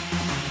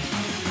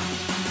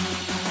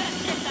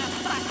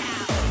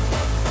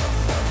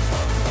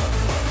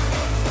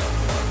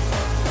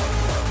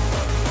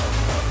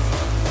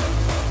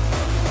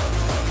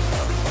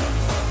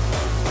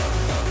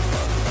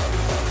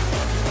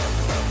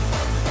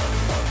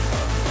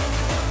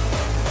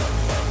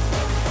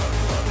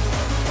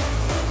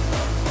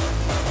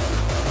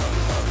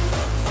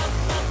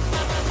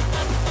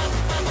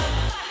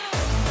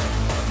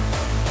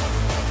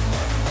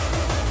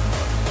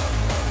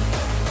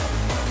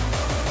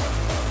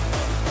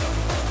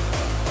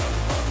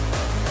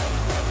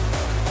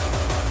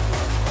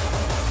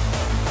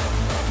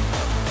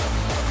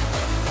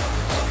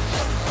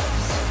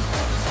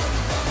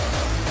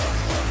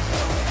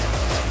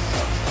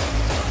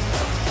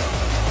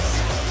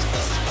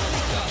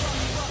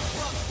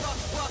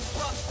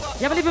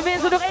 Ja, maar lieve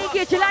mensen, nog één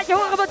keertje. Laat je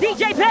horen van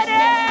DJ Penny!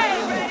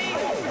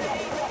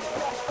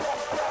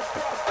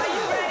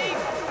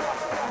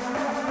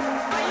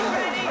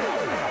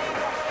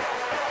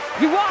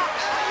 You are!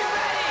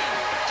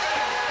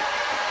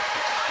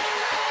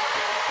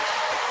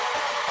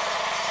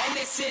 And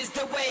this is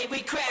the way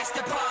we crash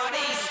the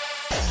parties.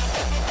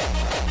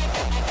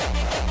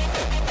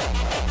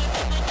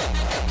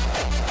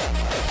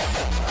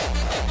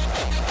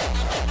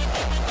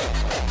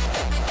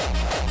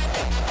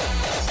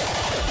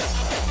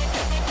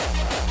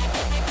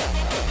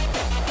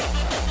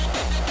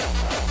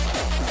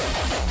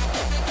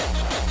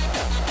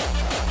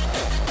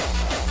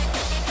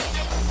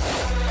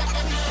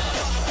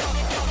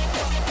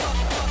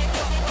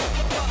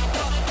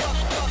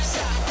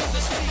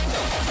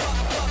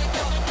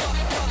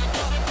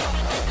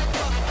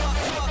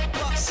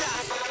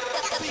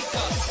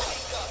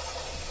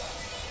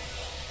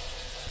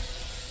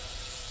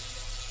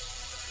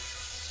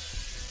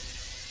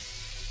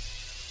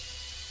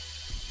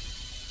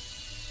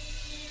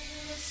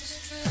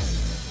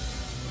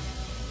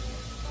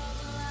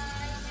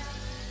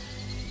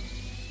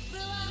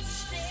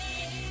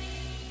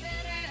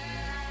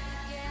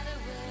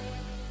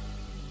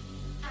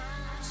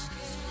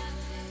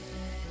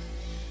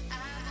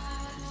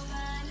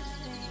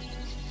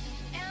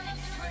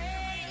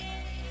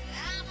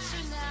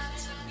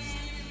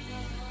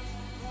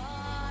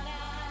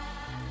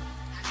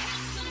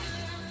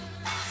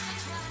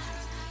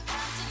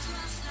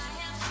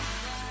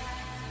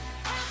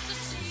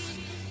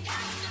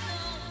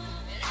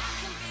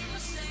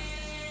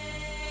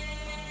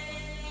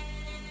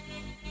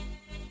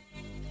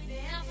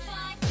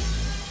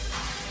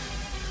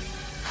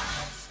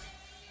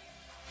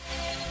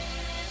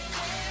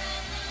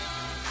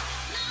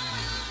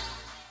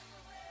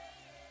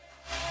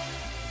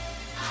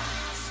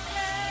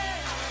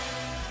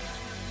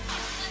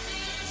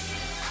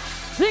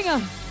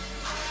 Zingen!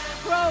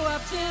 Grow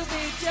up to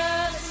be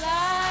just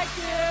like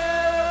you.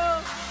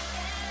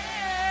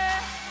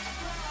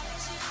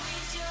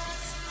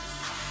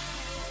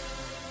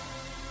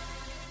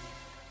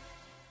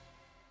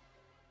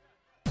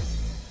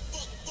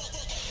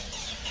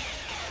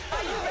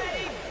 Are you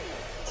ready?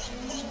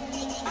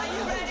 Are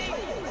you ready?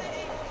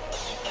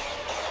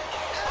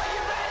 Are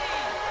you ready?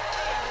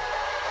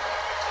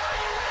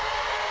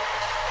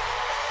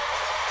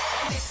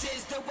 This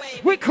is the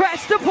way we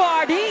crash the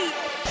party!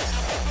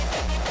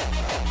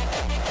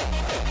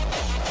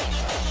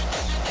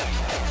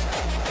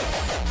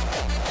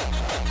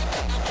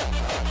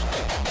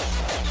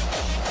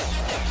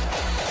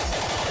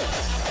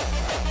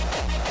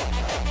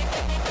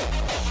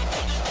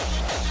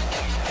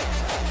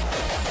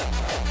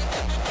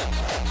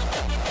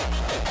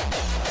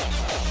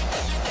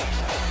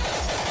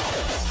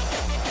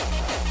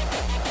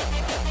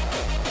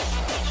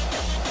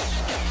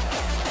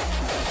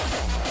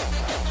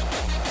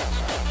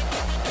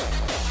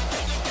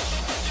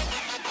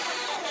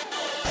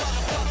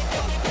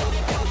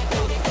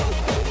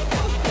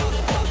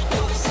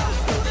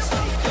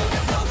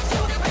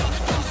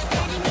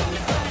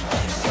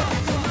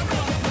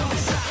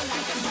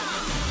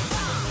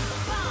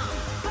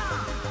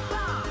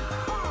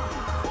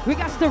 We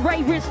got the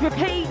Rave, rinse,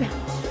 repeat.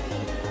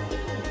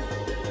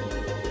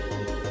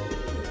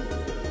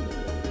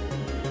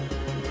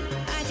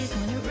 I just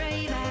wanna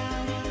rave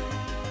out.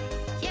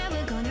 Yeah,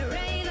 we're gonna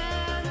rave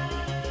out.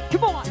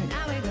 Come on. So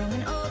now we're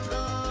going old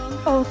school.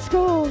 Old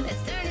school.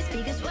 Let's turn the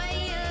speakers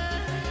way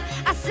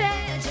up. I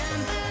said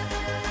jump up.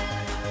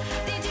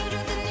 Did you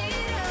drop the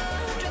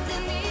needle? Drop the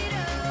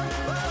needle.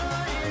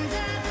 Whoa, hands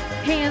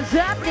up. Hands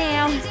up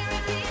now.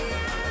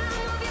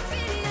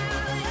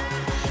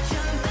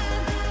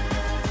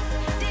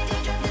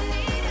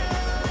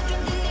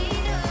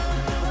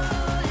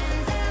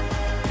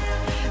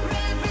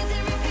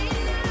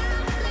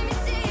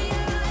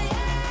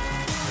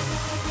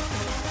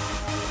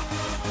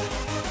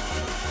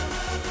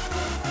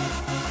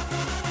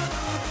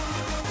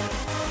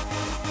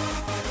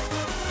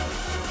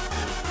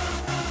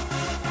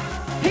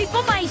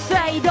 People may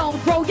say don't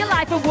throw your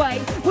life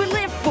away. We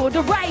live for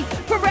the rave,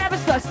 forever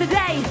starts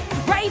today.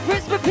 Rave,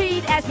 rinse,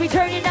 repeat as As we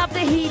turning up the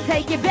heat,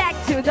 take it back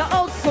to the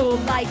old school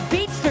like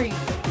Beatz Street.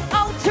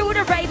 Oh, to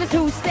the ravers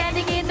who's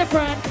standing in the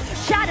front.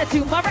 Shout out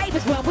to my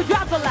ravers when we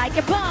drop it like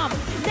a bomb.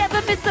 Never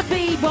miss a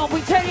beat when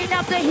we turning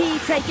up the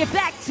heat. Take it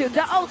back to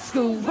the old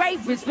school,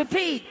 ravers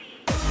repeat.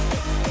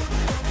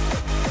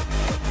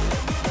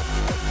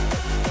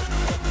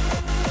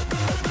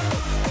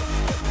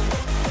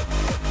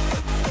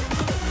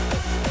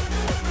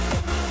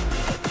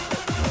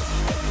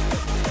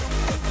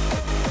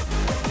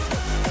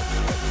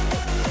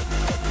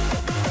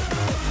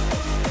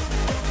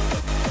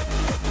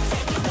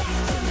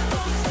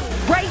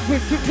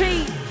 Ravers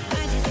repeat.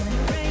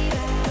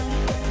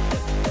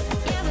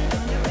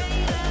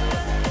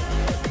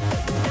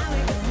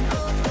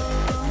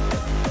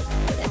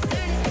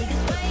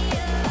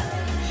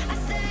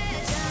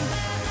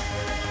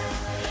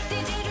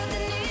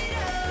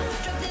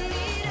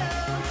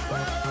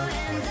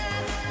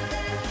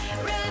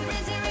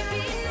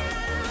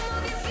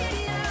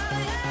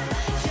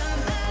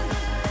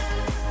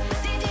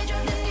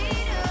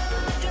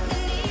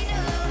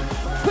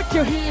 Put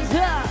your hands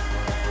up.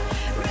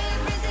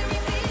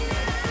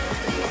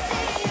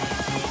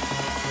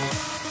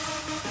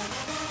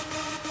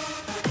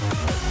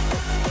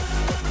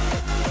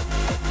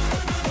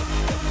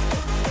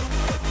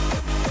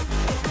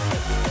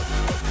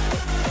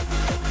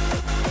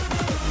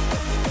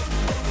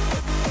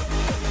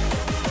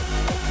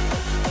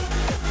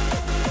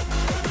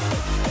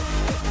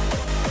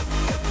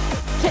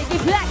 Take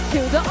it back to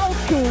the old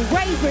school,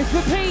 ravers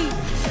repeat.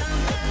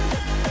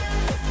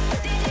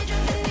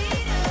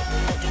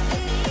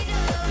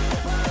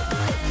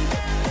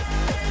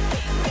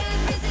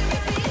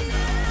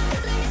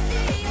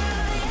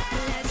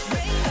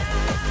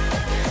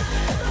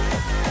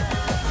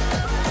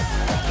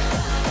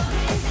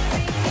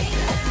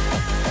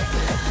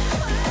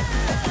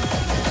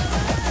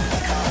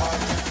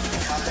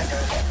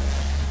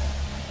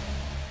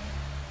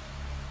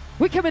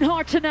 We're coming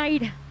hard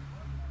tonight.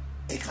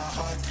 Ik ga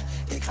hard,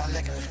 ik ga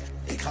lekker,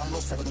 ik ga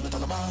los en we doen het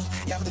allemaal.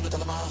 Ja, we doen het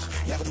allemaal,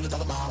 ja, we doen het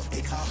allemaal.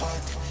 Ik ga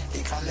hard,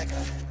 ik ga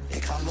lekker,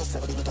 ik ga los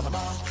en we doen het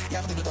allemaal.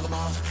 Ja, we doen het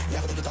allemaal,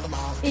 ja, we doen het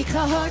allemaal. Ik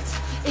ga hard,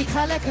 ik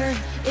ga lekker,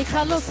 ik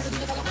ga los. We doen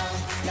het allemaal,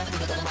 ja, we doen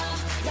het allemaal.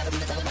 Ja, we doen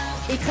het allemaal.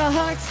 Ik ga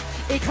hard,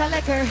 ik ga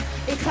lekker,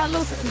 ik ga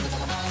los. We doen het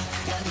allemaal,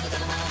 ja, we doen het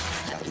allemaal.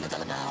 Ja, we doen het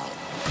allemaal.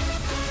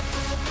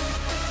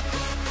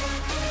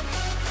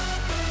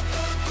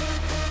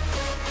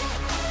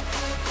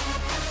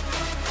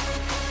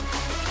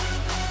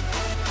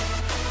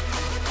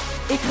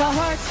 Ik ga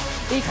hard,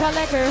 ik ga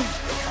lekker.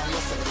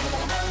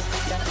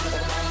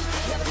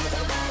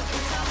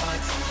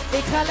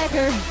 Ik ga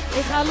lekker,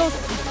 ik ga los.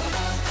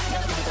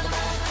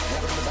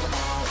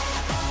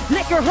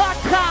 Lekker hard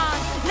gaan,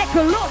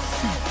 lekker los.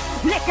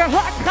 Lekker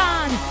hard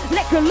gaan,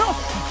 lekker los.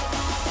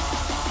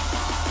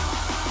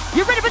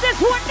 You ready for this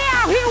one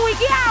now? Here we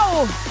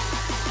go.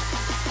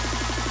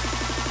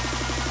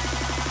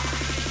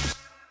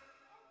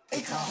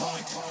 Ik ga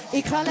hard,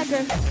 ik ga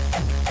lekker.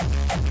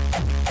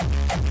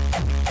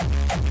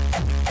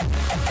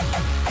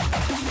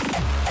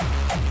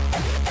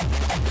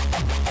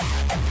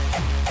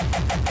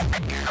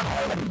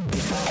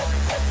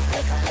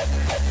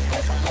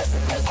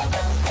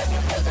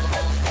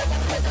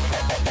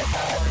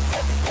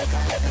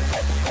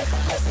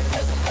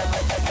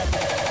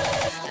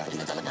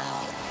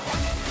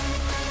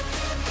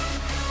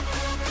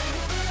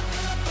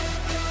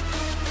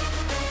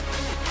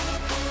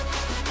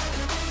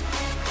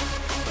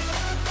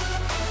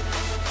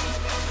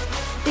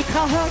 Ik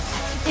ga hard,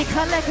 ik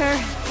ga lekker.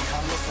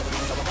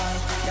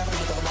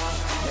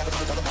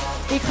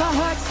 Ik ga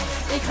hard,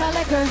 ik ga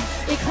lekker,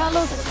 ik ga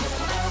los.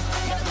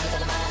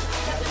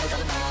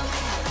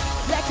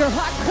 Lekker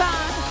hard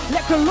gaan,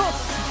 lekker los.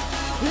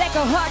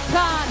 Lekker hard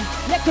gaan,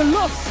 lekker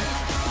los.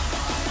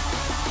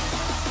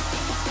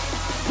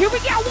 Here we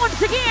go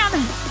once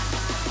again.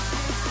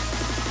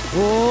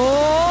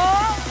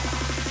 Oh.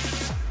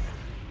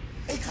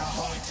 ik ga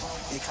hard,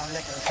 ik ga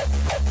lekker. Ik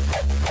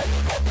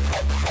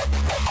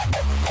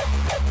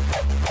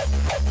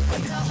ga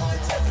hard. Ik ga hard,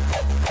 ik ga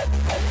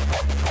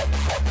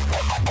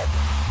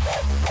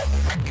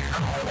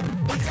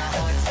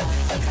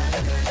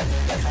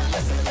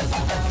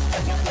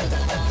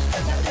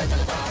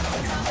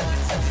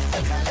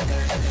lekker. Ik ga los. Ik ga hard, ik ga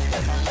lekker.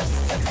 Ik ga los.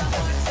 Ik ga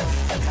hard,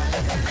 ik ga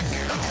lekker.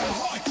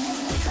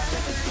 Ik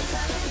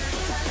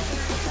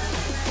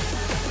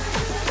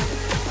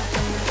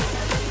ga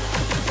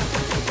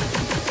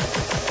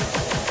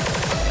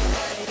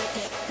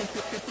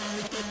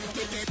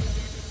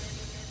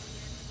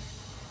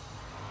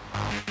hard,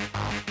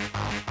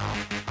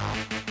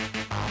 ik ga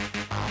lekker.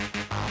 Ik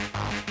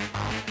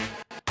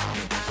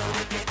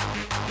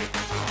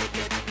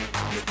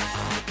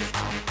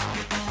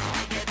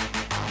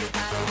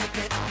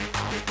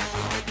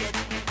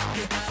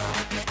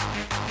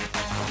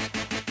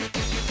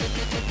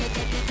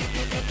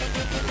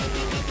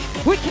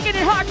We're kicking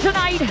it hard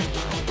tonight.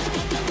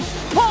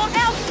 Paul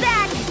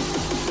Elstak.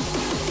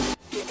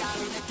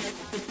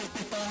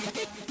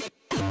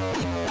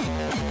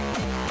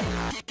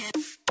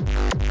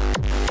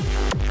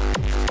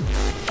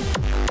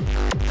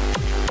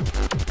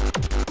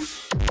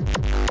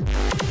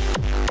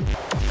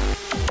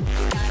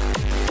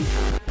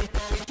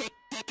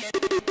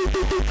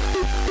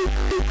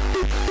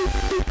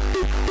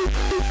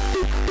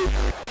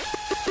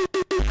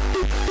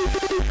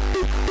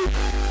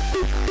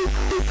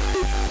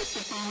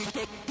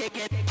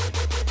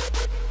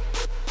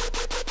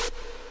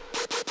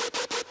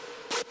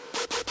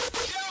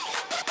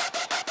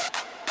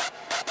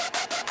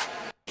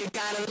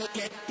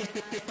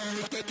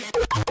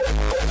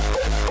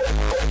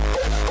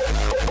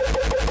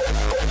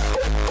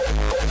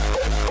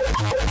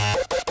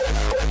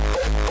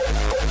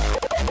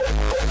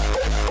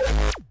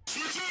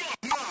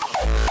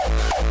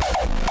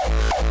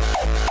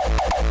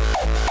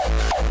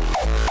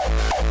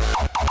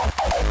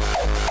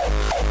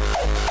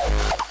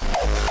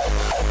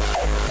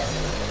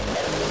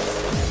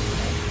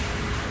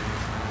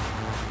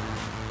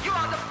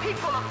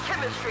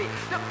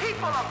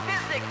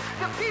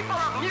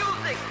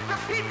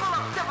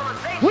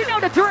 We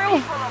know the drill.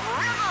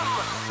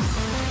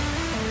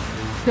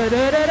 Da,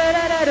 da, da, da,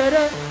 da, da,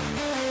 da.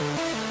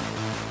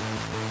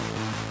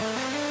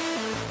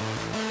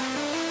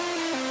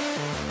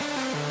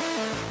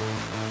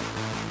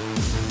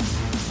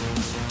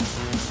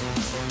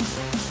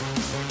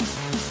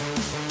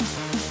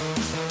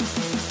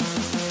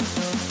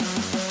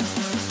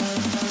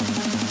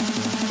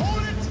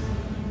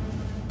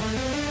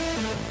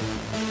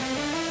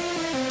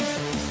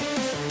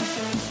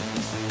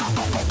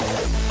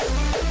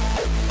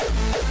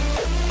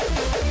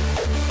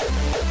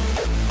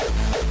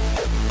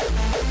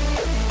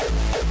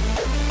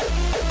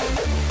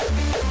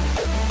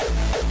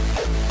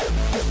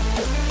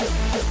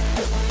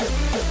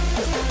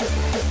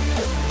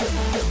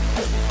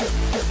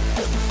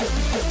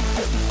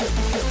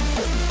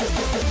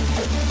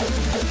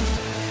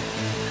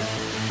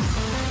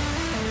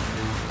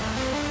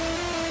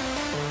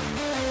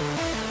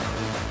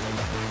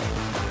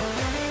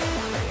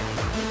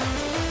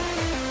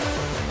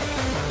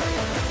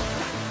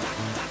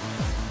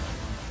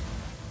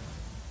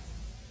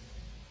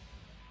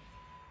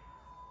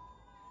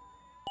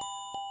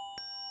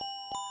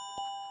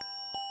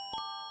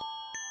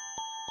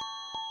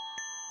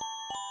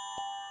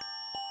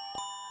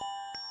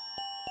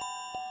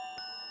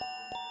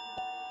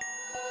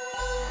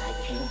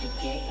 To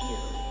get you.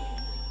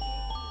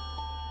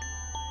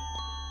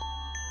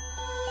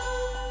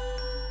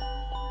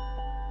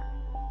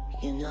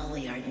 You know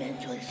we aren't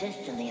meant to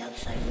exist in the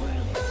outside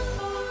world.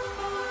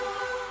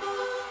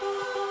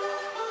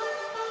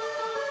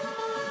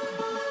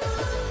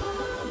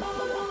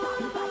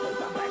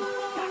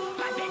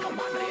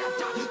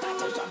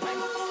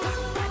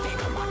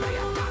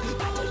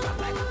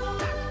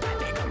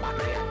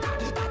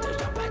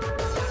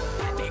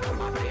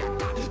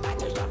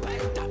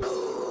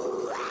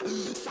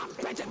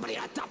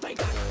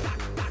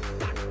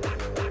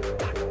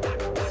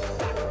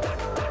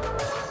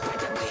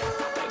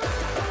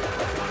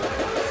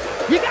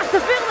 You got the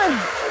feeling.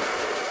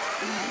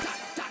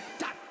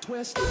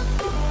 Twist.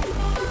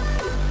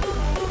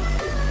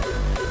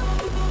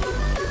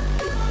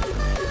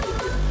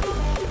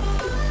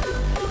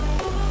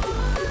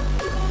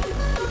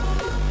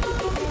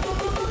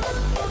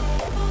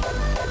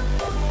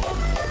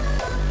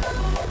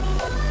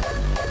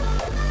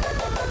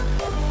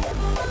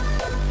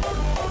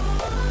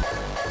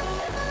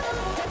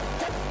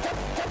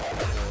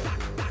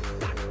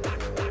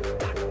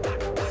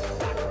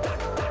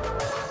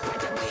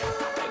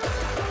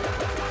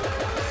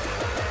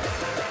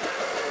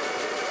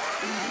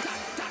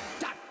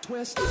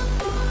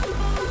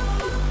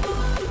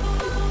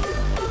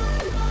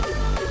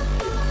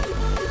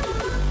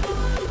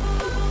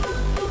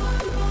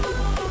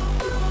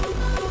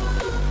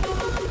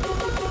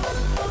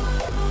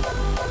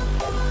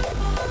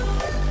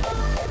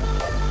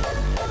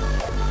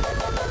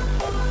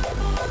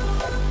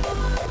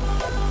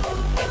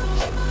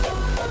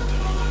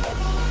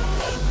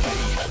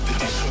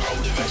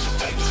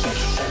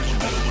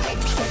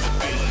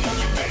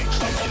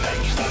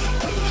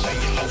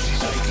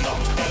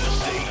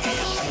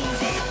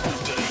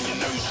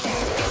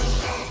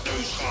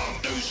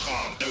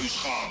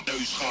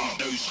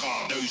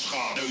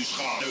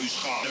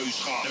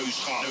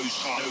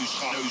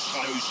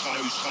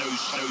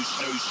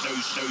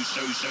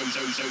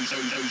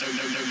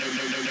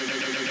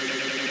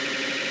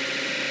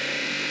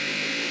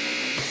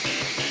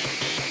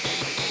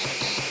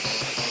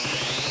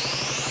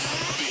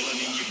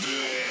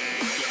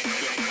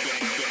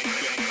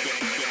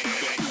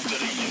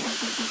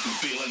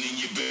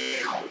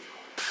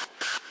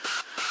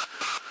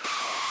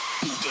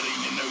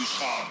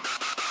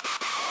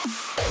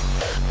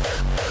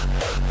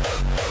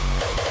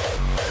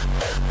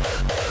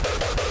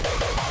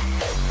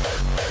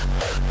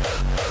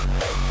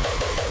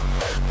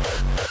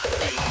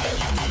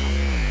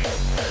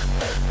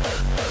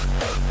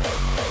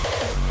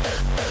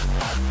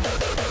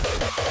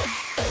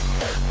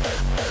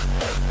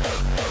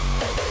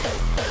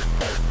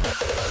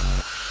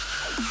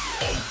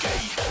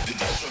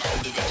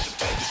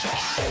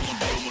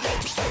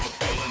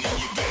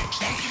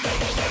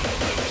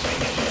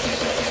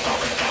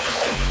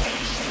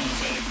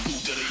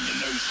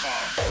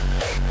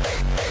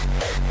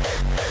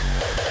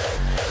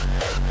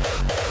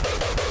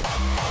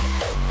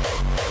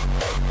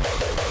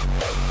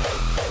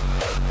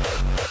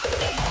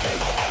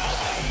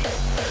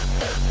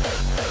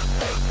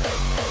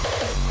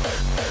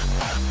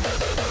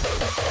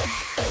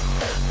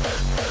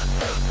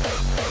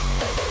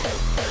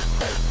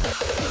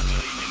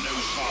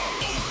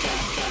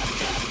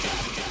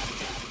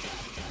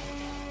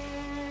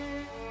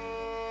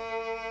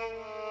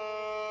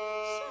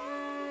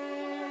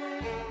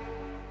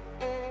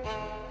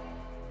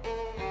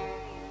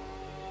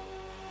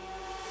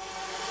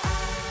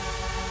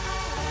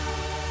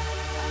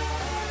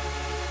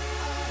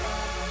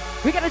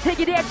 We're gonna take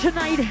you there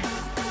tonight.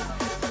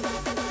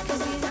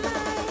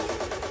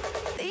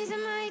 These are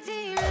my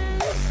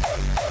demons.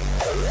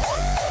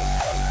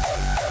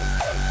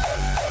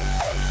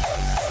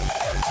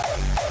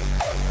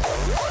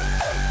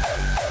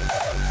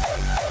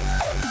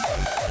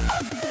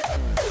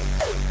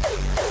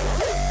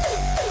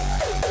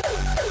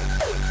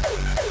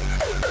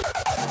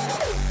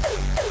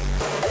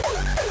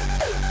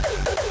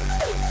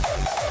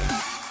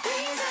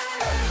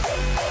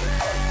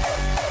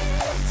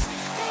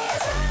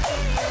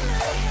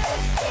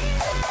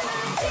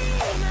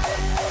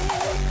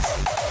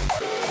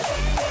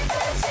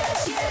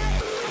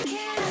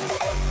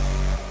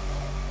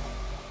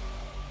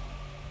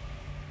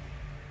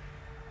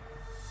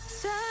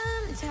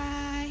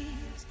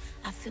 Sometimes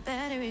I feel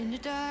better in the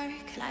dark,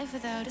 life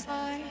without a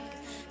spark.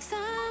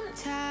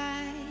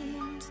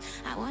 Sometimes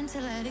I want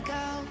to let it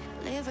go,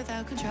 live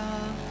without control.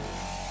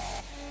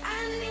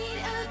 I need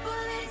a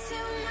bullet to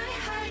my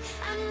heart.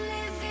 I'm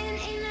living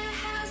in a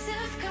house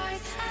of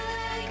cards. I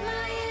like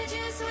my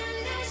edges when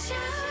they're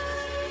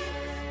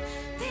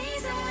sharp.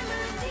 These are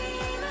my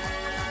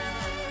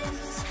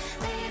demons.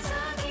 They're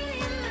talking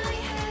in my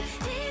head.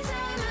 These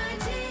are my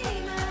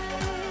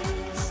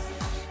demons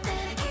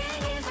that I can't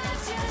give up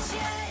just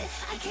yet.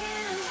 I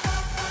can't.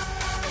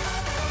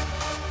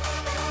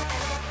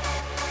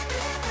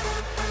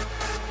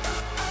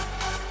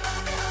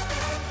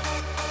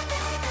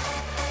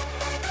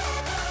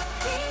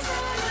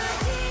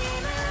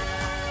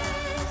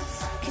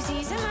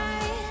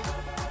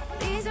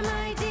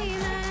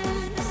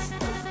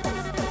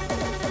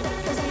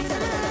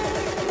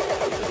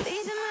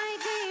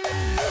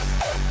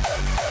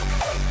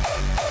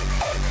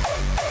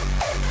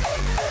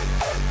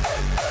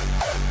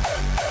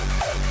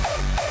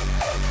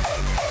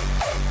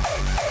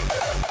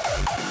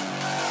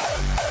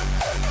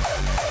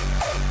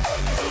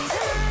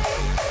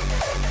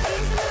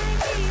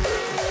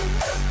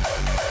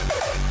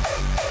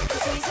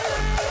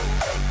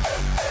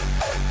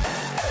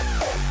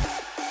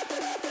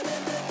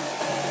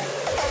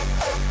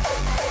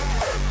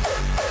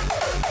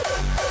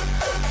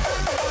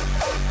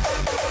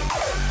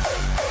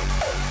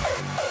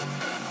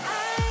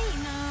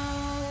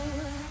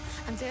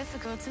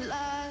 Difficult to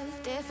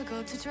love,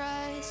 difficult to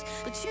trust,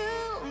 but you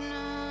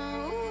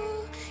know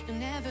you'll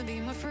never be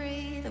more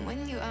free than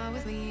when you are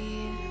with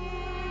me.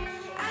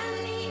 I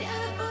need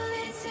a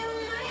bullet to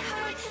my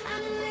heart.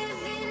 I'm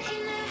living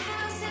in a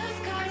house of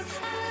cards.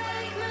 I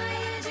like my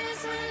edges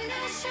when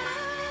they're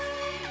sharp.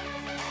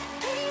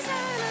 These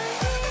are my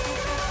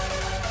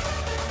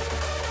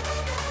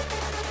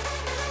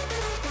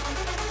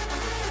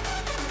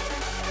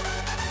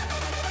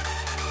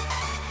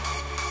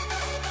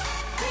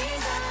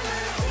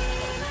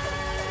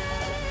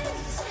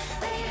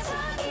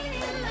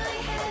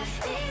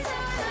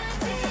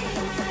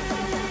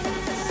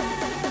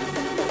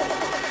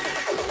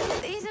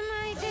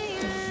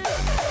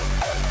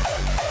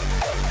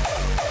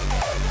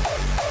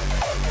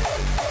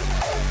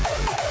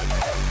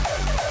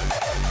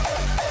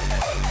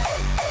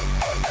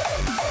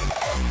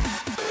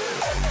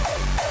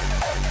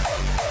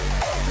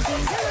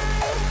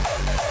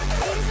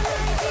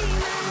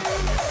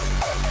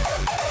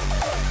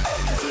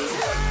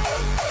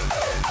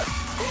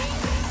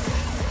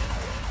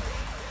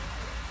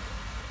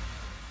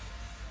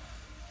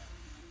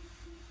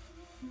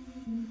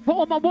For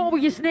all my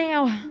warriors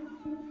now.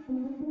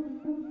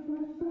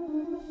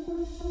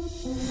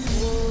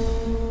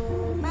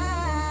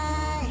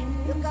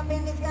 Look up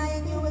in the sky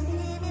and you will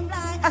see me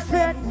fly. I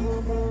said,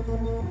 no,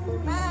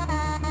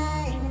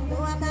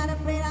 I'm not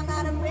afraid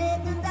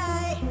to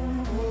die.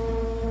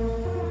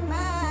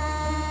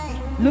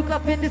 Look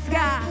up in the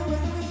sky. You will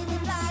see me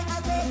fly.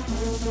 I said,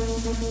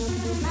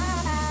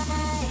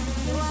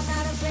 no, I'm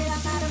not afraid.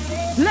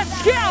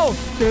 Let's go!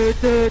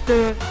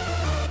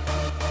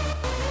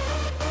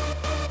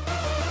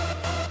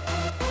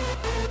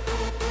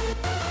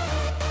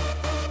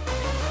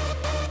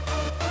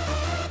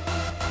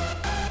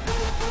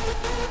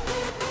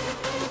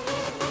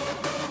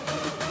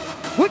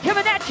 We're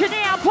coming at you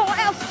now, Paul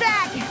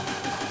Elstak.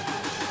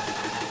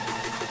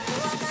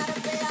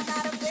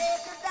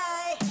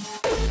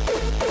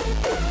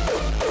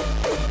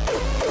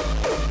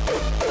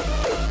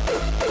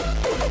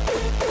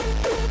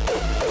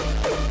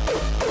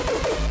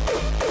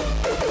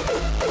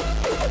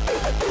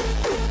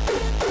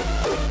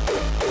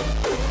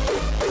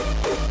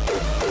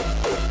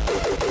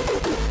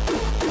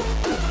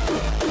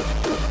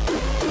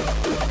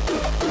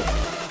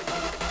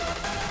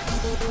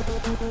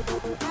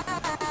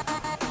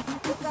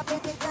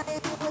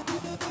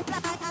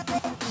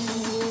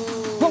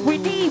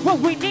 What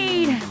we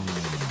need.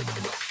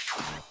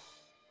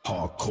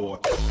 Hardcore.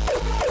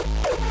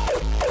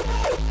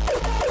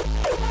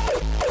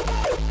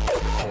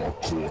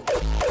 Hardcore.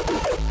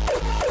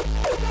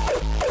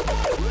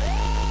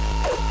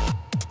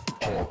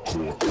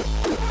 Hardcore.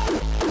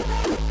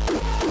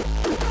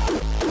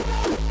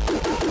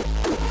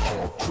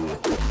 Hardcore.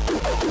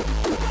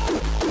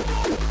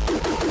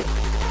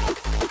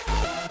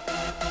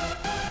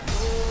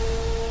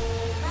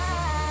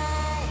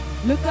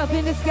 up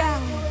in the sky.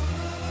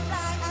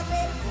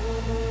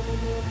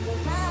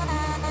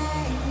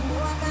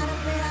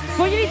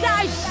 Voor jullie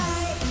thuis.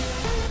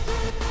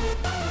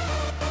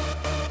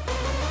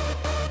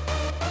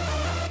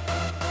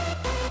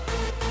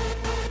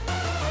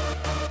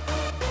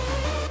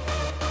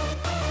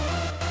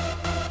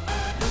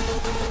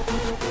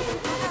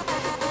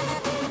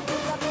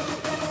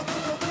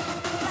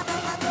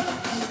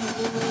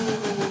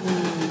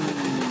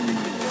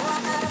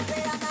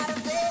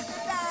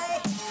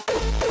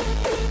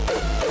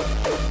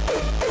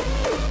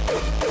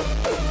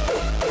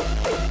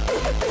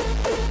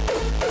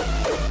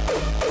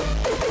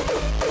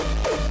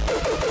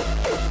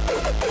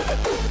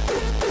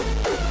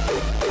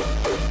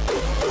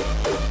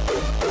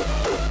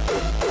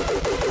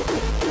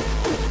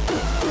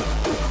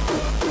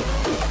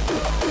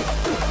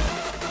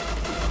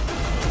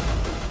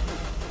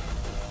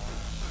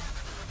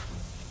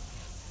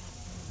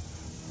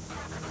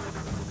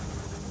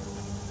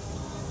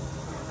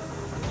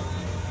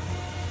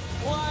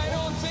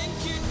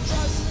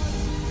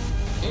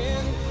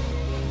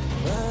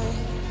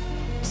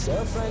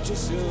 Self-righteous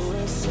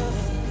suicide.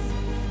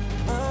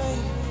 I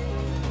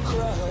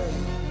cry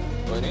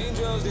when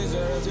angels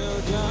deserve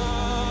to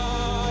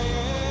die.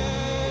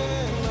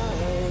 And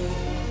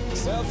my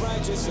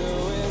self-righteous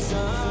suicide.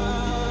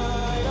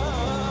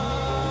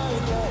 I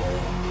cry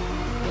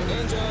when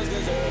angels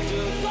deserve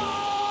to die.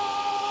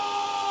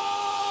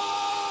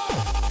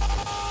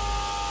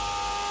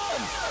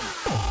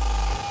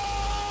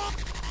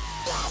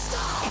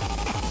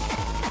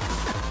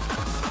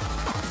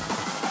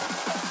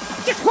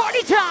 It's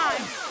party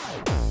time!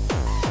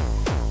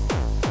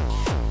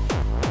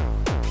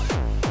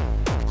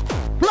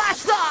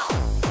 Blast off!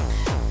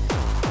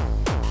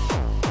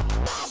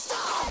 Blast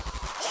off!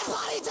 It's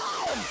party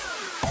time!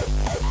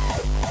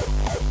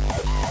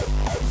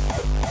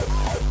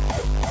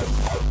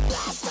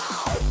 Blast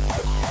off!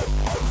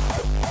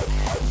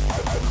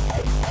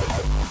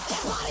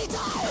 It's party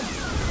time!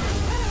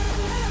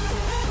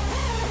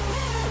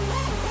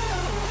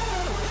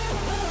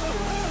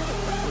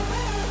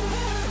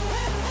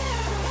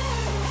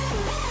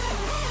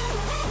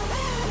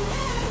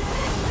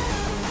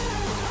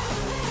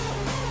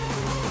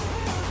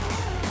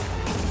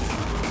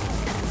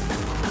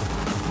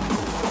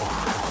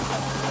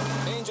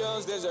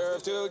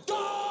 Deserve to die.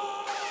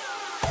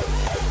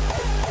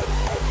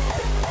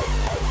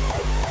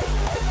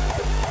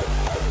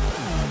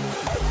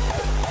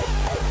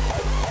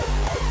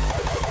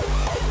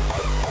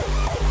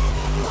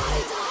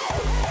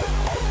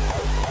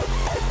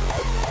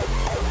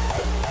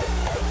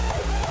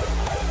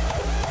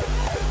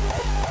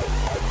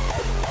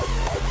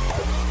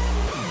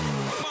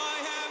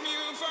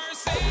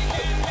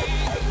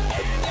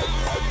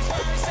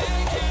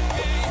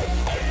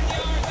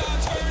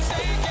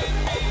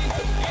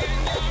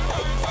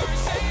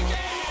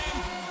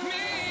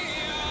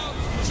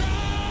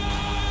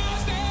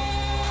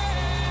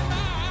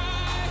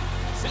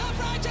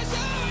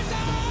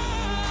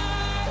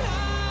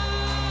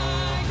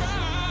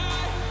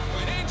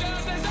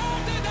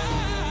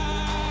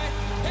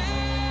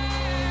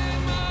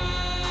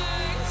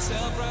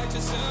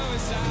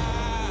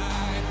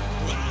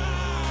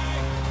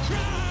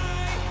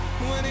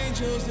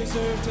 Angels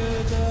deserve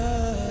to die.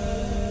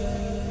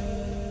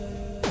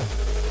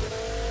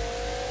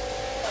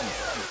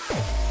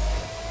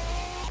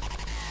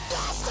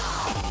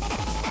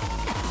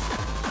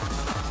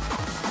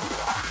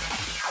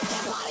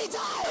 It's party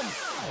time!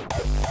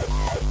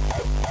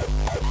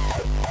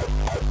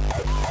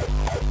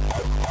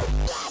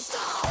 Blast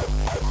off!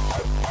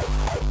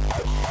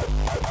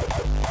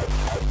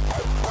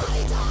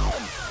 Party time!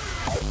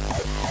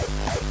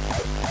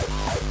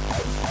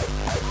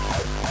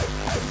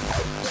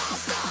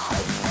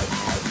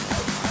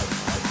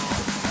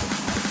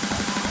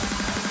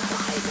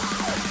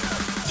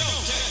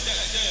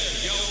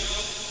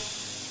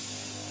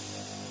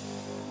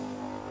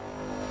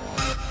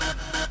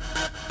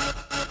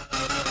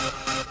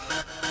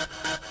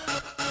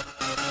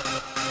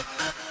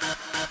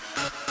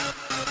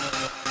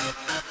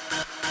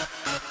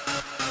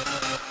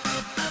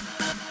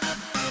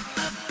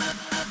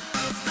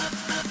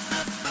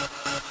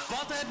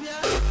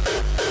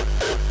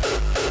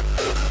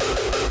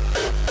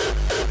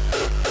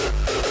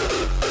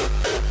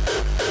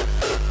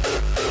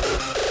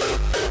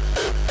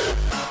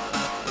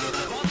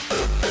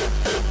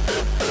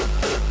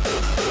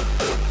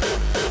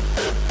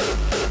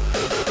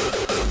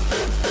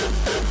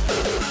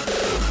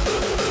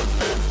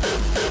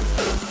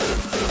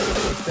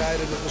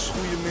 Tijden dat als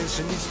goede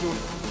mensen niets doen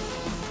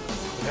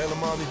en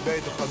helemaal niet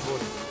beter gaat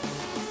worden.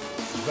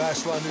 Dus wij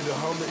slaan nu de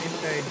handen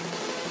ineen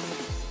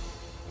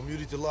om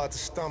jullie te laten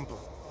stampen.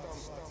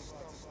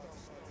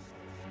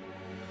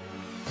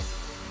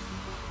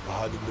 We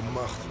hadden de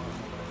macht.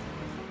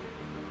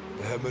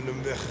 We hebben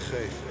hem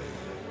weggegeven.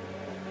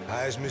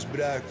 Hij is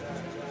misbruikt.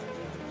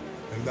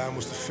 En wij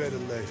moesten verder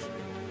leven.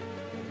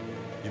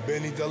 Je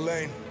bent niet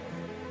alleen.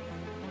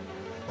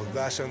 Want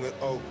wij zijn er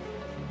ook.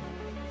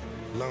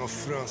 Lange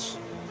Frans,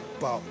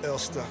 Paul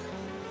Elstak,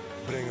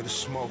 brengen de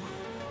smoke.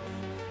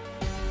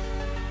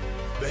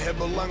 We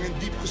hebben lang en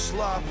diep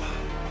geslapen,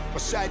 maar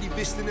zij die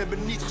wisten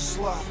hebben niet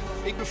geslapen.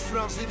 Ik ben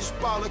Frans, dit is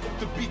Paul, ik op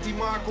de beat die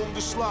maken om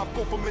de slaap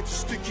poppen met een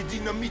stukje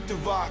dynamiet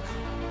te waken.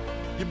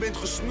 Je bent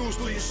gesnoest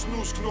door je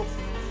snoesknop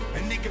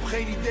en ik heb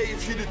geen idee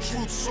of je de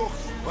truth zocht.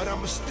 Maar aan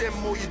mijn stem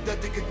hoor je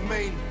dat ik het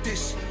meen. Het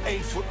is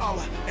één voor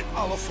allen en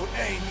allen voor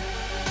één.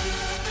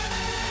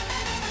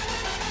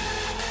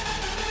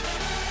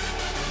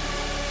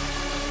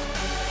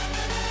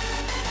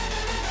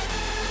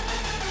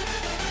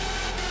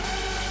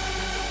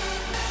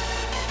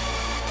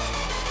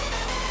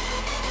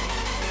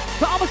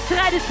 Voor alle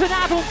strijders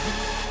vanavond.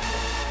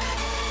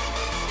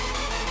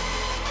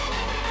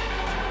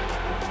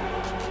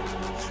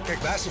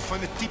 Kijk, wij zijn van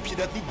het typeje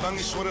dat niet bang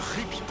is voor een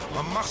griepje,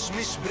 maar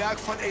machtsmisbruik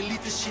van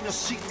elite zien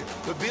als ziekte.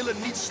 We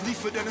willen niets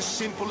liever dan een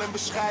simpel en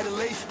bescheiden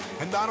leven.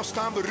 En daarom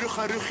staan we rug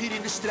aan rug hier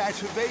in de strijd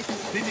verweven.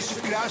 Dit is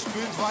het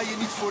kruispunt waar je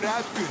niet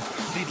vooruit kunt.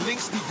 Niet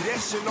links, niet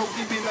rechts en ook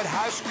niet meer naar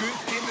huis kunt.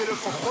 Kinderen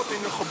van God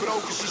in een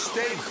gebroken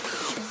systeem.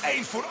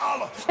 Eén voor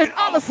allen en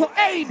allen voor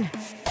één.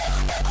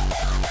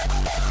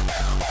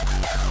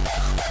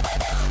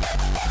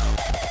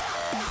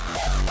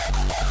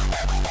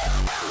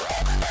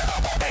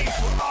 Eén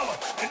voor allen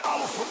en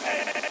allen voor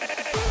één.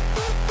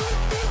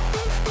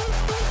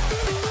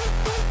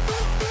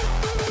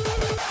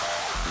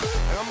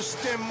 En aan mijn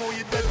stem hoor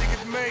je dat ik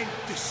het meen.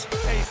 Het is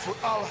één voor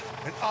allen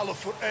en allen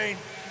voor één.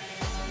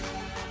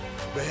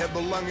 We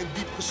hebben lang en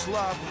diep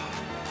geslapen,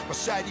 maar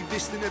zij die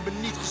wisten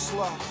hebben niet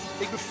geslapen.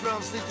 Ik ben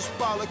Frans, dit is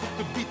Paul, ik op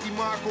de beat die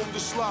maken om de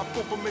slaap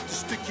poppen met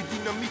een stukje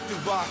dynamiet te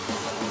waken.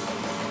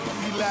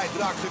 Die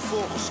leidraad weer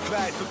volgens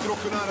kwijt,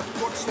 betrokken aan het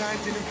kortste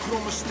eind in een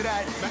kromme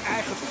strijd. Mijn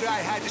eigen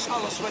vrijheid is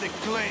alles wat ik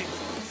claim.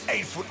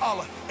 Eén voor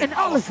allen en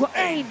allen voor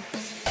één.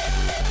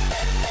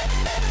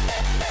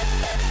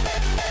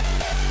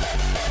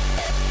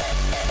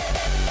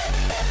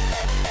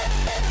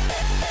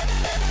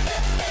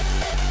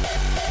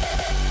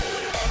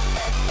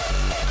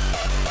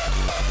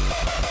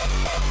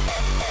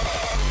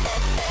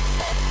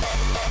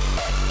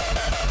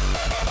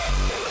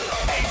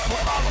 Eén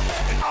voor allen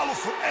en allen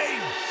voor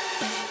één.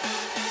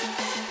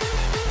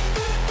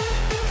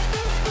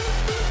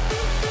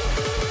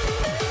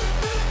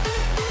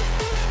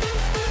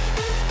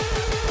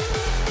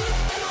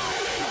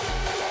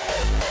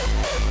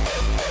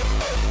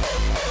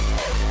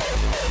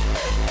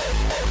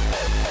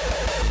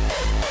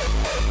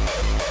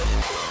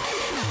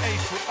 Eén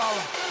voor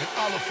allen en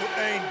allen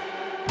voor één.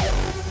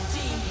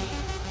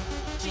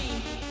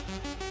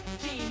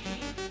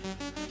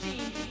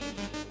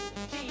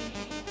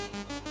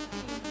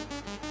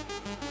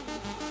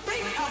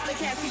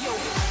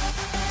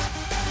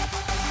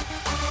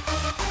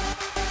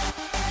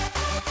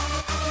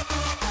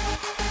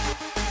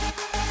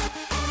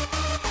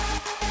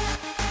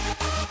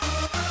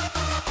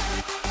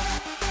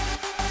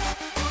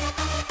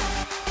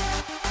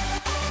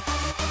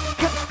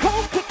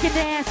 Come kicking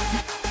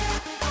ass.